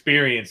of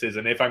experiences,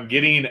 and if I'm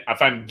getting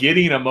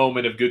a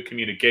moment of good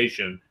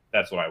communication,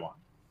 that's what I want.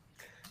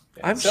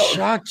 I'm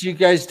shocked you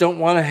guys don't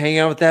want to hang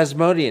out with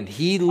Asmodean.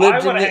 He lived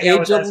in wanna the hang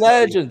out Age with of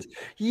Legends.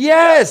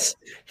 Yes.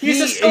 He's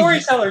a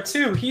storyteller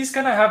too. He's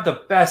gonna have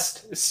the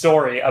best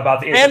story about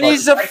the Age And of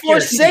he's a Legends.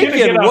 Right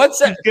here. Forsaken. What's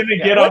that? He's gonna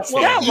get What's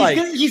off. that like?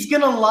 He's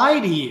gonna lie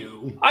to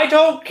you. I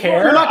don't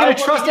care. You're not gonna I want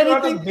trust to hear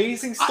an anything?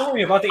 amazing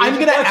story about the Age I'm of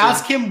gonna Legends.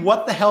 ask him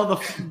what the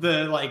hell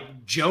the like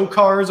Joe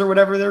cars or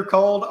whatever they're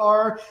called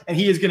are, and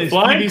he is gonna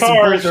Flying feed me some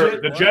cars or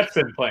bullshit. the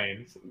Jetson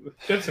planes,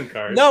 Jetson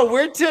cars. No,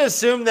 we're to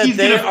assume that He's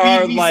they gonna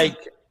feed are me like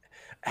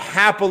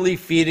happily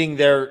feeding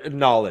their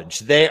knowledge.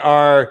 They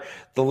are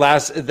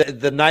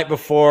the night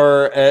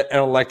before an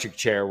electric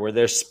chair where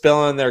they're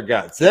spilling their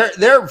guts.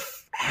 They're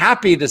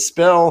happy to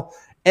spill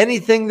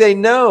anything they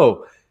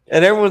know,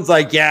 and everyone's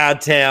like, "Yeah,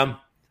 Tam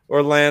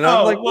or Lan."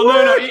 I'm like, well,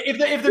 "What?" no. If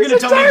they're gonna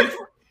tell me.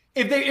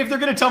 If they're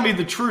going to tell me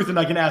the truth and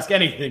I can ask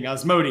anything,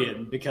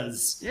 Asmodean,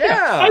 because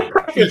Yeah,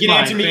 he can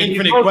answer me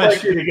infinite He's most likely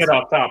questions. to get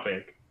off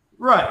topic.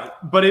 Right,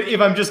 but if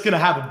I'm just going to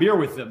have a beer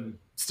with him,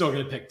 still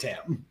going to pick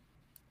Tam.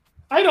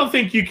 I don't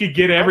think you could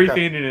get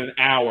everything in an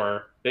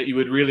hour that you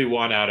would really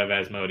want out of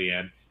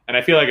Asmodean. And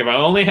I feel like if I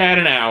only had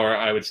an hour,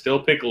 I would still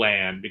pick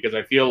Lan because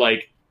I feel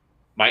like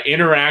my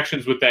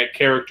interactions with that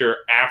character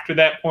after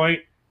that point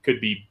could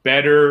be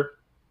better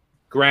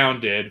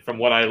grounded from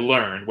what I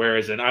learned.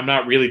 Whereas I'm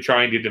not really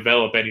trying to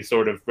develop any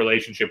sort of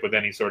relationship with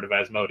any sort of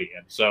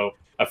Asmodean. So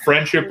a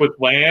friendship with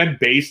Lan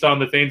based on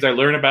the things I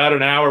learn about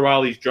an hour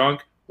while he's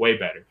drunk, way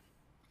better.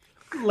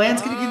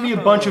 Lan's going to give me a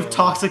bunch of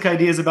toxic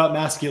ideas about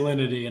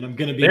masculinity, and I'm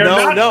going to be They're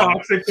not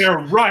toxic, they're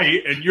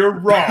right, and you're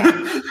wrong.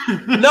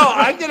 No,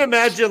 I can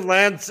imagine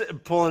Lance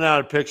pulling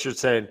out a picture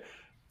saying,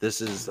 "This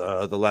is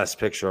the last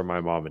picture of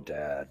my mom and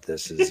dad.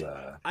 This is."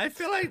 I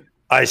feel like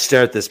I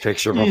stare at this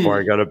picture before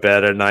I go to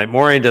bed at night.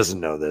 Maureen doesn't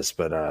know this,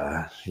 but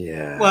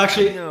yeah. Well,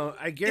 actually,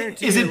 I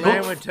guarantee is you it Lan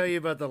book- would tell you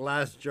about the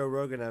last Joe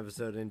Rogan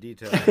episode in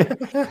detail.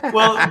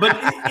 well, but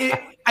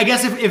I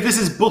guess if this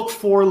is book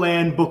 4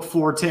 Lan, book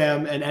 4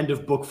 Tam, and end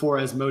of book 4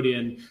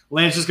 Asmodean,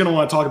 Lan's just going to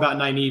want to talk about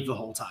Nynaeve the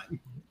whole time.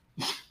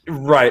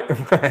 Right.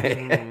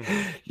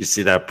 You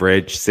see that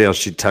braid? You see how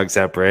she tugs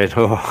that braid?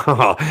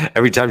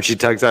 Every time she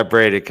tugs that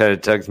braid, it kind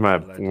of tugs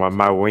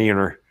my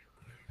wiener.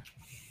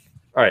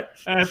 All right.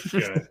 That's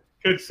good.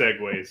 Good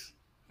segues.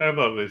 I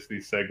love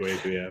these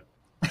segues we have.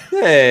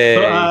 Hey,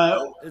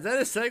 Is that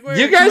a segue?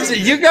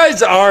 you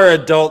guys are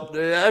adult.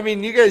 I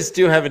mean, you guys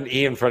do have an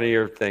E in front of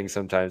your thing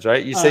sometimes,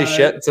 right? You say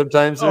shit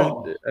sometimes.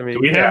 oh. I mean, Do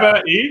we have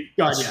an E?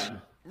 God, yeah.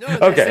 No,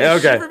 Okay.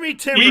 Shiver me E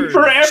timbers.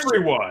 for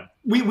everyone.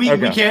 We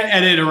Okay. can't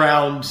edit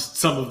around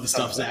some of the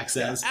stuff Zach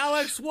says.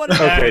 Alex, what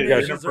Okay,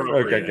 abominations good. are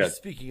Okay, you good.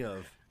 speaking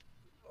of?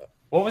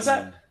 What was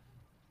that?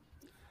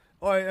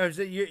 Oh, I was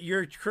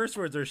your curse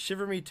words are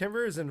shiver me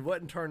timbers and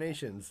what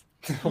incarnations?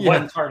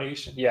 What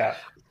incarnation? Yeah.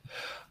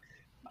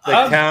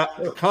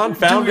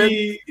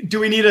 Confounded. Do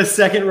we need a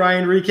second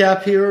Ryan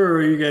recap here, or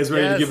are you guys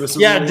ready Yes. to give us a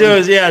Do a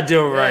Yes.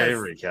 Ryan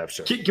recap.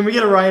 Sure. Can we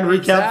get a Ryan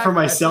recap Zach, for I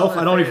myself?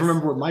 saw I don't that even face.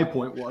 remember what my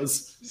point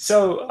was.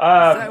 So,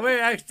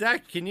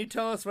 Zach, can you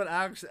tell us what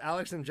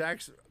Alex and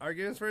Jack's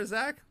arguments were,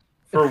 Zach?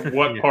 For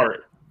what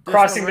part?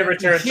 crossing the Right.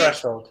 return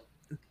threshold.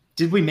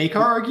 Did we make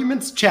our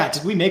arguments? Chat,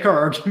 did we make our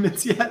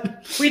arguments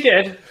yet? We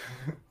did.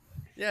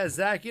 Yeah,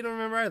 Zach, you don't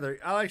remember either.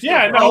 Alex,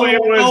 Yeah, you- no,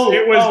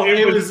 it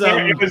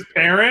was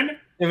Perrin.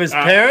 It was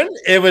Perrin.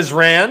 It was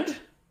Rand.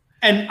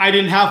 And I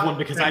didn't have one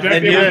because I And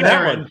didn't you have didn't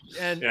have Aaron.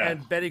 one.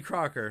 and Betty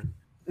Crocker.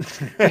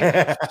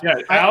 Yeah,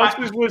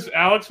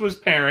 Alex was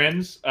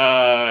Perrin's,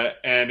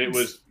 and it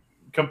was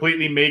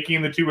completely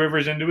making the two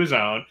rivers into his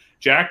own.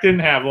 Jack didn't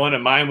have one,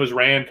 and mine was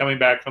Rand coming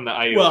back from the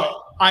IOA.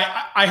 Well,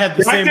 I had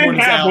the Jack same didn't one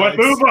as have one. Alex.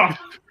 Move on.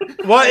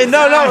 Well,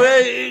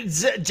 no.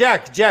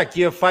 Jack,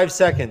 you have 5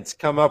 seconds.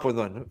 Come up with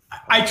one.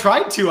 I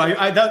tried to.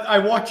 I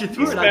walked you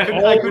through it. I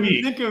All couldn't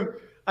week. think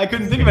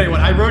of anyone.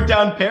 I wrote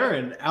down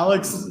Perrin.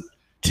 Alex and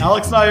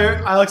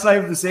I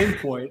have the same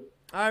point.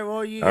 All right,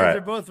 well, you All guys right.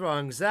 are both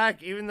wrong.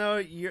 Zach, even though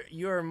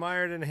you are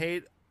mired in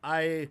hate,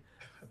 I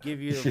give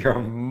you. You're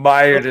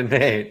mired in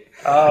hate.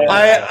 Oh,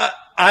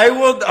 I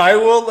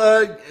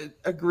will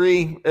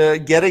agree.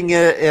 Getting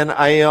an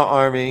IO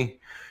army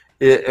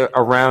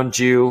around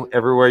you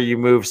everywhere you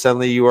move,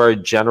 suddenly you are a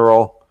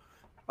general,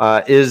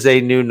 is a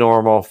new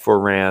normal for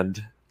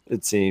Rand.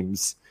 It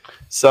seems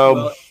So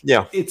Well,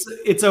 yeah,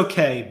 it's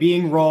okay.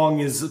 Being wrong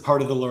is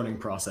part of the learning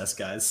process,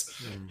 guys.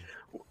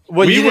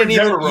 well, We you were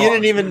didn't never wrong. you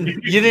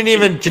didn't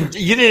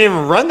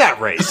even run that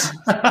race.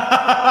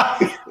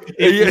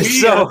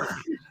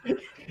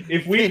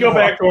 If we go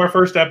back to our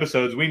first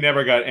episodes, we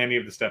never got any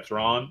of the steps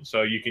wrong,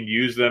 so you can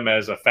use them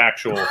as a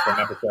factual from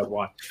episode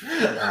 1.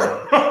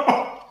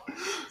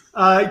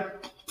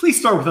 Please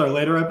start with our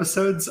later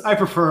episodes. I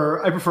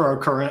prefer our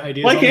current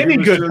ideas. Like on the any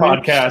hero's good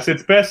journey. podcast,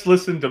 it's best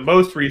listened to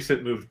most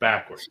recent moves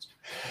backwards.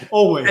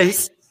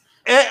 Always.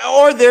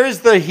 Or there's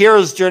the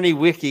Hero's Journey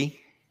wiki.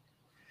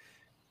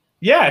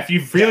 Yeah, if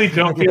you really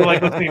don't feel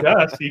like listening to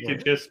us, you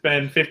could just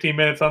spend 15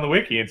 minutes on the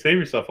wiki and save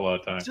yourself a lot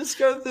of time. Just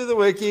go through the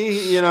wiki.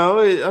 You know,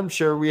 I'm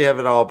sure we have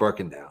it all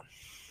broken down.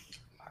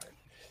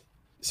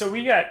 So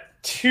we got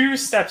 2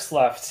 steps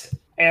left,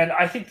 and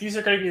I think these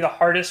are going to be the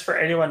hardest for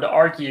anyone to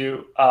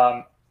argue,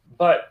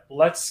 but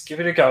let's give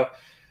it a go.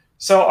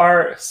 So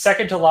our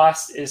second to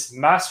last is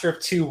Master of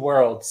 2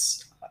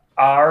 Worlds.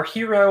 Our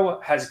hero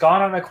has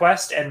gone on a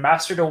quest and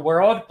mastered a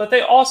world, but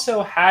they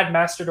also had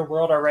mastered a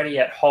world already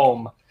at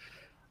home.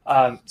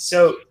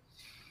 So,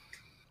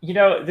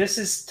 this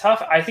is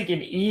tough. I think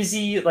an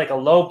easy, like a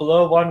low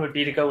blow one would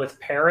be to go with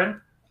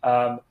Perrin.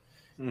 We're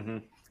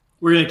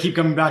going to keep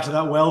coming back to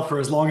that well for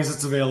as long as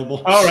it's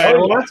available. All right.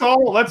 Well, let's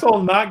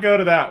all not go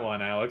to that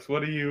one, Alex.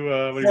 What are you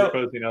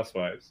proposing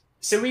elsewise?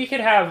 So we could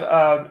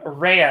have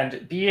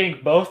Rand being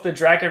both the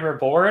Dragon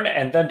Reborn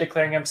and then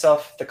declaring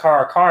himself the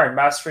Kara Karn,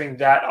 mastering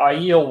that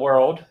Aiel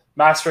world,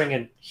 mastering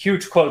in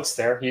huge quotes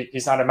there.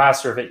 He's not a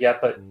master of it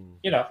yet, but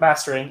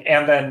mastering,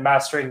 and then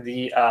mastering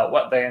the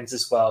wetlands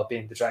as well,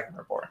 being the Dragon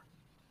Reborn.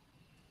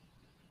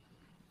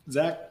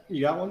 Zach,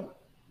 you got one?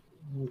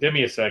 Give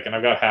me a second.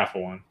 I've got half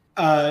of one.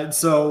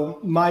 So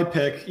my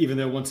pick, even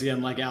though once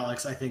again, like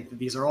Alex, I think that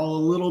these are all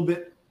a little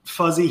bit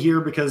fuzzy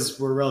here because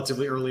we're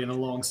relatively early in a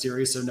long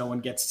series, so no one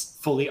gets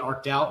fully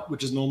arced out,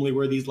 which is normally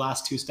where these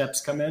last 2 steps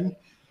come in.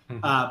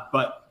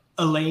 But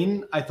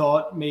Elaine, I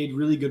thought, made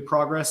really good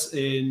progress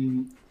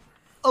in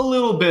a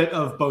little bit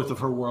of both of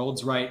her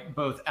worlds, right?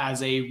 Both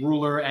as a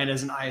ruler and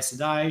as an Aes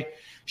Sedai.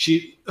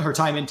 Her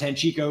time in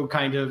Tenchiko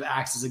kind of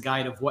acts as a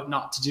guide of what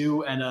not to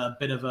do and a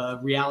bit of a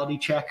reality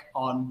check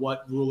on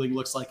what ruling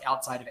looks like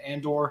outside of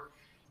Andor.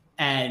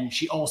 And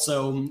she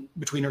also,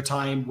 between her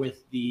time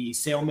with the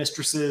Sail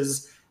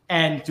Mistresses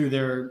and through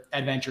their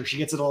adventure, she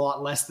gets it a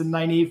lot less than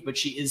Nynaeve, but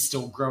she is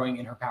still growing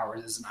in her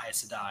powers as an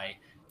Aes Sedai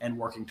and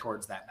working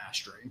towards that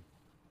mastery.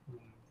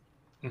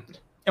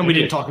 And we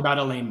didn't talk about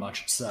Elaine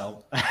much,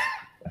 so...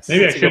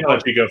 Maybe I should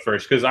let you go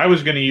first, because I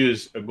was going to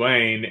use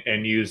Egwene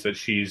and use that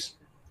she's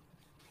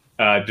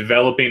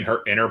developing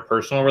her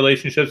interpersonal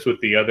relationships with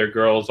the other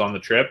girls on the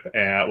trip.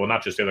 Well,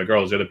 not just the other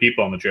girls, the other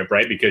people on the trip,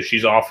 right? Because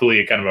she's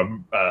awfully kind of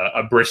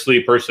a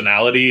bristly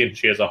personality, and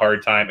she has a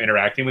hard time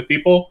interacting with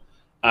people.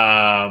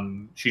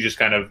 She just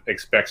kind of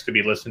expects to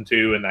be listened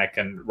to, and that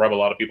can rub a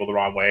lot of people the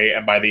wrong way.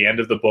 And by the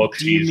end of the book,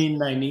 Do you mean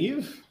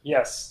Nynaeve?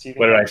 Yes.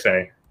 What did I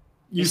say?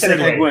 You said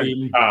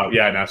Egwene. Oh,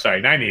 yeah, no,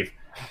 sorry. Nynaeve.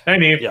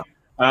 Yeah.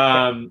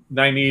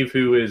 Nynaeve,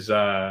 who's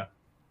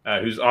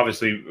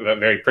obviously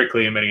very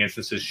prickly in many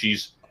instances. She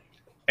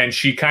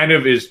kind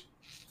of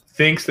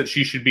thinks that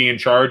she should be in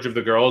charge of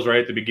the girls right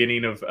at the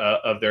beginning of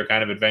their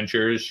kind of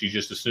adventures. She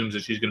just assumes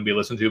that she's going to be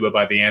listened to, but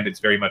by the end,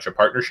 it's very much a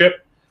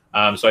partnership.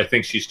 So I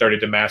think she started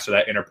to master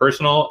that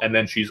interpersonal, and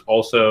then she's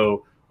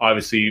also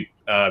obviously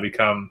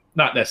become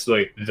not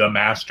necessarily the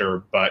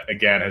master, but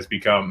again has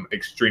become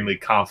extremely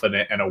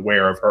confident and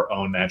aware of her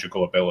own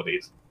magical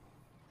abilities.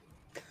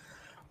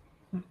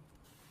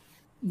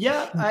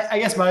 Yeah, I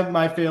guess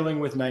my failing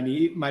with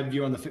Nynaeve, my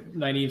view on the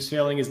Nynaeve's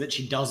failing is that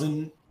she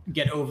doesn't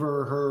get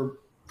over her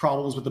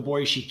problems with the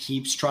boys. She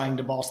keeps trying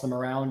to boss them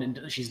around, and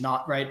she's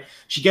not right.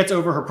 She gets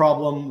over her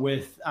problem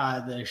with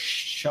the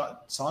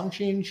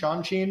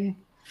Shanshin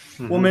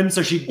woman.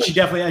 So she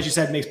definitely, as you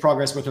said, makes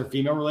progress with her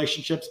female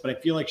relationships, but I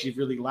feel like she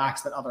really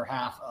lacks that other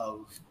half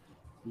of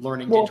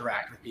learning to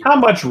interact with people. How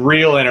much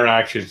real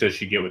interactions does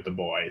she get with the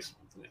boys?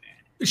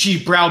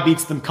 She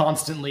browbeats them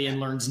constantly and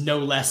learns no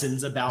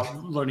lessons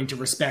about learning to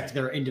respect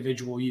their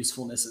individual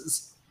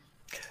usefulnesses.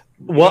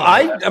 Well,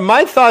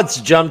 my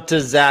thoughts jump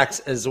to Zach's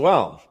as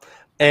well.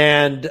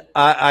 And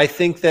I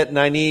think that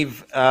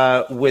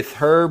Nynaeve, with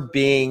her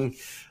being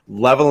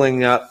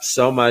leveling up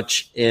so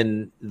much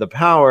in the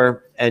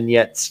power and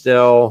yet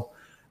still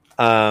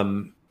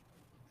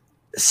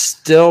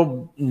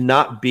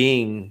not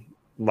being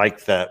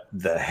like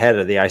the head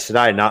of the Aes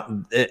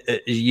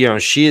Sedai,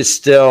 she is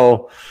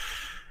still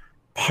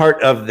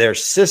part of their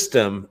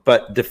system,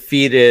 but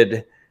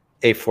defeated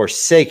a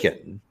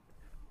Forsaken.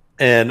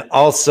 And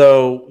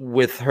also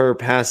with her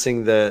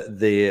passing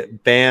the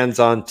bands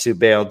onto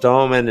Baal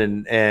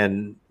Doman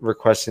and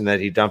requesting that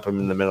he dump him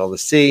in the middle of the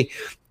sea.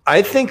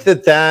 I think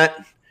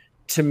that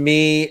to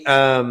me,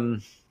 I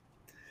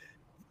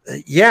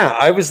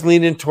was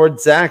leaning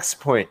towards Zach's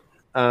point.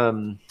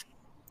 So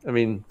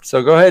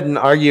go ahead and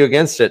argue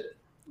against it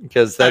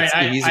because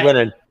he's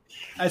winning.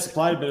 I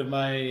supplied a bit of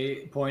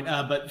my point,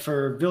 but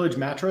for Village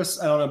Mattress,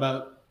 I don't know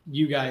about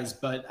you guys,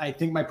 but I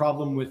think my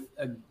problem with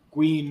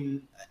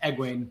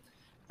Egwene,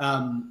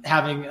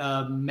 having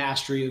a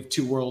mastery of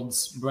two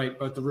worlds, right,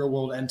 both the real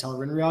world and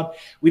Tel'arin'rhiod.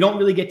 We don't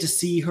really get to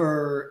see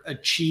her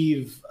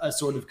achieve a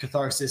sort of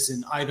catharsis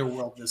in either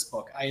world this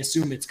book. I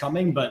assume it's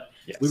coming, but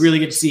we really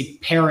get to see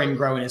Perrin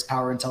grow in his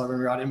power in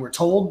Tel'arin'rhiod, and we're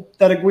told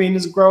that Egwene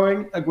is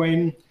growing, but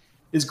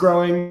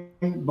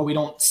we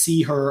don't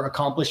see her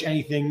accomplish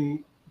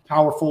anything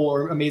powerful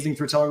or amazing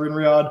through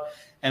Tel'arin'rhiod.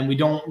 And we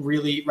don't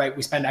really, right,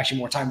 we spend actually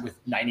more time with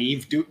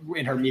Nynaeve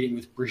in her meeting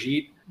with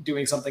Brigitte,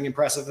 doing something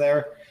impressive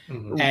there.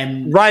 Mm-hmm.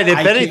 And right, if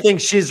anything,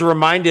 she's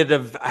reminded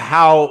of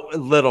how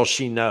little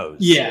she knows.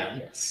 Yeah.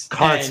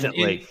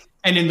 Constantly.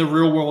 And in the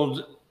real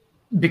world,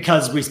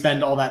 because we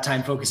spend all that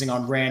time focusing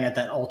on Rand at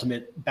that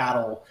ultimate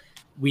battle,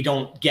 we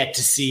don't get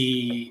to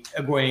see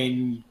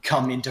Egwene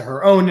come into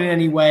her own in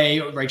any way,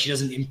 right? She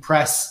doesn't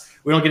impress.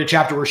 We don't get a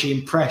chapter where she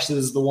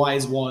impresses the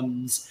wise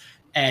ones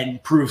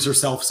and proves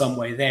herself some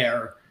way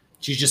there.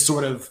 She's just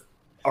sort of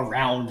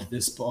around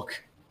this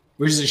book,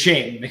 which is a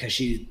shame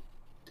because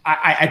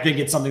I think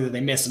it's something that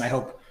they miss, and I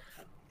hope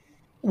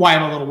why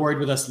I'm a little worried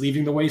with us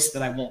leaving the Waste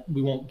that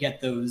we won't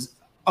get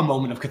a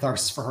moment of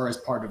catharsis for her as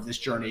part of this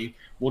journey.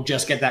 We'll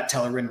just get that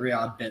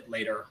Tel'arin'rhiod bit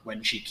later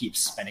when she keeps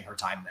spending her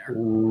time there.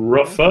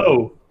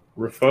 Raffo.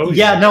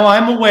 Yeah, no,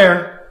 I'm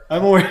aware,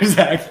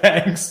 Zach.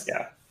 Thanks.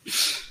 Yeah.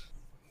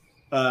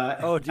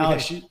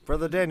 Alex,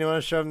 Brother Dan, you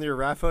want to show him your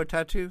Raffo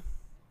tattoo?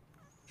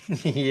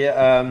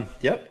 Yeah.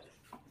 Yep.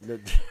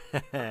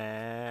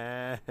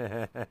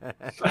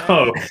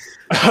 Oh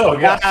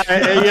yeah.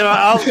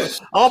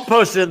 I'll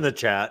post it in the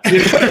chat.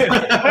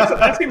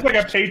 that seems like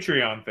a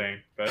Patreon thing,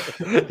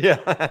 but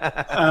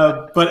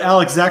yeah. But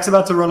Alex, Zach's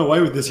about to run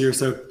away with this here.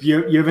 So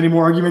you have any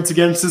more arguments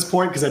against this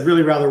point? Because I'd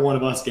really rather one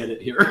of us get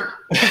it here.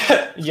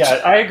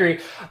 Yeah, I agree.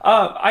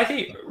 I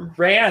think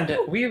Rand.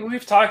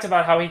 We've talked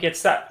about how he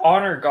gets that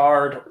honor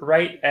guard,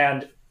 right?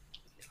 And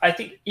I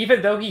think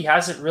even though he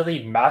hasn't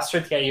really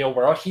mastered the Aiel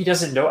world, he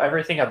doesn't know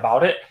everything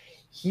about it.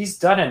 He's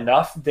done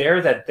enough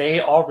there that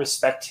they all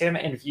respect him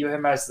and view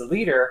him as the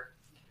leader.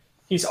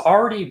 He's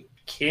already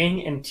king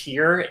in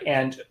Tyr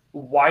and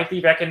widely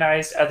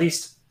recognized, at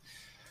least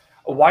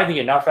widely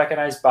enough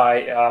recognized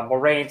by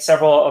Moraine,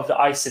 several of the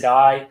Aes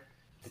Sedai,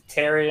 the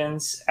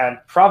Tarians, and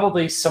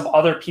probably some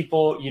other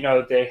people.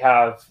 They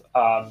have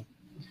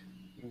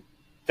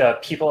the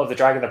people of the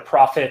dragon, the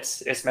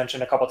prophets, is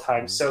mentioned a couple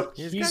times. So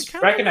he's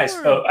recognized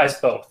as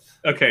both.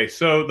 Okay,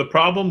 so the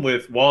problem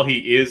with, while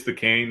he is the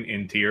king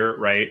in Tyr,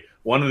 right,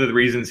 one of the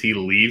reasons he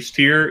leaves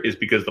Tyr is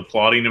because the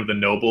plotting of the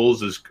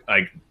nobles is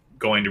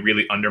going to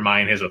really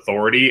undermine his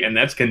authority, and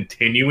that's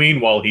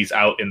continuing while he's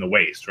out in the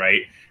Waste,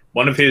 right?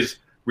 One of his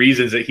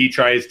reasons that he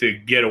tries to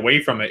get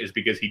away from it is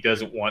because he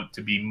doesn't want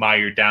to be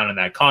mired down in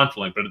that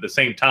conflict, but at the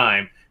same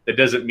time, that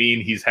doesn't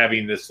mean he's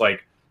having this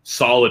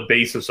solid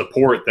base of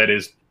support that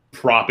is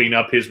propping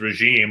up his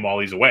regime while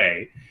he's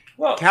away.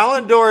 Well,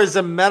 Kalendor is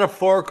a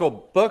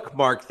metaphorical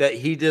bookmark that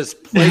he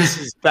just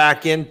places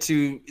back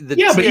into the.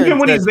 Yeah, but even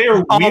when he's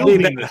there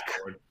wielding the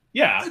sword,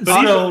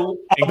 but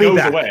he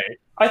goes away.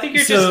 I think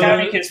you're just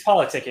having his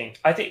politicking.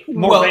 I think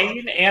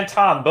Moraine and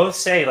Tom both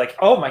say,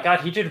 oh my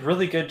God, he did a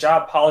really good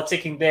job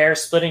politicking there,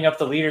 splitting up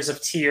the leaders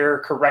of Tyr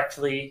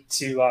correctly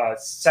to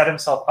set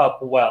himself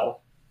up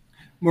well.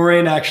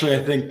 Moraine actually,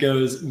 I think,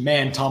 goes,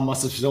 man, Tom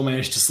must have still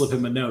managed to slip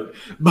him a note.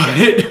 But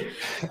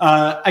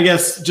I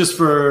guess just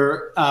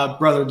for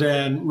Brother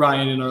Dan,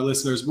 Ryan, and our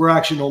listeners, we're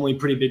actually normally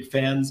pretty big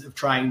fans of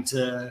trying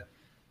to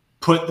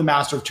put the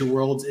Master of Two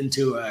Worlds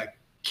into a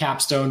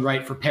capstone,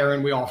 right? For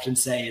Perrin, we often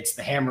say it's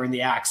the hammer and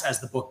the axe as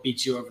the book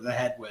beats you over the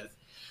head with.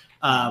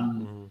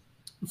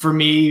 For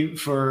me,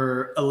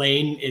 for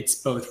Elaine, it's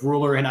both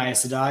Ruler and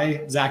Aes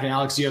Sedai. Zach and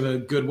Alex, do you have a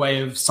good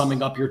way of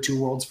summing up your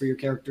two worlds for your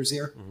characters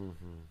here?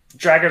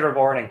 Dragon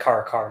Reborn and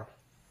Karakarn.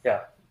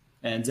 Yeah.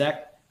 And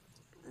Zach?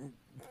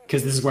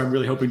 Because this is where I'm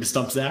really hoping to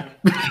stump Zach.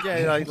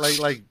 Yeah,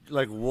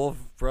 like Wolf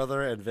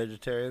Brother and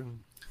Vegetarian.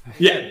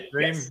 Yeah.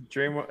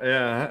 Dream.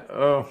 Yeah.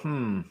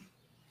 Oh.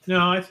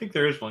 No, I think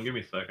there is one. Give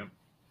me a second.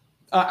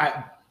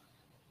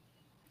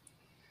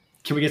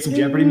 Can we get some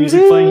Jeopardy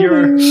music playing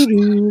here?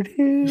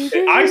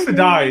 Aes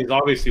Sedai is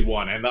obviously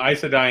one, and the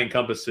Aes Sedai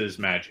encompasses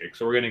magic,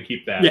 so we're going to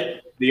keep that. Yeah.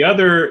 The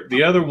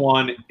other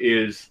one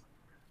is,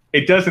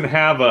 it doesn't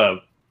have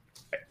a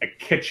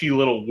catchy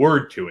little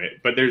word to it,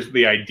 but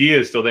the idea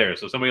is still there,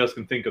 so somebody else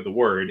can think of the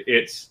word.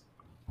 It's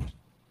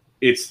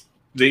the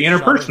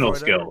interpersonal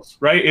skills,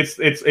 right?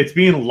 It's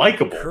being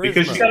likable. Charisma.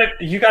 Because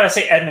you gotta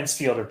say Edmonds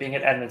Fielder, being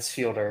an Edmonds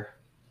Fielder.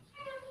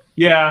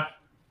 Yeah,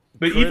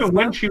 but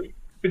Charisma? even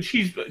when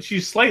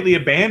she's slightly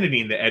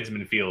abandoning the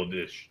Edmund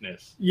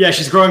Fieldishness. Yeah,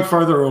 she's growing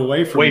farther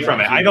away from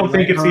it. I don't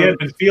think it's the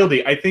Edmund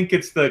Fieldy. I think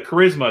it's the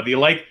charisma,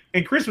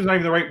 and charisma's not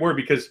even the right word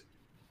because.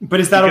 But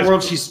is that a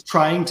world she's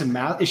trying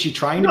to Is she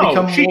trying to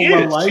become more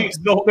well-liked?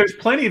 There's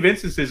plenty of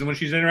instances when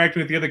she's interacting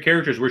with the other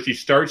characters where she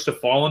starts to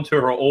fall into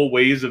her old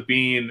ways of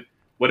being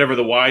whatever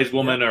the wise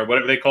woman or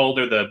whatever they called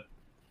her, the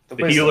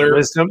healer,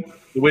 the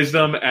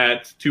wisdom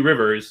at Two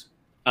Rivers,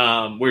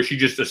 where she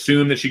just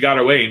assumed that she got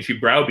her way and she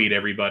browbeat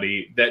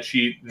everybody. And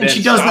she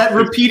does that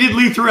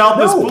repeatedly throughout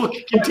this book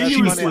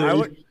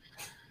continuously.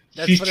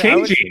 She's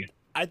changing.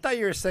 I thought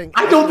you were saying.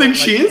 I don't think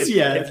she is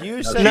yet. If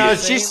you said No,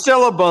 she's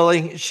still a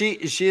bully. She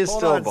is hold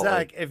still on, a bully.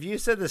 Zach. If you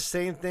said the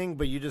same thing,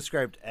 but you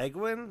described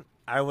Egwin,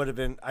 I would have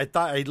been.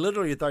 I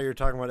literally thought you were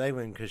talking about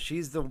Egwin because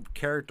she's the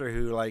character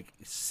who like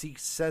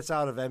sets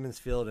out of Edmonds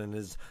Field and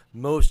is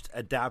most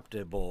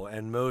adaptable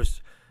and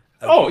most.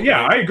 Oh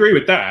yeah, I agree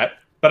with that.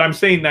 But I'm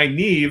saying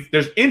Nynaeve.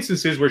 There's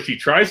instances where she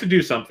tries to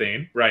do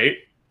something right,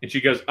 and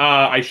she goes,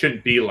 I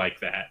shouldn't be like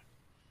that."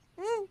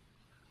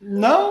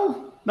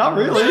 No, not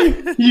really.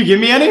 Can you give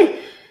me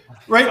any?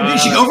 Right,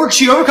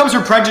 she overcomes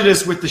her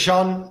prejudice with the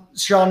Sean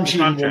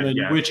Sheen woman,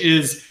 yeah. which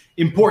is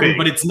important,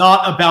 but it's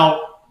not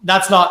about.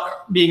 That's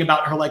not being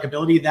about her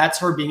likability. That's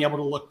her being able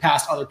to look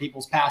past other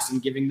people's past and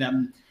giving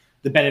them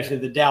the benefit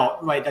of the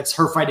doubt. Right, that's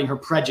her fighting her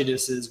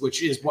prejudices,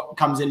 which is what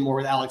comes in more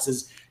with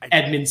Alex's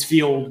Edmonds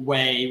Field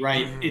way.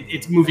 Right,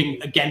 it's moving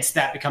against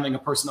that, becoming a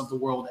person of the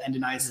world and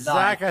denies the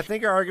die. Zach, I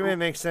think your argument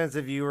makes sense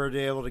if you were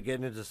able to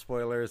get into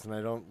spoilers, and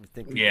I don't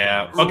think.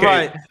 Yeah. Can.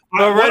 Okay.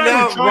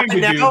 Right.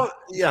 But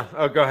yeah.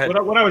 Oh, go ahead.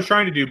 What I was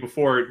trying to do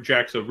before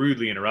Jack so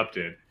rudely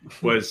interrupted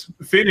was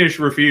finish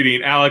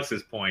refuting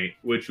Alex's point,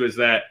 which was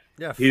that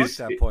fuck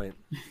that point.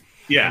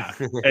 Yeah,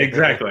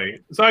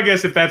 exactly. So I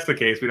guess if that's the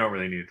case, we don't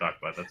really need to talk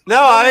about that.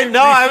 No,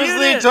 I was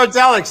leaning towards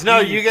Alex. No,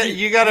 you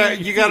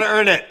gotta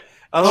earn it.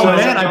 Oh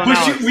man, I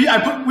pushed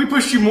you. We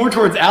pushed you more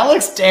towards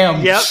Alex.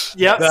 Damn. Yep.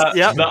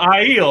 The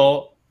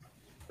Aiel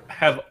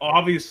have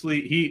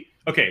obviously he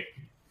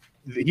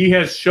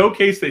has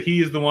showcased that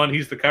he is the one.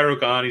 He's the Cairo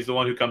Khan. He's the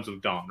one who comes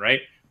with Dawn, right?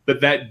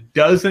 But that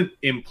doesn't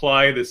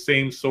imply the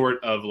same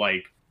sort of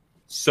like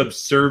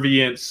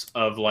subservience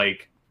of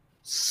like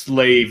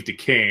slave to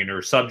king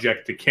or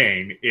subject to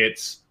king.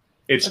 It's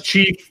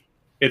chief.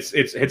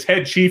 It's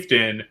head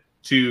chieftain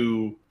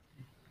to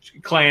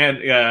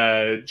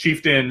clan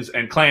chieftains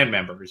and clan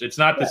members. It's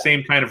not the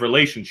same kind of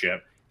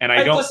relationship. And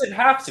I don't. It doesn't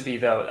have to be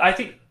though. I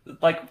think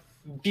like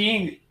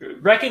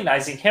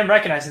recognizing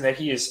that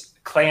he is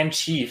clan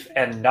chief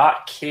and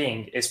not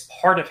king is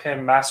part of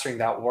him mastering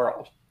that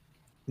world.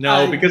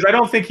 No, because I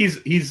don't think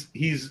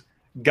he's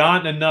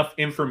gotten enough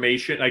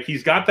information. Like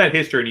he's got that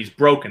history and he's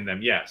broken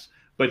them, yes,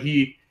 but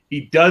he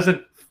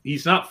doesn't.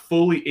 He's not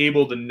fully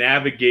able to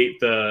navigate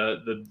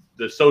the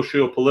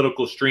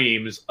socio-political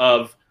streams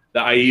of the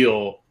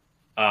Aiel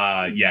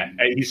yet.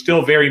 He's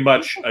still very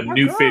much a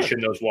new fish in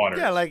those waters.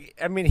 Yeah, like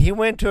I mean, he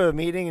went to a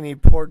meeting and he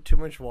poured too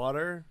much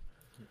water.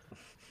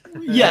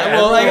 Yeah,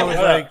 well, I was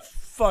like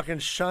fucking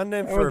shunned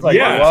him for like,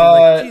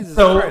 like, Jesus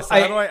Christ,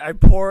 how do I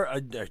pour? I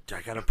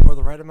gotta pour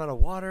the right amount of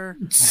water.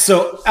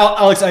 So,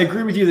 Alex, I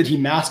agree with you that he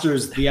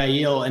masters the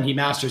Aiel and he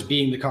masters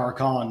being the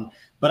Karakan.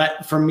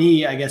 But for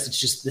me, I guess it's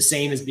just the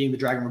same as being the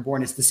Dragon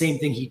Reborn. It's the same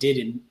thing he did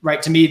in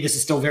right. To me, this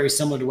is still very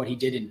similar to what he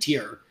did in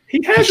Tyr.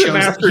 He hasn't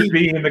mastered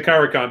being in the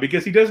Karakan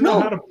because he doesn't know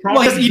how to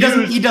properly.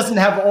 Well, he doesn't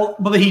have all.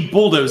 But he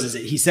bulldozes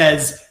it. He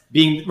says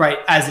being right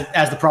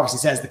as the prophecy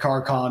says, the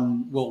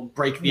Karakan will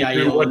break the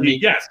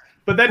Aiel. Yes,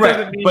 but that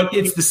doesn't mean. But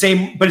it's the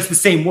same. But it's the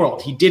same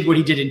world. He did what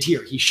he did in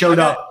Tyr. He showed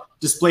up,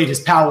 displayed his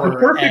power. The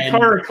perfect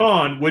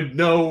Karakan would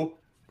know.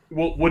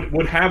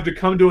 Would have to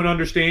come to an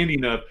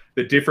understanding of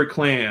the different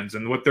clans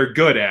and what they're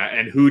good at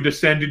and who to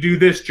send to do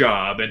this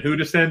job and who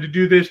to send to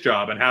do this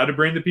job and how to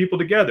bring the people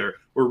together.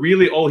 Where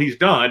really all he's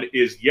done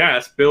is,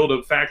 yes, build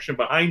a faction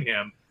behind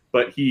him,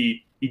 but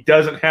he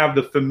doesn't have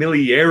the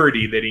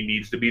familiarity that he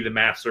needs to be the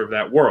master of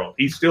that world.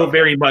 He's still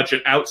very much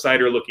an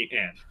outsider looking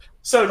in.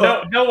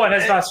 So no one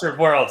has mastered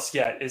worlds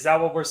yet. Is that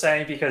what we're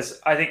saying?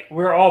 Because I think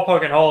we're all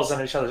poking holes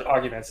in each other's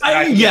arguments.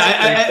 I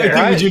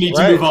think we do need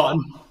to move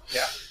on.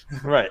 Yeah.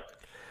 Right.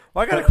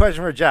 Well, I got a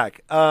question for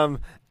Jack.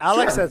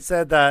 Alex had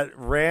said that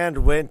Rand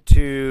went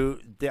to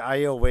the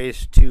Aiel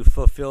Waste to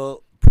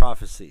fulfill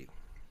prophecy.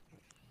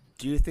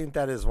 Do you think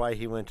that is why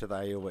he went to the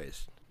Aiel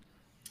Waste?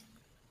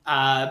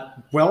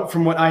 Well,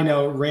 from what I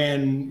know,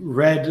 Rand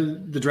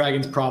read the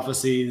dragon's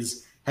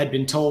prophecies, had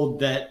been told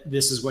that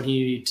this is what he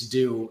needed to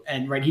do.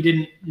 And he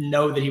didn't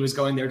know that he was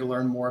going there to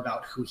learn more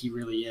about who he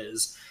really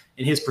is.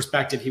 In his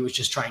perspective, he was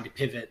just trying to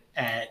pivot,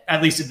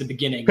 at least at the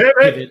beginning,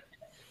 pivot.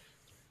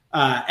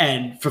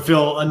 And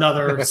fulfill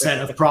another set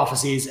of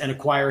prophecies and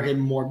acquire him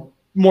more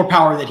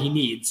power that he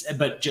needs.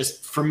 But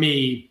just for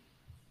me,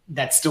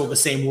 that's still the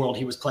same world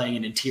he was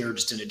playing in Tyr,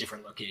 just in a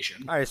different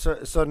location. All right,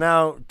 so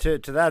now to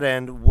that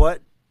end,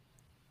 what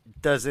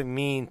does it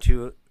mean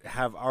to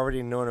have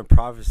already known a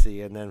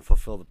prophecy and then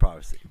fulfill the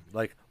prophecy?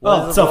 Like,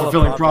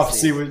 self-fulfilling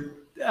prophecy would.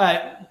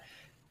 I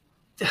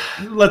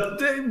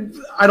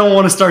don't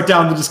want to start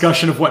down the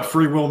discussion of what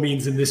free will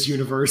means in this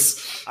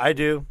universe. I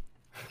do.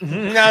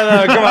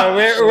 No, come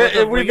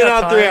on. We've been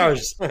on 3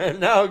 hours.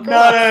 No.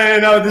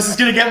 This is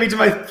going to get me to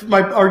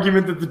my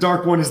argument that the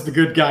Dark One is the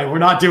good guy. We're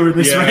not doing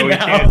this right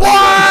now.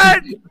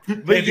 What?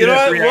 But you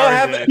know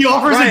what? He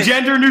offers a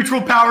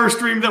gender-neutral power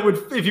stream that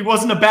would, if he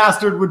wasn't a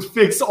bastard, would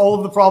fix all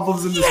of the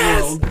problems in this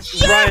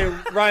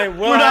world. Ryan,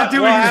 we're not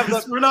doing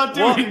this. We're not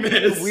doing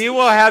this. We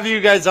will have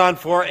you guys on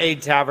for a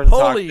tavern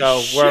talk,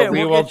 though, where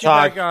we will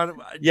talk. On,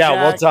 yeah,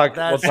 Jack, we'll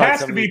talk. It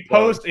has to be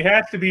post. It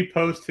has to be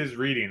post his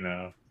reading,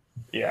 though.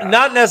 Yeah.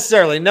 Not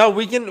necessarily. No,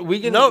 we can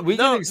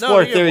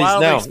explore theories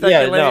now.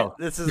 Yeah, no.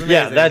 This is amazing.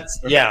 Yeah, that's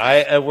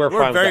we're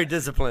fine very with that.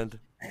 disciplined.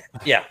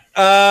 Yeah.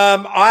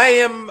 I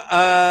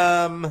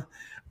am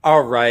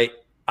all right.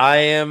 I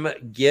am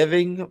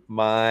giving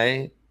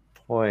my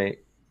point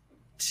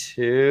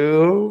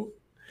to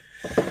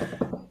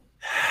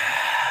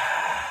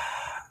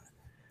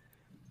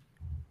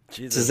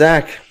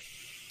Zach.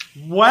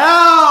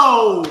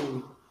 Wow.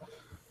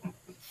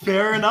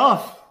 Fair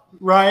enough.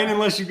 Ryan,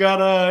 unless you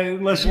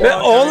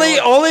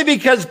only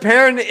because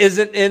Perrin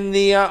isn't in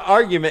the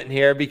argument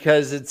here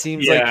because it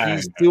seems like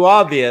he's too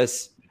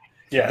obvious.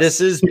 Yes. This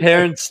is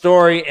Perrin's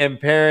story, and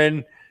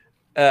Perrin,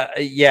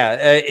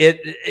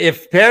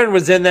 if Perrin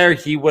was in there,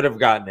 he would have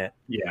gotten it.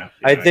 Yeah,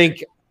 I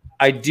think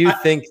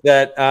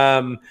that.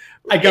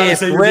 I gotta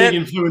say, you're being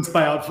influenced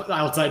by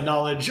outside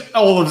knowledge.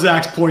 All of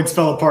Zach's points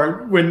fell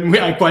apart when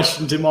I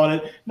questioned him on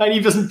it.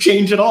 Nynaeve doesn't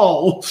change at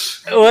all.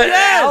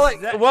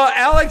 Well,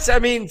 Alex, I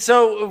mean,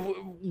 so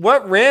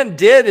what Rand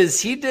did is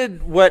he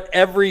did what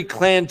every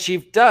clan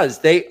chief does.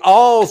 They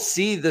all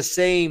see the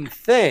same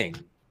thing.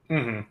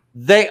 Mm-hmm.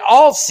 They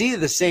all see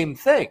the same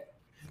thing.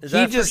 Is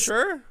that for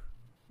sure?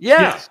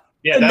 Yeah.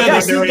 Yeah,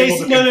 they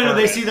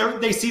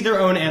see their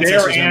own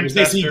ancestors.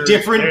 They see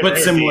different but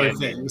similar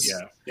things.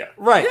 Yeah.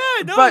 Right.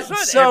 Yeah, no, but it's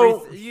not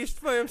so,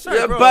 I'm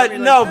sorry, bro.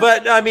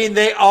 I mean,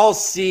 they all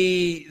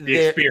see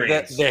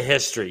the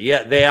history.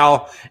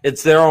 Yeah,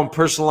 it's their own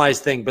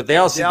personalized thing, but they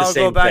all see the same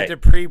thing. They all go back to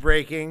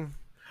pre-breaking.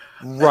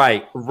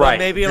 Right. But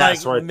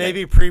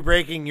maybe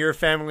pre-breaking your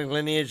family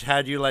lineage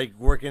had you like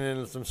working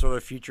in some sort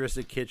of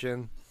futuristic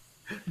kitchen.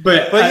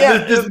 But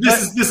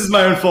this is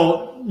my own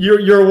fault.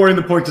 You're awarding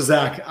the point to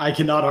Zach. I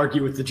cannot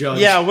argue with the judge.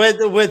 Yeah, with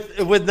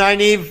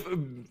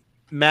Nynaeve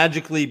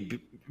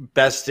magically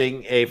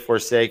besting a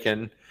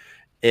Forsaken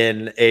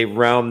in a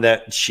realm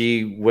that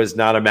she was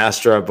not a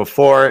master of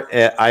before,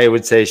 I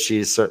would say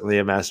she's certainly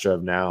a master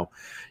of now.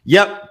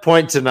 Yep,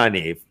 point to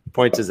Nynaeve.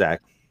 Point to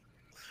Zach.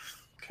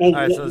 Well,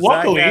 right, so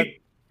luckily,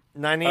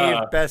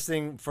 Nynaeve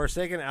besting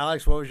Forsaken.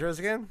 Alex, what was yours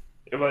again?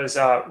 It was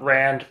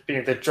Rand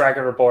being the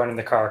Dragon Reborn in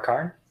the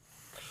Karakarn.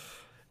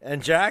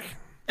 And Jack?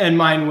 And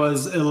mine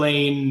was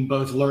Elaine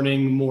both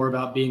learning more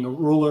about being a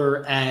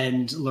ruler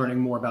and learning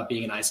more about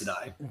being an Aes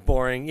Sedai.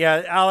 Boring.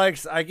 Yeah,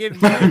 Alex, I give you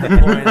the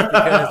point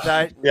because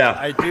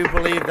I do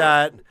believe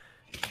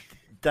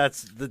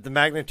that's the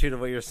magnitude of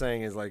what you're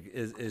saying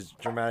is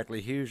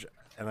dramatically huge,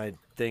 and I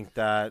think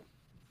that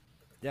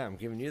I'm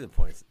giving you the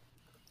points.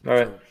 All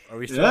right. So are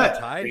we still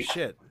tied?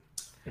 Shit.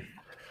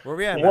 Where are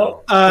we at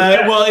now?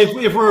 Well,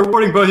 if we're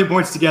awarding both your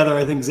points together,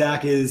 I think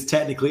Zach is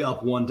technically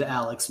up 1 to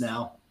Alex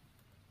now.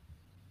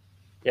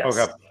 Yes.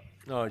 Okay.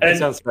 Oh,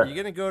 sounds fair. You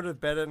gonna go to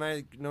bed at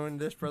night knowing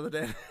this, Brother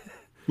Dan?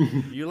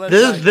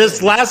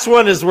 This last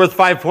one is worth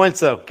 5 points,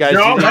 though, guys.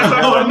 No.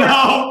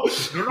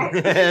 This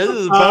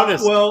is a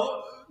bonus.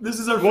 This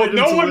is our.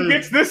 No one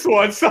gets this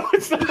one, so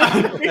it's not.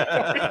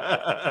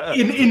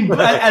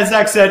 As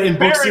Zach said, in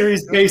book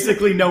series,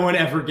 basically no one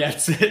ever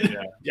gets it.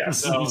 Yeah.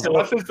 So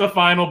unless it's the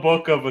final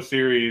book of a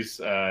series,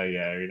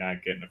 you're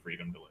not getting the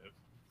freedom to live.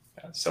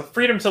 So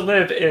freedom to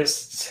live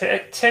is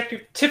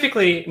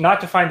typically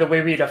not defined the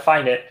way we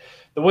define it.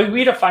 The way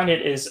we define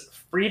it is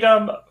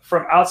freedom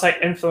from outside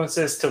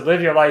influences to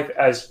live your life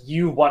as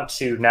you want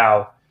to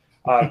now.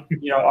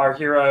 Our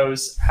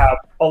heroes have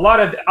a lot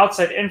of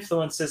outside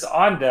influences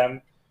on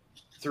them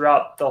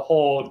throughout the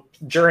whole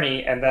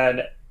journey, and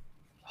then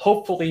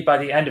hopefully by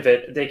the end of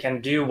it, they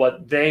can do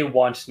what they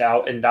want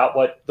now and not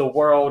what the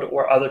world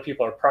or other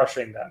people are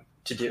pressuring them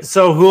to do.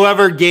 So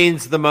whoever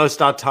gains the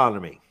most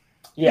autonomy.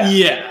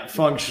 Yeah,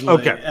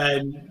 functionally. Okay.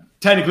 And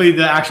technically,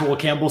 the actual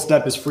Campbell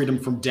step is freedom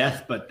from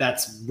death, but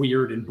that's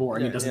weird and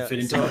boring. It doesn't fit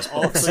into us.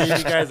 All three of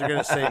you guys are going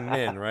to say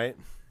Min, right?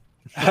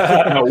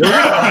 No,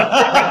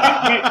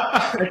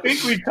 I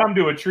think we've come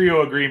to a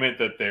trio agreement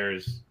that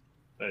there's.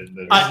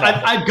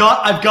 I've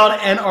got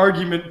an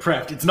argument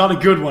prepped. It's not a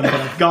good one, but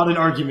I've got an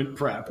argument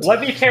prepped. Let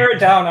me tear it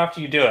down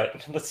after you do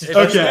it. Let's do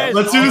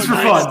this for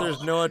fun.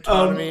 There's no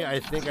autonomy. I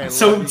think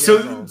so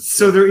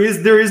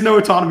there is no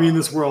autonomy in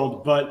this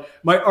world. But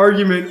my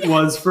argument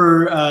was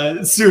for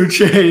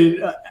Suche.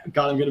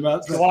 God, I'm good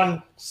about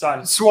Swan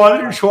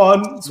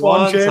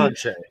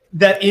Chen.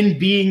 That in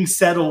being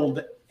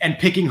settled and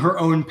picking her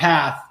own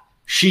path,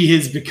 she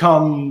has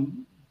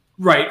become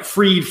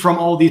freed from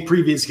all these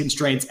previous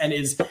constraints and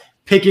is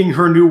picking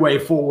her new way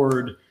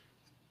forward.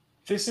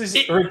 This is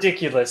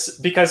ridiculous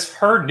because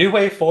her new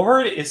way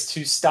forward is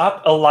to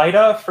stop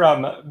Elida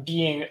from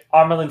being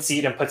Amerlin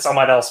Seed and put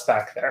someone else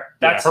back there.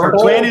 That's her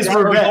plan. Is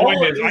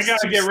revenge. I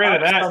gotta get rid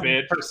of that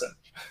bitch.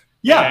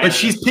 Yeah, but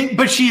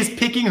she is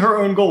picking her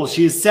own goals.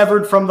 She is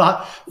severed from the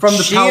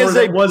power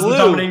that was the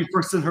dominating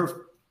force in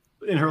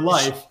her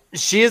life.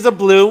 She is a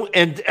blue,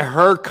 and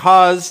her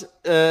cause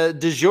du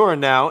jour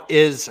now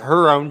is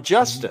her own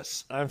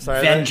justice. I'm sorry.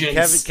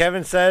 Vengeance.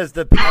 Kevin says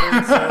the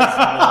pattern says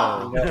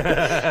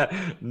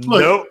no.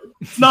 Nope.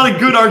 It's not a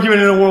good argument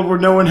in a world where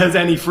no one has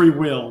any free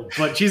will.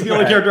 But she's the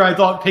only character I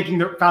thought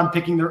found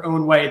picking their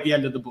own way at the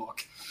end of the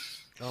book.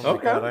 Oh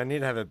my God, I need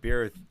to have a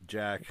beer with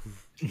Jack.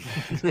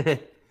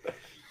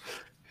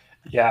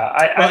 Yeah,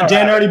 I don't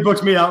Dan have- already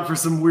booked me out for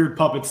some weird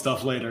puppet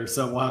stuff later,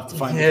 so we'll have to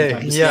find a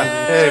time to yeah.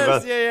 schedule. Hey,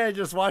 bud. yeah.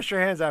 Just wash your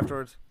hands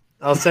afterwards.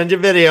 I'll send you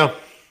video.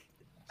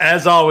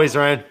 As always,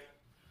 Ryan.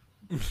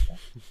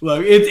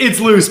 Look, it's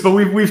loose, but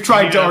we've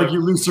tried to Yeah. argue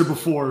looser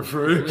before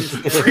for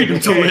freedom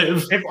to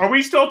live. Are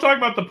we still talking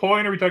about the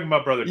point, or are we talking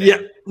about Brother Dan? Yeah.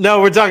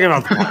 No, we're talking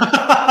about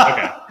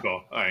Okay,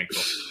 cool. All right,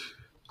 cool.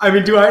 I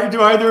mean, do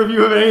either of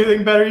you have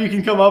anything better you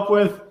can come up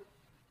with?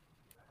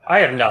 I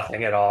have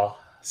nothing at all.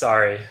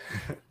 Sorry.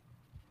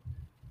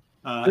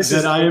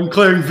 Then I am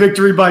declaring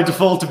victory by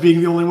default of being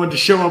the only one to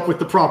show up with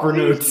the proper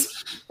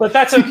notes. But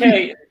that's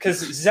okay, because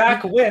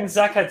Zach wins.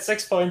 Zach had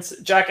 6 points.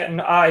 Jack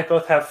and I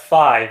both have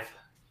 5.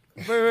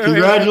 Wait.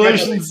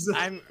 Congratulations.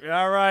 I'm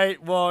all right.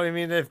 Well, I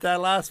mean, if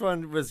that last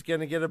one was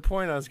gonna get a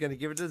point, I was gonna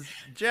give it to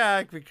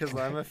Jack because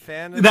I'm a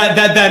fan of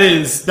That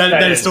is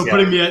still yeah.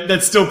 putting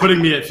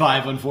me at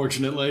 5,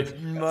 unfortunately.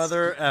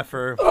 mother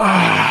effer.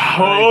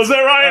 Oh, is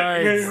that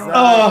right?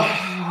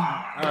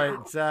 All right,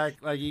 Zach.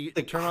 Like you,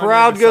 the turn on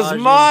crowd your goes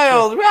massaging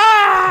mild. chair.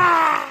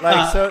 Ah!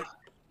 Like so,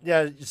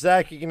 yeah,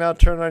 Zach. You can now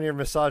turn on your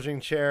massaging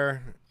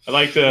chair. I'd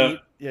like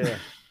to Yeah.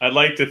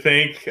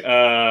 thank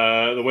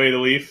the Way of the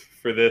Leaf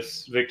for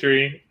this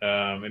victory.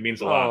 It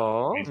means a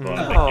lot. It means a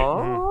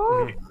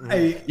lot.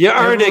 Thank you. You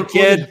earned it,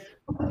 kid.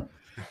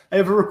 I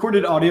have a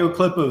recorded audio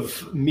clip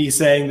of me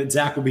saying that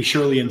Zach will be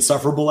surely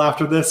insufferable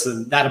after this,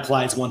 and that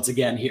applies once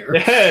again here.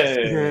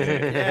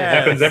 Hey.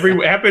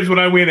 Happens when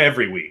I win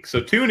every week.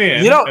 So tune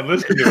in and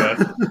listen to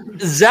us.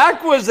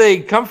 Zach was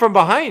a come from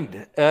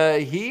behind.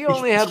 He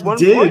only had one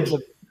did. point at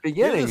the He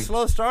beginning. was a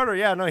slow starter.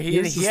 Yeah, no, he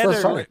was a had slow to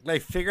starter.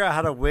 like figure out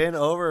how to win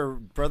over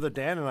Brother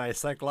Dan and I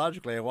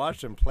psychologically. I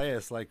watched him play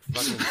us like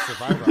fucking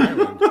Survivor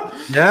Island.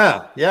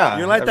 Yeah.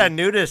 You're like that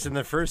nudist in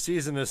the first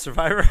season of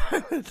Survivor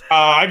Island.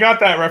 I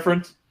got that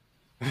reference.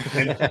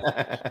 And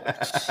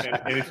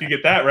if you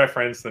get that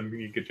reference, then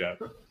good job.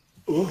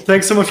 Well,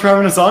 thanks so much for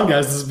having us on,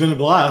 guys. This has been a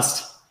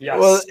blast. Yes.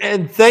 Well,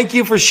 and thank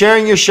you for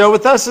sharing your show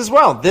with us as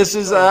well. This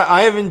is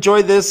I have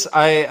enjoyed this.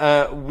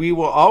 We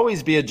will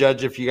always be a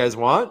judge if you guys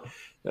want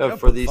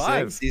for these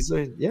 5. things.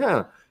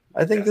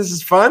 I think this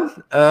is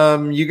fun.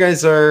 You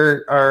guys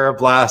are a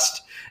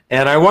blast,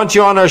 and I want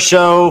you on our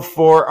show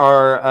for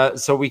our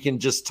so we can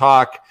just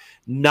talk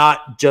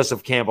not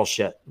Joseph Campbell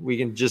shit. We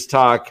can just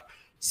talk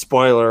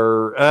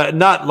spoiler,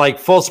 not like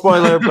full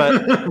spoiler,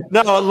 but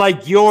no,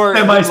 like your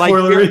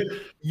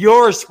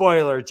your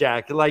spoiler,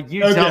 Jack. Like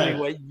you tell me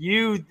what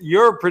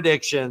your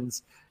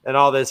predictions and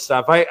all this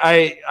stuff.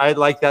 I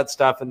like that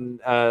stuff,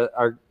 and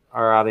our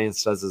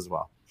audience does as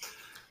well.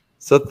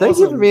 So thank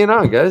you for being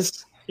on,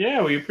 guys.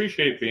 Yeah, we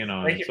appreciate being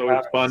on. Thank you It's for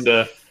always having fun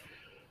to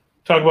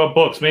talk about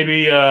books.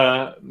 Maybe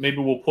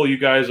we'll pull you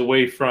guys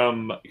away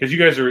from, because you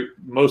guys are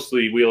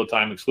mostly Wheel of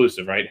Time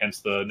exclusive, right? Hence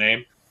the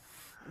name.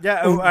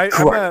 Yeah,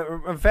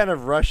 I'm a fan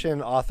of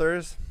Russian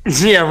authors.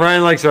 Yeah,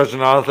 Ryan likes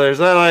Russian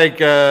authors. I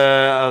like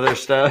other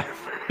stuff.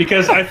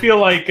 Because I feel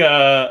like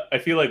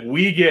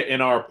we get in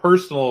our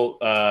personal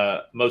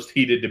most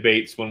heated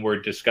debates when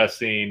we're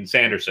discussing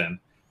Sanderson.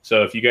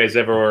 So if you guys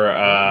ever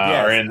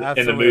are in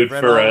the mood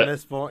for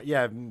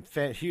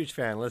huge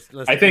fan. Let's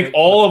I think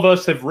all of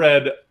us have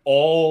read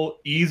all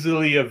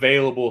easily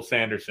available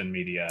Sanderson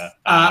media.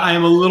 I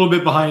am a little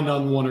bit behind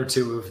on 1 or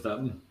 2 of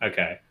them.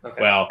 Okay.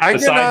 Well,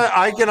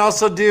 I can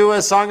also do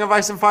a Song of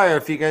Ice and Fire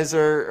if you guys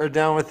are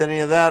down with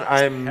any of that.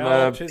 I'm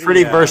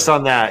pretty versed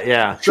on that.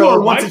 Yeah.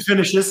 Sure. Once it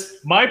finishes.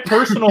 My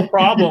personal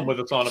problem with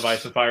A Song of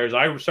Ice and Fire is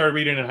I started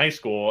reading in high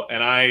school,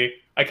 and I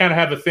kind of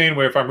have a thing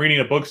where if I'm reading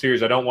a book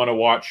series, I don't want to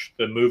watch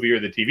the movie or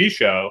the TV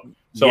show.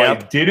 So I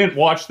didn't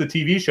watch the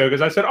TV show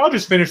because I said, I'll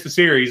just finish the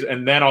series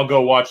and then I'll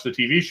go watch the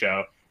TV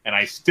show. And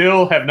I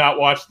still have not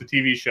watched the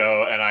TV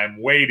show, and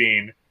I'm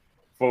waiting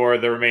for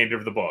the remainder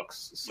of the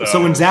books.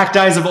 So when Zach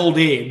dies of old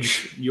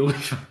age, you'll...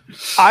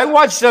 I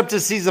watched up to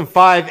season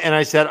 5, and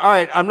I said, all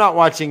right, I'm not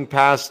watching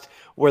past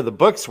where the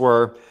books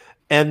were.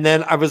 And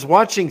then I was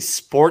watching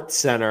Sports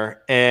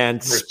Center,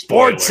 and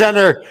Sports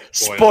Center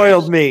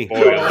spoiled me.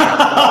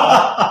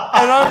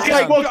 And I was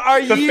like,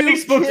 "Are the you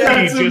Facebook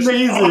kidding?" feed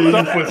just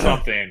popped up with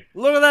something.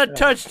 Look at that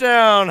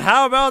touchdown!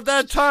 How about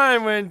that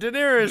time when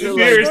Daenerys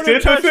did the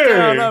touchdown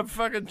thing. up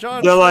fucking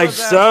Jon They're like,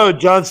 Snow's so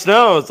Jon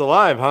Snow is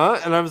alive, huh?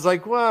 And I was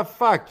like, well,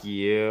 fuck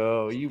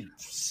you. You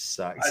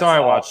suck. So I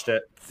watched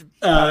it.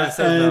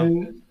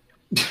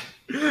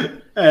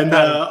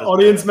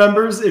 Audience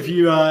members, if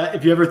you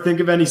ever think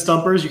of any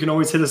stumpers, you can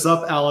always hit us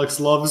up. Alex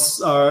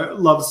loves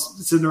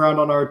sitting around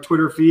on our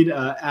Twitter feed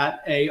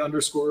at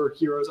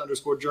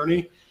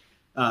 @a_heroes_journey.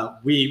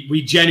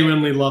 We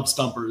genuinely love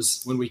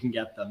stumpers when we can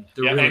get them.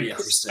 They're really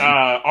interesting.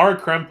 Our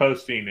creme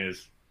posting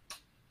is,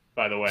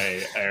 by the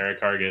way, Eric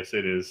Hargis.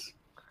 It is.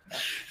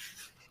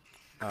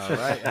 All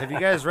right. Have you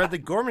guys read the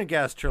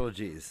Gormenghast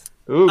trilogies?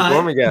 Ooh,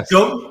 Gormenghast.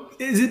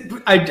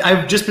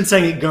 I've just been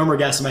saying it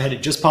Gormenghast in my head.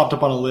 It just popped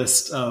up on a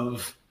list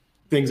of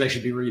things I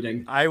should be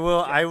reading. I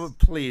will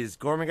please.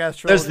 Gormenghast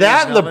trilogy. There's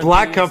that and the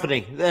Black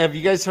Company. Have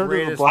you guys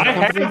heard of the Black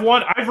Company? I have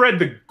one. I've read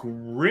the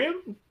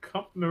Grim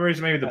Company,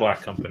 maybe the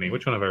Black Company.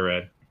 Which one have I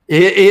read?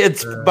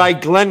 It's by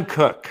Glenn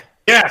Cook.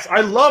 Yes,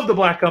 I love The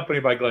Black Company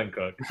by Glenn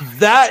Cook.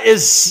 That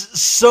is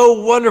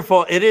so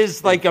wonderful. It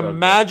is like a so good.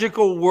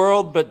 magical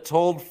world, but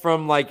told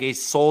from like a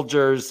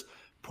soldier's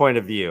point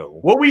of view.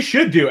 What we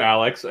should do,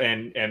 Alex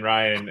and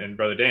Ryan and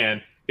Brother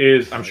Dan,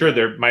 is I'm sure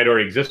there might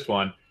already exist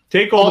one.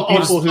 Take all the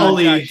people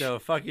who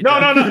fuck you. No.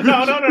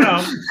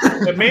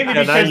 But mainly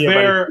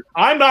because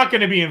I'm not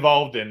going to be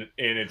involved in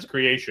its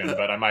creation,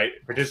 but I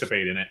might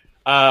participate in it.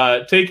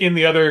 Taking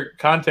the other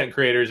content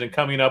creators and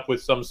coming up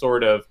with some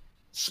sort of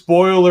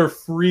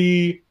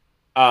spoiler-free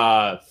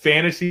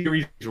fantasy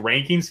series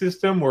ranking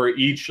system where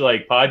each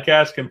like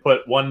podcast can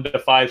put 1 to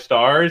 5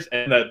 stars,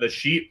 and the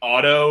sheet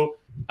auto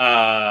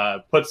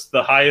puts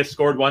the highest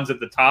scored ones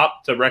at the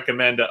top to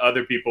recommend to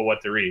other people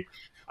what to read.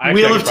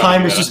 Wheel of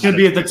Time is just going to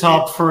be at the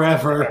top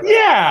forever.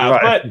 Yeah,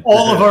 right. But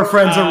all of our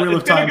friends are Wheel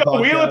of Time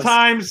podcasts. Wheel of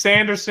Time,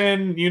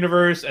 Sanderson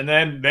universe, and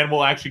then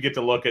we'll actually get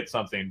to look at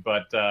something.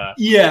 But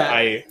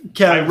I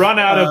run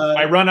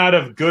out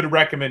of good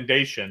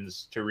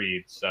recommendations to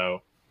read.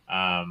 So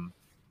and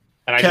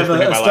I just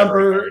forget my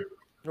library card.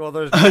 Well,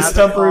 there's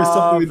Stumper is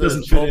something that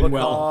doesn't fit in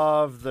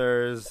well.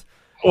 There's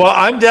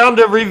I'm down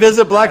to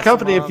revisit Black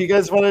Company if you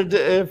guys want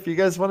to. If you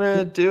guys want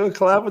to do a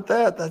collab with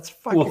that, that's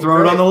fucking. We'll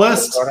throw it on the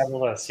list. Throw it on the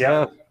list.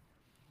 Yeah.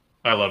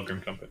 I love Grim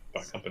Company,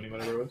 Black Company,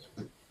 whatever it was.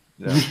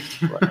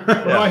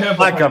 Yeah.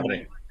 Black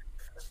Company.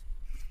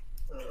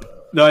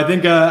 No, I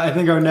think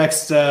our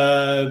next.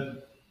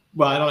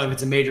 Well, I don't know if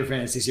it's a major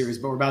fantasy series,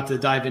 but we're about to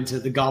dive into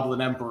the Goblin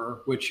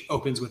Emperor, which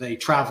opens with a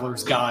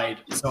traveler's guide.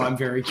 So I'm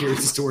very curious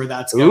as to where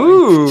that's going.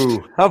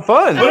 Ooh, how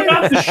fun! What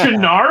about the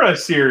Shannara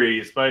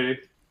series by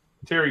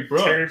Terry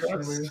Brooks?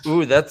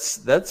 Ooh,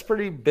 that's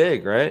pretty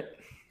big, right?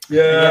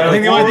 Yeah, I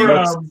think the only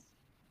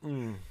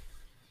thing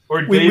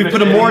we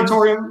put a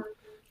moratorium.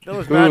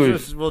 Those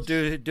matches will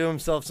do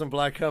himself some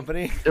Black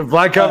Company.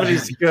 Black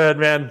Company's good,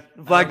 man.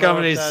 Black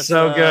Company's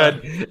so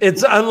good.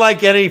 It's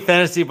unlike any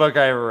fantasy book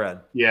I ever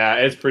read. Yeah,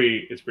 it's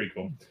pretty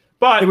cool.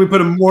 But we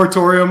put a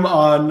moratorium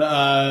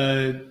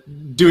on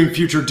doing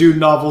future Dune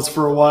novels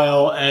for a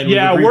while, and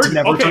we're to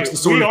never touch the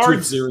Sword of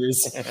Truth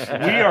series.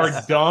 We are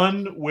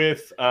done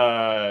with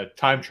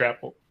time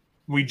travel.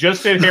 We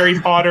just did Harry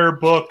Potter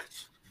book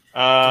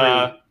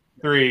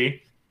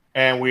 3,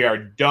 and we are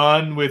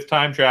done with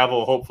time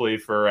travel, hopefully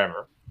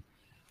forever.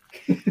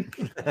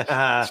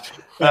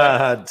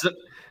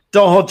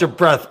 Don't hold your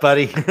breath,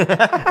 buddy.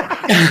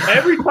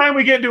 Every time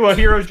we get into a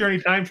hero's journey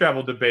time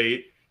travel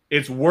debate,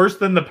 it's worse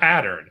than the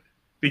pattern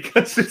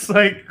because it's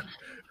like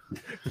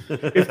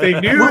if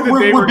they knew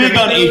we're big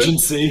on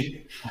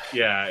agency.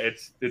 Yeah,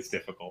 it's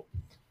difficult.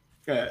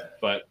 Okay.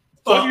 But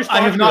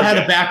I have not had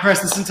a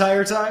backrest this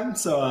entire time,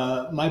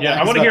 so my back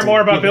I want to hear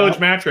more about Village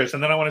Mattress,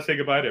 and then I want to say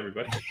goodbye to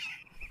everybody.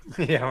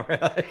 Yeah,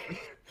 right.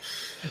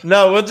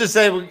 No, we'll just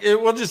say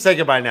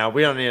goodbye now.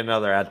 We don't need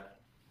another ad.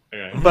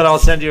 Okay. But I'll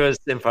send you his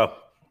info.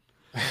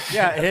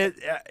 Yeah,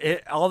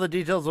 all the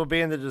details will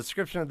be in the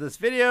description of this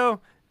video.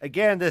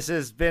 Again, this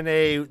has been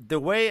The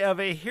Way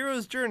of a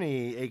Hero's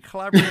Journey, a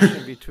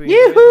collaboration between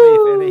Leaf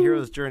and A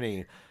Hero's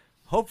Journey.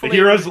 Hopefully,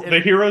 the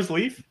Hero's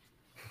Leaf.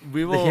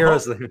 We will. The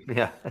Hero's Leaf.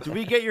 Yeah. Do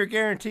we get your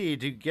guarantee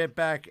to get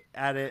back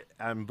at it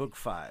on book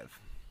 5?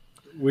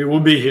 We will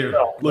be here.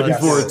 Looking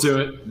forward to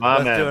it.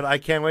 Let's do it. I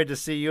can't wait to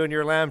see you and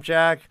your lamb,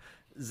 Jack.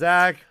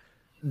 Zach.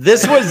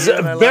 This was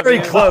very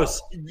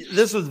close.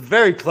 This was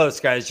very close,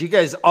 guys. You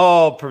guys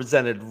all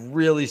presented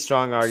really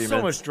strong arguments.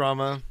 So much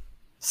drama.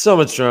 So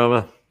much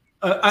drama.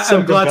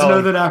 I'm glad to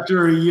know that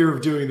after a year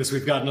of doing this,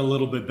 we've gotten a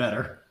little bit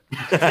better.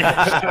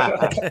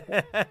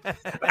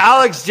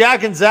 Alex,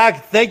 Jack, and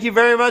Zach, thank you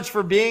very much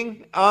for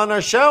being on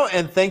our show,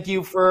 and thank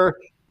you for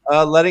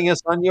letting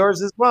us on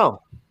yours as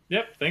well.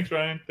 Yep. Thanks,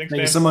 Ryan. Thank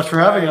you so much for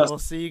having us. We'll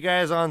see you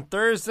guys on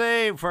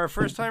Thursday for our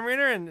first time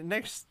reader, and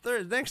next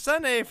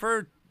Sunday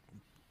for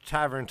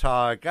Tavern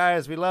Talk.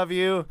 Guys, we love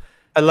you.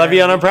 I love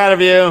you, and I'm proud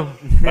of you.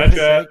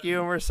 Thank you,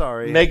 and we're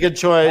sorry. Make good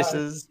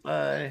choices.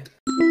 Bye.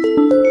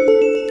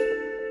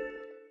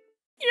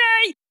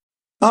 Yay!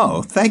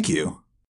 Oh, thank you.